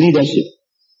leadership.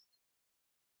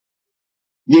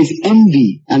 There's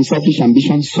envy and selfish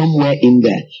ambition somewhere in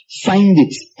there. Find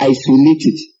it, isolate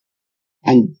it,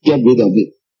 and get rid of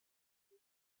it.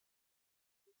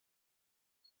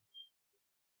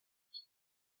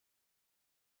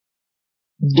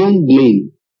 Don't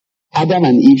blame. Adam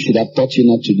and Eve should have taught you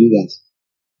not to do that.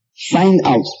 Find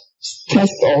out.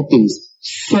 Test all things.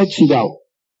 Search it out.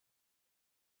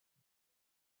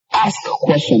 Ask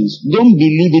questions. Don't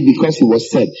believe it because it was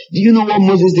said. Do you know what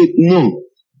Moses did? No.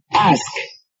 Ask.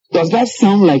 Does that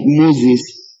sound like Moses?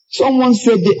 Someone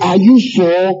said, are you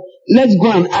sure? Let's go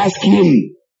and ask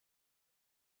him.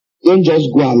 Don't just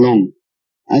go along.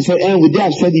 And say, would they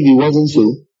have said if it wasn't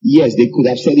so? Yes, they could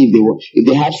have said if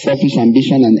they have selfish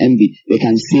ambition and envy, they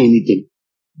can say anything.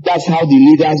 That's how the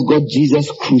leaders got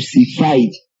Jesus crucified.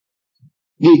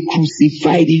 They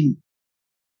crucified him.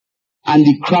 And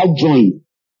the crowd joined.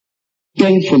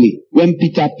 Thankfully, when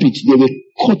Peter preached, they were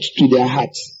cut to their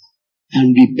hearts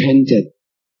and repented.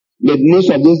 But most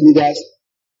of those leaders,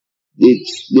 they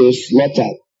were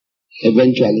slaughtered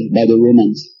eventually by the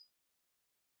Romans.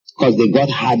 Because they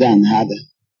got harder and harder.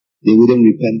 They wouldn't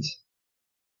repent.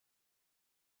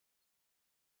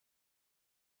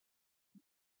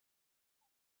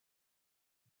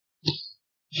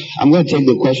 I'm going to take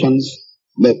the questions,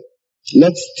 but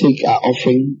let's take our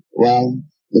offering while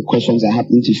the questions are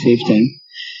happening to save time.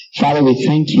 Father, we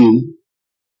thank you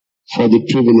for the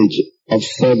privilege of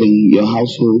serving your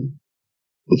household.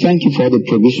 We thank you for the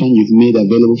provision you've made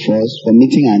available for us, for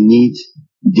meeting our needs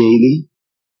daily.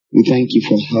 We thank you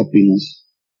for helping us.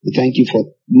 We thank you for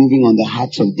moving on the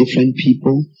hearts of different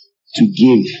people to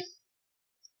give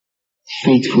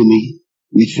faithfully.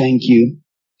 We thank you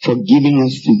for giving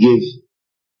us to give.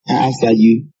 I ask that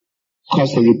you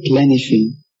cause a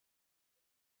replenishing,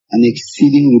 an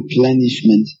exceeding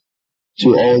replenishment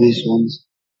to all these ones.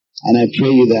 And I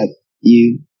pray you that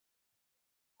you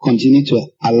continue to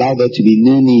allow there to be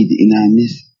no need in our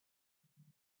midst.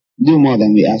 Do more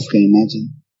than we ask or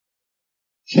imagine.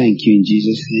 Thank you in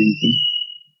Jesus' name.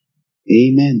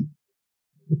 Amen.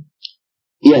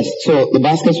 Yes, so the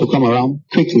baskets will come around.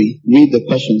 Quickly, read the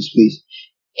questions, please.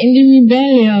 In the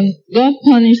rebellion, God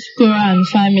punished Korah and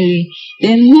family.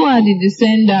 Then who are the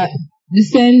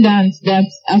descendants that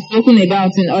are spoken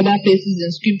about in other places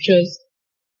in scriptures?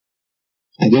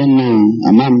 I don't know.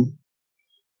 Amam.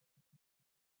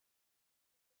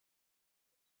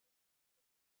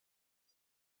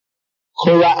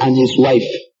 Korah and his wife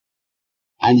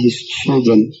and his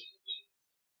children.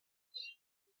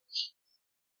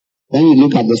 When you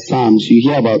look at the Psalms, you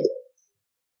hear about.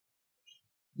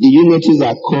 Did you notice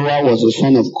that Korah was the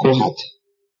son of Kohath?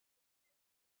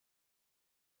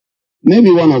 Maybe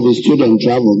one of his children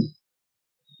traveled.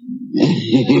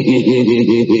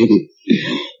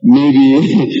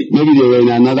 maybe they were in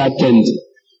another tent.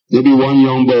 Maybe one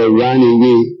young boy ran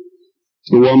away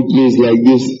to one place like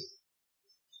this.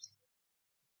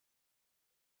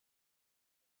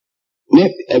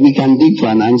 Maybe we can dig for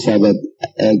an answer, but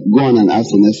go on and ask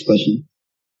the next question.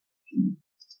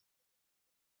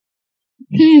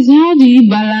 Please, how do you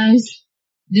balance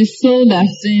the soul that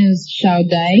sins shall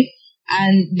die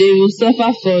and they will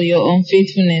suffer for your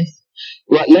unfaithfulness?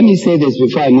 Well, let me say this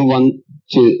before I move on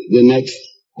to the next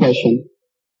question.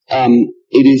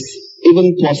 It is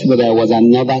even possible there was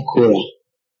another Korah.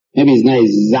 Maybe it's not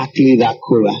exactly that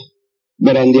Korah.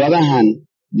 But on the other hand,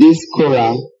 this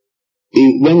Korah,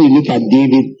 when you look at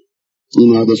David,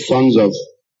 the sons of,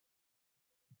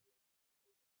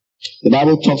 the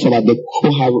Bible talks about the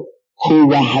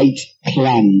Korahite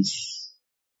clans.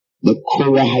 The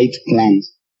Korahite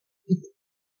clans.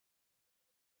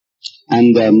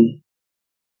 And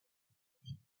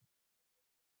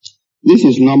this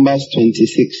is Numbers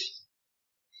 26.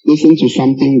 Listen to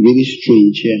something really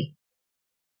strange here.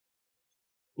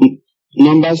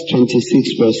 Numbers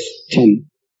 26 verse 10.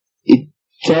 It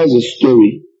tells a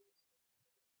story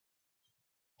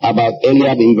about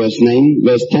Eliab in verse 9.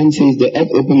 Verse 10 says, the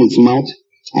earth opened its mouth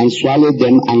and swallowed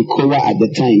them and Korah at the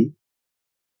time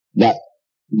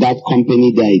that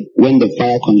company died, when the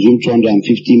fire consumed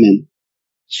 250 men.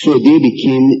 So they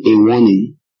became a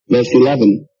warning. Verse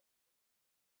 11.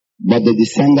 But the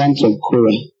descendants of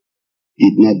Korah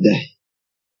did not die.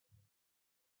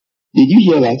 Did you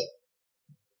hear that?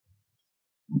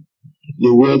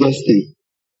 The weirdest thing.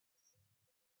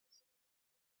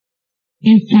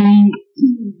 In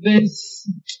verse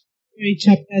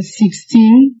chapter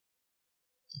 16,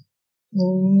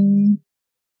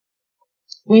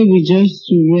 where we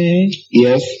just read.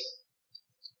 Yes.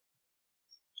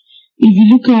 If you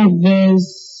look at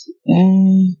verse,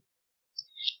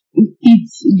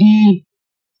 the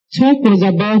talk was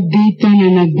about Dathan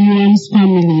and Abiram's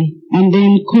family, and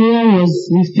then Korah was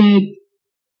referred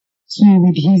to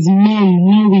with his men,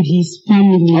 not with his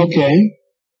family. Okay.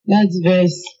 That's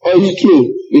verse. Oh, it's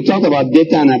true. We talked about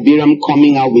Dathan and Abiram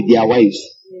coming out with their wives.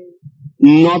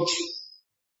 Not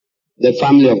the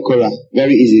family of Korah.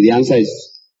 Very easy. The answer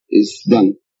is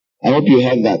done. I hope you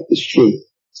heard that. It's true.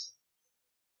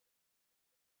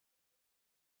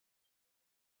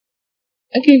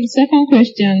 Okay, the second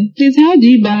question. Please, how do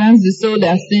you balance the soul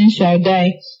that sins shall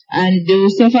die and they will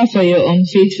suffer for your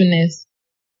unfaithfulness?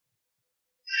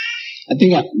 I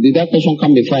think, did that question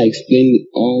come before I explained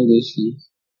all those things?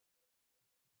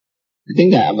 I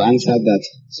think I have answered that.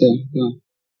 So, no.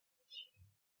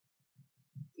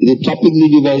 Did the topic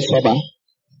leave you very sober?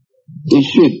 It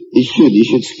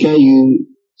should scare you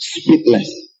spitless.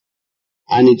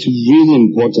 And it's really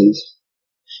important.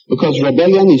 Because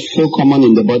rebellion is so common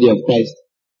in the body of Christ.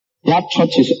 There are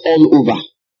churches all over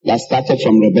that started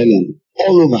from rebellion.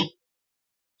 All over.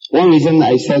 One reason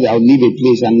I said I'll leave a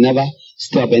place and never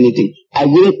stop anything. I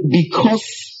will, because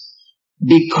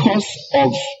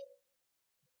of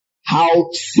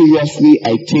how seriously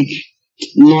I take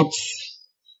not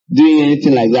doing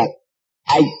anything like that.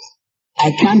 I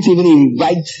can't even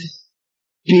invite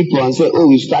people and say, oh,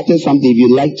 we started something, if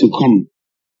you'd like to come.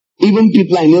 Even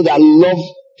people I know that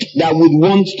would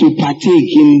want to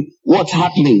partake in what's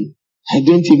happening, I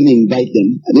don't even invite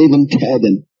them. I don't even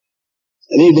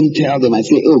tell them. I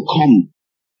say, oh, come.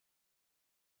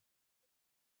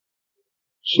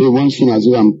 So it won't seem as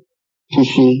if I'm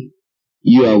pushing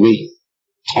you away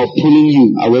or pulling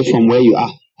you away from where you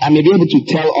are. I may be able to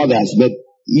tell others, but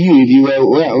you, if you were,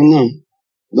 well, no,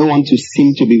 don't want to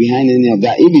seem to be behind any of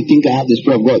that. If you think I have the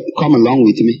Spirit of God, come along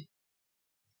with me.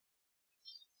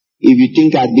 If you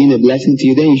think I've been a blessing to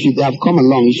you, then you should have come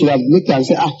along. You should have looked and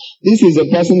said, this is a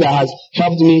person that has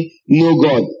helped me know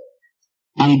God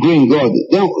and grow in God.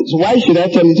 Then, so why should I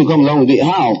tell you to come along with it?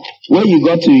 How? Where you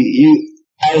got to,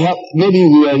 maybe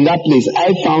we were in that place.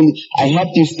 I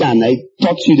helped you stand. I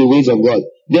taught you the ways of God.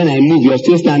 Then I moved. You're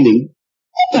still standing.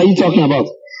 What are you talking about?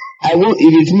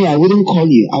 If it's me, I wouldn't call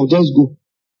you. I'll just go.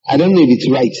 I don't know if it's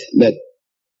right, but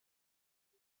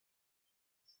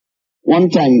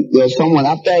one time, there was someone,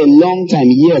 after a long time,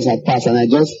 years had passed, and I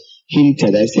just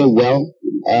hinted. I said, well,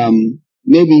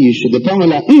 maybe you should. The person was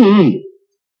like, you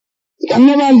can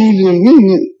never leave him.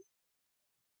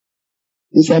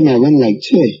 Inside me, I went like,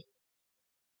 che.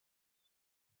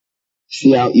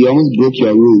 See how you almost broke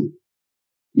your rule.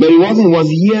 But it was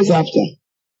years after.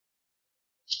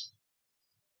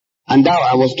 And now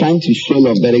I was trying to show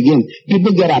love. But again,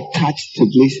 people get attached to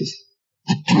places,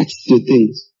 attached to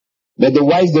things. But the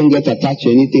wise don't get attached to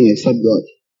anything except God.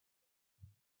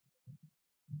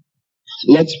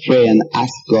 Let's pray and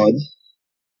ask God.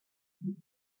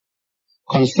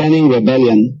 concerning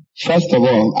rebellion, first of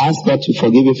all, ask God to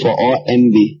forgive you for all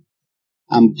envy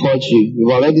and purge you.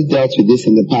 We've already dealt with this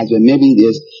in the past, but maybe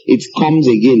it comes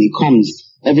again. It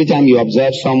comes every time you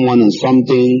observe someone or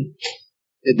something.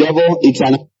 The devil, it's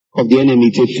an of the enemy.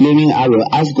 It's a flaming arrow.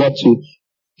 Ask God to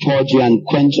purge you and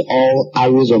quench all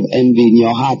arrows of envy in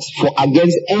your heart for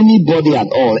against anybody at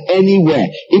all, anywhere,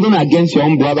 even against your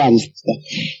own brother and sister.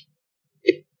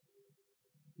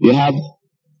 You have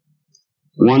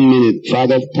 1 minute.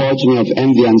 Father, purge me of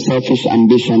envy and selfish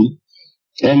ambition.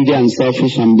 Envy and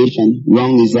selfish ambition,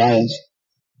 wrong desires,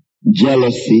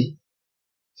 jealousy.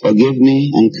 Forgive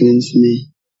me and cleanse me.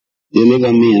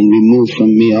 Deliver me and remove from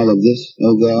me all of this,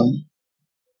 oh God.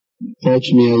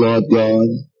 Purge me, O Lord God.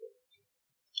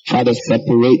 Father,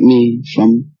 separate me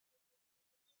from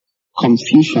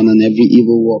confusion and every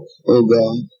evil work, oh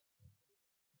God.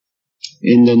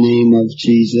 In the name of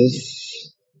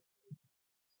Jesus.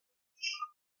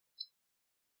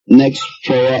 Next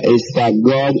prayer is that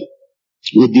God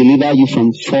will deliver you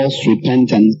from false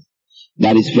repentance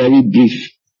that is very brief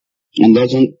and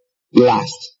doesn't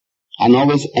last and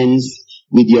always ends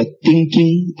with your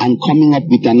thinking and coming up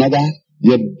with another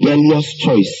rebellious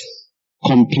choice,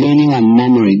 complaining and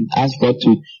murmuring. Ask God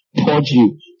to purge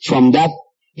you from that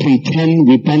pretend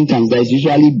repentance that is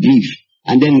usually brief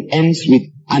and then ends with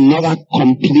another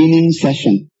complaining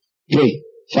session. Pray,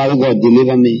 Father God,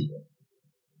 deliver me.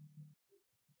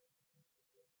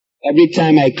 Every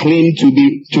time I claim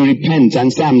to repent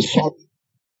and say I'm sorry,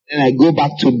 then I go back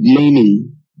to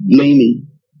blaming,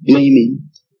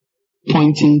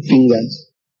 pointing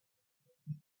fingers,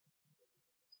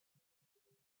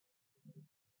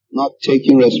 not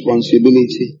taking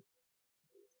responsibility.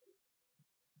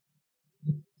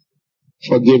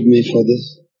 Forgive me for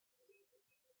this.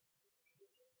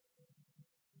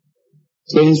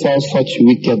 Cleanse all such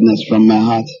wickedness from my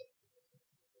heart.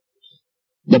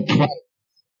 The pride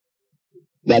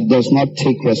that does not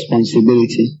take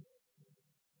responsibility.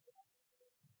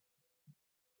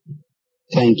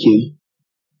 Thank you.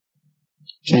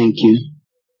 Thank you.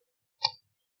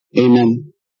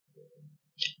 Amen.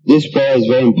 This prayer is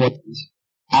very important.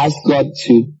 Ask God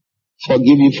to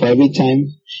forgive you for every time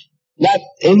that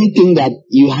anything that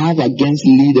you have against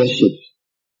leadership,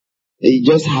 you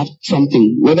just have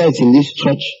something, whether it's in this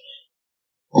church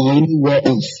or anywhere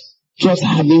else, just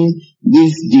having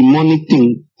this demonic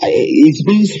thing. It's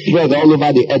being spread all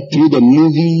over the earth through the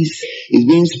movies. It's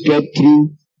being spread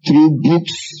through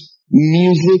books,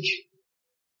 music.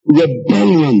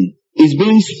 Rebellion is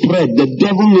being spread. The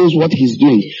devil knows what he's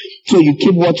doing. So you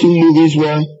keep watching movies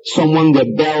where someone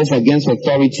rebels against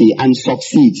authority and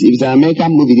succeeds. If it's an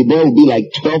American movie, the boy will be like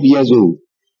 12 years old.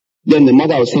 Then the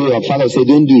mother will say, or father will say,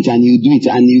 don't do it, and you do it,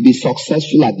 and you'll be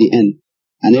successful at the end.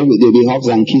 And there'll be hugs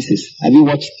and kisses. Have you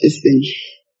watched this thing?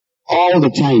 All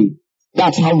the time.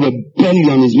 That's how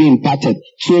rebellion is being imparted.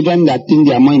 Children that think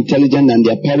they are more intelligent than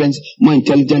their parents, more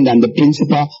intelligent than the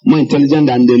principal, more intelligent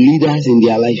than the leaders in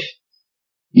their life.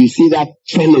 You see that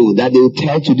fellow that they will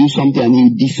tell to do something and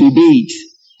he disobeys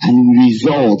and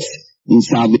results in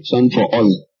salvation for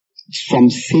all. It's from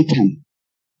Satan.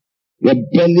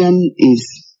 Rebellion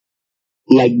is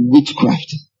like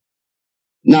witchcraft.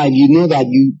 Now, if you know that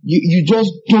you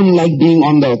just don't like being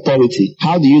under authority,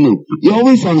 how do you know? You're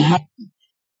always unhappy.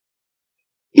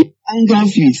 It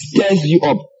angers you, it stirs you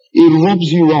up, it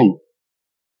rubs you wrong.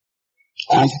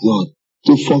 Ask God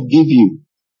to forgive you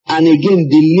and again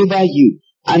deliver you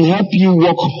and help you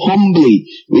walk humbly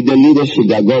with the leadership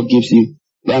that God gives you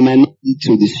that might not lead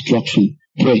to destruction.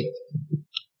 Pray.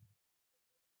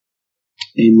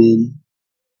 Amen.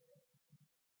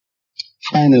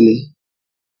 Finally,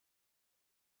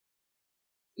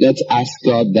 let's ask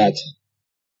God that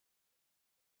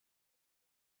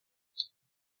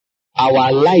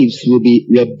our lives will be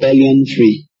rebellion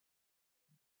free.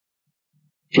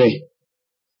 Pray.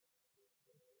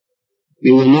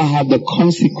 We will not have the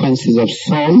consequences of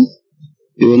Saul.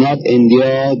 We will not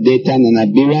endure Dathan and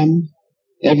Abiram.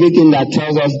 Everything that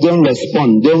tells us don't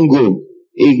respond, don't go,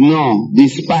 ignore,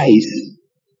 despise,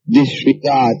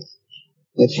 disregard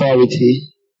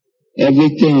authority.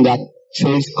 Everything that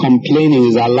says complaining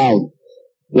is allowed.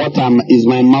 What is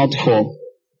my mouth for?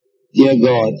 Dear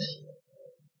God,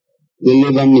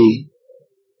 deliver me.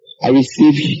 I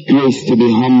receive grace to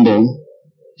be humble,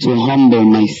 to humble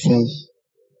myself,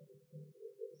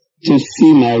 to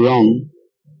see my wrong.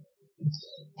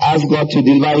 Ask God to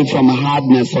deliver you from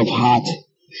hardness of heart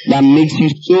that makes you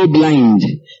so blind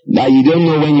that you don't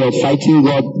know when you're fighting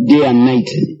God day and night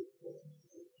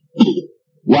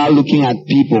while looking at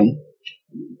people.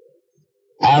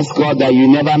 Ask God that you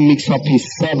never mix up his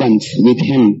servants with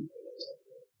him.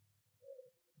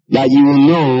 that you will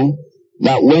know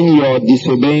that when you're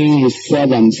disobeying his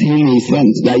servants, him he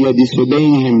sent, that you're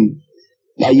disobeying him,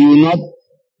 that you will not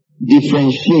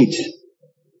differentiate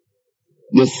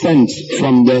the sent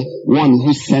from the one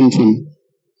who sent him.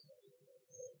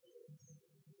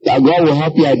 That God will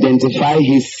help you identify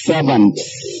his servants,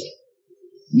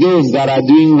 those that are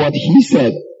doing what he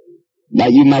said,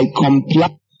 that you might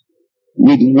comply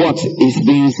with what is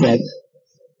being said.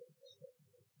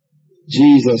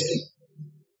 Jesus,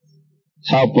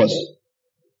 help us.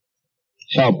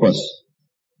 Help us.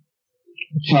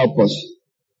 Help us.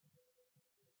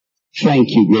 Thank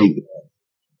you, great God.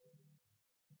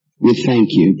 We thank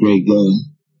you, great God.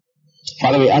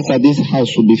 Father, we ask that this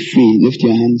house will be free. Lift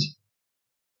your hands.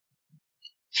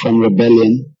 From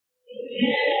rebellion.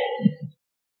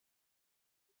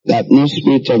 That no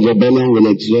spirit of rebellion will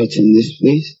exert in this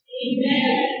place.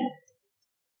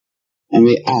 And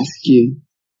we ask you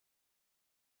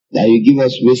that you give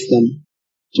us wisdom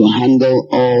to handle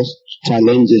all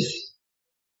challenges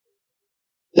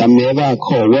that may ever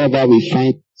occur wherever we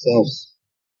find ourselves.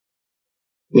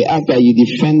 We ask that you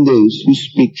defend those who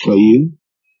speak for you.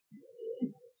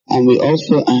 And we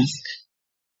also ask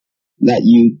that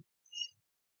you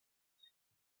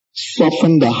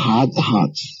soften the hard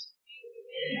hearts.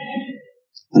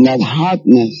 And that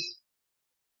hardness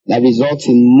that results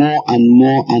in more and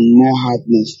more and more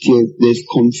hardness till there's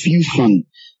confusion,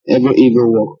 every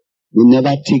evil work will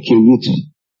never take a root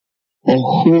or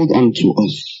hold on to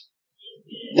us.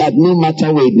 That no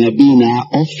matter where it may be, in our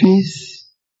office,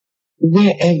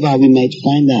 wherever we might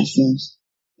find ourselves,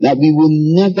 that we will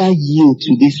never yield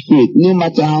to this spirit, no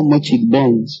matter how much it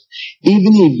burns,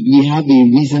 even if we have a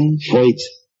reason for it.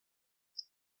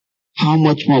 How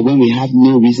much more when we have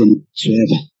no reason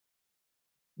whatsoever?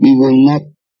 We will not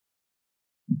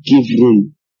give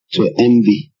room to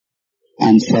envy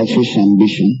and selfish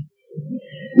ambition.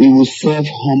 We will serve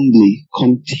humbly,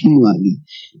 continually.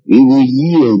 We will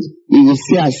yield. We will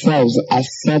see ourselves as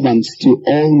servants to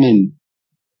all men,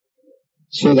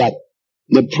 so that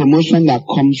the promotion that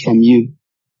comes from you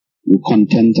will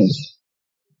content us.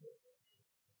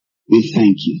 We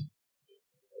thank you.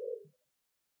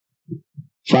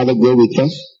 Father, go with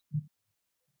us.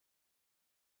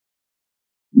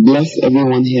 Bless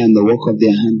everyone here in the work of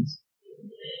their hands,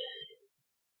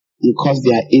 and cause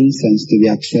their incense to be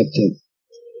accepted.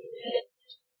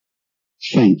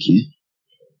 Thank you.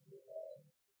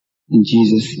 In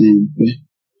Jesus' name we pray.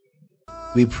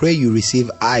 We pray you receive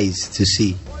eyes to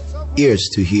see, ears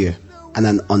to hear, and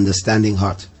an understanding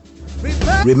heart.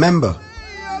 Remember,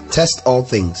 test all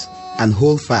things and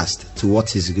hold fast to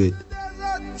what is good.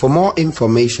 For more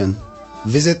information,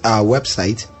 visit our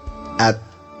website at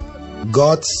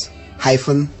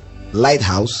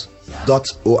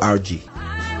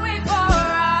gods-lighthouse.org.